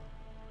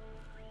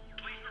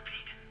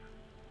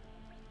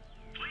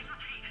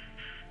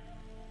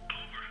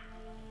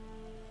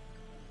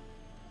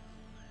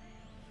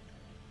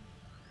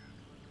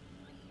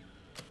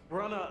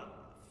 We're on a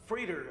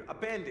freighter,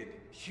 abandoned,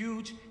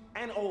 huge,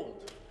 and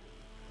old.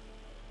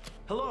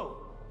 Hello?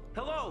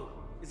 Hello?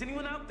 Is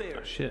anyone out there?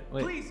 Oh, shit!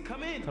 Wait. Please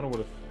come in. I thought I would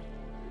have.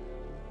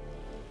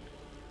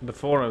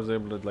 Before I was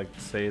able to like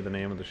say the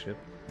name of the ship.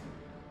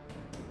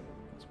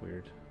 That's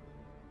weird.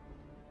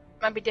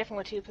 Might be different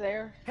with two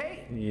player.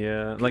 Hey!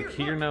 Yeah, like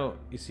here now,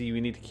 you see,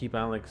 we need to keep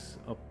Alex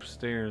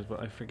upstairs, but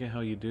I forget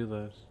how you do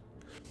that.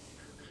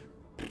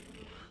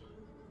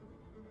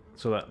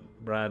 So that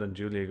Brad and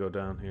Julia go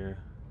down here.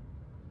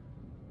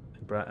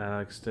 And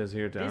Alex stays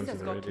here to This answer has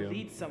the got to radio.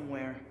 lead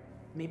somewhere.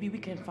 Maybe we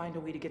can find a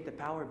way to get the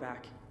power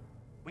back.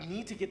 We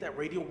need to get that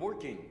radio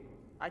working.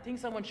 I think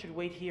someone should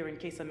wait here in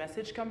case a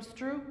message comes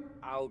through.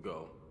 I'll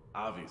go,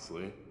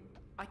 obviously.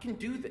 I can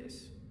do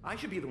this. I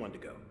should be the one to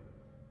go.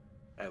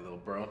 Hey, little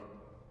bro.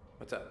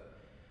 What's up?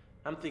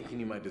 I'm thinking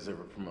you might deserve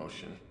a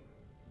promotion.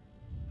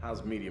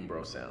 How's medium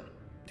bro sound?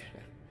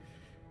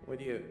 What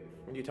are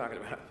you talking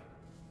about?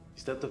 You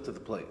stepped up to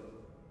the plate.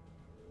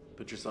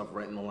 Put yourself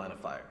right in the line of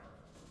fire.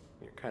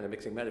 You're kind of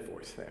mixing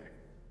metaphors there.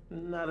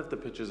 Not if the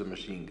picture's a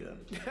machine gun.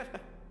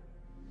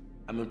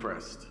 I'm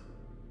impressed.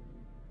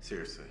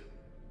 Seriously.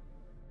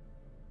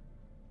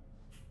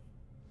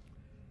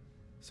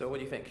 So what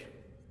do you think?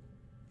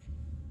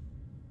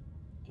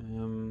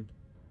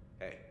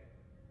 Hey,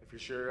 if you're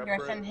sure You're up gonna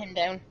for send it, him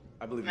down.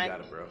 I believe you got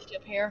it, bro.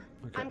 Up here.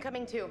 Okay. I'm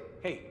coming too.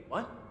 Hey,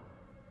 what?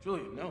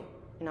 Julia, no.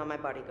 You're not my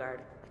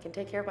bodyguard. I can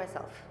take care of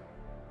myself.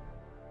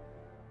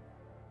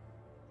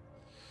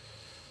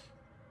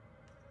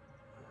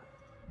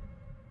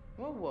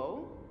 Whoa,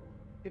 whoa.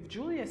 If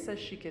Julia says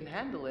she can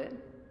handle it,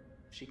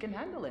 she can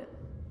handle it.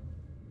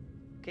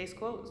 Case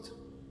closed.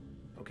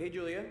 Okay,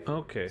 Julia.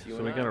 Okay, It's you so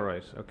and we I. got it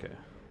right. Okay.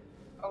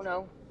 Oh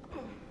no.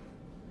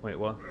 Wait,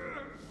 what?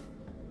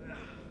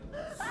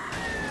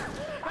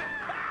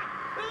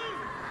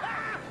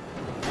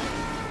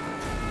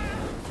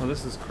 Oh,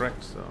 this is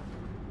correct, so.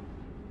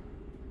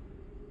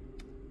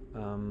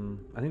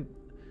 I think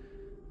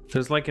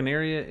there's like an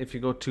area if you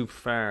go too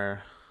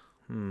far.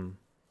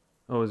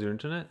 Oh, is your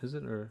internet? Is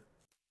it or?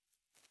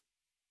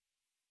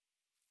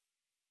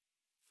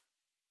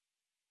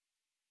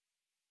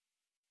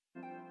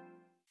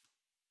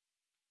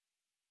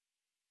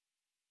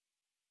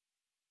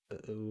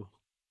 Uh-oh.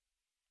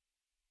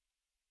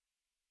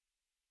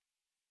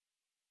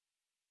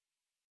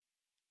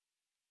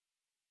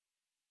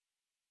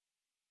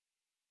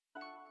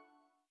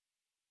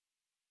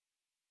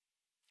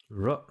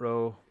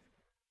 Ruh-roh.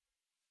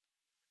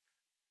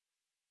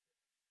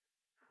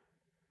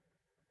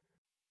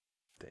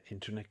 The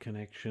internet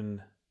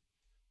connection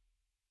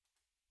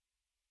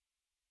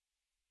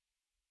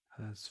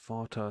has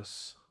fought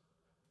us.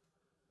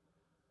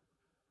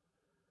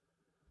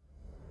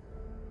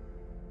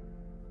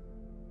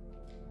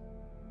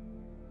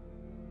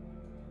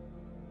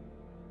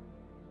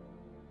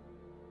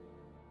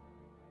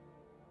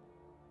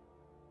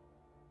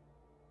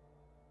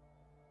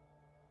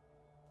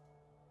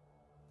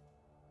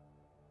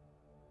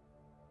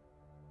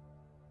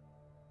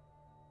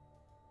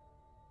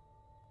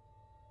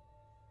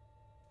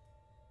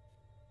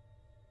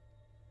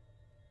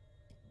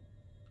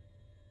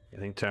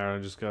 I think Tara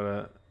just got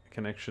a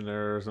connection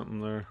error or something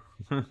there.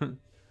 Let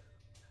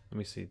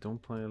me see. Don't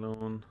play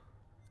alone.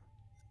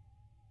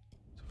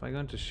 So if I go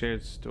into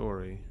shared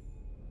story.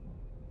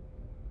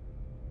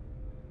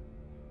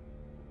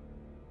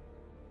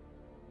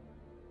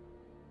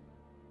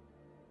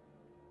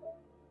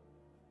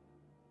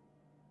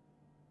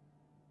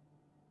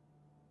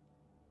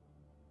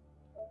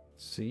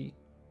 See.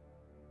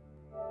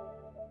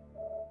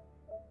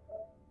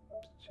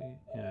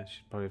 Yeah,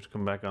 she'd probably have to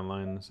come back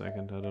online in a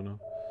second. I don't know.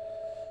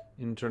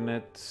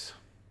 Internet.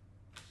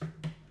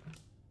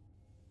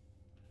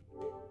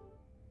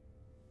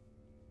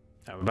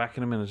 We're back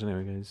in a minute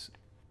anyway, guys.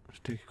 Let's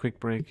take a quick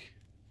break.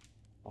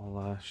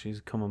 While she's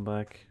coming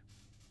back.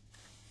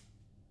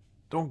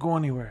 Don't go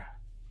anywhere.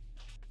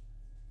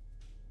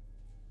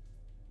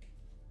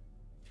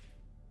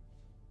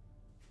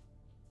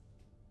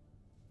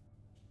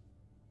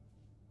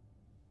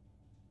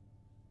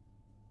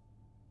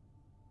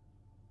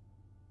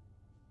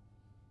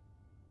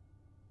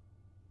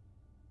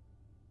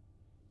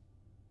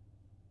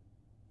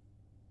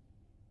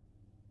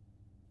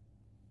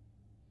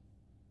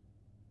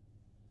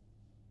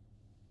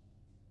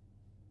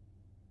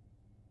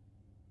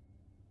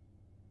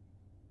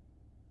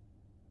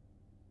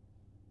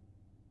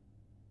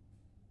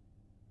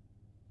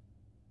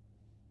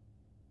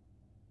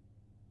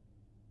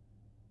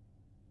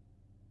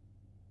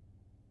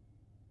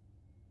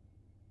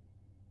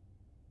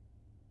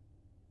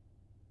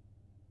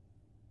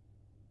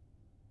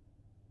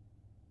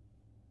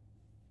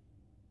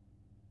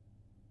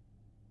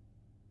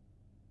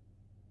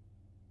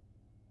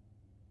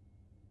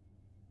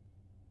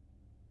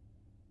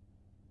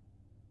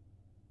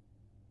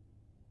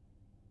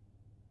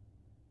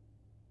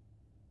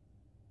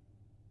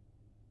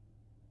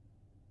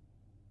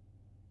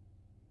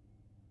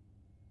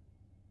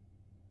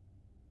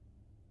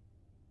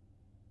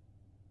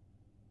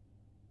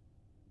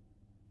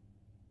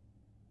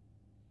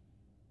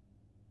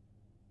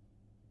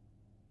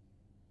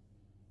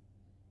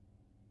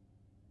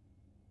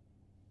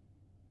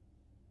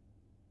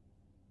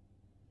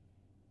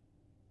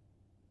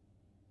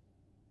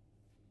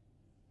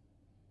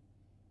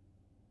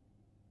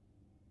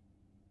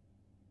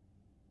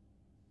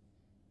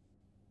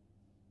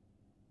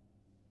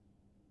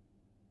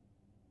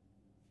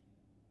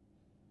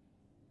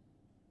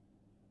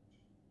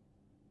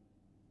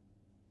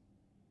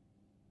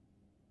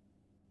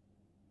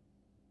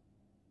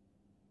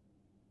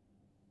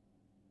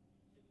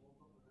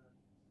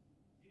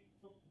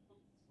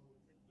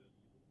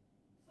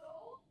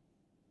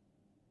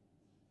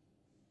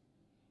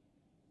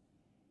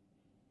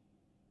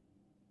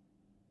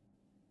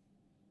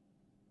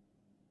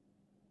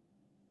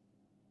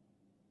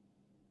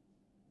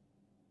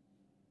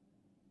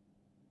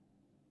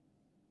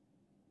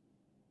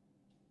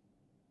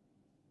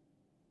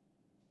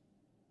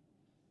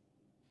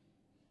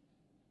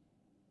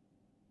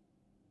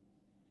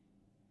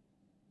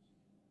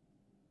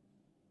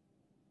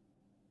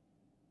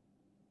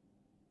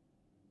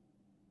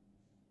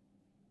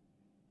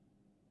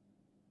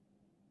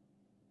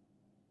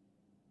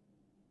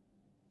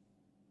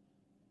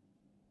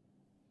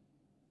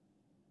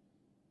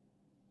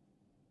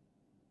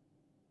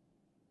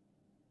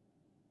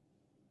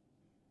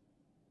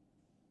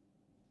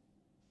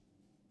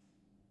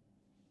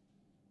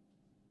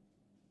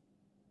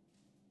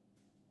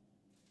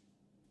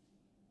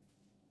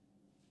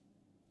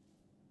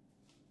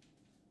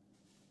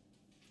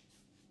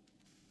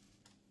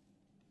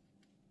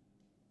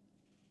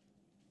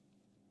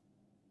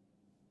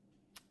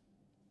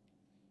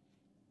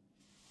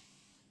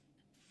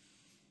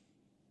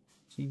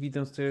 TV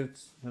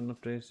downstairs, an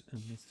update,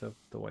 and messed up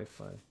the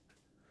Wi-Fi.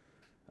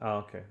 Oh,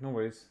 okay, no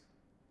worries.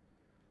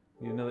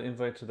 You another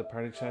invite to the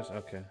party chat?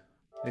 Okay.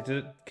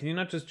 Can you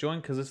not just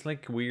join? Because it's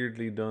like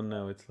weirdly done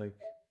now. It's like...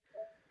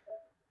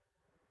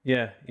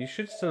 Yeah, you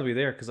should still be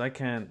there because I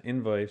can't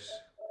invite.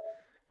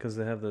 Because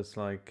they have this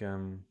like,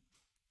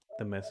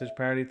 the message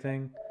party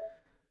thing.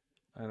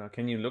 I don't know,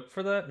 can you look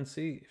for that and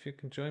see if you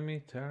can join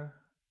me, Tara?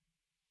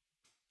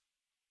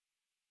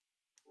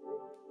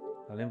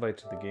 I'll invite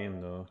to the game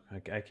though.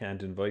 I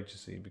can't invite, you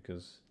see,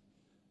 because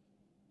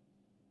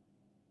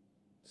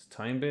it's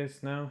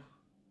time-based now.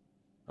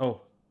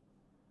 Oh,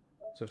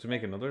 so I have to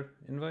make another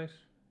invite?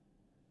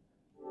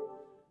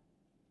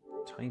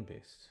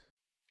 Time-based.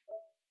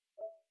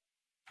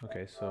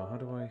 Okay, so how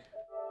do I...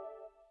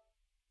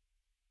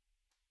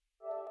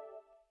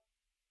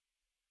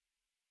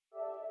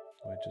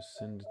 just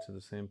send it to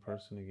the same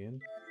person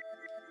again?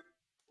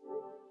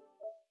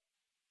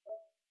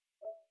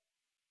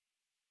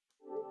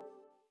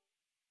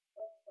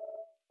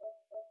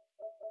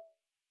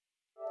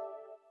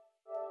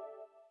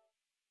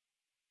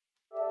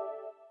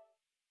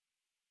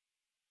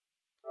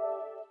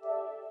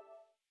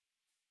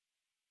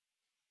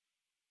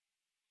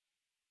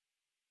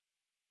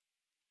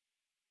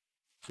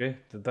 Okay,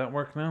 did that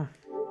work now?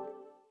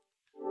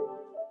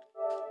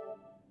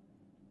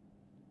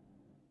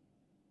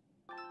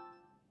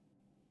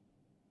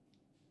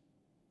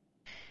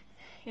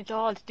 It's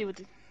all to do with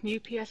the new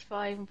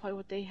PS5 and probably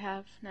what they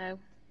have now.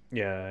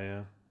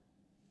 Yeah.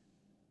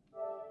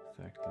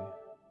 Exactly.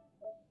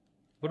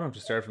 We don't have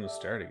to start from the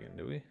start again,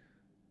 do we?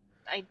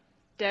 I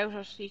doubt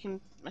it. You can.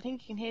 I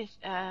think you can hit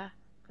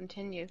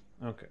continue.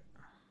 Okay.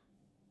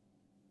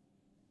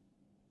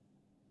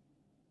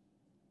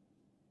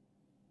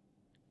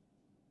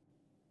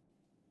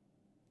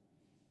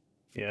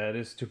 Yeah, it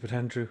is stupid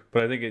and true,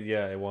 but I think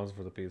it was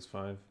for the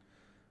PS5.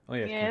 Oh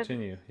yeah, Yeah.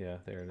 continue. Yeah,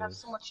 there it They have is.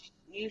 so much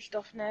new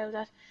stuff now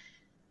that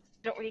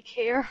I don't really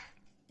care.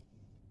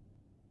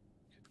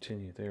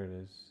 Continue. There it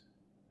is.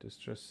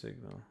 Distress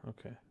signal.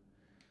 Okay.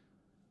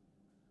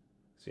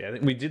 So yeah, I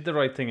think we did the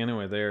right thing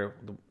anyway. There,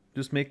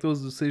 just make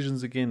those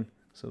decisions again,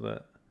 so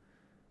that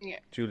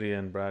Julia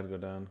and Brad go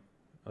down.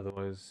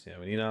 Otherwise, yeah,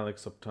 we need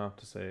Alex up top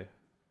to say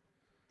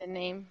the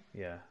name.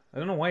 Yeah, I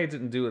don't know why I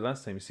didn't do it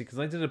last time. You see, because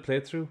I did a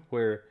playthrough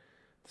where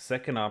the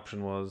second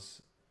option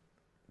was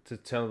to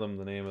tell them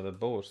the name of the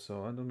boat.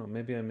 So I don't know.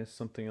 Maybe I missed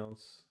something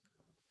else.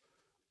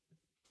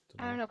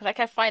 I don't know, because I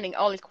kept finding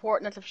all these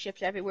coordinates of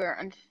ships everywhere,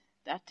 and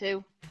that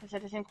too. I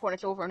said the same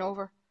coordinates over and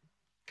over.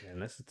 Yeah,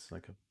 unless it's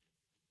like a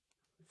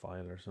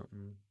file or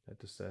something at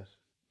the set.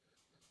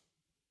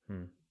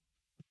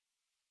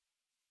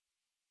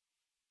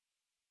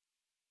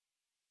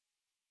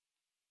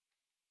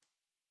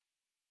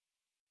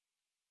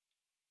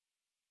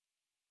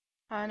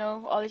 I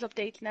know, all these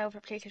updates now for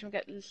PlayStation will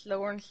get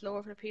slower and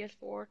slower for the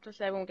PS4,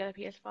 just I won't get a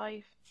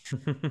PS5.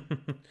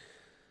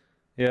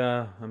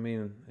 Yeah, I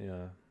mean,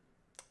 yeah.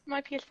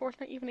 My PS4's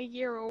not even a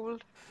year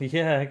old.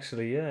 Yeah,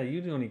 actually, yeah.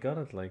 You only got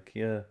it like,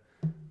 yeah.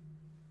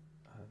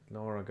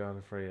 Laura got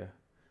it for you.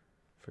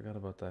 Forgot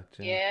about that,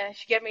 Jen. Yeah,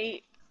 she gave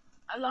me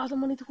a lot of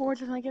money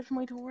towards it, and I gave some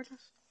money towards it.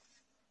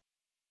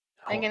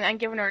 I'm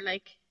giving her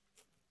like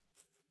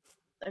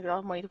a lot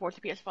of money towards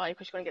the PS5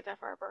 because she's going to get that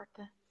for her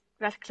birthday.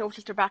 That's the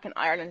closest they're back in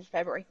Ireland is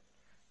February.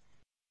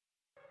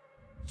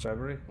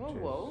 February? Whoa,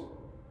 whoa.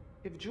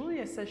 If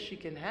Julia says she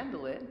can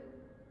handle it,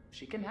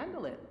 she can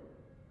handle it.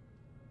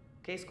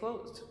 Case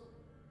closed.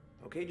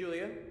 Okay,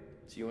 Julia.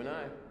 It's you and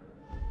I.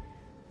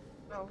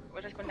 No,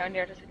 we're just going down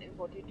there to sit in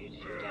Oh,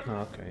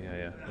 okay,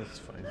 yeah, that's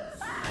fine.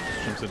 Just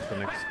jumps into the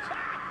next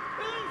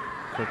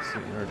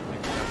cutscene or the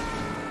next.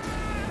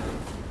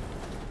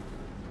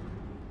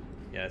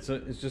 Yeah,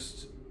 it's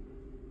just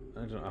I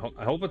don't know.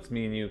 I hope it's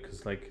me and you,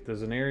 because like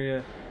there's an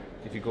area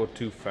if you go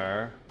too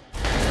far,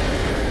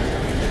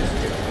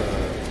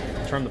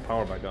 turn the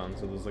power back on.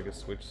 So there's like a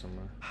switch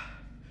somewhere.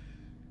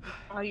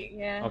 Oh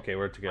yeah. Okay,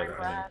 we're together.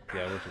 I think.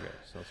 Yeah, we're together,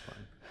 so that's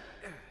fine.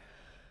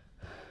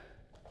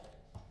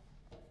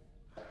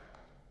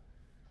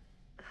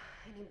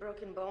 Any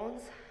broken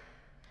bones?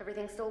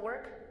 Everything still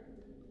work?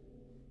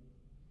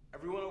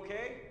 Everyone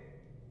okay?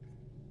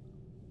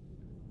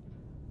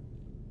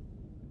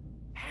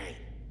 Hey,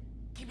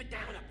 keep it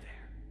down up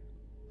there.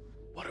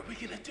 What are we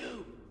gonna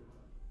do?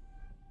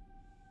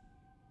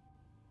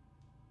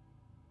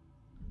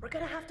 We're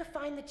gonna have to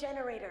find the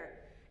generator.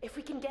 If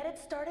we can get it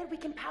started, we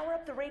can power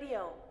up the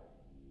radio.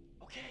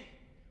 Okay,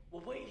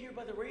 we'll wait here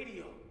by the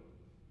radio.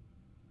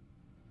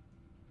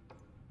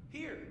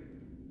 Here.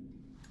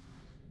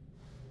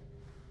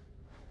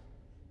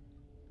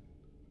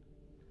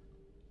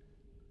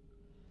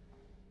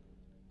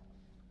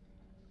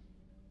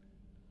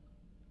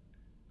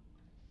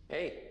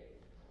 Hey.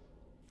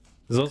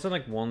 There's also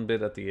like one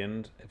bit at the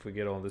end, if we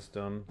get all this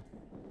done,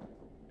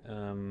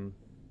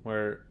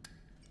 where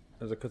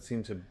there's a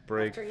cutscene to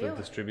break the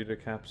distributor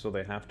cap, so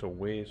they have to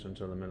wait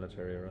until the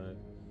military arrive.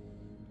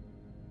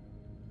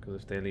 Because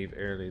if they leave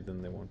early,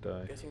 then they won't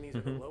die. Guessing these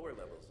are the lower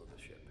levels of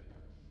the ship.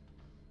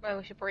 Well,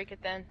 we should break it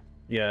then.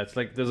 Yeah, it's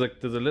like there's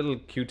a little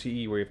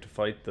QTE where you have to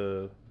fight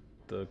the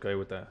guy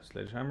with that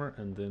sledgehammer,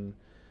 and then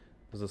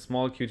there's a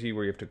small QTE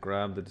where you have to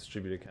grab the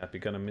distributor cap. You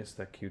kind of miss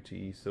that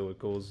QTE, so it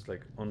goes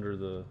like under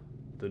the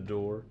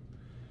door,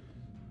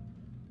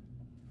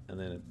 and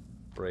then it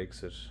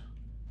breaks it.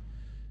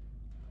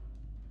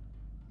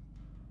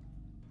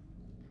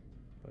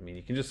 I mean,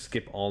 you can just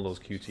skip all those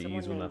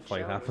QTEs when that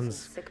fight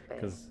happens,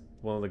 because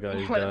one of the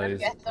guys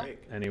dies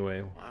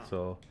anyway.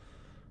 So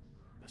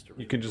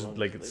you can just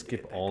like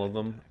skip all of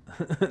them,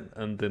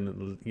 and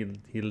then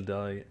he'll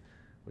die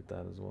with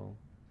that as well.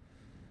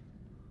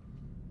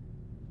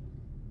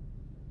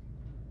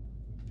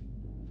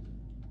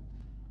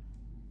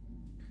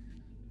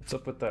 What's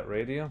up with that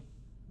radio?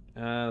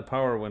 The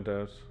power went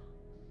out.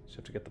 Just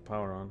have to get the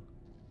power on.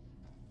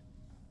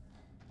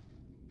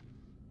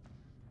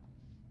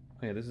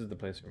 Oh yeah, this is the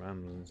place your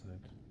man was inside.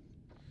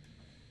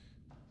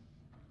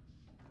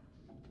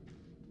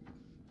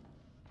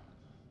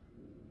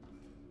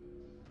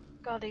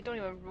 God, they don't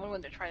even run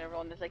when they're trying to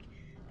run. It's like,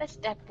 let's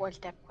step one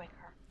step quicker.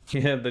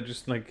 Yeah, they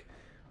just like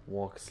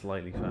walk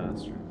slightly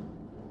faster.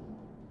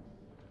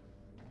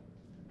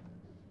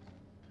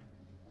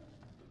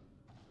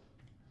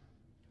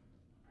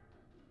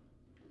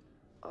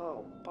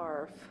 Oh,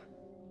 barf.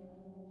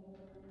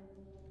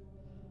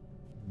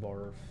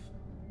 Barf.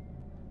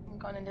 I'm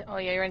gone into. Oh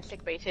yeah, you're in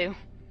sick bay too.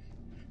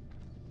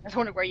 I was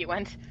wondering where you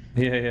went.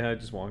 Yeah, I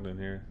just walked in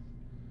here.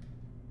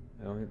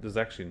 There's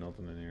actually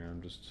nothing in here.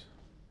 I'm just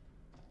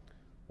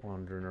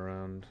wandering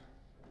around.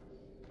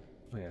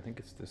 Oh yeah, I think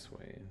it's this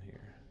way in here.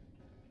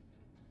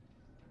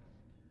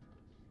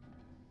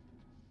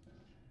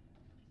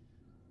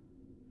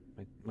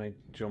 Might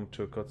jump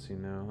to a cutscene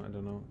now. I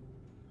don't know.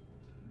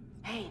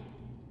 Hey.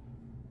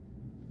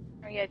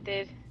 Oh yeah, it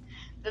did.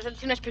 As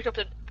soon as I picked up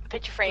the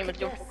picture frame and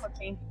jumped to a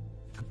cutscene.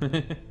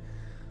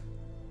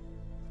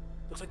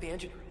 Looks like the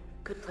engine room.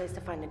 Good place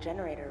to find a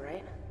generator,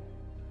 right?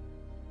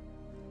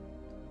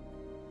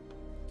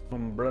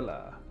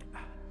 Umbrella.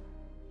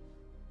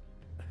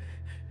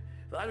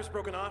 The ladder's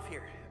broken off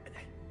here.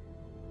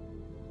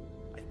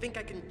 I think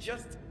I can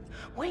just...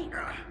 Wait!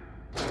 Are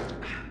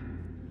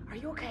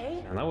you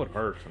okay? And that would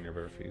hurt on your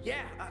bare feet.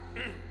 Yeah,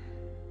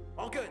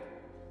 all good.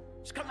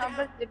 Just come down.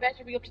 But they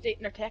better be up to date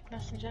in their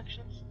tetanus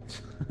injections.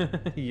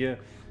 Yeah.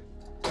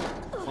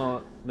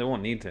 Well, they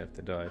won't need to if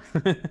they die.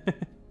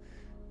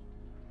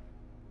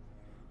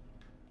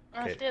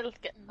 I'm still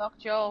getting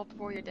lockjaw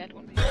before you're dead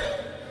one day.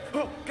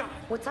 Oh God!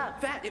 What's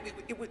up? That it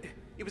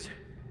was.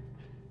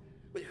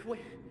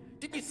 Wait,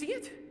 didn't you see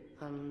it?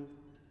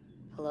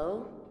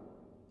 Hello?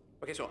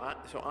 Okay, so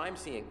I'm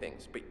seeing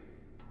things, but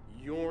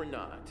you're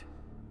not.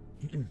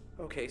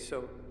 Okay,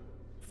 so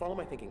follow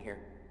my thinking here.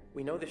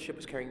 We know this ship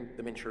was carrying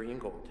the Manchurian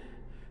gold,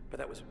 but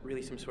that was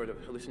really some sort of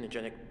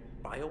hallucinogenic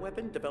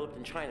bioweapon developed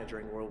in China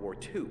during World War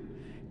II.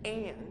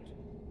 And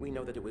we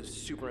know that it was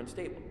super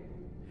unstable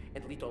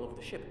and leaked all over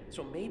the ship.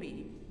 So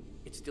maybe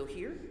it's still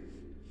here?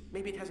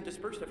 Maybe it hasn't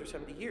dispersed after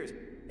 70 years,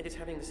 and it's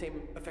having the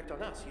same effect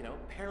on us, you know?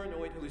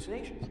 Paranoid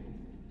hallucinations.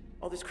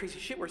 All this crazy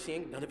shit we're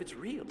seeing, none of it's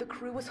real. The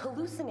crew was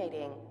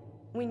hallucinating.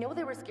 We know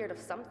they were scared of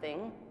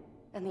something.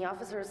 And the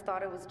officers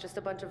thought it was just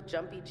a bunch of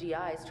jumpy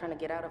GIs trying to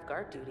get out of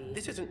guard duty.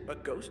 This isn't a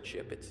ghost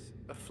ship, it's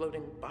a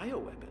floating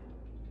bioweapon.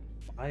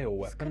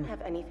 This couldn't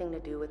have anything to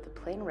do with the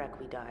plane wreck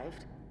we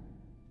dived.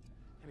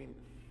 I mean,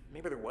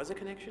 maybe there was a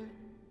connection?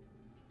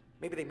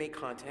 Maybe they made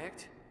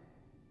contact?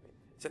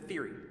 It's a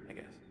theory, I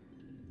guess.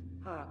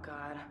 Oh,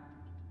 God.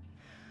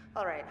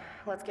 All right,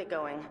 let's get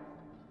going.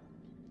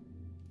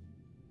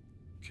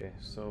 Okay,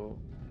 so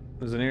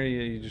there's an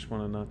area you just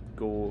want to not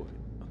go.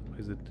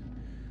 Is it?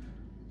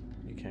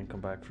 You can't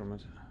come back from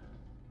it.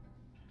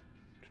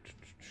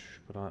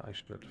 But I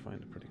should have to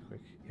find it pretty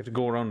quick. You have to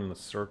go around in a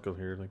circle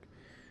here, like.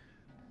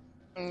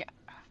 Yeah.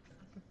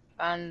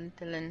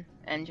 Vandalin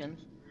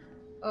engines.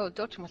 Oh,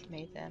 Dutch must have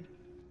made them.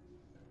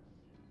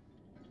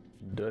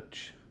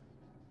 Dutch.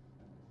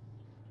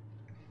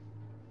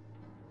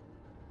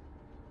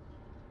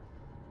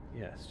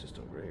 Yeah, it's just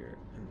over here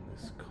in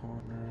this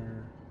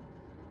corner.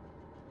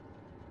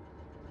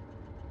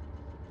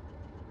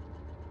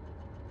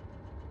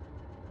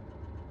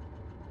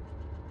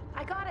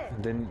 I got it.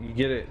 And then you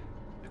get a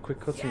quick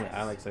cutscene with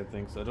Alex, I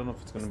think. So I don't know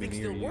if it's going to be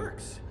near you.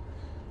 Works.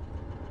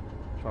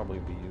 Probably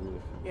be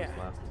you if it was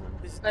last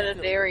time. But it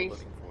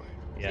varies.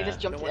 Yeah. You just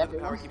jump to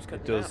everyone.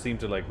 It does seem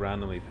to like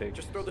randomly pick.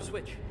 Just throw the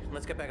switch and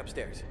let's get back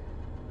upstairs.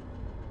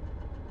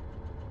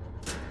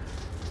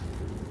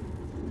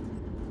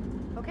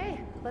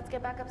 Okay, let's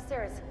get back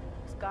upstairs.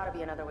 There's gotta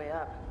be another way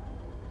up.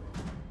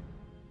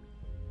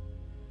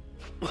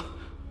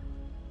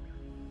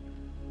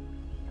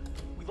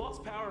 We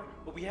lost power,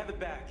 but we have it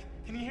back.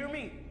 Can you hear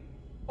me?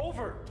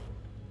 Over.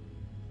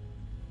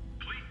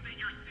 Please state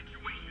your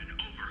situation.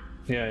 Over.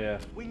 Yeah.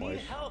 We need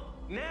help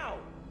now.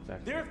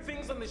 Exactly. There are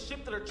things on the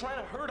ship that are trying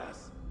to hurt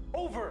us.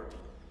 Over.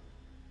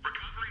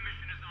 Recovery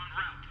mission is en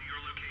route to your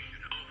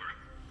location.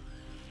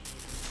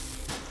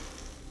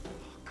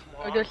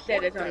 Over. I just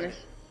said it on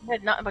this. I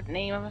had nothing but the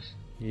name of it.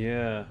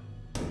 Yeah.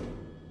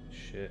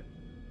 Shit.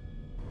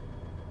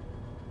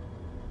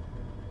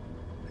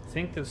 I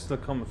think they'll still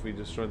come if we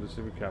destroy the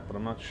supercap, but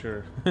I'm not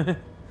sure.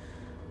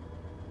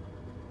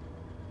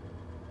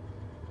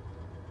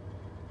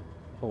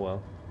 Oh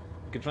well.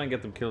 We can try and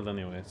get them killed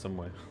anyway, some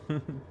way.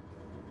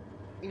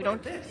 You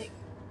don't take...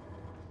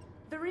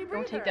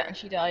 Don't take that and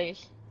she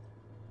dies.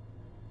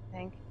 I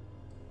think.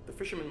 The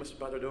fisherman must have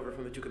brought it over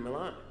from the Duke of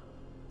Milan.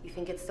 You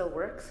think it still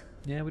works?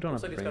 Yeah, we don't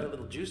Looks have like to it's bring got a it.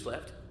 little juice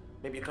left.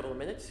 Maybe a couple of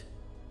minutes.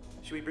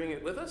 Should we bring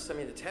it with us? I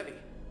mean, it's heavy.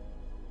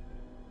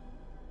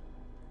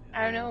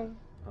 I don't know.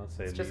 I'll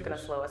say It's just gonna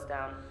slow us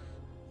down.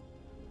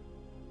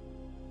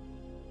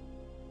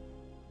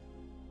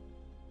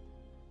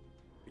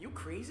 Are you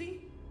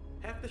crazy?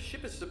 Half the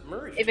ship is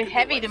submerged. If it's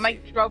heavy, they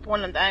might drop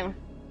one and down.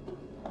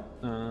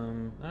 I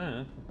don't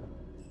know.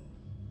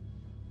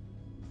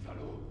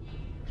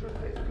 Je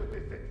sais ce que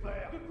t'essaies de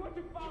faire. De quoi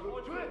tu parles,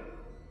 me tuer?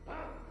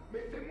 Hein?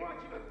 Mais c'est moi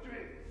qui vais te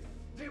tuer.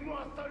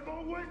 Dis-moi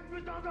seulement où est ce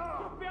putain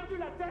d'or? T'as perdu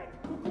la tête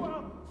ou quoi?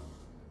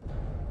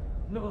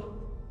 Non.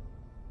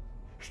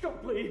 Je t'en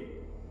prie.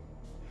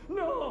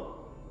 Non.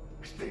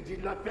 Je t'ai dit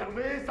de la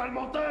fermer, sale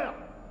menteur.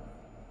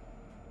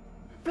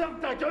 Ferme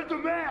ta gueule de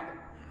merde.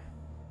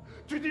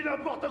 Tu dis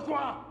n'importe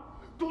quoi.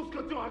 Tout ce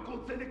que tu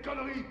racontes, c'est des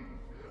conneries.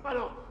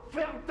 Alors,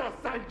 ferme ta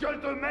sale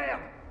gueule de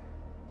merde.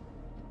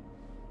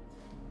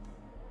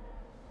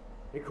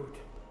 Écoute.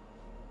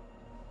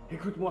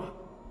 Écoute-moi.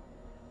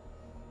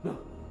 Non.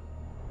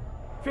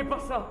 Fais pas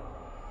ça.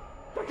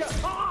 T'as qu'à...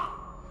 Ah!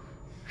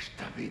 Je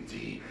t'avais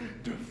dit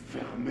de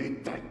fermer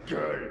ta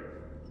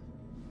gueule.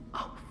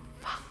 Oh,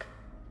 fuck.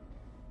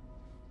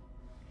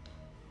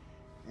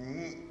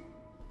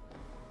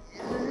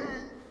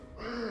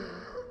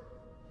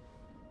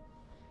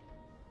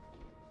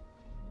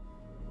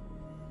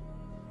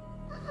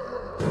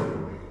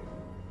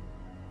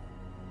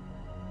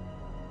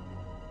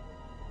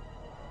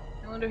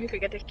 I wonder who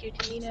could get this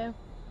QTE now.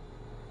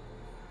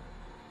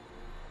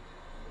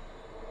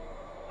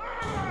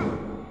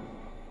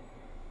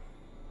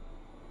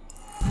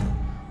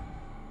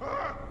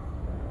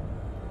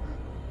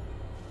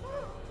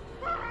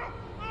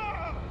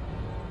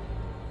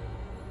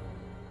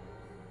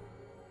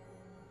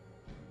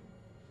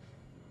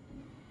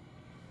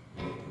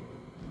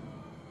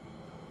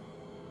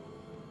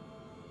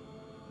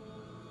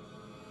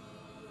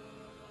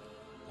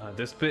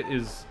 This bit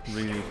is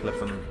really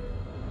flipping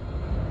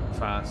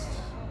fast.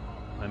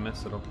 I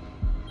messed it up.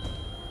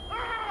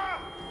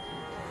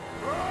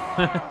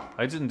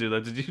 I didn't do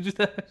that. Did you do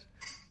that?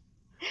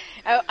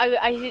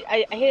 I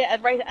hit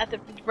it right at the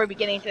very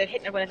beginning instead of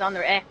hitting it when it's on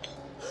their X.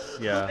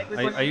 Yeah,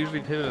 Like, I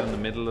usually hit it in the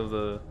middle of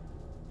the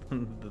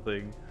the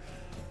thing.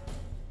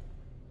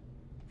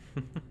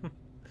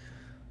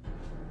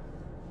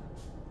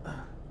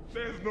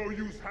 There's no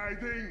use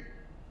hiding,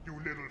 you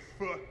little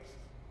fucks.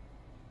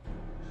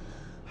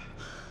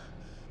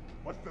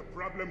 What's the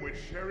problem with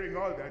sharing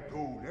all that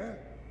gold, eh?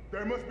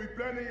 There must be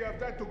plenty of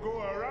that to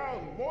go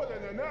around, more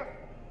than enough.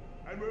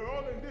 And we're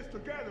all in this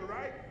together,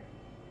 right?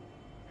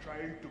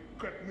 Trying to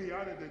cut me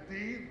out of the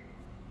deal?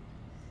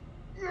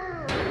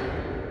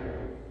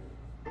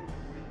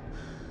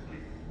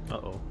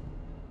 Uh-oh.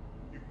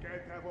 You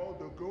can't have all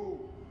the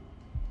gold.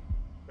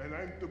 And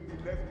I'm to be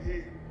left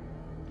here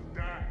to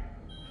die.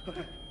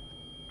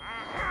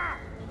 Aha!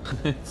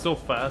 It's so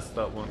fast,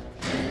 that one.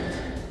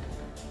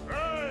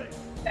 Hey!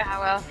 Ah,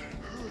 well.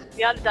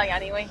 We ought to die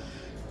anyway.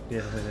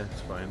 Yeah,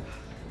 it's fine.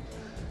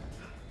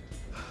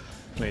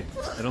 Wait,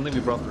 I don't think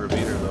we brought the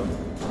repeater though.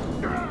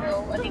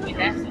 No, I think we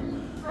left it.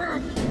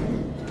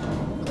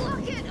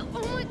 Lock it!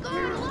 Oh my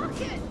god, lock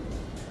it!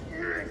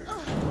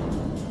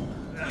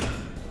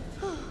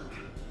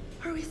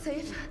 Are we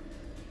safe?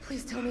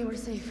 Please tell me we're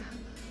safe.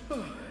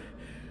 Oh.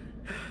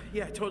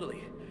 Yeah,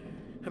 totally.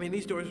 I mean,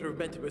 these doors are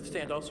meant to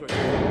withstand all sorts of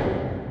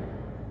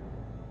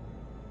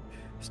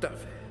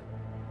stuff.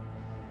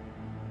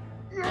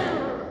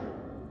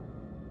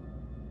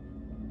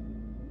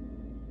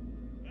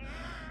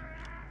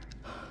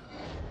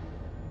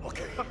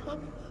 Okay.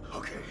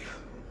 Okay.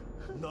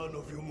 None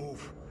of you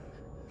move.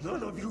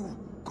 None of you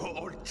go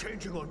all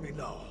changing on me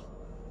now.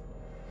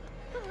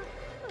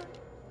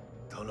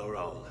 Turn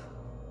around.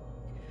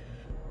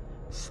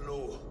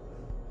 Slow.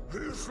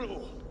 Real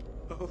slow.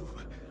 Oh.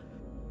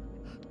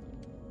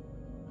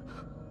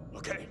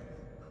 Okay.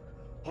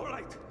 All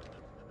right.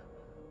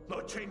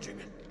 Not changing.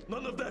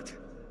 None of that.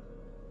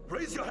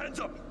 Raise your hands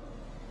up.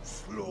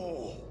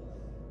 Slow.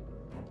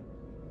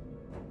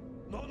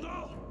 No,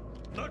 no.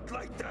 Not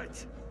like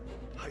that.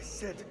 I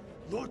said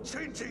no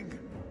changing.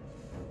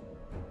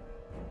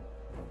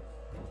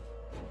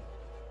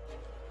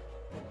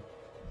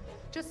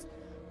 Just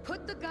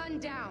put the gun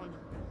down.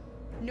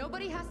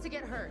 Nobody has to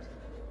get hurt.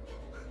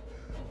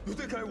 You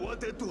think I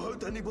wanted to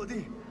hurt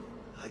anybody?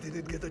 I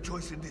didn't get a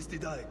choice in this,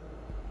 did I?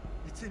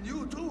 It's in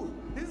you too,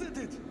 isn't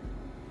it?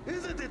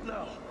 Isn't it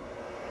now?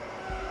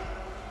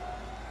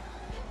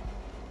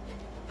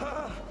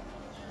 Ah,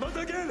 not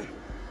again!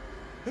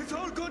 It's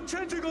all gone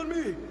changing on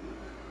me!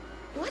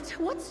 What?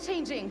 What's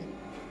changing?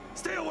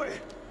 Stay away!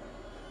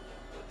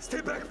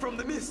 Stay back from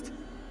the mist!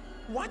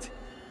 What?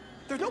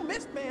 There's no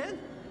mist, man!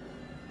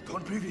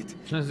 Don't breathe it!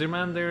 There's your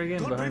man there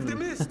again. Don't behind breathe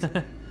the him.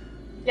 mist!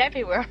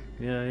 Everywhere.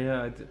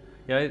 Yeah,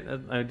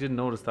 I did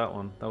notice that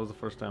one. That was the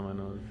first time I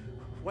noticed.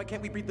 Why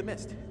can't we breathe the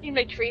mist? Seems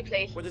like tree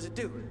place. What does it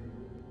do?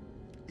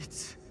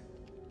 It's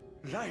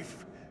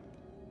life.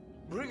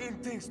 Bringing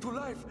things to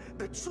life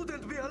that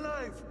shouldn't be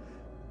alive.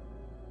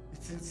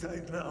 It's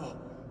inside now.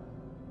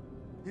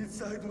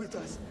 Inside with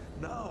us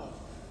now.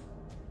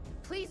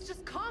 Please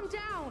just calm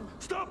down.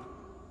 Stop!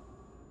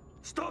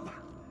 Stop!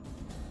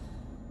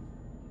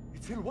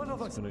 It's in one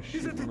of us, Gonna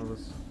shoot isn't one it? of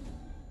us.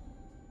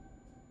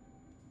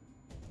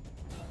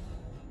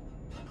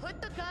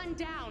 Put the gun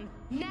down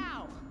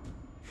now.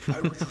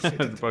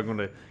 It's probably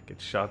gonna get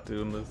shot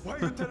doing this. Why are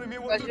you telling me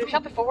Well, what she to was do?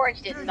 shot before and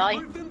she didn't die. You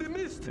lived in the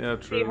mist. Yeah,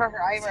 She true. hurt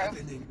her eyebrow.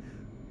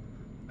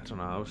 I don't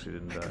know how she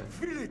didn't die.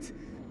 Feel it.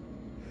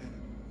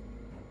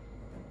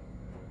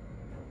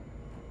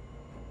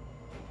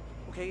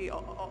 Okay,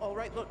 all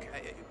right. Look,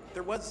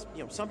 there was,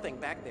 something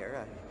back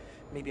there.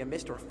 Maybe a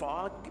mist or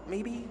fog,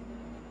 maybe.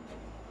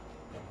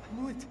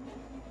 knew it.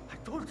 I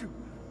told you.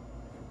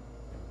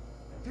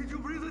 Did you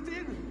breathe it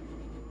in?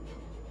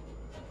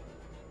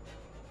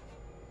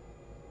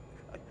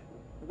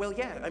 Well,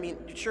 yeah, I mean,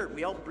 sure,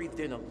 we all breathed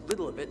in a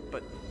little of it,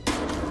 but...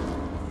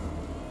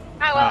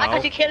 Ah, well, I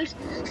got you killed.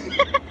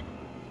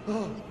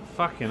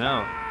 Fucking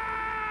hell.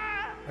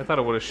 I thought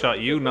it would have shot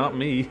you, not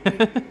me.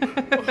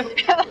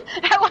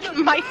 That wasn't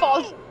my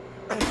fault.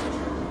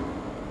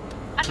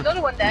 That's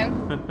another one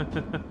down.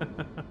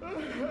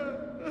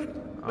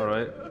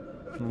 Alright.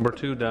 Number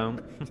 2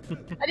 down.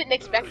 I didn't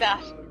expect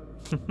that.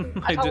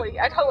 I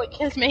thought it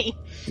killed me.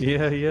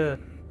 Yeah, yeah.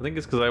 I think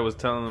it's because I was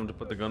telling them to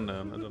put the gun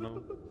down. I don't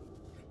know.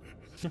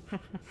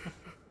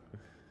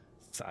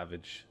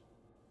 Savage.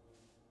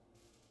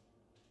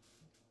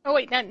 Oh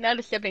wait, now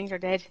the siblings are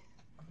dead.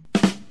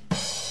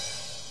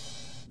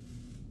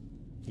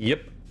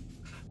 Yep.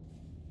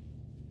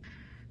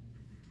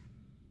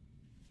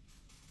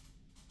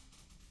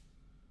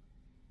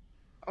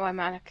 Oh, I'm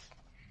Alex.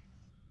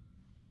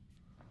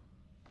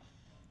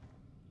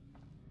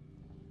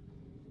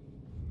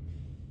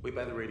 Wait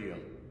by the radio.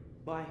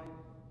 Why?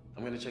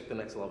 I'm gonna check the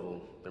next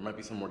level. There might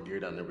be some more gear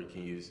down there we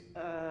can use.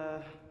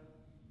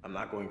 I'm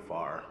not going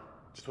far.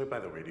 Just wait by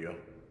the radio.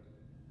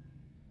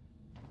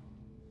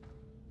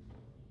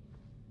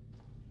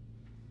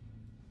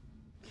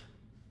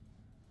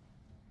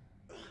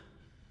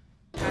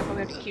 I'm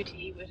going to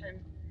QTE with him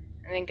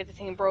and then get the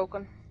thing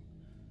broken.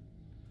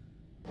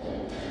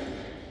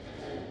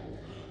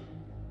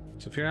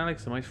 So if you're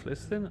Alex, am I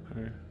Fliss then?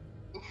 Or?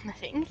 I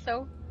think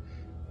so.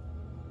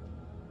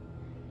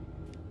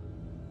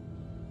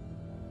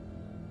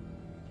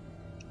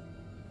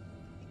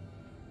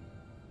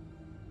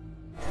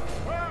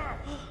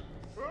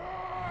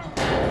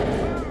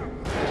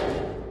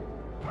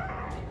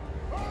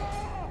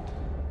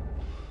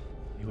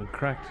 You went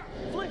cracked.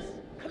 Fliss,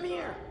 come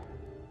here!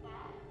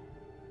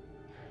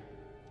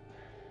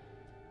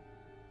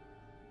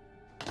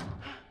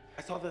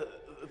 I saw the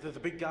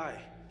big guy.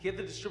 He had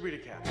the distributor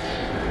cap. You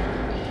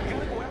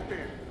gotta go after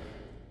him.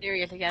 There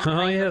he is again.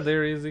 Oh yeah,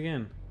 there he is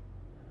again.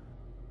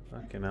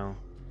 Fucking hell.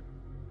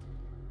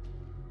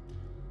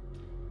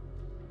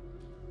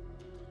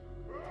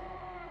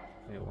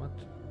 Wait, what?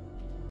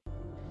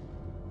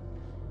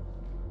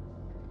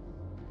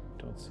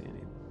 Don't see any.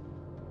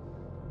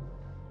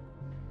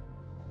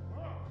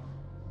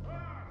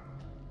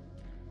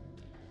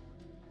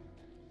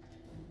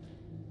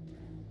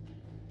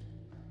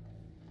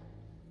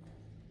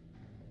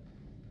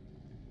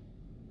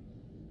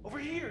 Over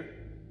here!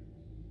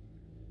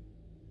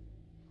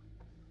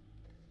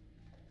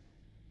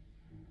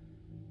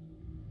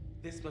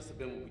 This must have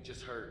been what we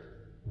just heard.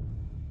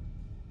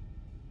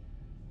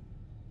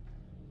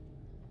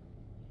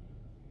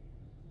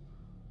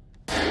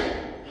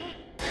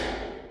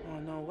 Oh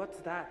no, what's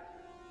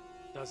that?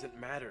 Doesn't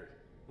matter.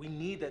 We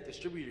need that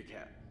distributor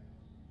cap.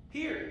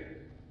 Here!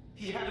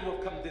 He had to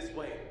have come this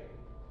way.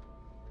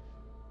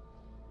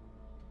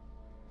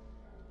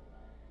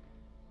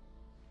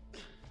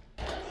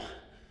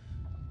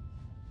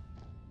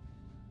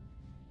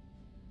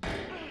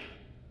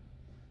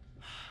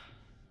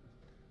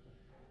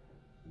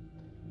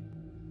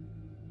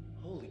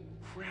 Holy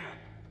crap.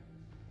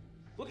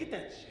 Look at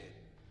that shit.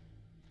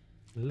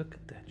 Look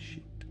at that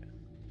shit.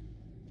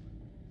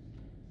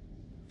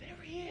 There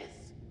he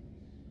is.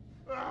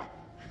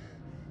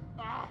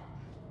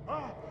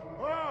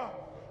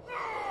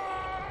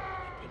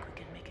 Think we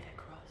can make it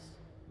across?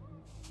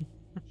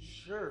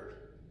 Sure.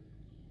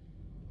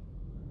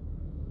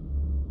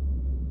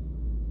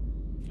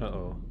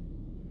 Uh-oh.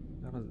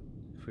 That was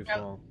if we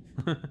fall.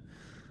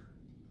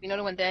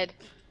 Another one dead.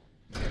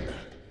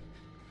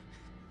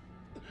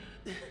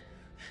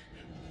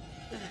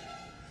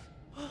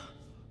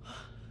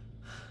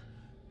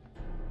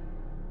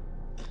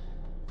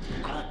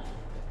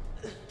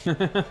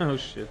 Oh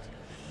shit.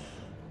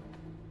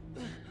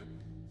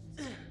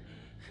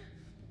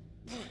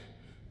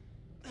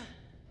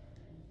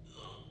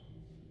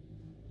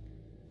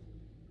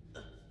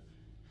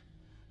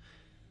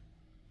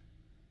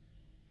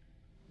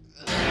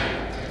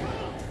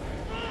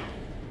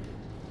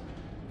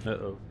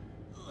 Uh-oh.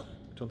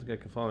 Don't think I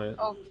can follow it.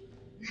 Oh.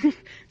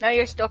 Now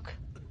you're stuck.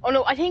 Oh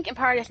no, I think in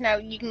Paradise now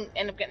you can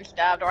end up getting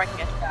stabbed, or I can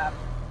get stabbed.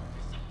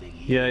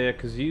 Yeah, yeah,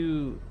 because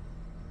you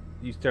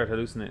start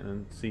hallucinating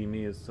and see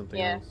me as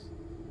something else.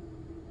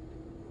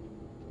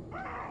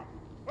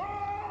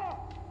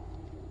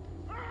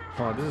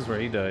 Oh, this is where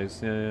he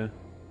dies. Yeah, yeah.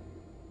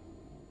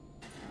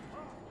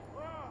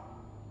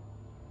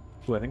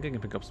 Ooh, I think I can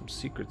pick up some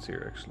secrets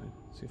here, actually.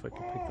 See if I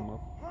can pick them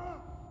up.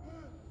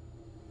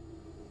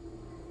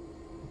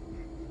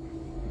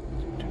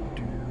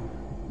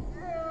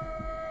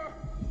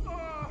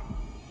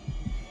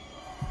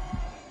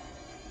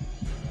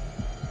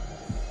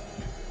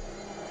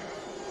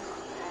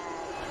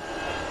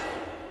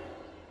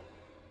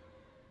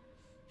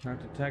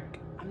 Heart attack.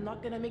 I'm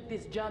not gonna make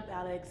this jump,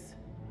 Alex.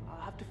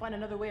 I'll have to find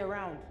another way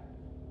around.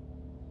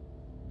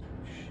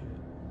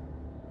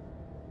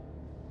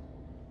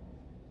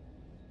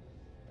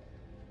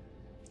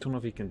 Don't know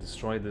if he can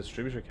destroy the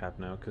distributor cap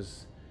now,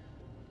 because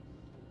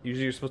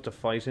Usually you're supposed to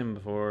fight him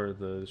before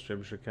the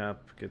distributor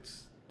cap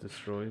gets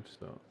destroyed,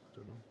 so I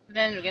don't know.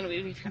 Then again,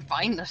 we can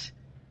find it.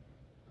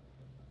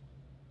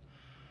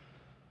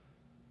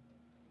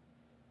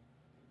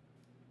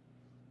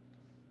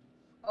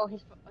 Oh,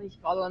 he's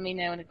following me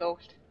now in a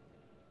ghost.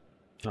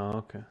 Oh,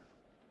 okay.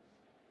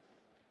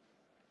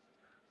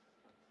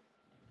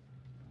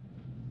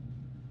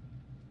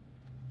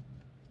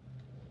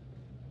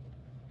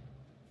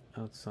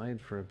 Outside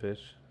for a bit,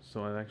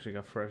 so I've actually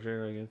got fresh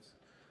air, I guess.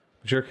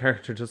 But your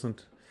character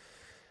doesn't.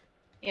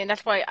 Yeah,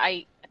 that's why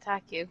I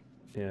attack you.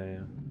 Yeah, yeah.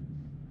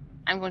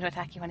 I'm going to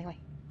attack you anyway.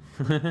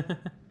 I'm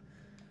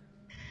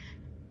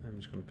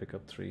just going to pick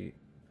up 3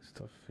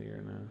 stuff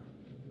here now.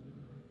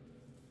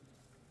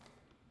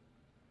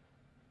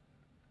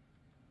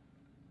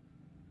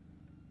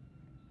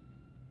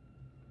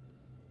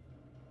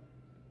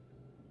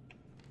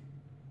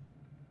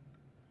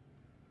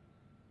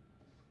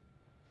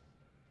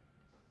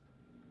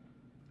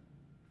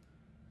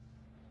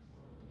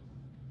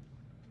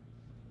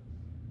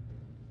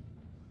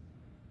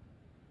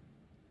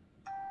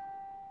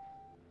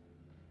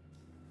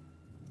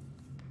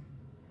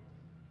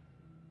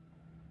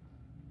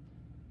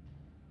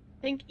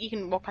 I think you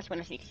can walk past when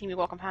I see me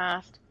walking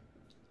past.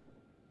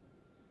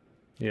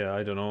 Yeah,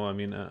 I don't know. I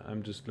mean,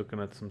 I'm just looking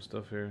at some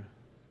stuff here.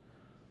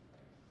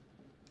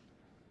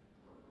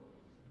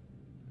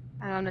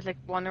 And I'm just like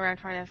wandering around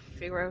trying to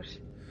figure out.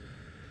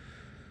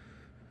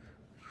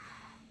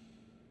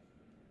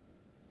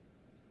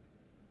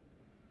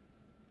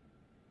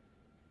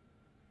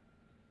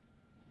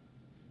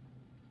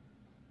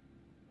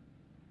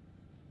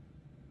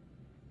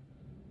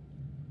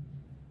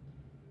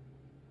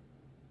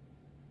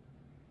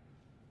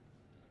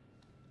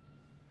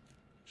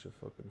 Bunch of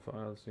fucking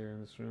files here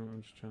in this room.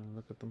 I'm just trying to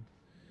look at them.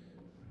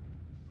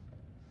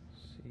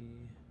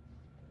 See.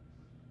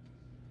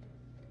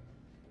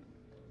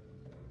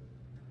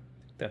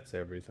 That's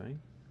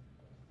everything.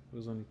 It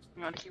was only.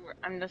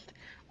 I'm just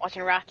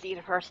watching Rat eat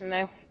a person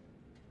now.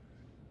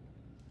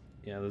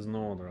 Yeah, there's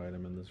no other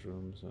item in this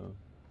room, so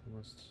I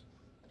must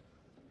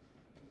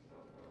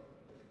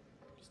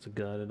have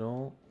got it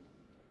all.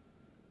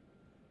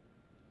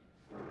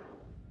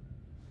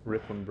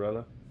 Rip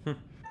umbrella.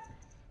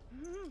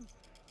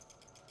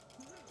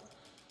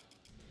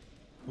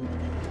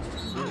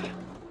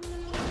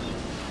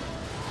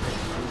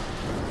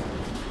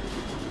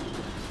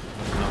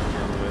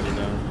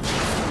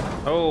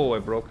 Oh, I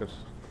broke it.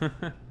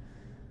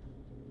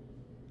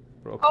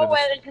 Broke Oh it.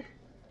 well, it's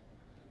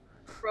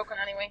broken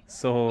anyway.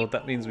 So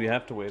that means we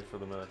have to wait for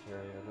the military,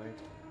 I think.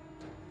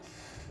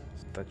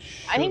 That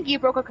I think you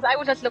broke it because I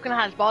was just looking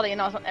at his body and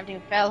all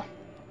everything fell.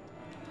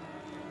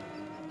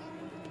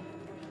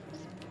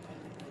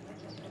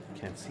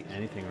 Can't see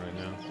anything right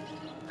now.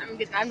 I'm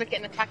just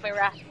getting attacked by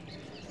Rat.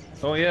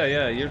 Oh yeah,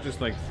 yeah, you're just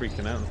like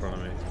freaking out in front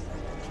of me.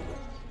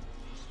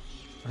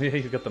 Oh yeah,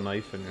 you got the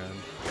knife in your hand.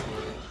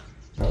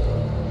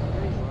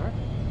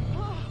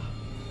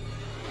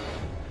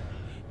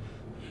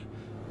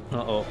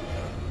 Uh-oh.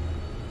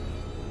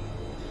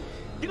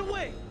 Get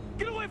away!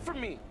 Get away from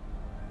me!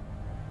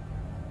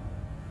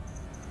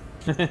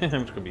 I'm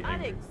just gonna be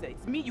angry. Alex,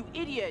 it's me, you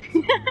idiot!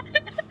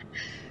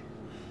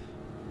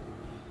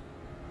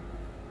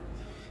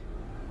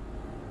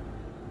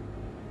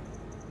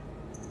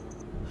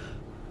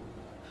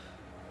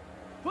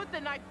 Put the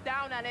knife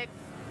down, Alex.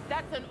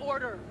 That's an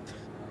order.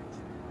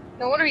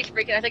 No wonder he's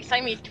freaking. I think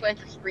Siamese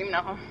twins are screaming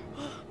at him.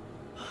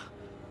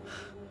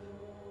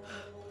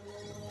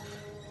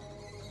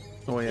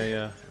 Oh yeah,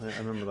 yeah, I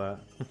remember that.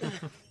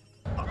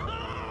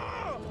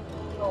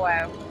 Oh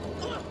wow.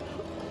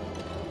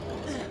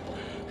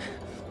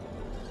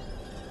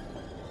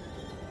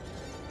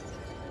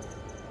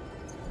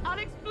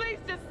 Alex, please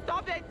just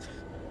stop it.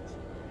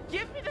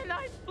 Give me the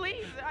knife,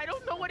 please. I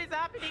don't know what is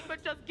happening,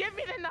 but just give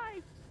me the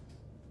knife.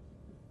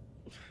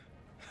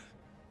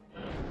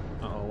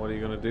 Uh-oh, what are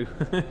you gonna do?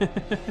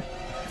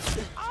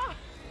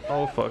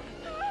 Oh fuck.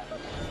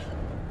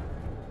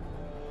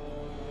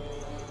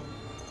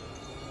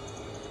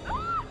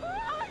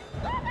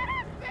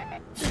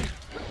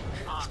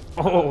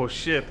 Oh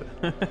shit.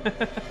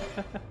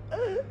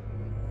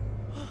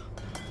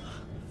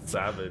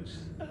 Savage.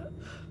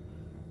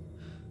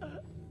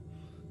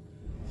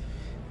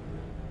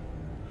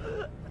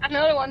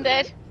 Another one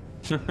dead.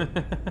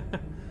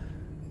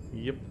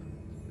 Yep.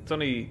 It's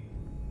only,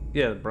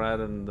 yeah, Brad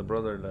and the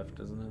brother left,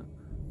 isn't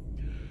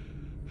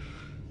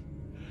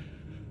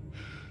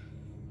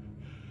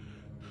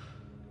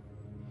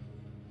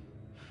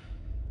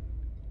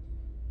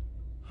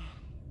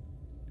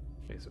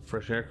it? Is it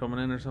fresh air coming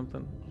in or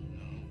something?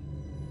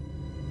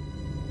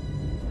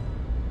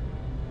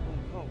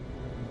 Oh,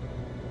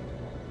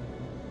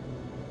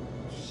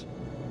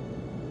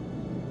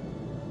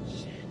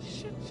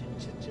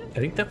 I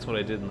think that's what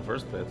I did in the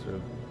first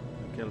playthrough.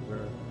 Killed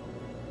her.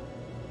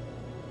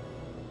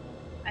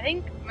 I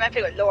think when I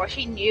played with Laura,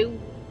 she knew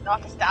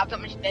not to stab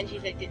them, and then she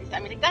said didn't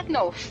stab me. Like, that's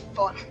no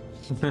fun.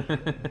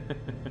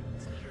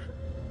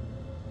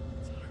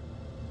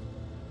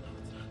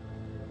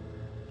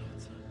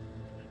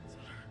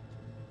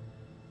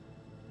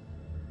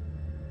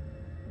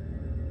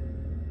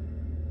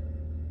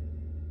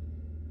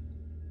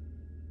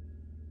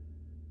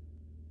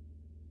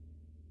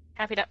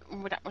 Can't be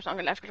that much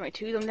longer left because only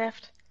 2 of them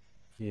left.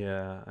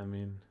 Yeah, I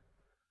mean,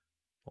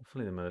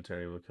 hopefully the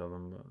military will kill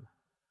them, but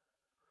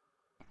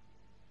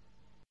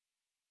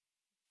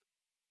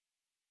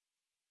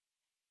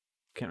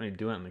can't really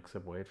do anything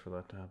except wait for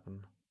that to happen.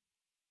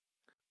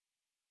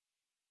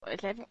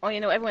 Oh, you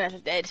know, everyone else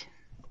is dead.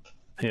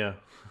 Yeah.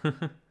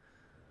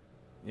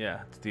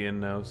 Yeah, it's the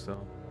end now,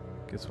 so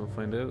guess we'll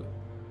find out.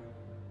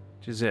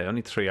 Jeez, yeah,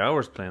 only 3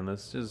 hours playing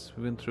this. Just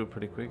we went through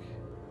pretty quick.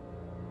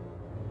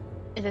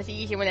 It's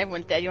easier when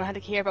everyone's dead. You don't have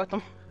to care about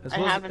them. As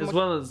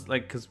well as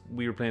like, because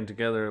we were playing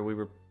together, we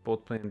were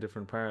both playing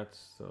different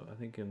parts. So I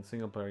think in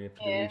single player you have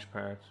to do each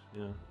part.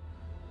 Yeah.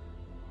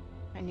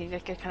 And you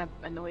just get kind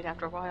of annoyed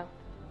after a while.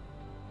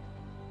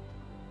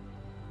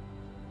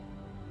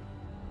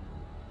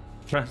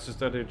 Frank's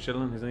just out here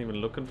chilling. He's not even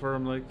looking for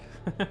him, like.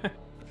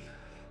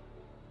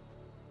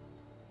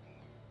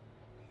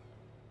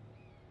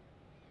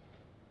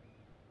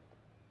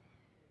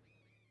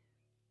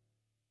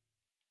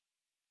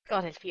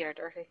 God, his feet are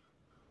dirty.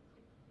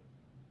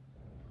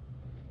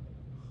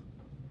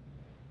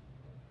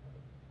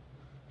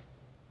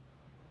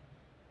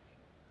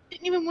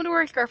 Didn't even wonder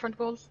where his girlfriend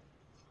was.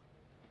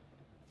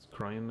 He's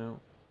crying now.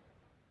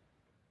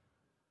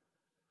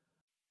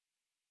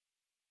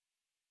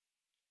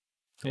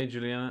 Hey,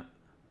 Juliana.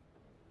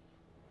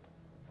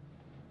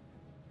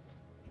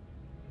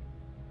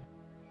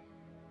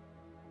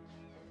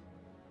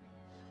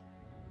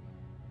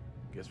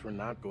 Guess we're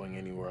not going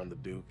anywhere on the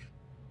Duke.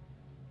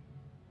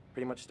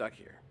 Pretty much stuck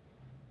here.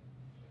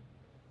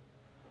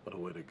 What a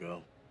way to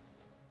go.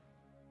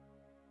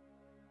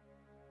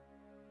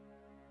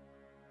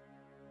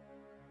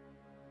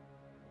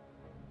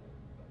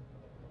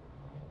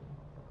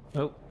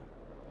 Oh.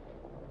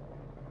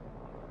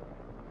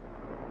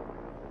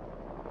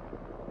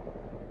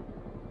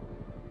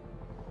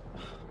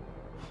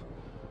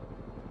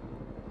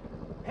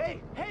 Hey,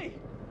 hey!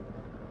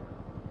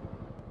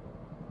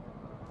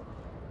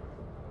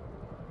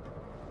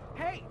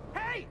 Hey,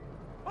 hey!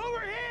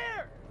 Over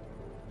here!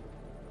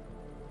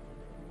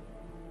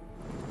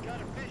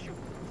 Got a visual.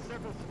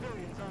 Several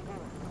civilians on board.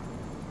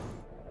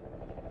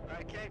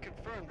 I can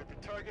confirm that the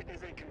target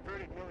is a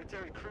converted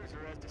military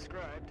cruiser as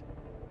described.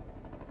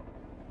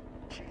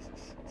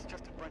 Jesus, it's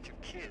just a bunch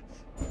of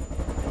kids. I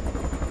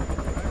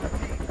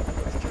repeat,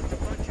 it's just a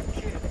bunch of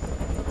kids.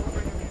 We'll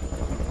bring them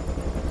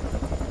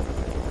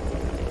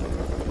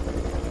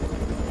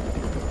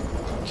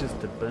in.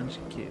 Just a bunch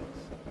of kids.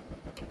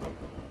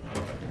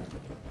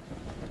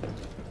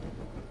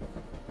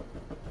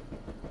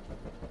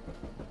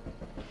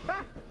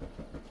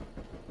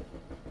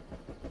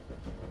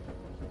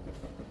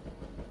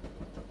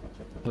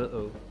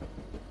 Uh-oh.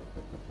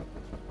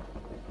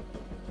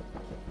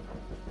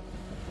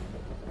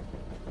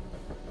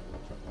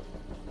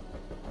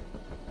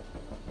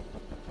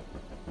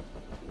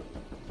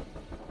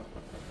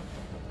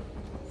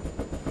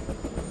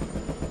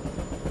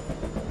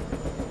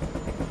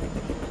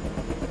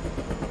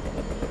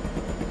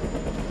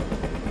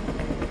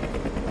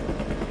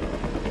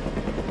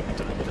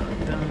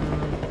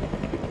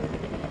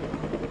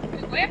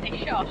 Where are they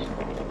shot?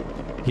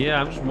 Yeah,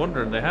 I'm just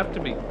wondering. They have to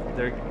be.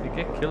 They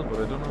get killed, but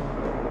I don't know.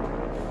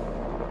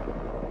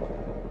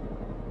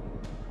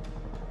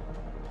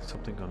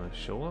 Something gonna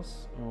show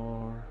us,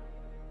 or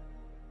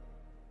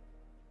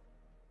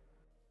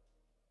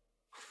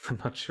I'm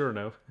not sure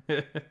now.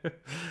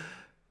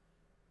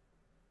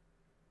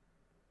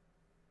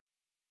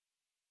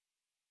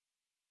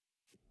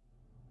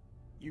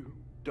 You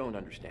don't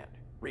understand,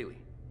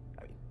 really.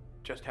 I mean,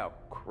 just how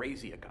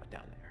crazy it got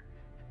down there.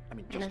 I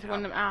mean, And just there's how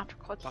one of them after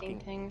cutscene fucking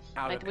things,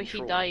 out like of the way she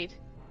control. died.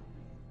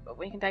 But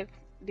we can die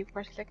due to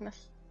person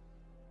sickness.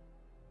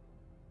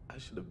 I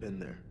should have been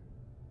there.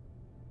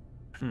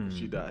 Hmm.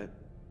 She died.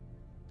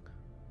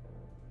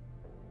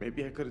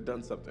 Maybe I could have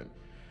done something.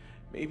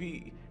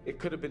 Maybe it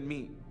could have been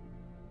me.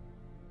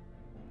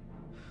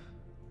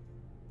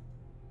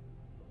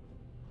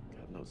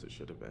 God knows it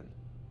should have been.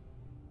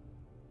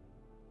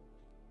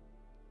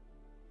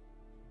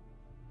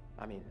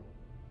 I mean,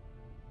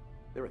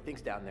 there were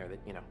things down there that,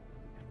 you know,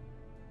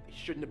 they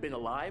shouldn't have been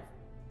alive,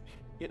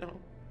 you know?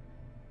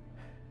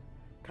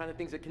 Kind of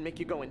things that can make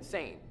you go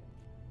insane.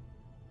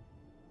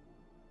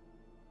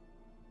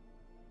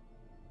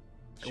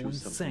 She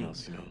was something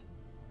else, you know.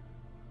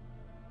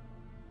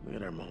 We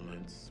had our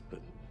moments,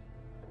 but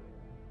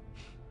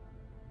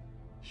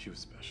she was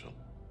special.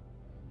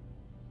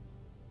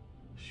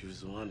 She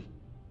was the one.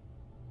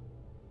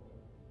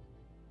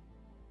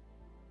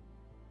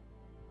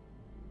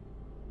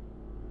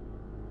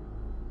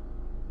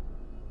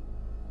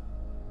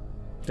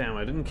 Damn,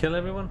 I didn't kill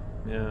everyone?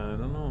 Yeah, I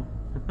don't know.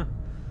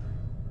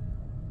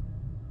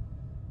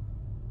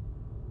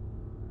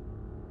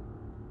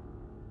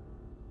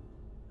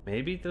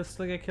 Maybe they'll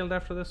still get killed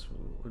after this?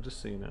 We'll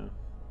just see now.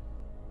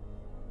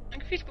 I'm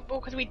confused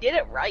because we did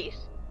it right.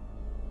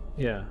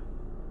 Yeah.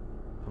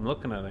 I'm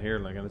looking at it here,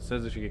 like, and it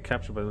says if you get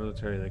captured by the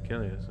military, they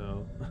kill you,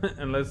 so...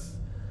 Unless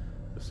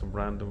there's some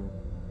random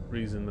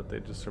reason that they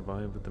just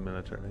survived with the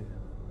military.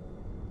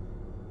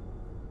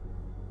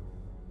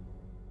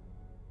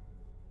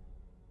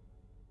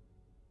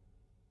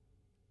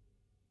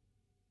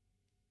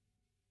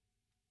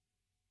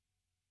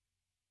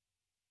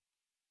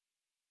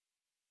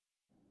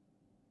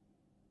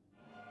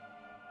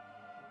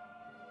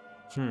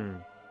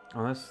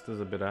 Unless there's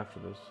a bit after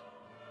this.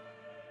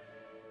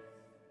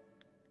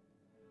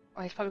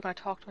 Oh, he's probably gonna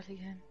talk to us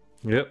again.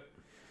 Yep.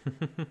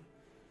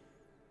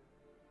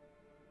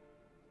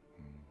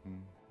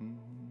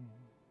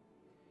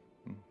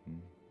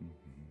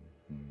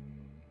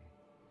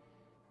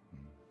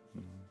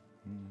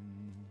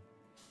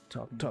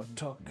 Talk, talk,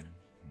 talk.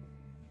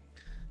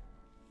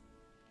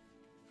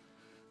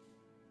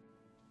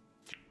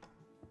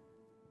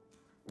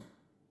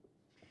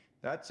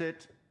 That's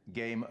it.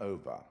 Game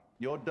over.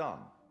 You're done.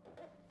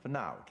 For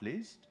now, at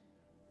least.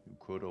 You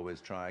could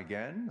always try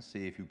again,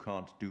 see if you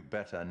can't do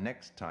better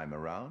next time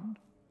around.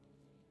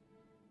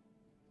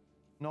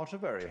 Not a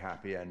very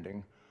happy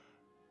ending.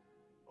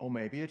 Or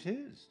maybe it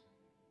is.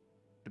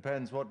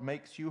 Depends what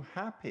makes you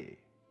happy,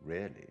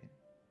 really.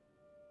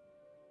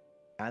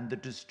 And the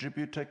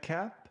distributor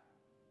cap?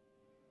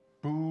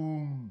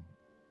 Boom.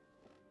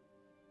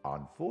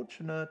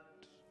 Unfortunate.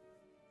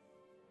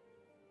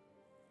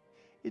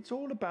 It's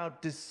all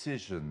about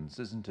decisions,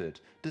 isn't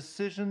it?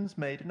 Decisions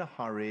made in a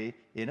hurry,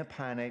 in a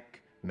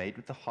panic, made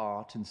with the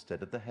heart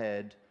instead of the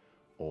head,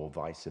 or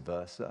vice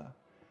versa.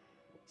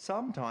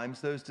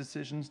 Sometimes those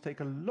decisions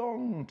take a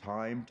long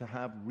time to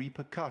have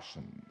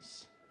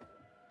repercussions.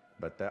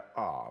 But there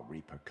are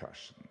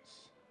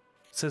repercussions.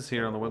 It says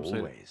here on the website,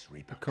 Always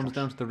it comes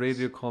down to the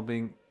radio call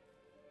being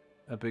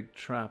a big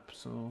trap,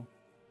 so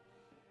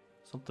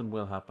something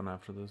will happen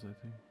after this, I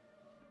think.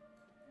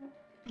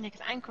 Yeah,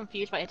 because I'm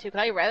confused by it too, because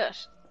I read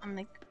it. I'm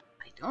like,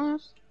 I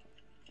don't.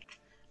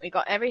 We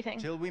got everything.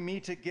 Till we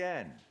meet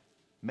again.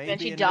 Then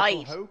Maybe she in died.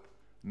 Little Hope,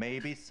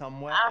 maybe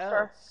somewhere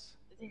After else.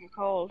 the thing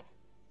cold.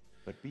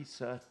 But be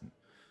certain,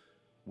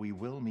 we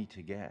will meet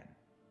again.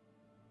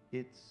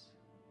 It's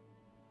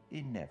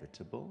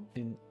inevitable.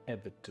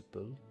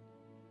 Inevitable.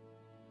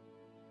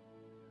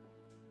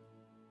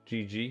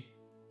 GG.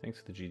 Thanks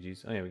for the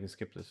GGs. Oh yeah, we can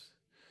skip this.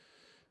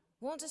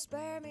 Won't you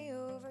spare me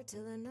over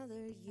till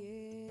another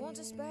year? Won't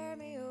you spare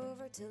me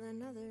over till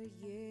another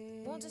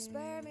year? Won't you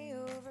spare me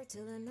over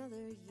till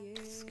another year?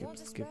 Skip, Won't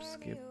you skip, spare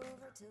me skip.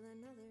 over till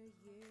another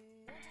year?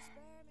 Won't you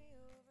spare me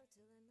over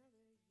till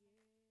another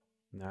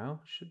year? Now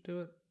should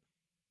do it.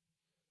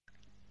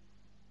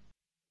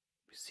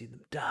 We see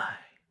them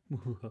die.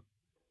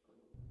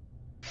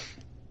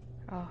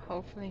 Oh,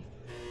 hopefully.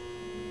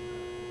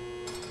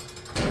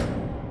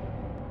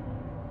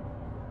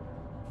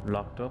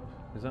 Locked up.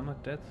 Is that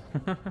not death?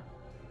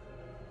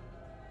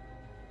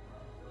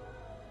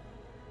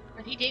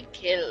 But he did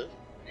kill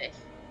this.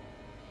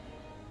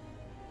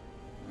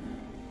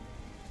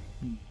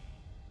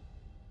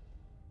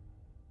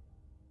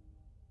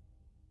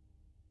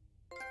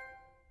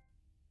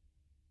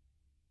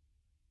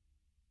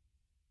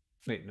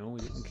 Wait, no, we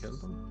didn't kill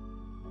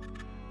them.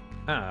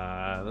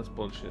 Ah, that's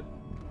bullshit.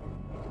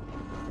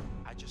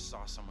 I just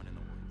saw someone in the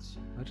woods.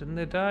 Why didn't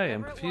they die?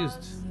 I'm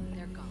confused.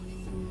 They're gone.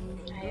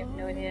 I have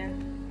no idea.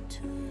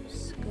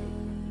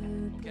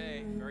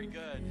 Okay, very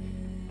good.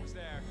 Who's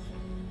there?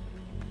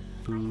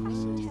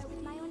 Boo.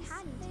 with my own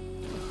hand.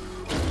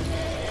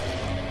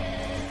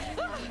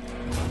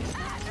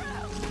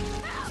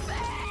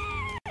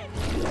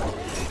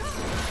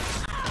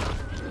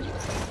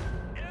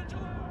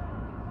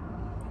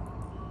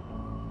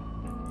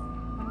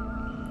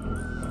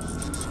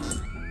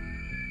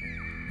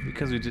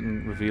 Because we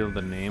didn't reveal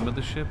the name of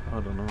the ship?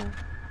 I don't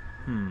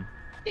know.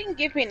 Didn't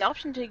give me an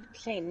option to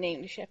say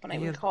name the ship when I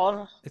Yeah, would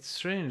call it. It's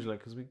strange, like,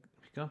 because we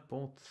got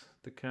both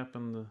the cap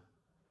and the...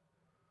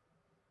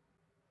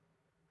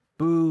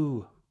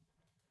 Boo!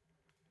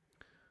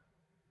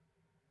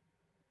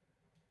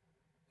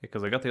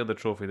 Because I got the other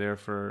trophy there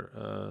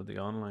for the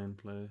online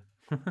play.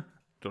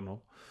 Don't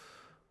know.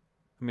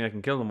 I mean, I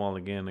can kill them all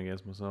again, I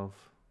guess, myself.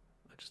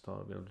 I just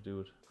thought I'd be able to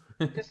do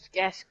it. Just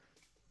get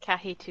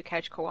Cathy to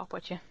couch co-op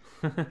with you.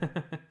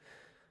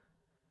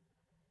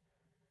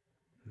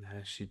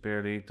 Nah, she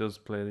barely does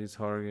play these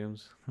horror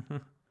games.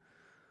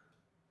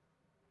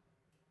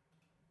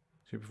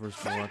 She prefers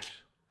to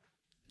watch.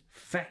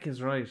 Feck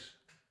is right.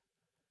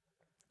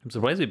 I'm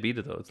surprised we beat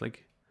it though. It's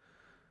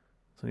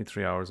only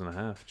 3 hours and a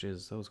half.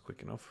 Jeez, that was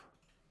quick enough.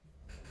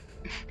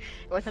 It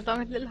wasn't as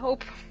long as Little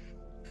Hope.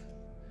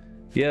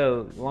 Yeah,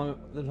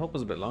 Little Hope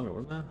was a bit longer,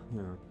 wasn't it?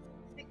 Yeah.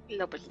 I think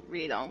Little Hope was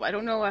really long, but I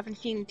don't know. I haven't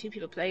seen two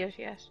people play it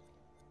yet.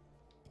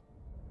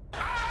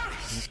 I'm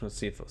just gonna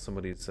see if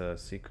somebody's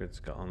secrets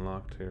got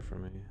unlocked here for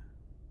me.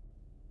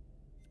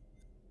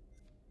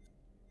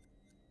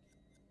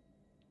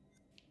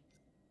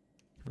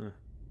 Huh.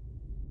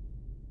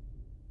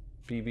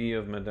 BB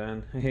of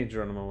Medan. Hey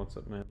Geronimo, what's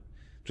up, man?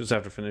 Just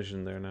after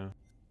finishing there now.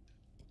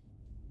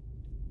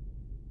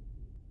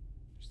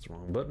 Just the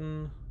wrong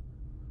button.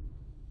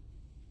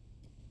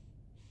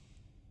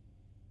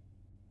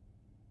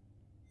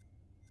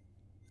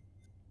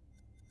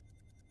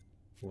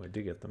 Oh, I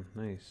did get them.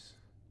 Nice.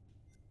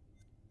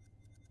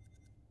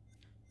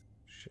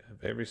 Should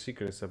have every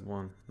secret except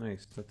one.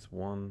 Nice. That's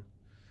one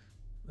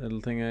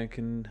little thing I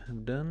can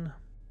have done.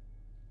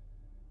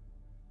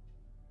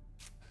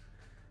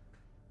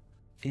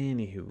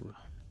 Anywho.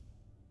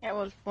 It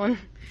was fun.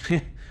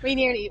 we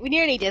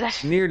nearly did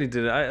it. Nearly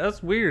did it.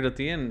 That's weird at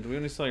the end. We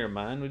only saw your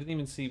man. We didn't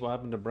even see what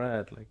happened to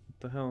Brad. Like, what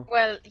the hell?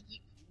 Well,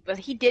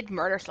 he did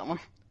murder someone.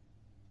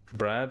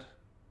 Brad?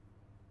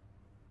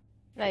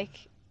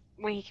 Like,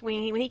 when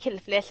he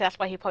killed Fliss, that's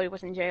why he probably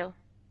was in jail.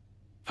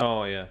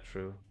 Oh, yeah,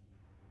 true.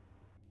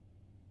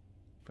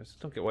 But I just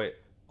don't get why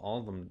all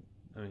of them...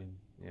 I mean,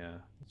 yeah,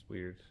 it's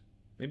weird.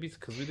 Maybe it's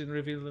because we didn't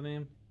reveal the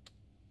name?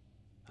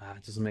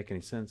 It doesn't make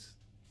any sense.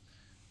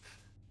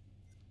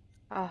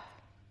 Oh.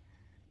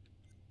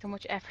 Too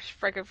much effort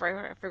to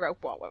figure out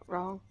what went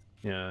wrong.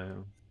 Yeah.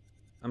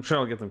 I'm sure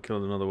I'll get them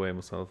killed another way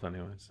myself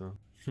anyway, so...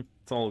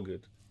 it's all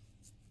good.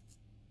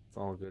 It's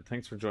all good.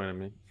 Thanks for joining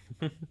me.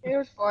 It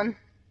was fun.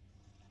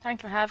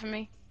 Thanks for having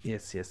me.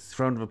 Yes.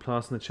 Round of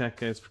applause in the chat,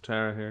 guys, for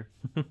Tara here.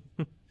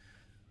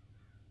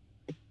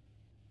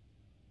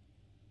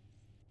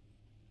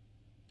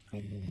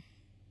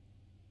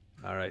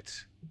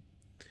 Alright.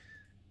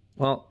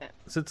 Well,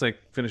 since I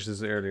finished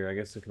this earlier, I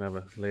guess we can have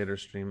a later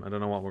stream. I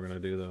don't know what we're going to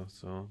do, though,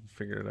 so I'll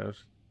figure it out.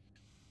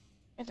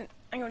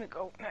 I'm going to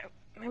go now.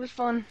 It was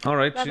fun.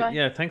 Alright, Bye-bye.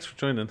 yeah, thanks for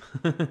joining.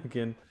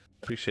 Again,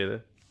 appreciate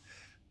it.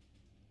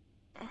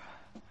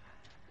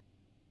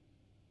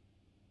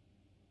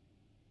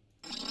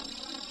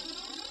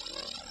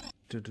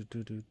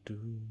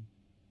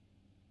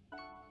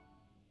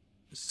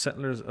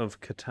 Settlers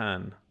of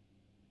Catan.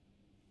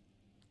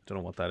 Don't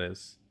know what that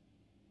is.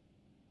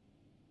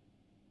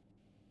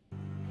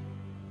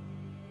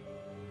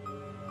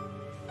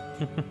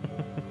 I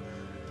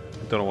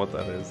don't know what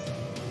that is.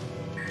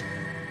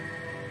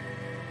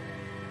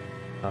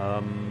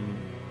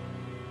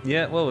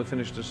 Yeah, well, we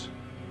finished it.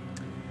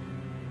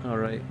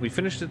 Alright, we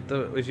finished it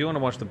though. If you want to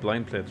watch the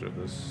blind playthrough of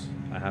this,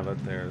 I have it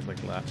there. It's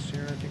like last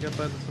year, I think I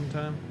played it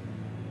sometime.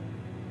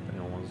 If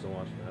anyone wants to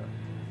watch that.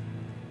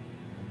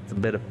 It's a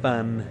bit of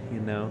fun, you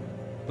know.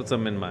 Put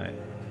some in my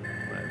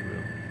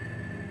room.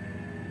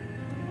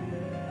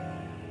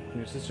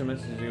 Your sister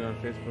messages you on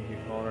Facebook, you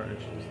call her and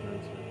she doesn't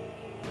answer.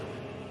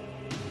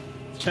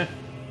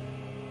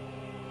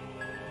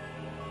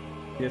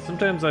 Yeah,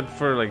 sometimes I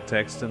prefer like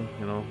texting,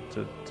 you know,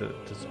 to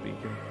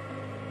speaking.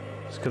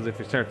 Just because if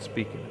you start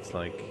speaking, it's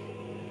like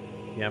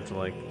you have to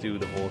like do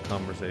the whole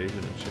conversation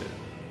and shit,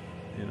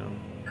 you know.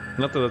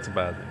 Not that that's a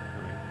bad thing.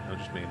 I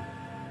just mean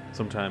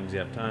sometimes you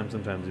have time,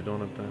 sometimes you don't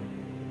have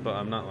time. But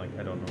I'm not like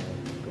I don't know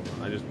what's going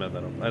on. I just made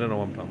that up. I don't know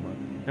what I'm talking about.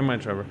 Never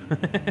mind, Trevor.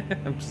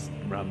 I'm just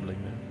rambling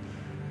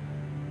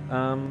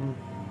now.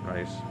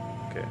 Right.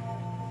 Okay.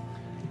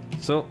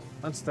 So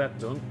that's that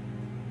done.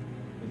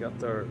 We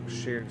got our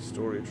shared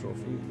story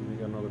trophy. We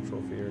got another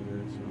trophy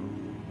earlier,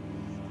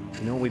 so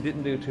you know we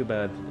didn't do too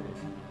bad today,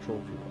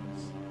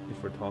 trophy-wise.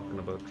 If we're talking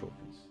about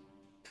trophies,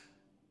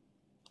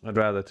 I'd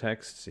rather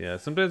text. Yeah,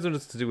 sometimes when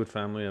it's to do with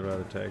family, I'd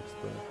rather text,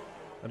 but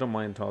I don't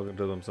mind talking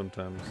to them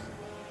sometimes.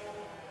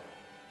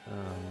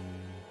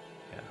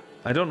 Yeah,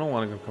 I don't know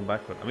what I'm gonna come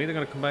back with. I'm either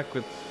gonna come back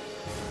with,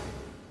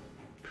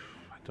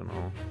 I don't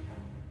know.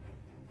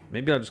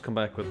 Maybe I'll just come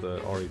back with the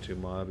RE2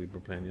 mod we were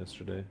playing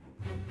yesterday.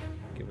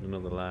 Give it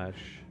another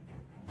lash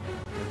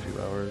for a few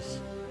hours.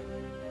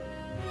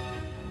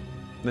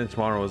 And then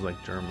tomorrow is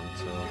like German,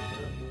 so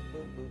yeah.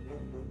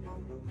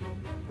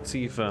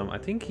 See if I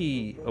think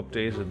he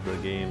updated the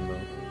game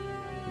though.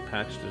 He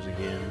patched it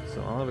again,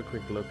 so I'll have a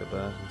quick look at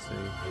that and see.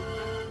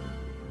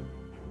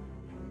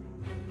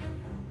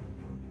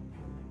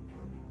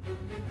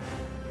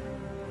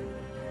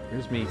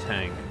 Here's me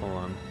tank. Hold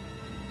on.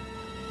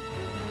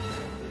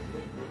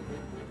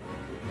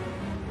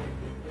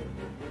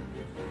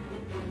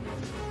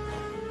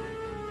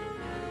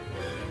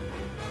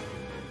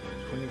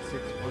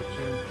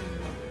 Watching.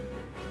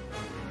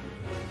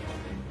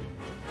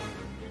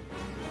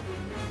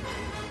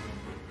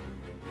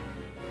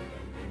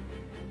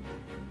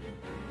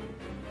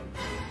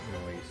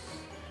 Nice.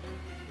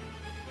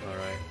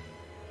 Alright.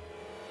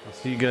 I'll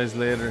see you guys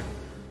later.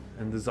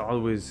 And as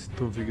always,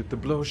 don't forget to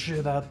blow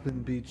shit up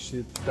and beat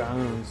shit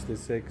down. Stay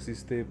sexy,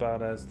 stay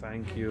badass.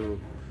 Thank you.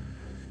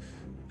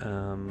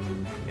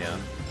 Yeah.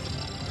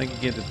 Thank you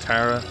again to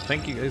Tara.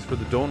 Thank you guys for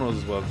the donos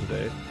as well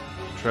today.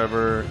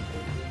 Trevor,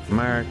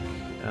 Mark,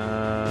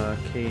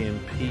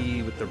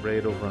 KMP with the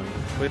raid over on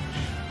Twitch.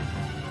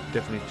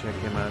 Definitely check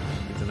him out.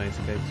 He's a nice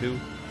guy too.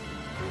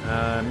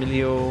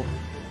 Emilio,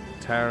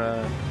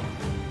 Tara,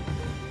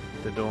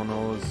 the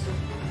donos.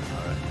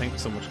 Alright,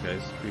 thanks so much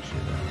guys. Appreciate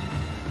it.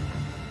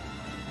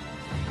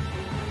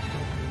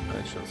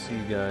 I shall see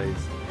you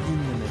guys in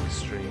the next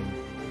stream.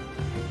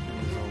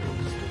 As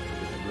always, don't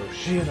forget to blow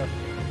shit up.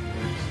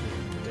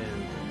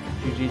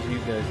 GG to you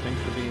guys.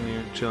 Thanks for being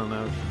here, chilling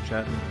out,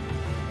 chatting.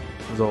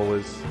 As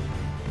always.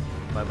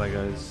 Bye bye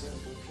guys.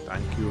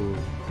 Thank you.